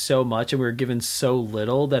teased so much, and we were given so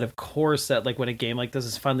little that, of course, that like when a game like this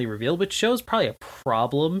is finally revealed, which shows probably a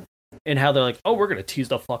problem in how they're like, oh, we're gonna tease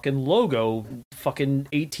the fucking logo, fucking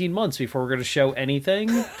 18 months before we're gonna show anything.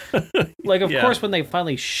 Like, of course, when they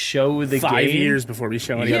finally show the 5 game, years before we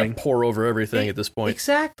show anything, pour over everything at this point.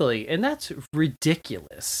 Exactly, and that's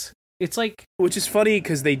ridiculous. It's like, which is funny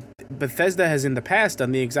because Bethesda has in the past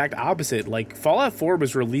done the exact opposite. Like Fallout 4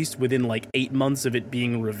 was released within like 8 months of it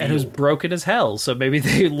being revealed, and it was broken as hell. So maybe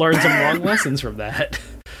they learned some wrong lessons from that.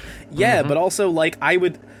 Yeah, but also like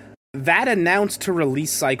that announced to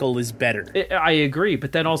release cycle is better. I agree,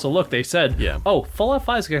 but then also look, they said, Yeah. oh, Fallout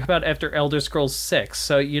 5 is going to come out after Elder Scrolls 6.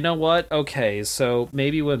 So you know what? Okay, so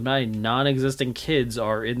maybe when my non-existing kids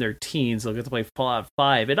are in their teens, they'll get to play Fallout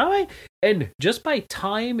 5. And just by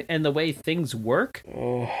time and the way things work,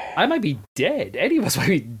 I might be dead. Any of us might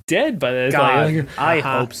be dead by the God, I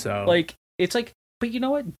hope so. Like, it's like, but you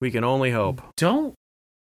know what? We can only hope. Don't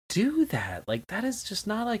do that. Like, that is just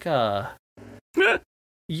not like a...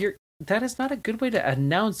 that is not a good way to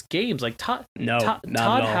announce games. Like Todd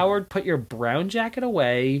Howard, put your brown jacket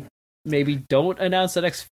away. Maybe don't announce the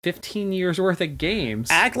next 15 years worth of games.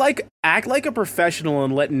 Act like a professional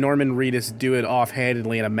and let Norman Reedus do it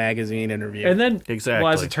offhandedly in a magazine interview. And then, exactly.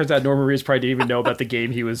 Well, as it turns out, Norman Reedus probably didn't even know about the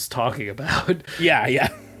game he was talking about. Yeah.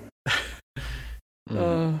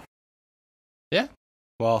 Yeah.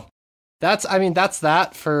 Well, that's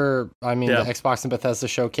that for the Xbox and Bethesda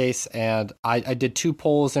showcase, and I did 2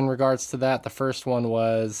 polls in regards to that. The first one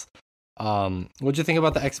was, what'd you think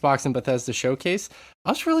about the Xbox and Bethesda showcase?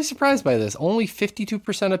 I was really surprised by this. Only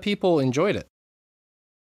 52% of people enjoyed it.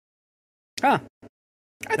 Huh.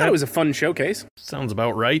 I thought it was a fun showcase. Sounds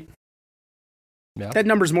about right. Yeah. That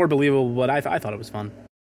number's more believable, but I thought it was fun.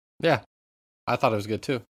 Yeah. I thought it was good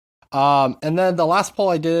too. And then the last poll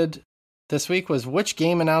I did this week was, which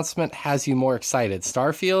game announcement has you more excited,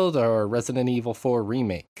 Starfield or Resident Evil 4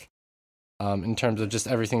 Remake? In terms of just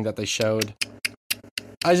everything that they showed.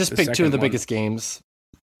 I just picked 2 of the biggest games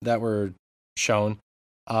that were shown.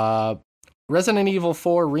 Resident Evil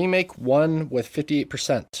 4 Remake won with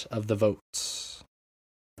 58% of the votes.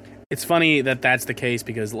 It's funny that that's the case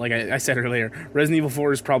because, like I said earlier, Resident Evil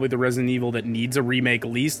 4 is probably the Resident Evil that needs a remake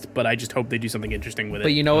least, but I just hope they do something interesting with it.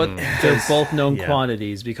 But you know what? They're both known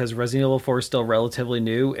quantities because Resident Evil 4 is still relatively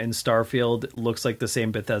new and Starfield looks like the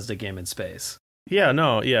same Bethesda game in space. Yeah,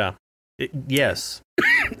 no, yeah. Yes.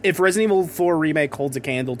 If Resident Evil 4 Remake holds a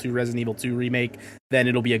candle to Resident Evil 2 Remake, then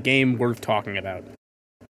it'll be a game worth talking about.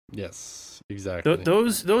 Yes, exactly.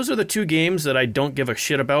 Those are the 2 games that I don't give a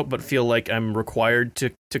shit about, but feel like I'm required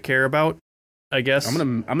to care about, I guess.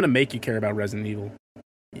 I'm gonna make you care about Resident Evil,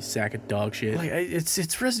 you sack of dog shit. Like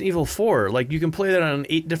it's Resident Evil 4. Like, you can play that on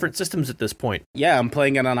 8 different systems at this point. Yeah, I'm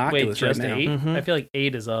playing it on Oculus right now. 8? Mm-hmm. I feel like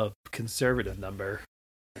 8 is a conservative number.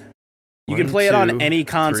 You can play it on any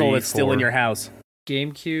console that's still in your house.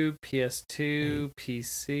 GameCube, PS2,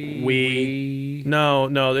 PC, Wii.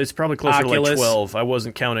 No, it's probably closer Oculus. to like 12. I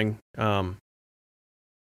wasn't counting.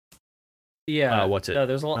 Yeah. What's it? No,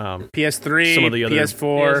 there's a lot. PS3, some of the other,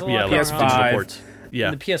 PS4, yeah, PS5. ports.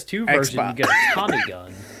 Yeah. In the PS2 version, Xbox. you get a Tommy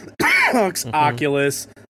gun. Oculus.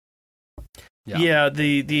 Yeah,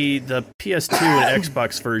 the PS2 and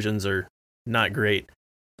Xbox versions are not great.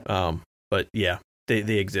 But yeah,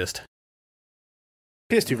 they exist.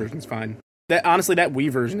 PS2 version's fine. Honestly, that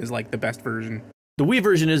Wii version is like the best version. The Wii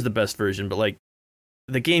version is the best version, but like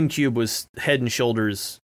the GameCube was head and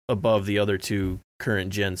shoulders above the other 2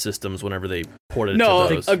 current gen systems whenever they ported it to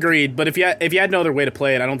those. Agreed. But if you had no other way to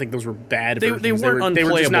play it, I don't think those were bad versions. They weren't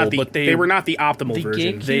unplayable, but they were not the optimal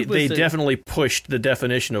version. They definitely pushed the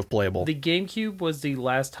definition of playable. The GameCube was the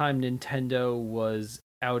last time Nintendo was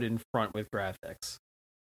out in front with graphics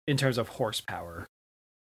in terms of horsepower.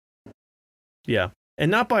 Yeah. And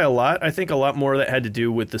not by a lot. I think a lot more of that had to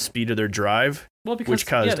do with the speed of their drive, which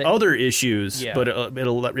caused other issues, but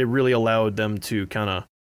it really allowed them to kind of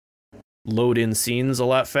load in scenes a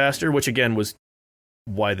lot faster, which again was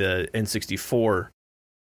why the N64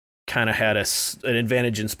 kind of had an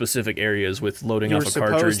advantage in specific areas with loading off a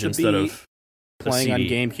cartridge instead of playing on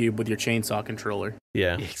GameCube with your chainsaw controller.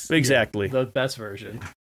 Yeah, exactly. The best version.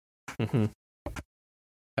 Mm-hmm.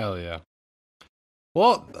 Hell yeah.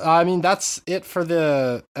 Well, I mean, that's it for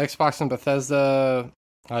the Xbox and Bethesda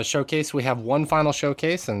showcase. We have one final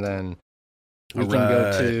showcase, and then we can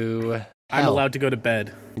go to... I'm allowed to go to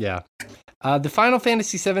bed. Yeah. The Final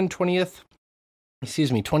Fantasy VII 25th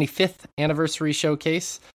anniversary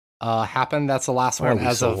showcase happened. That's the last one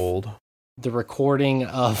as of the recording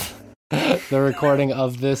of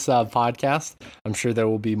this podcast. I'm sure there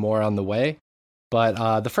will be more on the way.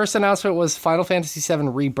 But the first announcement was Final Fantasy VII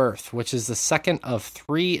Rebirth, which is the second of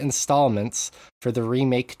 3 installments for the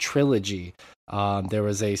remake trilogy. There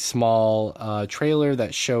was a small trailer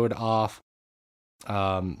that showed off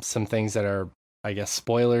some things that are, I guess,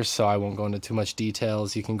 spoilers, so I won't go into too much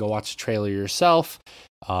details. You can go watch the trailer yourself.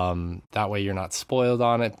 That way you're not spoiled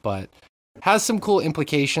on it, but has some cool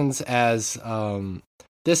implications as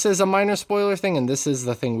this is a minor spoiler thing, and this is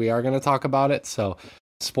the thing we are going to talk about it. So,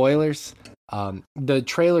 spoilers. The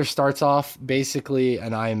trailer starts off basically,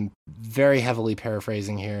 and I'm very heavily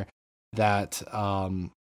paraphrasing here, that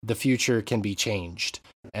the future can be changed.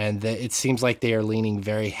 And it seems like they are leaning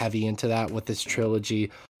very heavy into that with this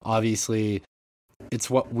trilogy. Obviously, it's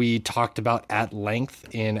what we talked about at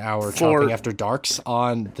length in our Chopping After Darks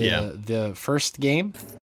on the first game.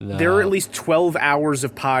 There are at least 12 hours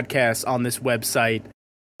of podcasts on this website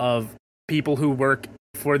of people who work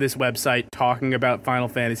for this website talking about Final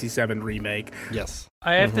Fantasy VII Remake. Yes.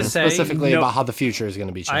 I have to say... Specifically about how the future is going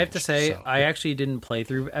to be changed. I have to say, I actually didn't play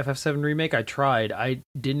through FF7 Remake. I tried. I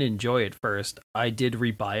didn't enjoy it first. I did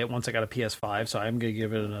rebuy it once I got a PS5, so I'm going to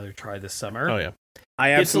give it another try this summer. Oh, yeah.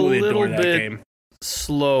 I absolutely adore that game.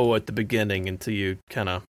 Slow at the beginning until you kind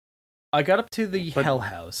of... I got up to the Hell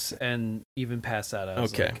House, and even past that, I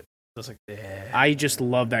was like, eh. I just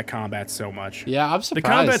love that combat so much. Yeah, I'm surprised. The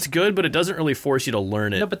combat's good, but it doesn't really force you to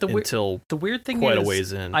learn it until the weird thing quite is, a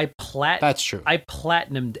ways in. That's true. I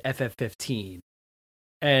platinumed FF15,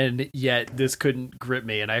 and yet this couldn't grip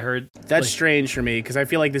me. And I heard that's strange for me because I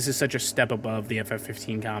feel like this is such a step above the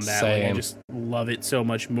FF15 combat. Like, I just love it so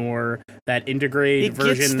much more. That integrate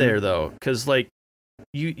version. It gets there though, because like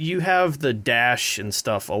you have the dash and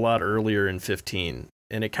stuff a lot earlier in 15,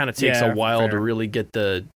 and it kind of takes a while to really get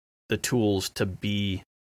the tools to be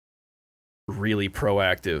really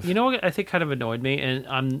proactive. You know what I think kind of annoyed me, and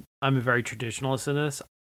I'm a very traditionalist in this.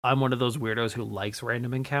 I'm one of those weirdos who likes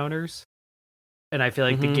random encounters, and I feel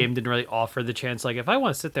like the game didn't really offer the chance. Like, if I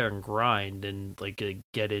want to sit there and grind and like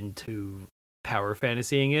get into power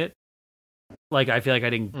fantasying it, like I feel like I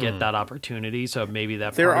didn't get that opportunity. So maybe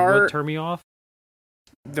that would turn me off.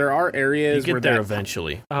 There are areas where that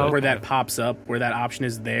eventually where that pops up, where that option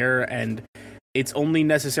is there, and it's only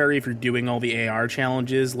necessary if you're doing all the AR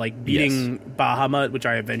challenges, like beating Bahamut, which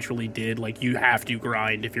I eventually did. Like, you have to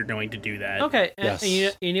grind if you're going to do that. Okay, and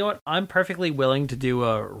you know what? I'm perfectly willing to do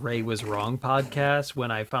a Ray Was Wrong podcast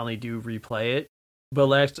when I finally do replay it. But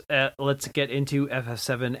let's get into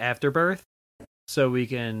FF7 Afterbirth so we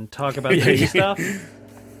can talk about the stuff.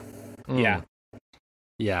 Yeah.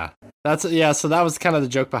 So that was kind of the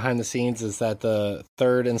joke behind the scenes, is that the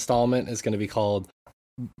third installment is going to be called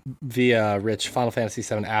via Rich Final Fantasy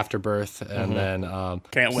VII Afterbirth, and then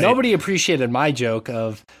can't wait. Nobody appreciated my joke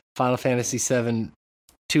of Final Fantasy VII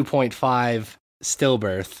 2.5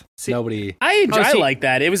 Stillbirth. Nobody. I like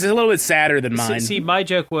that. It was a little bit sadder than mine. See, my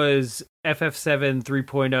joke was FF7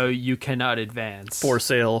 3.0. You cannot advance. For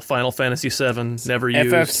sale. Final Fantasy VII. Never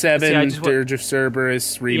used. FF7 Dirge of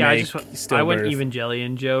Cerberus remake. I went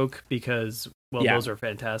Evangelion joke because those are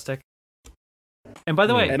fantastic. And by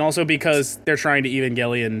the way, and also because they're trying to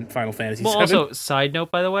Evangelion Final Fantasy VII. Also, side note,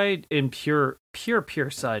 by the way, in pure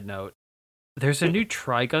side note, there's a new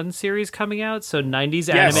Trigun series coming out. So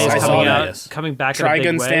 90s anime is coming out, coming back in a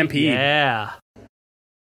big way. Stampede. Yeah.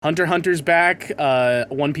 Hunter x Hunter's back.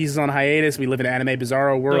 One Piece is on hiatus. We live in Anime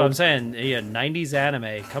Bizarro world. No, I'm saying, 90s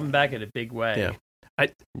anime coming back in a big way. Yeah.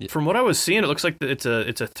 From what I was seeing, it looks like it's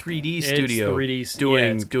a 3D studio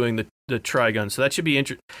doing the Trigun, so that should be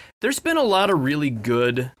interesting. There's been a lot of really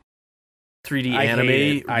good 3D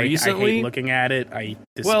anime recently. I hate looking at it. I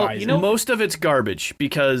despise it. Most of it's garbage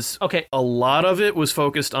because a lot of it was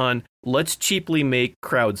focused on let's cheaply make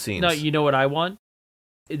crowd scenes. No, you know what I want?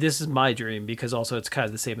 This is my dream because also it's kind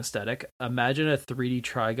of the same aesthetic. Imagine a 3D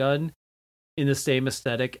Trigun in the same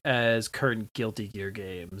aesthetic as current Guilty Gear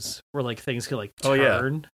games, where like things can like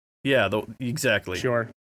turn. Exactly. Sure.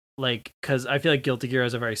 Like, because I feel like Guilty Gear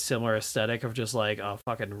has a very similar aesthetic of just like a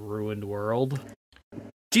fucking ruined world.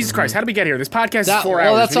 Jesus Christ, how did we get here? This podcast is 4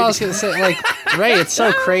 hours. That's all I was going to say. Like, Ray, it's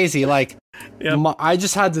so crazy. Like, I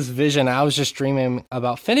just had this vision. I was just dreaming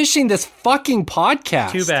about finishing this fucking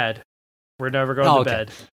podcast. Too bad. We're never going to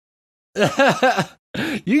bed.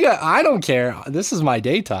 I don't care. This is my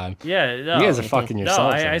daytime. Yeah, no. You guys are fucking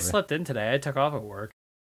yourselves. No, I slept in today. I took off at work.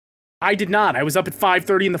 I did not. I was up at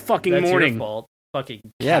 5:30 in the fucking morning. That's your fault. Fucking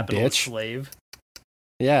capitalist slave.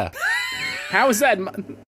 Yeah. How is that?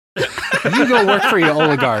 You go work for your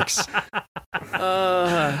oligarchs.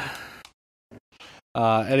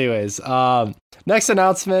 Anyways, next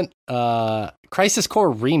announcement, Crisis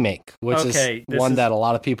Core Remake, which is one that a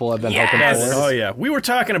lot of people have been hoping for. Oh yeah, we were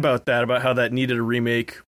talking about how that needed a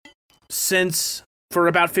remake for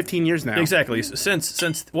about 15 years now. Exactly.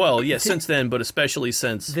 Since then, but especially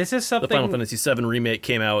since this is something the Final Fantasy VII remake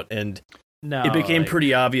came out, and it became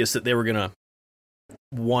pretty obvious that they were gonna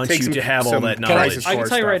want you to have all that knowledge. I can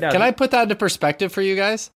tell you right now. Can I put that into perspective for you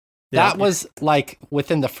guys? That was like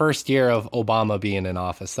within the first year of Obama being in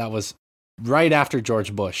office. That was right after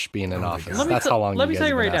George Bush being in office. That's how long. Let me tell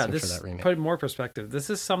you right now. This put more perspective. This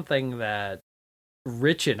is something that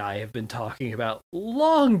Rich and I have been talking about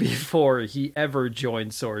long before he ever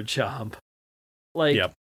joined Sword Chomp. Like,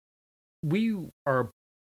 we are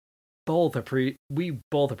both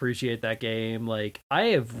appreciate that game. Like, I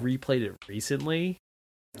have replayed it recently.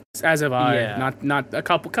 As have I. Yeah. Not a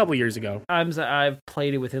couple years ago. I've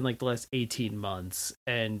played it within like the last 18 months,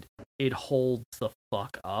 and it holds the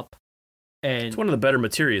fuck up. And It's one of the better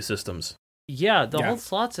materia systems. yeah, the Yeah. whole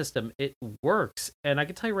slot system, it works. And I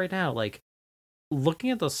can tell you right now, like, looking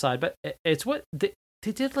at those it's what they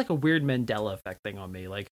did, like a weird Mandela effect thing on me.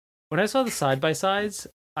 Like, when I saw the side by sides,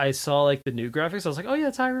 I saw like the new graphics. I was like, oh yeah,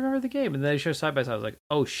 that's how I remember the game. And then they show side by side. I was like,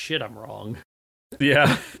 oh shit, I'm wrong.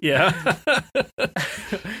 Yeah, yeah.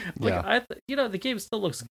 Like, the game still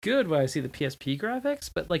looks good when I see the PSP graphics,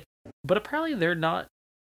 but apparently they're not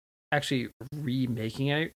actually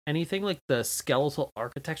remaking anything. Like, the skeletal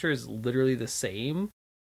architecture is literally the same.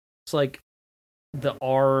 It's like the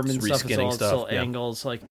arm and Just stuff is reskinning all stuff, still yeah. angles,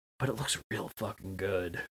 like, but it looks real fucking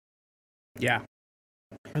good. Yeah.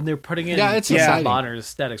 And they're putting in it's exciting. modern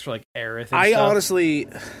aesthetics for like Aerith and I stuff. honestly,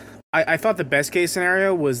 I thought the best case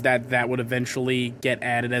scenario was that would eventually get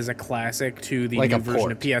added as a classic to the Like new a version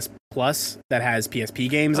port. of PS Plus that has PSP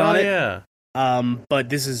games on it. Yeah. But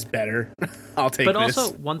this is better. I'll take But this.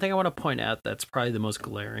 also, one thing I want to point out that's probably the most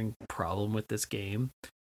glaring problem with this game.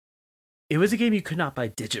 It was a game you could not buy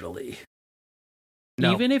digitally.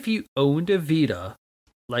 No. Even if you owned a Vita,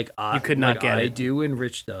 You could not get I it. do and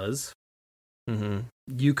Rich does, Mm-hmm.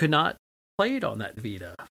 you could not play it on that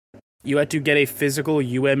Vita. You had to get a physical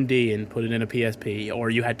UMD and put it in a PSP, or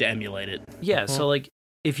you had to emulate it. Yeah, so like,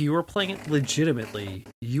 if you were playing it legitimately,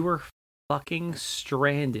 you were fucking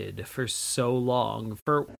stranded for so long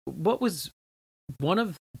for what was one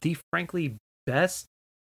of the frankly best.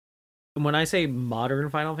 When I say modern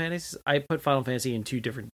Final Fantasies, I put Final Fantasy in two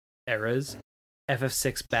different eras: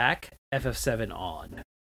 FF6 back, FF7 on.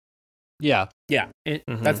 Yeah.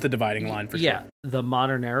 That's the dividing line for Yeah, sure. the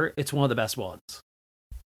modern era, it's one of the best ones.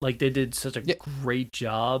 Like, they did such a Yeah. great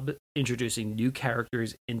job introducing new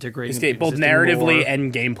characters, integrating This game, both existing narratively lore.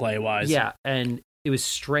 and gameplay wise. Yeah, and it was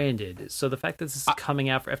stranded. So the fact that this is coming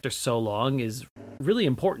out after so long is really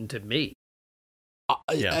important to me.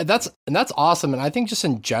 Yeah. That's awesome, and I think just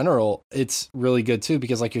in general, it's really good too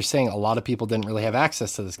because, like you're saying, a lot of people didn't really have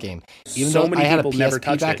access to this game. Even So though many I had a people never PSP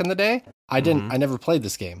touched back it. in the day, I didn't. I never played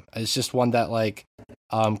this game. It's just one that like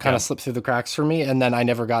kind of slipped through the cracks for me, and then I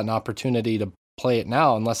never got an opportunity to play it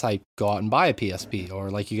now unless I go out and buy a PSP or,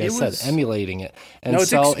 like you guys said, emulating it. And No,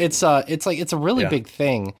 so it's a really Yeah. big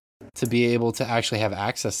thing to be able to actually have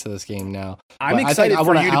access to this game now. I'm But I excited think I for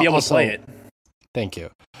wanna you to be able also- to play it. Thank you.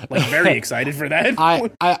 Like, very excited for that.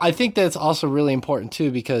 I think that's also really important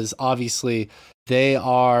too because obviously they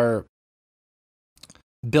are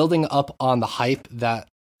building up on the hype that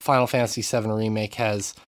Final Fantasy VII Remake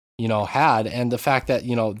has, had, and the fact that,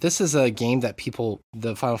 this is a game that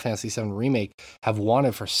the Final Fantasy VII Remake have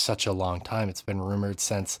wanted for such a long time. It's been rumored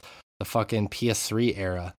since the fucking PS3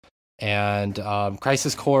 era. And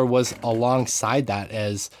Crisis Core was alongside that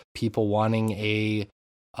as people wanting a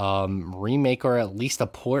remake or at least a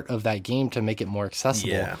port of that game to make it more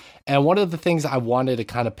accessible. Yeah. And one of the things I wanted to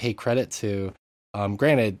kind of pay credit to,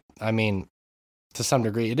 granted, I mean, to some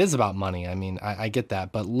degree, it is about money. I mean, I get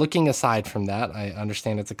that. But looking aside from that, I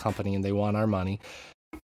understand it's a company and they want our money.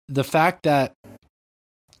 The fact that,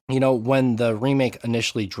 when the remake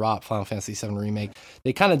initially dropped, Final Fantasy VII Remake,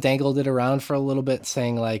 they kind of dangled it around for a little bit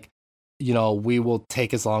saying like, we will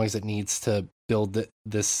take as long as it needs to build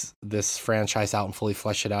this franchise out and fully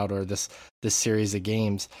flesh it out, or this series of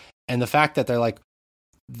games. And the fact that they're like,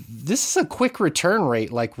 this is a quick return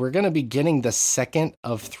rate. Like, we're going to be getting the second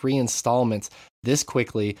of 3 installments this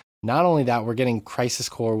quickly. Not only that, we're getting Crisis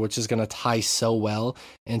Core, which is going to tie so well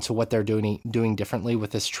into what they're doing differently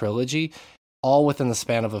with this trilogy, all within the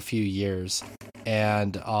span of a few years.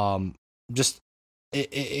 And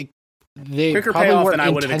they Quicker probably payoff weren't than I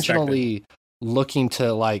would have intentionally looking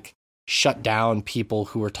to like shut down people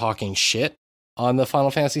who were talking shit on the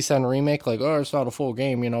Final Fantasy VII Remake, like, oh, it's not a full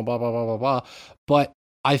game, blah, blah, blah, blah, blah. But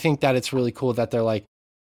I think that it's really cool that they're like,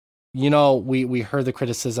 we heard the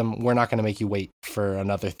criticism. We're not going to make you wait for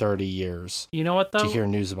another 30 years You know what, though? to hear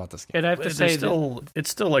news about this game. And I have to say It's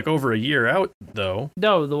still like over a year out though.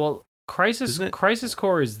 Crisis Isn't it? Crisis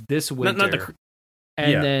Core is this winter, Not the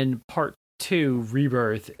and yeah. then Part 2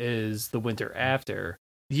 Rebirth is the winter after.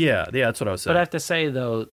 Yeah, that's what I was saying. But I have to say,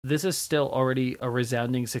 though, this is still already a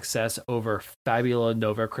resounding success over Fabula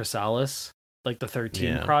Nova Chrysalis, like the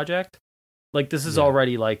 13 project. Like, this is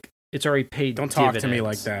already, like, it's already paid Don't talk to me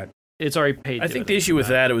dividends. like that. It's already paid I think the issue with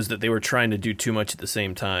that was that they were trying to do too much at the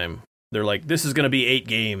same time. They're like, this is going to be 8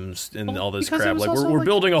 games and all this because it crap. was Like, also, we're like-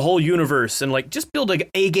 building a whole universe, and like, just build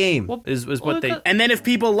a game is what well, they. And then if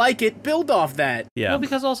people like it, build off that. Yeah. Well,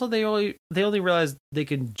 because also they only realized they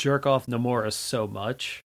can jerk off Nomura so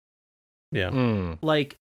much. Yeah.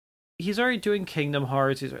 Like, he's already doing Kingdom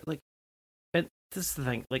Hearts. He's like, and this is the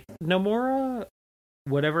thing. Like, Nomura,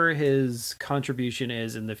 whatever his contribution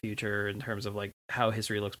is in the future in terms of like how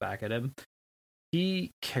history looks back at him,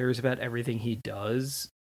 he cares about everything he does.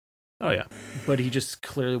 Oh yeah. But he just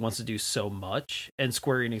clearly wants to do so much, and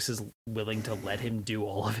Square Enix is willing to let him do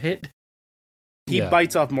all of it. He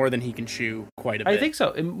bites off more than he can chew quite a bit. I think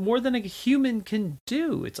so, and more than a human can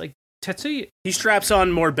do. It's like Tetsuya. He straps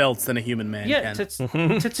on more belts than a human man Yeah, can.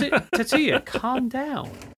 Tetsuya, calm down.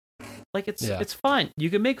 Like it's fine. You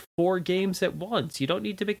can make 4 games at once. You don't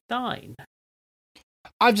need to make 9.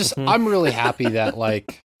 I'm really happy that,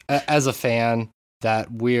 like, as a fan,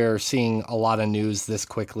 that we're seeing a lot of news this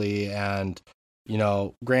quickly, and, you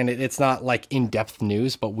know, granted, it's not like in-depth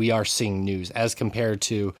news, but we are seeing news as compared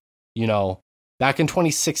to, you know, back in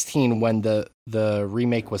 2016 when the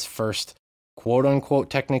remake was first quote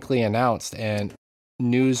unquote technically announced, and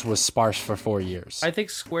news was sparse for 4 years. I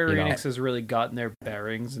think Square You know. Enix has really gotten their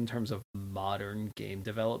bearings in terms of modern game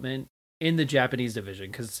development in the Japanese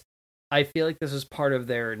division, because I feel like this is part of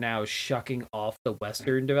their now shucking off the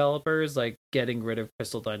Western developers, like getting rid of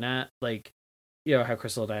Crystal Dynamics, like, you know, how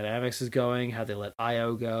Crystal Dynamics is going, how they let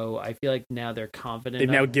IO go. I feel like now they're confident. They've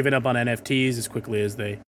now given up on NFTs as quickly as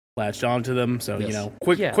they latched onto them. So, Yes. you know,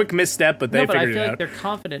 quick misstep, but they I figured feel it like out. they're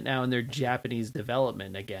confident now in their Japanese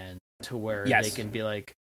development again, to where Yes. they can be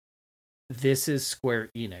like, this is Square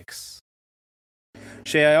Enix.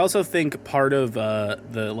 Shay, I also think part of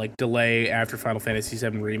the like delay after Final Fantasy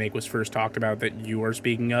VII Remake was first talked about that you are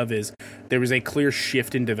speaking of is there was a clear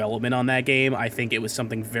shift in development on that game. I think it was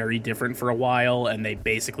something very different for a while, and they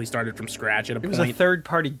basically started from scratch at a It point. was a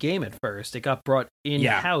third-party game at first. It got brought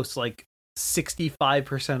in-house like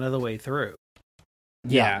 65% of the way through.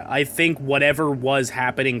 Yeah, I think whatever was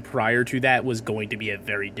happening prior to that was going to be a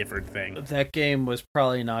very different thing. That game was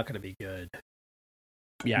probably not going to be good.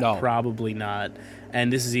 Yeah, No. probably not.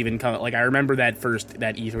 And this is even coming. Like, I remember that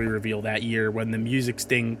E3 reveal that year when the music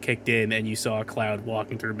sting kicked in and you saw Cloud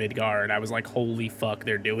walking through Midgar, and I was like, holy fuck,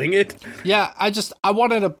 they're doing it. Yeah, I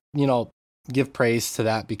wanted to, you know, give praise to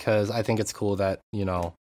that because I think it's cool that, you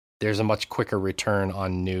know, there's a much quicker return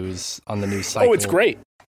on the news cycle. Oh, it's great.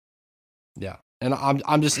 Yeah. And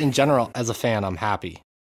I'm just, in general, as a fan, I'm happy,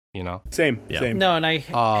 you know? Same. No, and I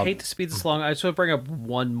hate to speed this along. I just want to bring up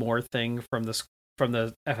one more thing from the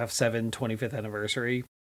FF7 25th anniversary,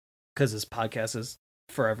 because this podcast is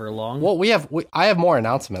forever long. Well, I have more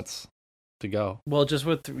announcements to go. Well, just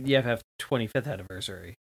with the FF 25th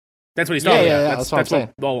anniversary. That's what he's talking Yeah, about. that's what I'm saying.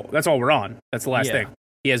 Well, that's all we're on. That's the last Yeah. thing.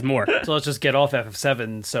 He has more. So let's just get off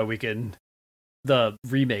FF7 so we can... The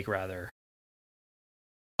remake, rather.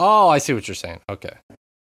 Oh, I see what you're saying. Okay.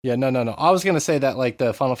 Yeah, no. I was going to say that, like,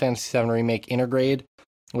 the Final Fantasy VII Remake Intergrade,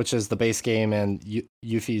 which is the base game, and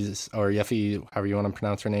Yuffie's, or Yuffie, however you want to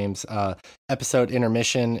pronounce her names, episode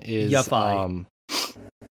intermission is... Yuffie.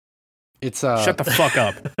 It's... Shut the fuck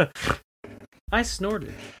up. I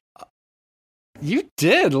snorted. You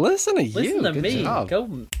did. Listen to you. Listen to Good me. job.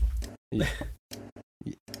 Go...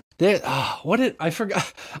 What did I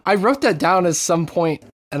forgot? I wrote that down at some point,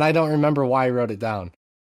 and I don't remember why I wrote it down.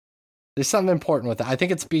 There's something important with it. I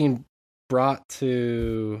think it's being brought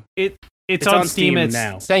to. It's on Steam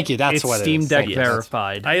now. Thank you. That's it's what it is. Steam Deck Thank you.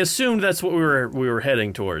 verified. I assumed that's what we were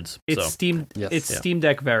heading towards. It's so. Steam. Yes. It's Yeah. Steam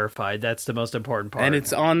Deck verified. That's the most important part. And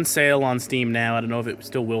it's on sale on Steam now. I don't know if it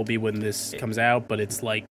still will be when this comes out, but it's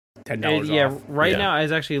like $10 off. Right Yeah. now I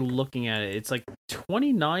was actually looking at it. It's like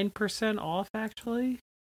 29% off, actually.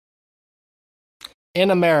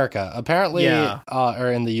 In America, apparently, Yeah.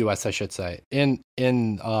 or in the U.S., I should say. In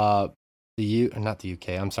not the UK.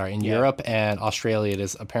 I'm sorry. In Europe and Australia, it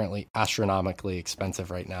is apparently astronomically expensive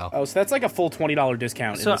right now. Oh, so that's like a full $20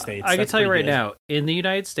 discount in So the States. I can That's tell you right pretty good. now, in the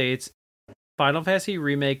United States, Final Fantasy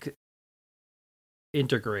Remake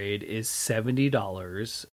Intergrade is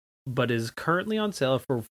 $70, but is currently on sale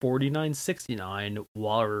for $49.69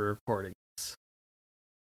 while we're recording this.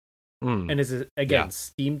 And is again Yeah.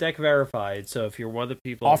 Steam Deck verified. So if you're one of the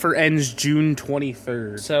people, Offer ends June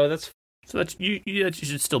 23rd. so that's So that's you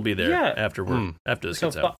should still be there Yeah. after this So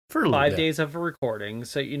gets out. For a little 5 bit. days of recording.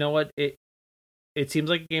 So you know what? It seems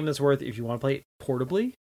like a game that's worth if you want to play it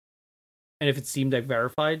portably. And if it's Steam Deck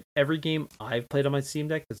verified, every game I've played on my Steam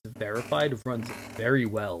Deck that's verified runs very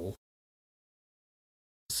well.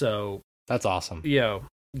 So, That's awesome.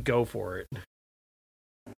 go for it.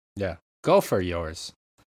 Yeah, go for yours.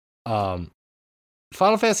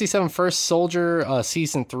 Final Fantasy VII First Soldier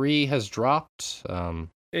Season 3 has dropped.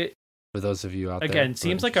 For those of you out there. Again,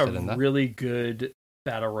 seems like a really good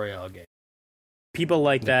battle royale game. People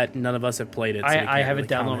like that. None of us have played it. So I have it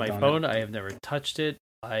downloaded on my phone. I have never touched it.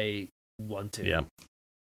 I want to. Yeah.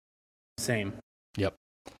 Same. Yep.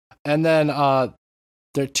 And then there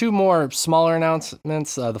are two more smaller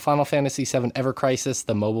announcements. The Final Fantasy VII Ever Crisis,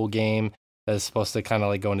 the mobile game that is supposed to kind of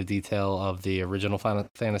like go into detail of the original Final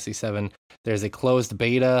Fantasy VII. There's a closed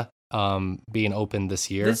beta being opened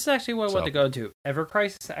this year. This is actually what I want to go into. Ever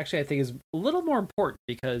Crisis actually I think is a little more important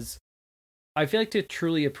because I feel like to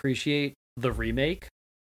truly appreciate the remake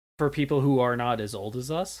for people who are not as old as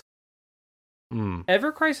us,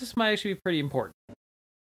 Ever Crisis might actually be pretty important.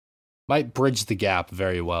 Might bridge the gap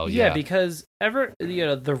very well. Yeah, because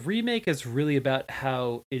the remake is really about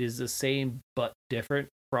how it is the same but different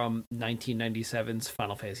from 1997's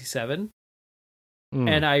Final Fantasy VII.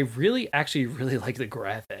 And I really like the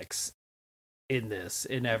graphics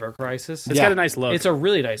in Ever Crisis. It's got a nice look. It's a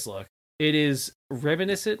really nice look. It is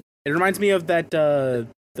reminiscent. It reminds me of that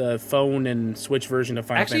the phone and Switch version of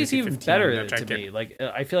Final Fantasy. Actually, it's even better to me. Like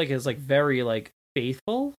I feel like it's like very like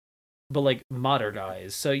faithful, but like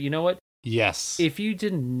modernized. So you know what? Yes. If you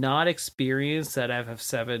did not experience that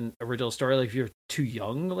FF7 original story, like if you're too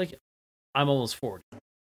young, like I'm almost 40.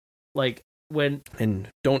 Like and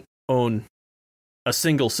don't own a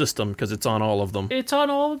single system because it's on all of them. It's on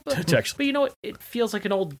all of them. But you know what? It feels like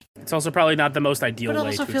an old... It's also probably not the most ideal way to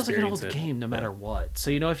experience it. But it also feels like an old game no matter what.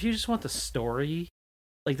 So, you know, if you just want the story,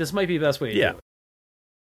 like this might be the best way to do it.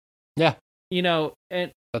 Yeah. You know,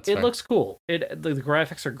 and it looks cool. The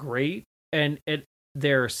graphics are great, and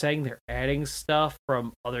they're saying they're adding stuff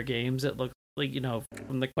from other games that look like, you know,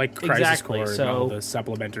 from the... Like Crisis Core and all the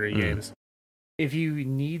supplementary games. If you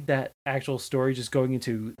need that actual story just going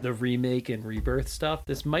into the remake and rebirth stuff,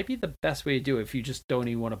 this might be the best way to do it if you just don't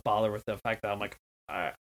even want to bother with the fact that I'm like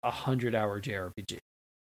a 100-hour JRPG.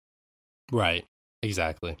 Right.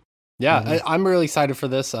 Exactly. Yeah, I'm really excited for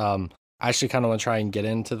this. I actually kind of want to try and get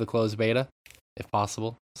into the closed beta if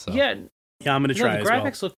possible. So. Yeah, I'm going to try the as well.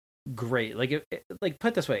 graphics look great. Like, put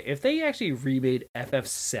it this way, if they actually remade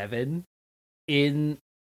FF7 in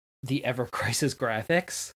the Ever Crisis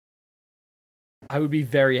graphics, I would be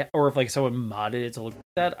or if like someone modded it to look like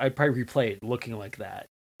that, I'd probably replay it looking like that.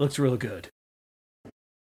 Looks real good.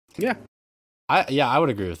 Yeah. I would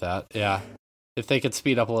agree with that. Yeah. If they could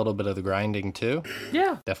speed up a little bit of the grinding too.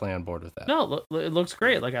 Yeah. Definitely on board with that. No, it looks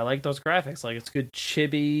great. Like I like those graphics. Like it's good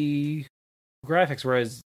chibi graphics,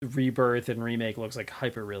 whereas Rebirth and Remake looks like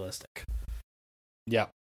hyper realistic. Yeah.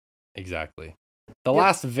 Exactly. The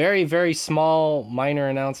last very, very small minor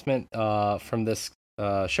announcement from this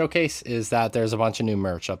showcase is that there's a bunch of new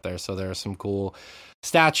merch up there. So there are some cool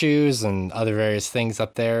statues and other various things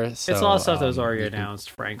up there. So, it's a lot of stuff that was already announced,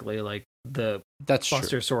 frankly. Like the Buster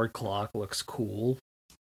true. Sword clock looks cool.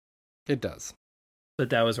 It does. But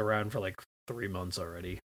that was around for like 3 months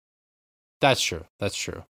already. That's true.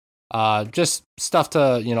 Just stuff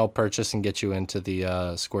to, you know, purchase and get you into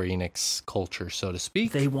the Square Enix culture, so to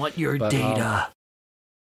speak. They want your data.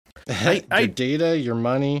 Your data, your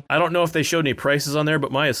money. I don't know if they showed any prices on there,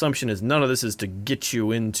 but my assumption is none of this is to get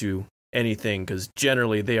you into anything, because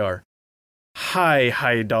generally they are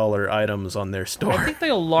high dollar items on their store. I think the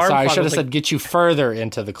alarm Sorry, I clock should have said get you further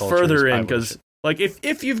into the culture. Further in, because like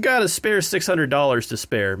if you've got a spare $600 to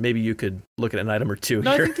spare, maybe you could look at an item or two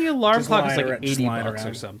No, here. I think the alarm clock is like $80 around.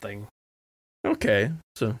 or something. Okay,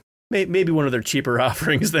 so maybe one of their cheaper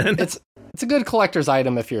offerings then. It's a good collector's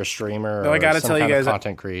item if you're a streamer or I gotta some tell you kind of guys,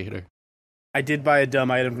 content creator. I did buy a dumb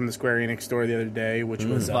item from the Square Enix store the other day, which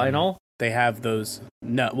was vinyl. They have those.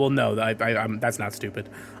 No, I'm that's not stupid.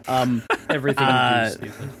 Everything is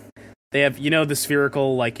stupid. They have, you know, the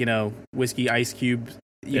spherical, like, you know, whiskey ice cube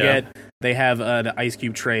you get. They have an ice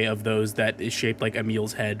cube tray of those that is shaped like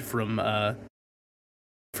Emil's head from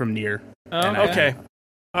Nier. Oh, okay.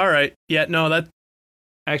 All right. Yeah. No. That.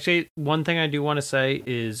 Actually, one thing I do want to say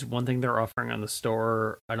is one thing they're offering on the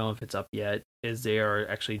store, I don't know if it's up yet, is they are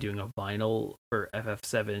actually doing a vinyl for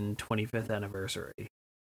FF7 25th anniversary.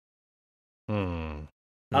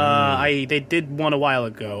 They did one a while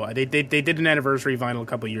ago. They did an anniversary vinyl a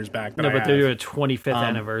couple years back. But they're doing a 25th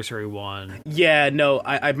anniversary one. Yeah, no,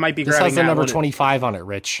 I might be this grabbing has the that number one. 25 on it,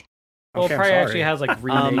 Rich. Well, Okay, probably I'm sorry. actually has like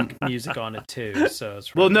remake music on it too. So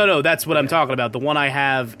it's Well, no, that's what I'm talking about. The one I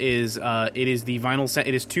have is it is the vinyl set.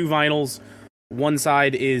 It is two vinyls. One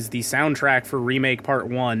side is the soundtrack for Remake Part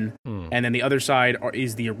 1, and then the other side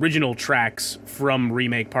is the original tracks from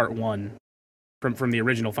Remake Part 1. from the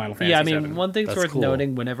original Final Fantasy. Yeah, I mean, VII. one thing's That's worth cool.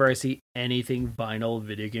 noting, whenever I see anything vinyl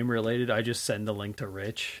video game related, I just send the link to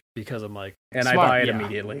Rich, because I'm like, and Smart, I buy it yeah.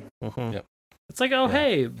 immediately. it's like, oh, Yeah.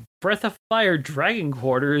 hey, Breath of Fire Dragon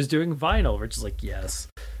Quarter is doing vinyl. Rich is like, yes.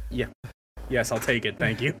 Yes, I'll take it.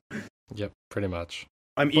 Thank you. Yep, pretty much.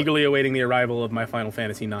 I'm eagerly awaiting the arrival of my Final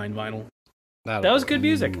Fantasy IX vinyl. That was good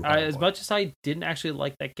music. As much as I didn't actually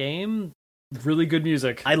like that game, really good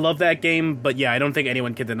music. I love that game, but yeah, I don't think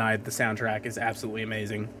anyone can deny the soundtrack is absolutely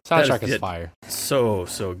amazing. Soundtrack That is is fire. So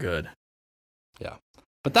good.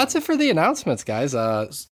 But that's it for the announcements, guys.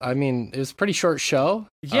 I mean, it was a pretty short show.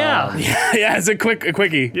 Yeah. Yeah, it's a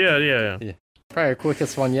quickie. Yeah. Probably our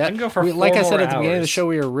quickest one I yet. can go for Like 4 I said more at the beginning of the hours. show,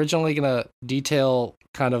 we were originally going to detail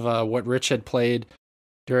kind of what Rich had played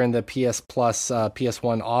during the PS Plus,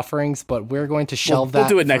 PS1 offerings, but we're going to shelve that. We'll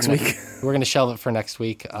do it for next week. We're going to shelve it for next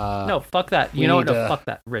week. No, fuck that. we You know what? need No, to- fuck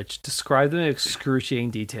that. Rich, describe them in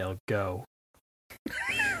excruciating detail. Go.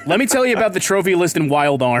 Let me tell you about the trophy list in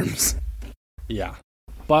Wild Arms. Yeah.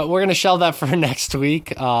 But we're going to shelve that for next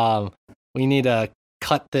week. We need to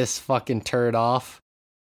cut this fucking turd off.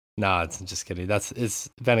 No, it's just kidding. It's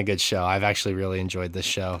been a good show. I've actually really enjoyed this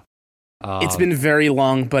show. It's been very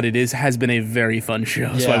long, but has been a very fun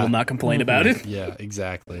show, so I Yeah. will not complain about it. Yeah,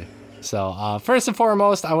 exactly. So first and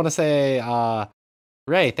foremost, I want to say,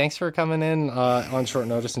 Ray, thanks for coming in on short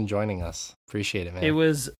notice and joining us. Appreciate it, man. It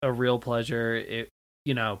was a real pleasure.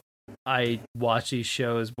 I watch these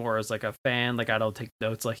shows more as like a fan. Like, I don't take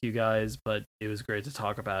notes like you guys, but it was great to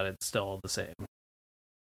talk about it. Still all the same.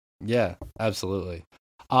 Yeah, absolutely.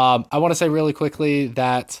 I want to say really quickly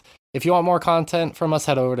that if you want more content from us,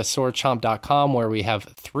 head over to swordchomp.com, where we have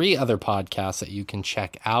 3 other podcasts that you can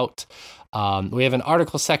check out. We have an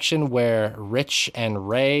article section where Rich and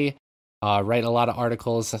Ray write a lot of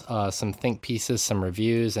articles, some think pieces, some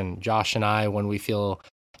reviews, and Josh and I, when we feel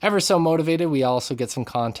ever so motivated, we also get some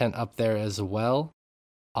content up there as well.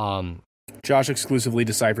 Josh exclusively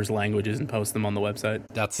deciphers languages and posts them on the website.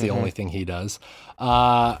 That's the only thing he does. We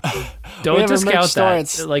Don't have a merch discount store. that.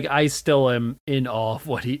 It's- Like, I still am in awe of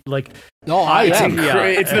what he like. No, I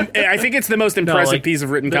It's am. I think it's the most impressive like, piece of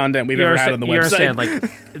written content we've ever had on the You website. understand? Like,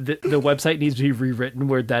 the website needs to be rewritten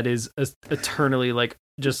where that is eternally like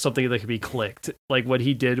just something that can be clicked. Like, what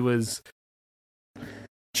he did was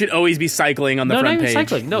Should always be cycling on the not front even page.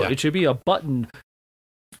 cycling. No, Yeah. it should be a button.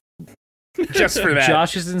 Just for that.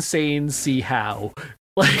 Josh is insane. See how?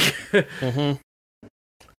 Like,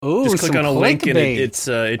 Ooh, Just click some on a link and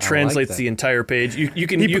clickbait. it translates that. the entire page. You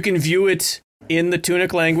can view it in the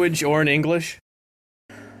Tunic language or in English.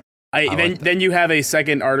 Then you have a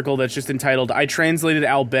second article that's just entitled "I translated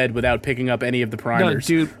Al Bhed without picking up any of the no, primers."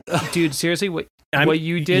 dude, seriously, what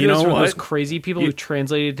you did you was know for those what? crazy people who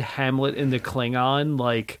translated Hamlet into Klingon.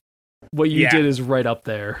 Like, what you Yeah. did is right up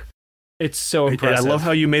there. It's so I impressive. love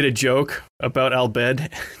how you made a joke about Al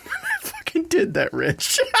Bhed. I fucking did that,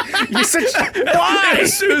 Rich. You're such why?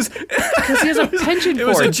 because he has a penchant for It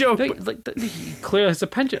was a it. joke, He clearly has a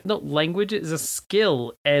penchant. No, language is a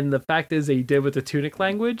skill, and the fact is that he did with the Tunic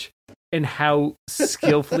language, and how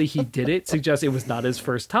skillfully he did it suggests it was not his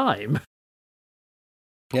first time.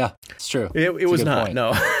 Yeah, it's true. It a was good not. point.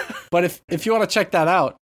 No. But if you want to check that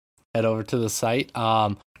out, head over to the site.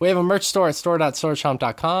 We have a merch store at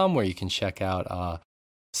store.swordchomp.com where you can check out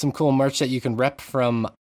some cool merch that you can rep from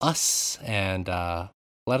us, and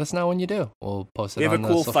let us know when you do. We'll post it We have on a the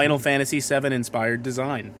cool social Final media. Fantasy VII inspired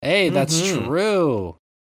design. Hey, that's Mhm. true.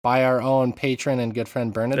 By our own patron and good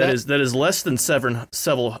friend Bernadette. That is less than several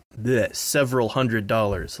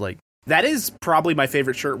 $100. Like, That is probably my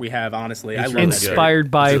favorite shirt we have. Honestly, I It's love really that shirt. Inspired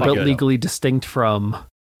by, It's but really good. legally distinct from.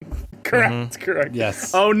 Correct, correct.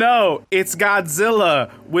 Yes. Oh no, it's Godzilla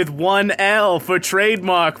with one L for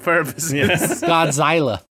trademark purposes.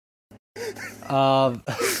 Godzilla.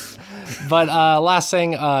 But last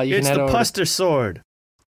thing, you it's can head the over Puster Sword.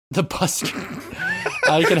 the Buster.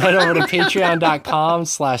 You can head over to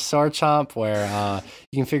patreon.com/swordchomp, where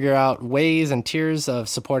you can figure out ways and tiers of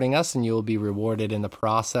supporting us, and you will be rewarded in the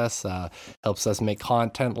process. Helps us make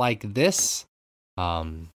content like this.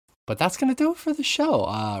 But that's going to do it for the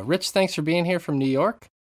show. Rich, thanks for being here from New York.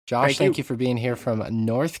 Josh, thank you for being here from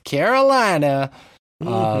North Carolina.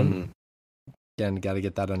 Again, got to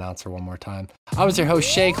get that announcer one more time. I was your host,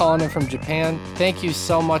 Shay, calling in from Japan. Thank you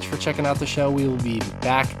so much for checking out the show. We will be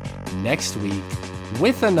back next week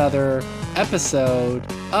with another episode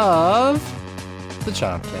of the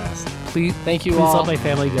Chompcast. Thank you Please all, let my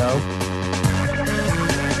family go.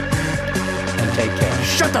 and take care.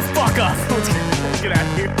 Shut the fuck up. Let's get out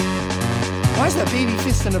of here. Why is that baby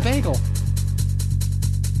fist in a bagel?